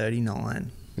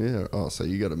 39. Yeah. Oh, so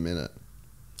you got a minute.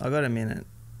 I got a minute.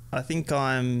 I think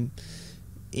I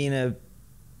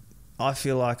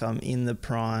feel like I'm in the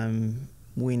prime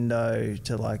window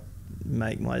to like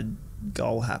make my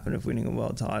goal happen of winning a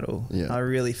world title. Yeah. I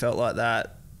really felt like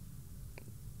that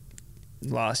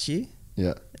last year.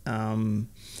 Yeah. And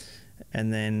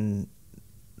then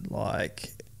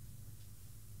like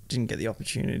didn't get the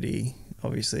opportunity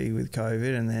obviously with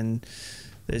COVID, and then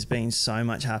there's been so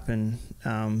much happen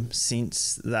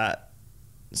since that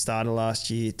started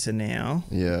last year to now.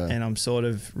 Yeah. And I'm sort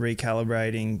of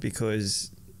recalibrating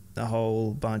because a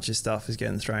whole bunch of stuff is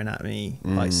getting thrown at me,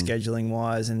 like scheduling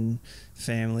wise and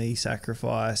family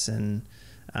sacrifice and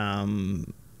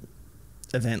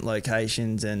event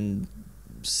locations and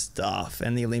stuff.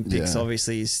 And the Olympics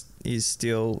obviously is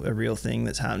still a real thing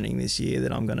that's happening this year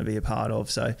that I'm going to be a part of.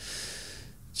 So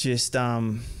just,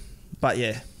 but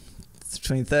yeah, it's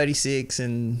between 36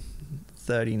 and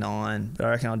 39, but I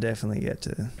reckon I'll definitely get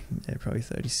to probably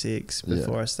 36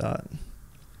 before I start.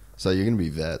 So you're going to be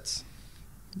vets.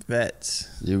 Vets.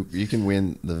 You can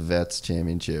win the vets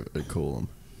championship at Coolum.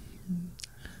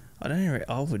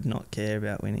 I would not care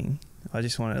about winning. I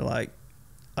just want to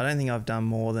I don't think I've done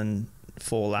more than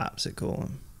 4 laps at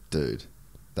Coolum. Dude,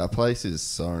 that place is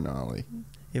so gnarly.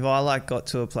 If I got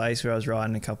to a place where I was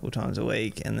riding a couple of times a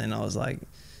week and then I was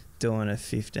doing a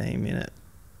 15-minute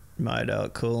moto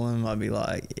at Coolum, I'd be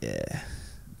like, yeah.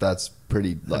 That's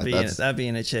pretty, that'd be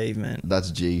an achievement.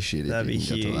 That's G shit if that'd you be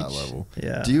can huge. get to that level.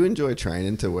 Yeah. Do you enjoy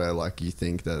training to where you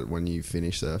think that when you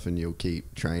finish surfing you'll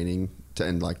keep training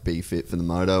and be fit for the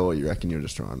moto, or you reckon you'll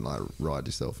just try and ride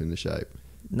yourself into shape?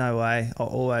 No way. I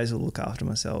always will look after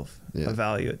myself. Yeah. I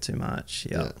value it too much.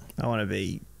 Yeah. I want to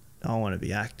be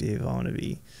active.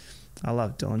 I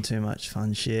love doing too much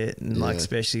fun shit, and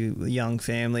especially with a young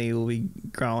family will be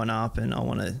growing up, and I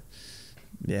want to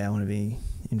be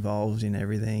involved in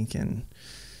everything, and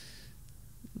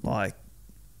I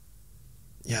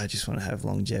just want to have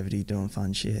longevity doing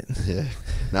fun shit. Yeah.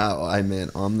 No,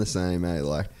 I'm the same,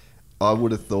 eh? I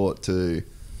would have thought too,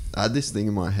 I had this thing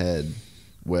in my head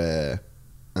where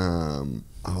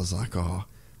I was like, oh,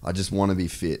 I just want to be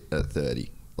fit at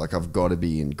 30. I've got to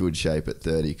be in good shape at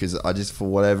 30, because I just, for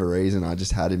whatever reason, I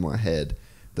just had in my head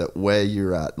that where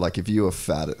you're at, if you were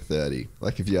fat at 30,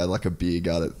 if you had a beer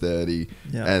gut at 30,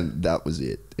 and that was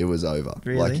it. It was over.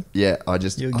 Really? You're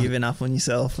giving up on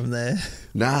yourself from there.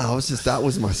 Nah, that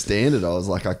was my standard. I was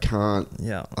like, I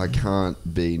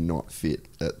can't be not fit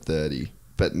at 30.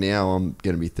 But now I'm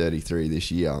going to be 33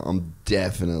 this year. I'm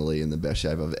definitely in the best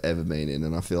shape I've ever been in.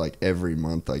 And I feel like every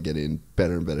month I get in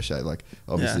better and better shape.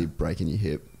 Obviously breaking your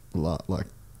hip,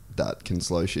 that can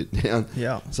slow shit down.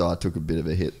 Yeah. So I took a bit of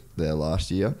a hit there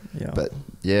last year. Yeah. But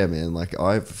yeah, man,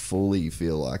 I fully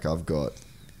feel like I've got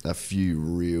a few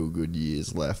real good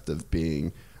years left of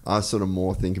being, I sort of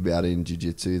more think about it in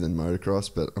jiu-jitsu than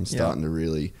motocross, but I'm starting to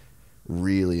really,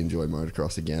 really enjoy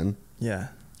motocross again. Yeah.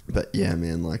 But yeah,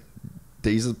 man,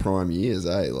 these are the prime years,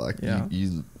 eh?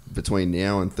 You between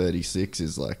now and 36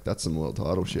 is that's some world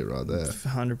title shit right there.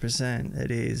 100%.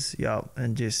 It is. Yeah.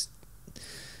 And just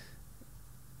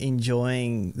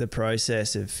enjoying the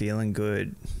process of feeling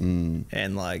good and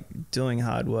doing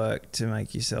hard work to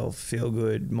make yourself feel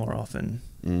good more often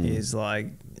is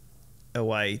a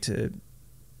way to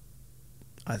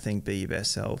I think be your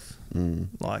best self.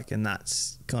 Like, and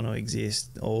that's gonna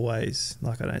exist always.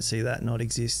 Like, I don't see that not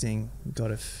existing. Got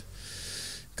to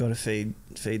feed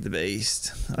the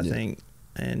beast, I think.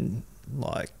 And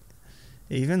like,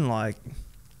 even like,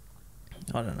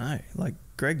 I don't know, like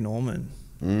Greg Norman,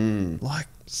 like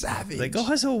savage. The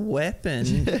guy's a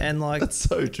weapon, and like that's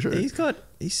so true.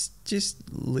 He's just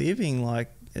living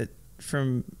like it,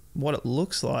 from what it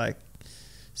looks like,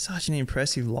 such an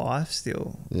impressive life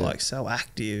still. Like, so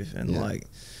active and like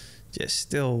just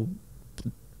still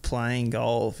playing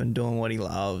golf and doing what he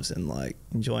loves and like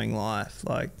enjoying life.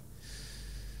 Like,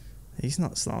 he's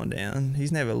not slowing down.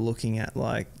 He's never looking at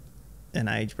like an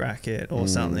age bracket or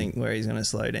something where he's going to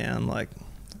slow down. Like,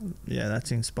 yeah,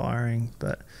 that's inspiring.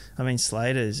 But I mean,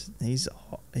 Slater's, he's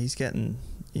getting,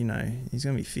 you know, he's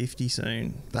going to be 50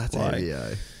 soon. That's like, heavy,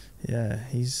 eh? Yeah,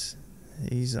 he's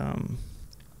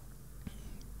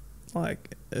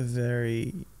like a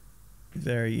very,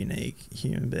 very unique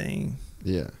human being.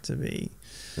 Yeah. To be.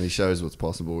 And he shows what's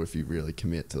possible if you really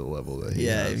commit to the level that he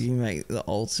has. If you make the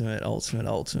ultimate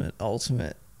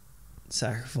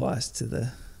sacrifice to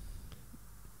the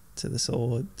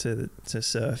sword, to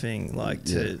surfing, like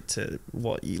to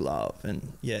what you love.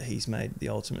 And he's made the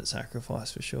ultimate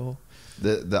sacrifice for sure.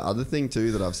 The other thing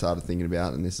too that I've started thinking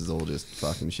about, and this is all just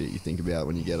fucking shit you think about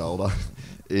when you get older,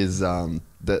 is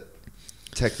that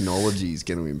technology is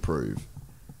going to improve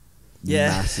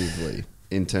massively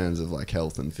in terms of like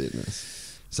health and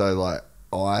fitness. So like,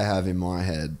 I have in my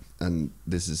head, and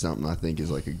this is something I think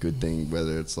is like a good thing,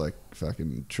 whether it's like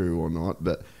fucking true or not,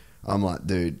 but I'm like,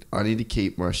 dude, I need to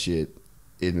keep my shit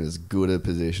in as good a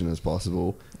position as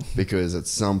possible, because at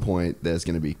some point there's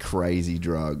going to be crazy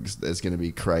drugs, there's going to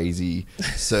be crazy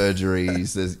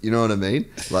surgeries, there's, you know what I mean?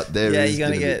 Like, there is you're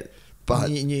going to get but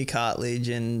new cartilage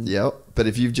and but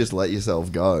if you've just let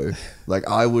yourself go, like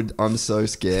I'm so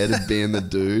scared of being the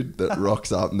dude that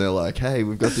rocks up and they're like, hey,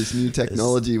 we've got this new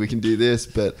technology, we can do this,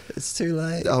 but it's too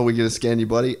late. Oh, we're going to scan your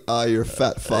body? Oh, you're a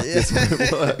fat fuck. This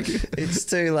won't work. It's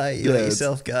too late. You let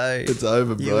yourself go. It's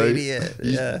over, bro. You idiot.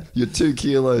 You're 2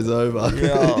 kilos over.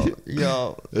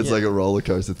 Yo. It's like a roller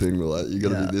coaster thing where like, you got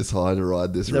to be this high to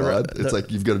ride this ride. It's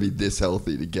like you've got to be this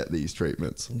healthy to get these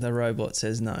treatments. The robot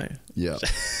says no. Yeah.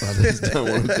 I just don't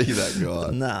want to be that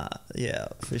guy. Nah. Yeah,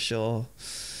 for sure.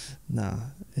 I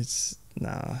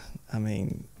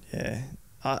mean,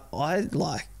 I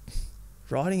like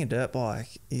riding a dirt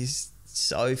bike is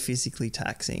so physically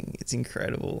taxing. It's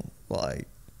incredible. Like,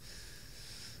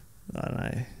 I don't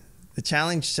know. The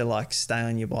challenge to like stay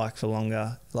on your bike for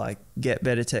longer, like get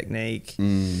better technique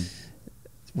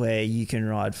where you can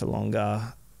ride for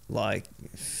longer, like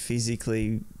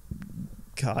physically,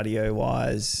 cardio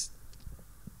wise,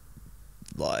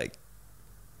 like,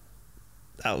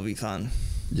 that would be fun.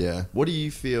 Yeah. What do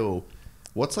you feel,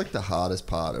 what's like the hardest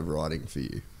part of riding for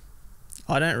you?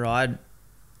 I don't ride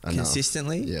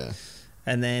consistently. Yeah.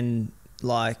 And then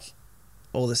like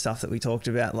all the stuff that we talked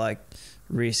about, like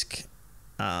risk,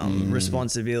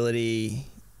 responsibility,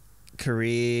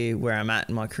 career, where I'm at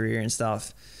in my career and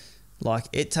stuff. Like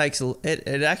it takes a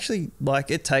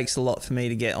lot for me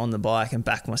to get on the bike and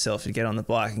back myself to get on the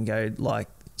bike and go like,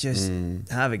 just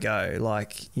have a go.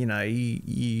 Like, you know,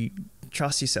 you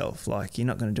trust yourself. Like, you're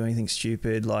not going to do anything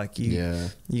stupid. Like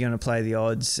you're going to play the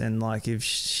odds, and like if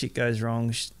shit goes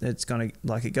wrong, it's going to,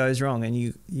 like, it goes wrong, and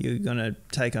you're going to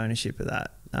take ownership of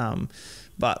that.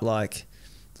 But like,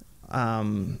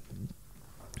 I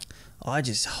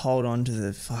just hold on to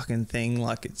the fucking thing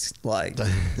like it's like,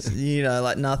 you know,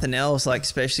 like nothing else. Like,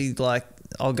 especially like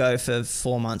I'll go for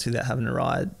 4 months without having a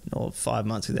ride, or 5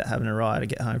 months without having a ride. I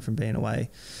get home from being away,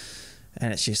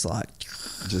 and it's just like,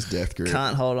 just death grip.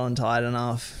 Can't hold on tight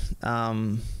enough.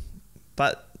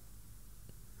 But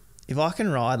if I can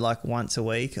ride like once a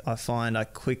week, I find I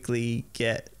quickly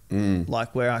get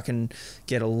like where I can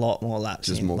get a lot more laps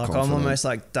just in. more like confident. I'm almost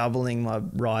like doubling my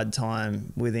ride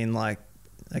time within like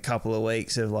a couple of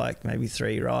weeks of like maybe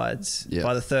 3 rides.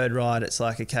 By the 3rd ride, it's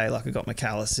like, okay, like I've got my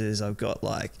calluses, I've got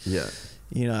like,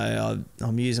 you know,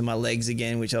 I'm using my legs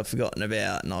again, which I've forgotten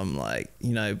about, and I'm like,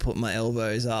 you know, putting my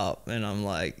elbows up, and I'm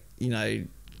like, you know,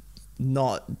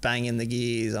 not banging the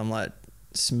gears. I'm like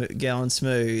going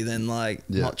smooth, and like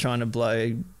not trying to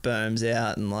blow berms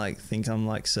out and like think I'm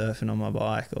like surfing on my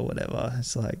bike or whatever.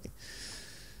 It's like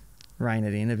rein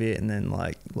it in a bit and then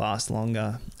like last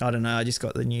longer. I don't know. I just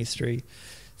got the new 350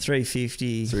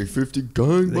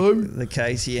 going, bro. The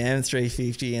KCM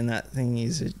 350, and that thing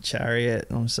is a chariot.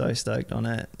 I'm so stoked on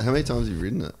it. How many times have you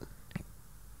ridden it?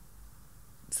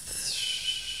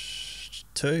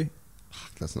 2.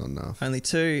 That's not enough. Only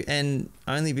 2, and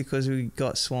only because we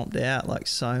got swamped out, like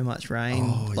so much rain,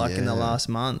 in the last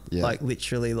month. Yeah. Like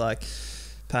literally, like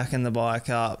packing the bike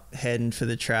up, heading for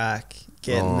the track,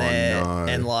 getting there,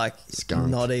 and like Skunked.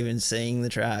 not even seeing the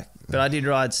track. But I did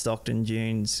ride Stockton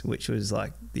Dunes, which was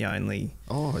like the only.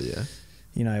 Oh yeah.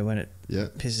 You know, when it Yeah.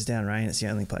 pisses down rain, it's the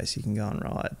only place you can go and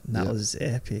ride. And that was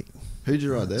epic. Who'd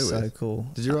you ride there with? So cool.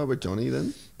 Did you ride with Johnny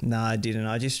then? No, I didn't.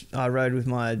 I rode with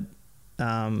my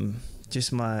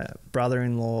just my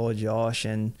brother-in-law Josh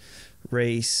and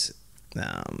Reese,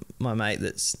 my mate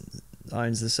that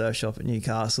owns the surf shop at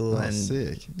Newcastle, and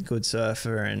sick. good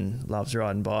surfer and loves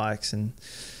riding bikes. And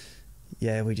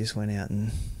yeah, we just went out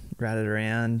and ratted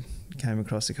around, came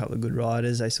across a couple of good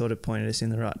riders. They sort of pointed us in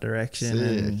the right direction.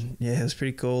 Sick. And yeah, it was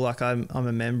pretty cool. Like I'm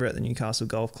a member at the Newcastle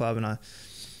Golf Club, and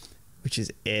which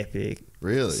is epic.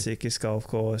 Really? Sickest golf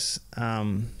course.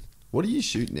 What do you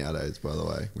shoot nowadays, by the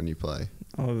way, when you play?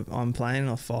 I'm playing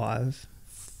a 5.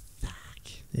 Fuck.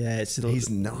 Yeah, He's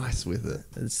nice with it.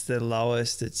 It's the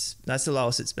lowest. That's the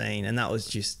lowest it's been, and that was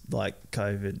just like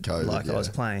COVID. Like I was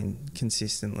playing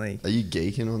consistently. Are you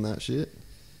geeking on that shit?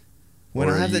 When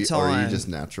I have the time. Or are you just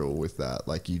natural with that?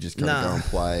 Like you just gotta go and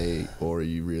play, or are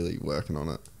you really working on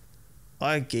it?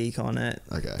 I geek on it.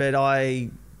 Okay. But I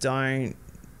don't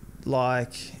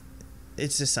like.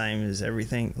 It's the same as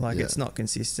everything. Like it's not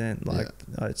consistent. Like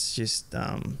it's just.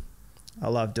 I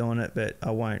love doing it, but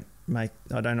I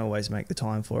don't always make the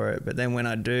time for it. But then when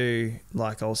I do,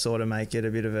 like I'll sort of make it a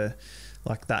bit of a,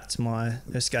 like that's my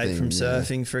escape from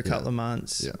surfing for a couple of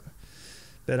months. Yeah.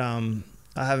 But I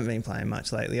haven't been playing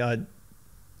much lately. I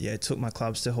took my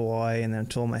clubs to Hawaii and then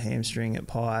tore my hamstring at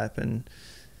Pipe and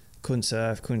couldn't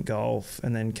surf, couldn't golf,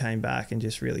 and then came back and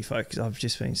just really focused. I've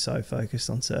just been so focused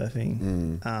on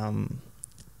surfing.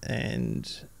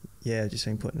 And yeah, just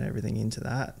been putting everything into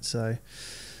that. So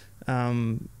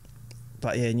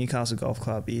but yeah, Newcastle Golf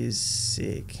Club is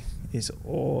sick. It's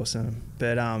awesome.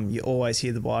 But you always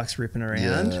hear the bikes ripping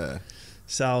around. Yeah.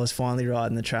 So I was finally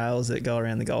riding the trails that go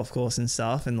around the golf course and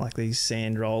stuff, and like these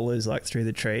sand rollers like through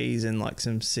the trees, and like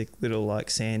some sick little like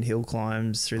sand hill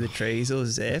climbs through the trees. It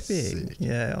was epic. Sick.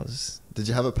 Yeah, I was. Did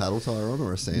you have a paddle tire on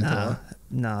or a sand tire?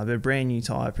 Nah, but a brand new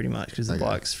tire pretty much because the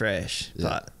bike's fresh. Yeah.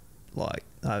 But like,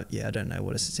 I don't know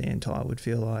what a sand tire would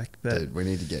feel like. But dude, we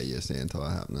need to get you a sand tire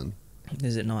happening.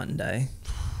 Is it night and day?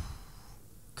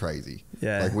 Crazy.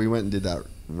 Yeah. Like we went and did that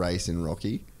race in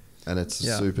Rocky, and it's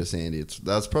super sandy.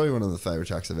 That's probably one of the favorite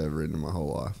tracks I've ever ridden in my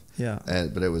whole life. Yeah.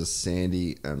 But it was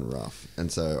sandy and rough, and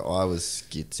so I was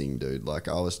skitzing, dude. Like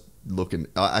I was looking.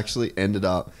 I actually ended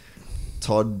up.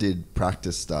 Todd did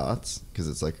practice starts because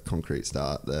it's like a concrete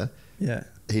start there. Yeah.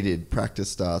 He did practice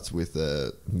starts with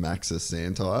a Maxxis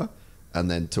sand tire,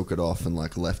 and then took it off and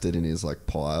like left it in his like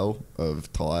pile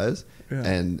of tires. Yeah.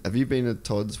 And have you been at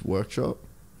Todd's workshop?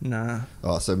 Nah.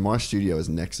 Oh, so my studio is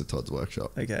next to Todd's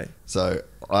workshop. Okay. So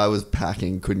I was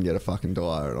packing, couldn't get a fucking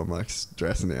tire, and I'm like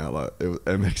stressing out. Like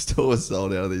MX Tour was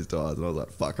sold out of these tires, and I was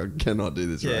like, "Fuck, I cannot do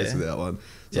this race without one."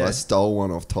 So I stole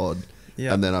one off Todd,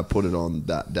 and then I put it on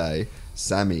that day.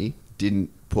 Sammy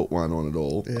didn't put one on at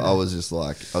all. Yeah. I was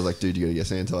like, dude, you gotta get a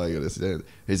sand tire, you gotta stand.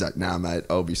 He's like, nah, mate,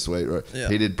 I'll be sweet. Right? Yeah.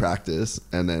 He did practice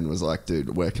and then was like,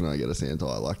 dude, where can I get a sand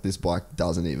tire? Like, this bike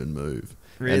doesn't even move.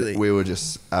 Really? And we were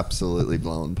just absolutely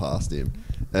blowing past him.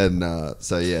 And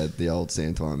so yeah, the old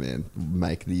sand tire, man,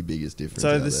 make the biggest difference.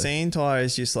 So the sand tire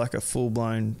is just like a full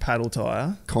blown paddle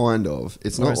tire. Kind of.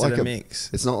 It's not like a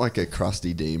mix. It's not like a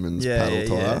Crusty Demons paddle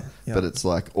tire, but it's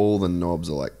like all the knobs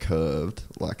are like curved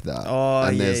like that. Oh,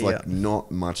 and there's like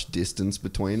not much distance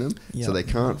between them, so they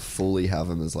can't fully have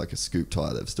them as like a scoop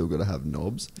tire. They've still got to have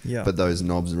knobs. Yeah. But those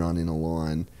knobs run in a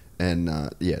line. And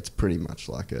it's pretty much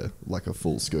like a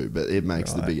full scoop, but it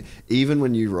makes the big. Even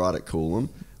when you ride at Coolum,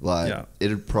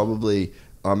 it'd probably.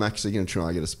 I'm actually going to try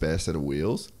and get a spare set of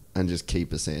wheels and just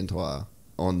keep a sand tire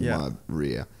on my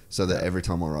rear, so that every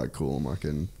time I ride Coolum, I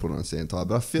can put on a sand tire.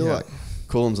 But I feel like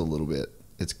Coolum's a little bit.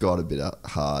 It's got a bit of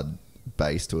hard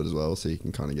base to it as well, so you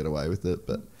can kind of get away with it.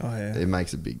 But it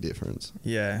makes a big difference.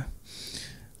 Yeah.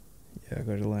 Yeah, I've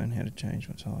got to learn how to change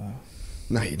my tire.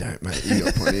 No, you don't, mate. You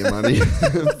got plenty of money.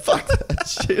 Fuck that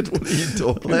shit. What are you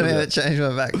talking about? Learn how to change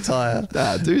my back tyre.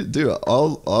 Nah, do it.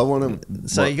 I want to...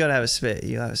 So you got to have a spare...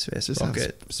 You have a spare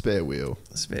sprocket. Spare wheel.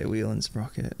 A spare wheel and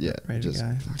sprocket. Yeah. Ready to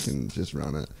go. Fucking just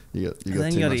run it. You got too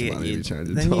much money to be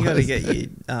changing Then tires. you got to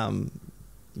get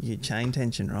your chain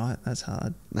tension right. That's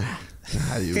hard. Nah,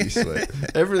 you'll be sweet.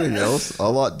 Everything else, I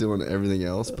like doing everything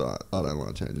else, but I don't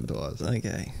like changing tyres.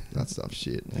 Okay. That stuff's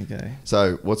shit. Okay.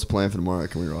 So, what's the plan for tomorrow?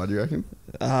 Can we ride, you reckon?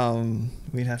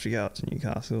 We'd have to go up to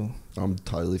Newcastle. I'm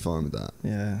totally fine with that.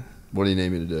 Yeah. What do you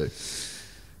need me to do?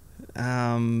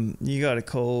 You got to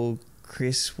call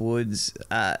Chris Woods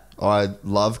at. I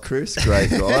love Chris, great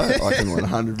guy. I can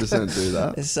 100% do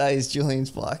that. It says Julian's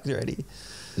bike ready.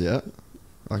 Yeah,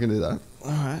 I can do that.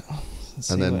 All right.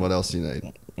 And then what else do you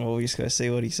need? Well, we just got to see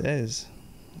what he says.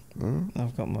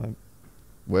 I've got my.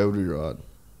 Where would we ride?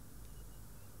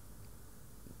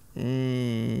 Got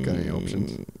any Mm,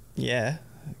 options? Yeah,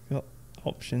 I've got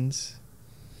options.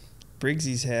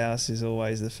 Briggsy's house is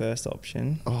always the first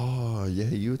option. Oh, yeah,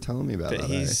 you were telling me about But that.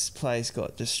 his place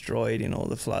got destroyed in all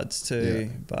the floods too.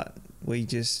 Yeah. But we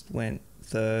just went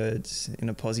thirds in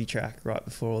a posse track right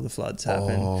before all the floods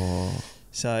happened. Oh,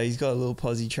 So he's got a little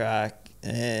posse track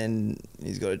and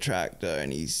he's got a tractor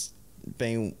and he's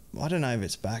been, I don't know if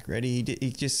it's back ready.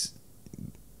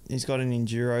 He's got an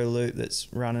enduro loop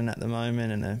that's running at the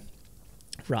moment and a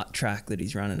rut track that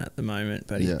he's running at the moment.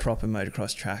 But his proper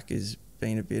motocross track has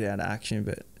been a bit out of action,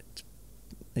 but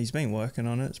he's been working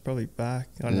on it. It's probably back.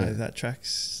 I don't know, that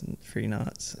track's pretty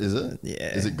nuts. is it?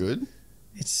 Yeah. Is it good?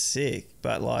 It's sick,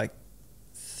 but like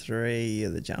 3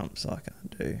 of the jumps I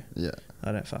can't do. Yeah.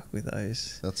 I don't fuck with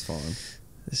those. That's fine.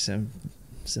 There's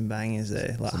some bangers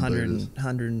there, like Some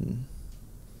 100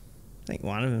 I think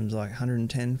one of them's like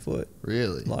 110 foot.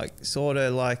 Really? Like sort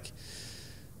of like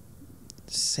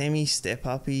semi step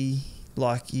uppy.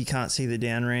 Like you can't see the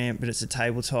down ramp, but it's a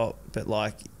tabletop. But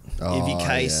like if you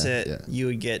case it, you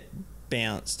would get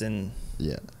bounced and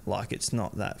like it's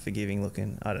not that forgiving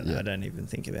looking. I don't know. I don't even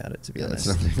think about it to be honest.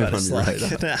 It's But it's like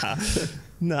radar.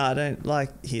 I don't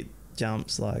like hit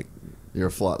jumps. Like You're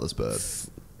a flightless bird.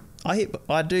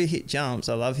 I do hit jumps.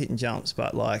 I love hitting jumps,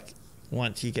 but like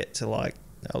once you get to like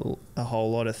a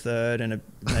whole lot of third and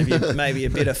maybe a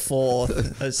bit of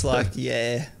fourth, it's like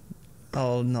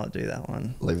I'll not do that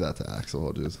one. Leave that to Axel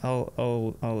Hodges.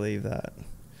 I'll leave that,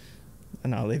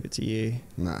 and I'll leave it to you.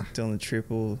 Nah, doing the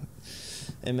triple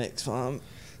MX farm.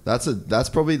 That's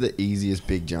probably the easiest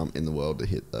big jump in the world to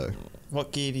hit though.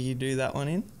 What gear do you do that one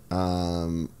in?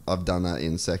 I've done that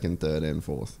in second, third, and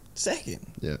fourth. Second.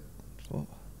 Yeah. Fourth.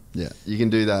 Yeah, you can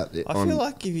do that. I feel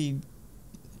like if you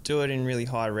do it in really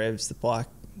high revs, the bike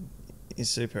is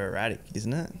super erratic,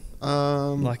 isn't it?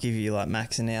 Like if you're like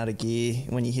maxing out a gear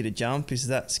when you hit a jump, is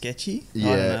that sketchy?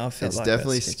 Yeah, I don't know, I feel it's like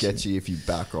definitely that's sketchy if you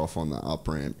back off on the up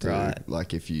ramp too. Right.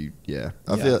 Like if you,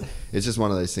 I feel it's just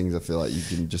one of those things. I feel like you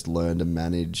can just learn to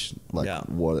manage like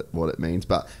what it means.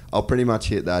 But I'll pretty much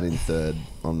hit that in third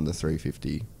on the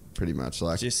 350. Pretty much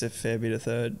like just a fair bit of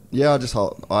third. Yeah,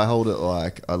 I hold it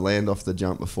like I land off the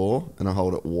jump before and I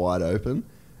hold it wide open.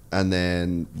 And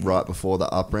then right before the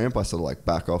up ramp, I sort of like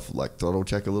back off, like throttle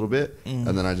check a little bit, and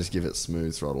then I just give it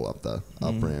smooth throttle up the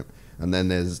up ramp. And then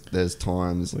there's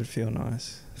times would feel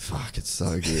nice. Fuck, it's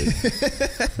so good.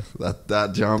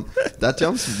 that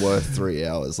jump's worth 3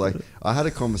 hours. Like I had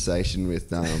a conversation with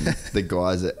the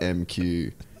guys at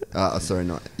MAQ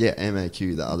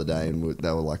the other day, and they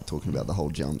were like talking about the whole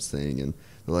jumps thing, and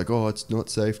they're like, oh, it's not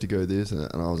safe to go this,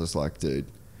 and I was just like, dude,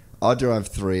 I drive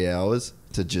 3 hours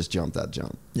to just jump that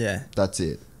jump. Yeah. That's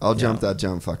it. I'll jump that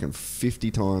jump fucking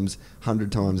 50 times, 100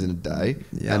 times in a day,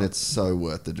 and it's so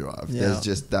worth the drive. There's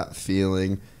just that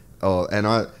feeling. Oh, and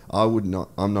I'm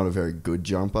not a very good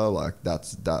jumper. Like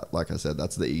like I said,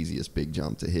 that's the easiest big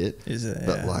jump to hit. Is it?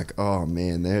 But like, oh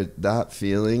man, that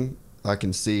feeling, I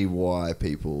can see why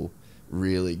people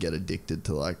really get addicted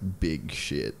to like big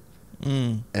shit.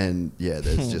 And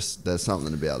there's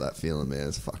something about that feeling, man.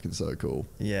 It's fucking so cool.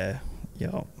 Yeah.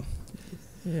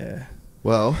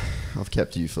 Well, I've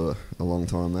kept you for a long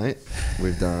time, mate.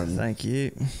 We've done thank you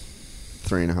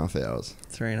 3.5 hours.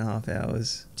 3.5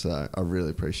 hours. So I really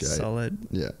appreciate it. Solid.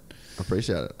 Yeah, I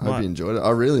appreciate it. I hope you enjoyed it.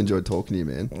 I really enjoyed talking to you,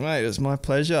 man. Mate, it was my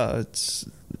pleasure. It's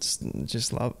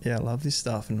just love this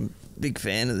stuff, and I'm a big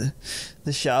fan of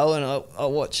the show, and I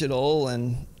watch it all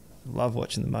and love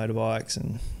watching the motorbikes,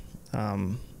 and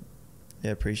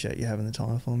appreciate you having the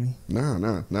time for me.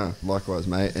 No. Likewise,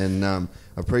 mate. And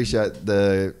appreciate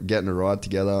the getting a ride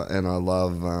together. And I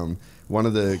love one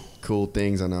of the cool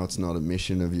things. I know it's not a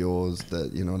mission of yours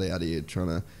that you're not out here trying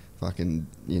to fucking,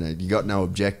 you got no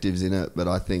objectives in it. But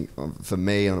I think for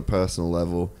me, on a personal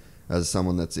level, as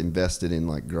someone that's invested in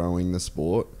like growing the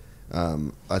sport,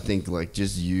 I think like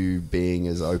just you being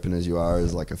as open as you are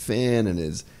as like a fan and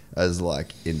as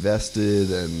like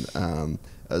invested and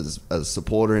as a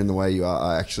supporter in the way you are,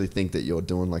 I actually think that you're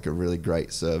doing like a really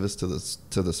great service to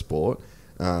the sport.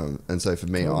 And so for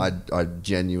me, I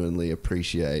genuinely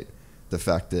appreciate the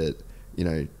fact that,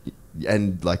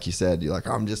 and like you said, you're like,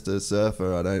 I'm just a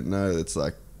surfer, I don't know. It's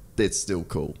like, it's still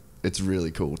cool. It's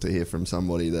really cool to hear from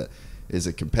somebody that is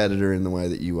a competitor in the way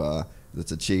that you are,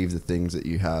 that's achieved the things that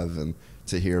you have, and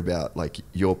to hear about like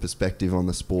your perspective on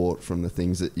the sport from the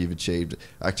things that you've achieved.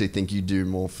 I actually think you do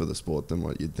more for the sport than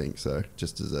what you'd think. So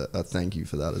just as a thank you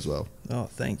for that as well. Oh,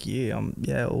 thank you.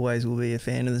 Always will be a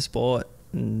fan of the sport,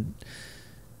 and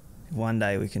one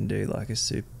day we can do like a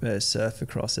surf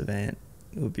across event.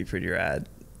 It would be pretty rad.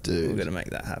 Dude, we've got to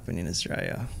make that happen in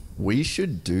Australia. We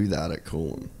should do that at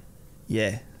Coolum.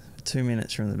 Yeah, 2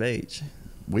 minutes from the beach.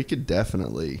 We could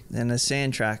definitely. And the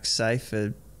sand track's safe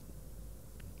for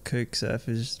kook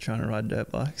surfers trying to ride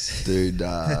dirt bikes. Dude,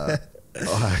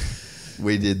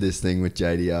 we did this thing with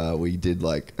JDR. We did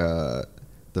like the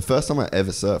first time I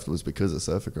ever surfed was because of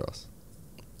Surfacross.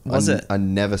 Was it? I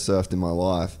never surfed in my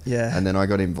life. Yeah. And then I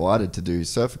got invited to do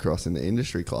Surfacross in the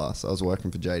industry class. I was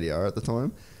working for JDR at the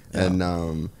time.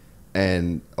 Yeah.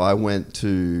 And I went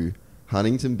to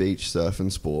Huntington Beach Surf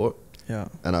and Sport. Yeah.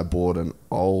 And I bought an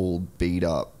old beat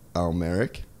up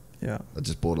Almeric. Yeah. I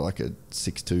just bought like a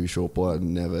 6'2" shortboard. I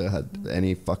never had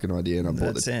any fucking idea. And I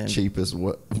bought the cheapest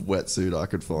wetsuit I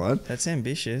could find. That's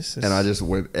ambitious. And I just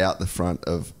went out the front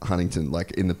of Huntington,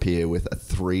 like in the pier with a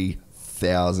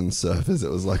 3,000 surfers.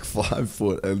 It was like 5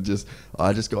 foot. And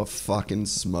I just got fucking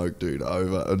smoked, dude,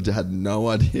 over. I had no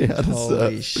idea how to surf.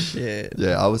 Holy shit.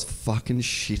 Yeah, I was fucking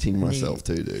shitting myself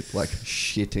too, dude. Like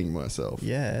shitting myself.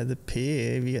 Yeah, the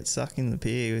pier. If you get stuck in the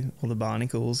pier with all the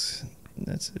barnacles,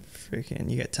 that's a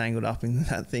freaking... You get tangled up in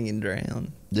that thing and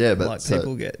drown. Yeah, but... Like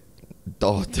people get...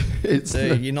 Oh, dude. So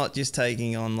you're not just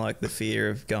taking on like the fear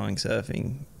of going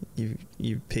surfing.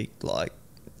 You've picked like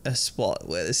a spot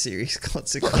where there's serious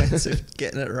consequence of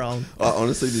getting it wrong. I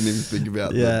honestly didn't even think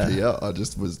about the pier. I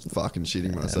just was fucking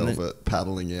shitting myself at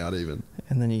paddling out even.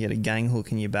 And then you get a gang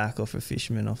hook in your back off a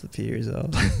fisherman off the pier as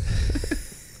well.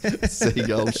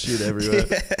 Seagull shit everywhere.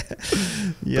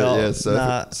 Yeah,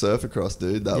 Surfacross,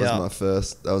 dude. That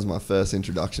was my first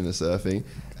introduction to surfing.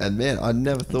 And man, I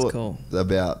never thought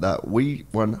about that. We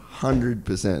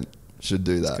 100% should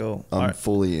do that. Cool. I'm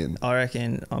fully in. I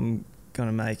reckon I'm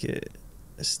gonna make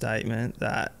a statement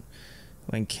that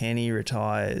when Kenny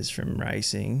retires from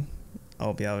racing,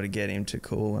 I'll be able to get him to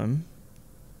Coolum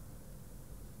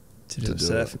to do a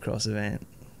Surfacross event.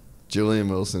 Julian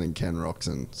Wilson and Ken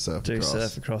Roxon Surfacross. Do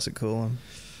Surfacross at Coolum.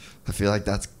 I feel like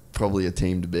that's probably a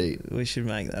team to beat. We should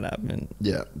make that happen.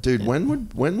 Yeah, dude. Yeah.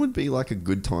 When would be like a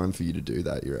good time for you to do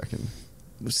that? You reckon?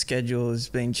 The schedule has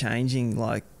been changing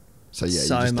like so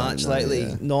much lately.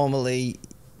 Yeah.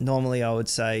 Normally I would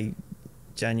say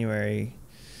January,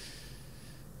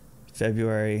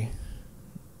 February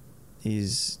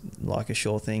is like a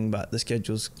sure thing, but the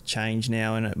schedule's changed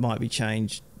now, and it might be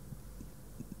changed.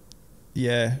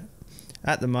 Yeah.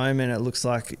 At the moment, it looks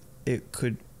like it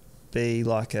could be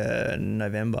like a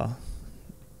November,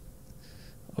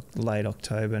 late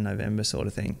October, November sort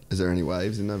of thing. Is there any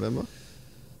waves in November?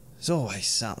 There's always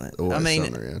something. Always I mean,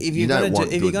 something, yeah. if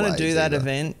you're going to do that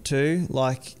event too,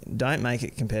 like, don't make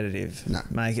it competitive. No.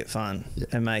 Make it fun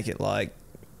and make it like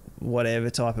whatever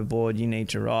type of board you need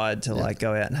to ride to like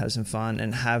go out and have some fun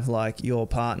and have like your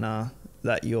partner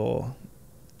that you're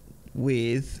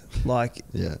with, like,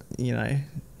 you know,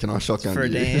 can I shotgun for a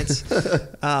you? dance?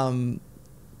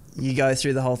 You go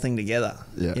through the whole thing together.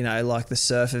 Yeah. You know, like the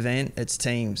surf event, it's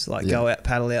teams. Like go out,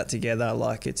 paddle out together.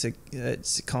 Like it's a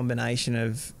combination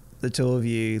of the two of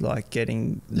you, like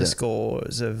getting the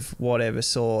scores of whatever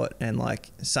sort, and like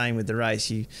same with the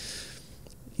race. You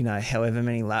know, however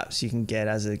many laps you can get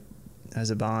as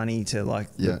a Barney to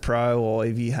like the pro, or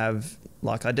if you have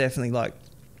like, I definitely like.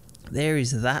 There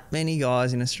is that many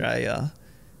guys in Australia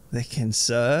that can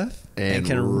surf and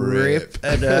can rip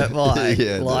a dirt bike.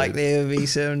 Like there would be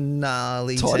some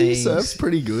gnarly Toddy teams. surfs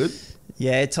pretty good.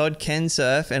 Yeah, Todd can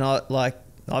surf, and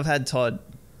I've had Todd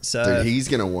surf. Dude, he's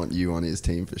gonna want you on his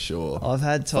team for sure. I've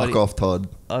had Todd. Fuck off, Todd.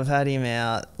 I've had him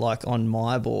out like on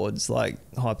my boards, like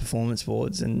high performance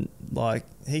boards, and like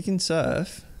he can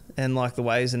surf, and like the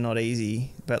waves are not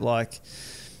easy, but like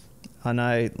I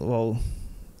know, well,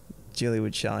 Julie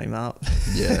would show him up.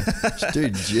 Yeah.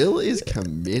 Dude, Jill is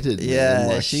committed, man.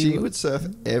 Like, she would surf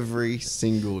every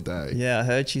single day. Yeah, I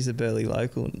heard she's a burly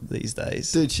local these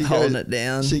days. Dude, she holding it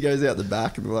down. She goes out the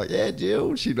back and be like, yeah,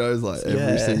 Jill. She knows like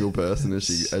every single person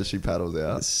as she paddles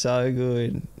out. It's so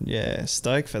good. Yeah,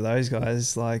 stoked for those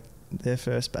guys, like their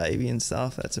first baby and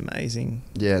stuff. That's amazing.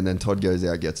 Yeah, and then Todd goes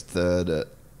out, gets third at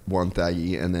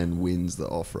Wonthaggi, and then wins the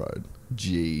off-road.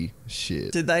 Gee,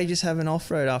 shit. Did they just have an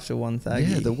off-road after Wonthaggi?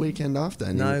 Yeah, the weekend after.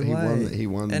 And no way. He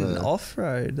won an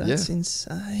off-road? That's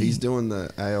insane. He's doing the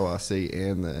AORC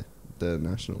and the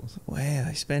Nationals. Wow,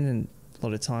 he's spending a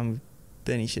lot of time with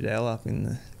Benny Shadell up in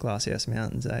the Glasshouse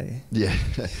Mountains, eh? Yeah.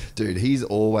 Dude, he's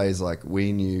always like,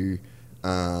 we knew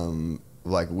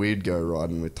like we'd go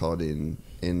riding with Todd in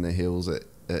the hills at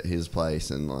his place,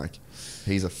 and like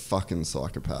he's a fucking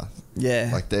psychopath. Yeah.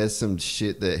 Like there's some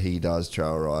shit that he does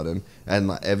trail riding, and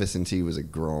like ever since he was a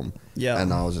Grom. Yeah.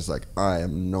 And I was just like, I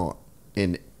am not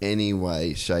in any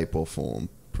way, shape or form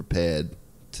prepared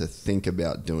to think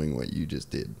about doing what you just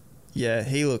did. Yeah,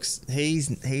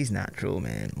 he's natural,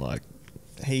 man. Like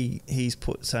he's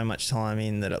put so much time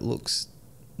in that it looks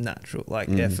natural, like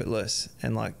effortless,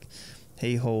 and like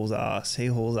he hauls ass at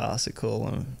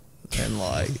Coolum, and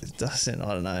like doesn't,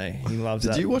 I don't know, he loves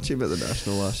that. Did you watch him at the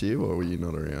National last year, or were you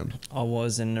not around? I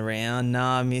wasn't around.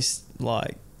 Nah, I missed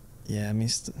not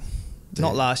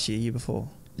last year, year before.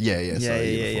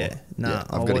 Yeah. Nah,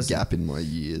 I've got a gap in my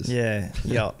years. Yeah,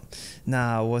 yeah.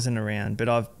 Nah, I wasn't around, but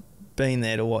I've been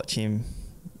there to watch him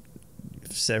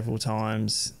several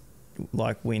times,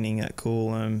 like winning at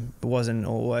Coolum. It wasn't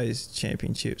always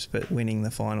championships, but winning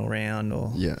the final round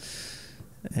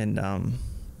and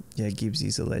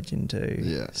Gypsy's a legend too.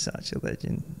 Yeah. Such a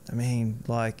legend. I mean,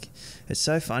 like, it's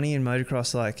so funny in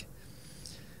motocross, like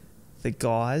the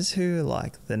guys who are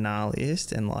like the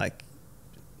gnarliest and like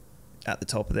at the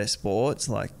top of their sports,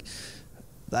 like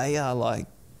they are like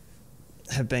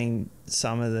have been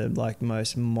some of the like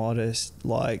most modest,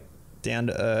 like down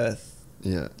to earth,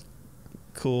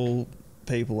 cool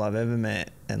people I've ever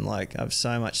met, and like I've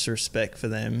so much respect for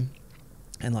them,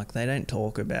 and like they don't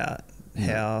talk about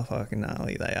how fucking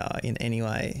gnarly they are in any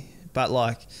way, but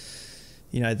like,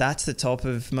 you know, that's the top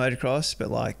of motocross. But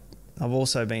like I've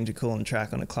also been to Coolum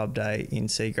Track on a club day in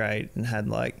C grade and had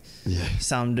like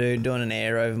some dude doing an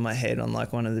air over my head on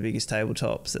like one of the biggest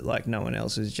tabletops that like no one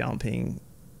else was jumping,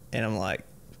 and I'm like,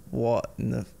 what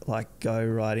in the, like, go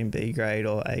ride in B grade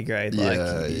or A grade,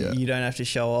 like you don't have to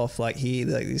show off, like, here,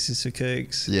 like, this is for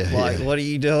kooks, what are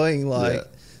you doing, like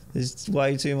there's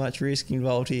way too much risk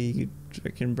involved here, you could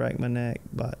freaking break my neck.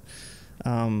 But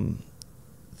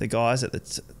the guys at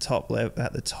the top level,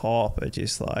 at the top, are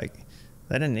just like,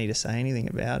 they don't need to say anything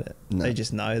about it. They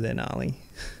just know they're gnarly.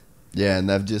 Yeah, and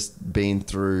they've just been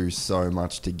through so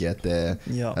much to get there.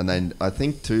 Yeah. And then I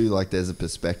think too, like, there's a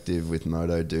perspective with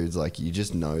moto dudes, like, you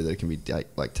just know that it can be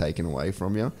taken away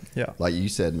from you. Yeah. Like you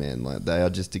said, man, like, they are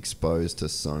just exposed to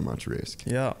so much risk.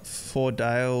 Yeah. For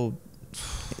Dale,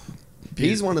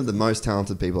 he's one of the most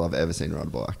talented people I've ever seen ride a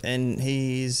bike. And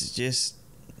he's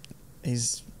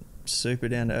super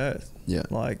down to earth. Yeah.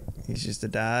 Like, he's just a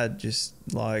dad, just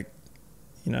like,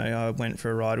 you know, I went for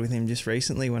a ride with him just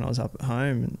recently when I was up at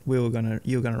home, and you were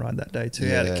gonna ride that day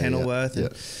too, out at Kenilworth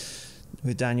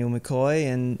with Daniel McCoy,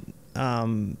 and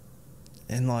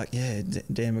like,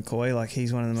 Dan McCoy, like,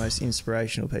 he's one of the most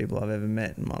inspirational people I've ever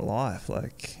met in my life.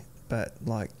 Like, but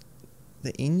like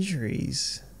the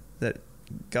injuries that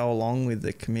go along with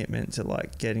the commitment to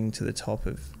like getting to the top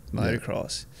of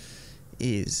motocross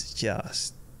is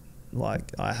just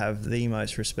like, I have the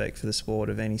most respect for the sport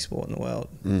of any sport in the world.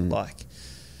 Like,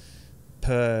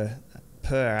 per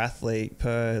athlete, it's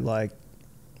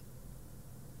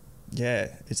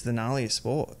the gnarliest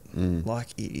sport. Like,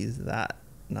 it is that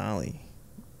gnarly,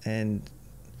 and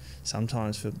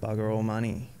sometimes for bugger all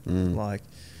money. Like,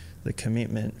 the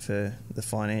commitment for the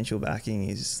financial backing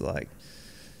is like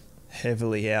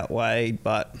heavily outweighed,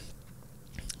 but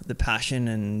the passion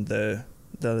and the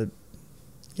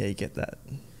you get that.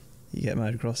 You get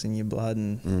motocross in your blood,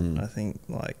 and I think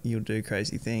like you'll do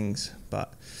crazy things.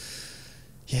 But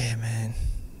yeah, man,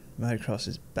 motocross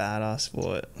is badass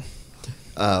sport.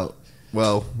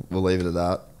 Well, we'll leave it at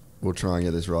that. We'll try and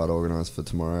get this ride organised for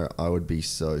tomorrow. I would be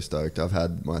so stoked. I've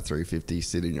had my 350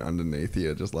 sitting underneath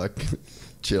here, just like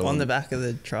chilling. On the back of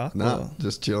the truck? No,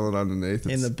 just chilling underneath.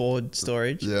 In the board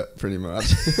storage? Yeah, pretty much.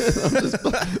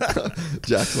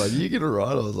 Jack's like, you gonna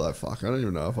ride? I was like, fuck, I don't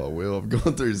even know if I will. I've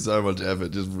gone through so much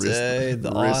effort, just risk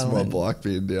my bike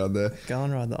being down there. Go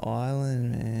and ride the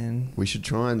island, man. We should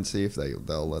try and see if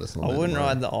they'll let us on. I wouldn't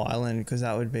ride the island because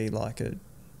that would be like a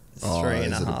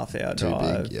 3.5 hour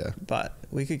drive. Big, yeah. But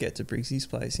we could get to Briggsy's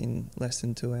place in less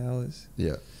than 2 hours.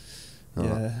 Yeah.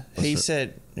 Yeah. He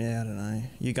said, I don't know.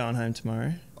 You going home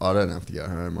tomorrow? I don't have to go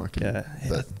home. I can. Yeah.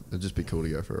 But it'd just be cool to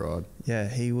go for a ride. Yeah.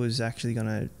 He was actually going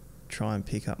to try and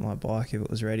pick up my bike if it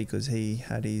was ready, because he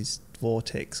had his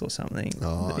Vortex or something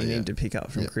that he needed to pick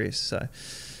up from Chris. So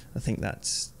I think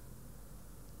that's...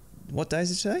 What day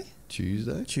is it today?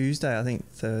 Tuesday, I think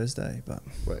Thursday. But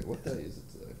wait, what day is it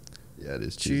today? Yeah, it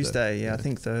is Tuesday. Yeah, I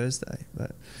think Thursday.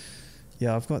 But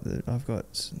yeah, I've got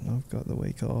the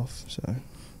week off. So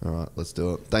all right, let's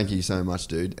do it. Thank you so much,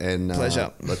 dude. And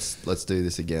pleasure. Let's do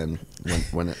this again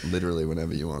literally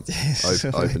whenever you want.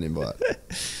 Open invite.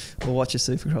 We'll watch a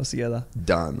Supercross together.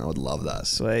 Done. I would love that.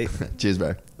 Sweet. Cheers,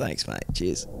 bro. Thanks, mate.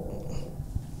 Cheers.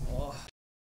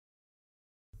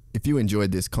 If you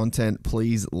enjoyed this content,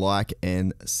 please like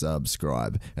and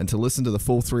subscribe. And to listen to the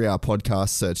full 3-hour podcast,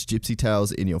 search Gypsy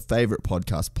Tales in your favorite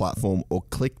podcast platform or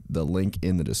click the link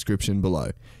in the description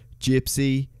below.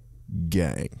 Gypsy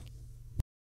Gang.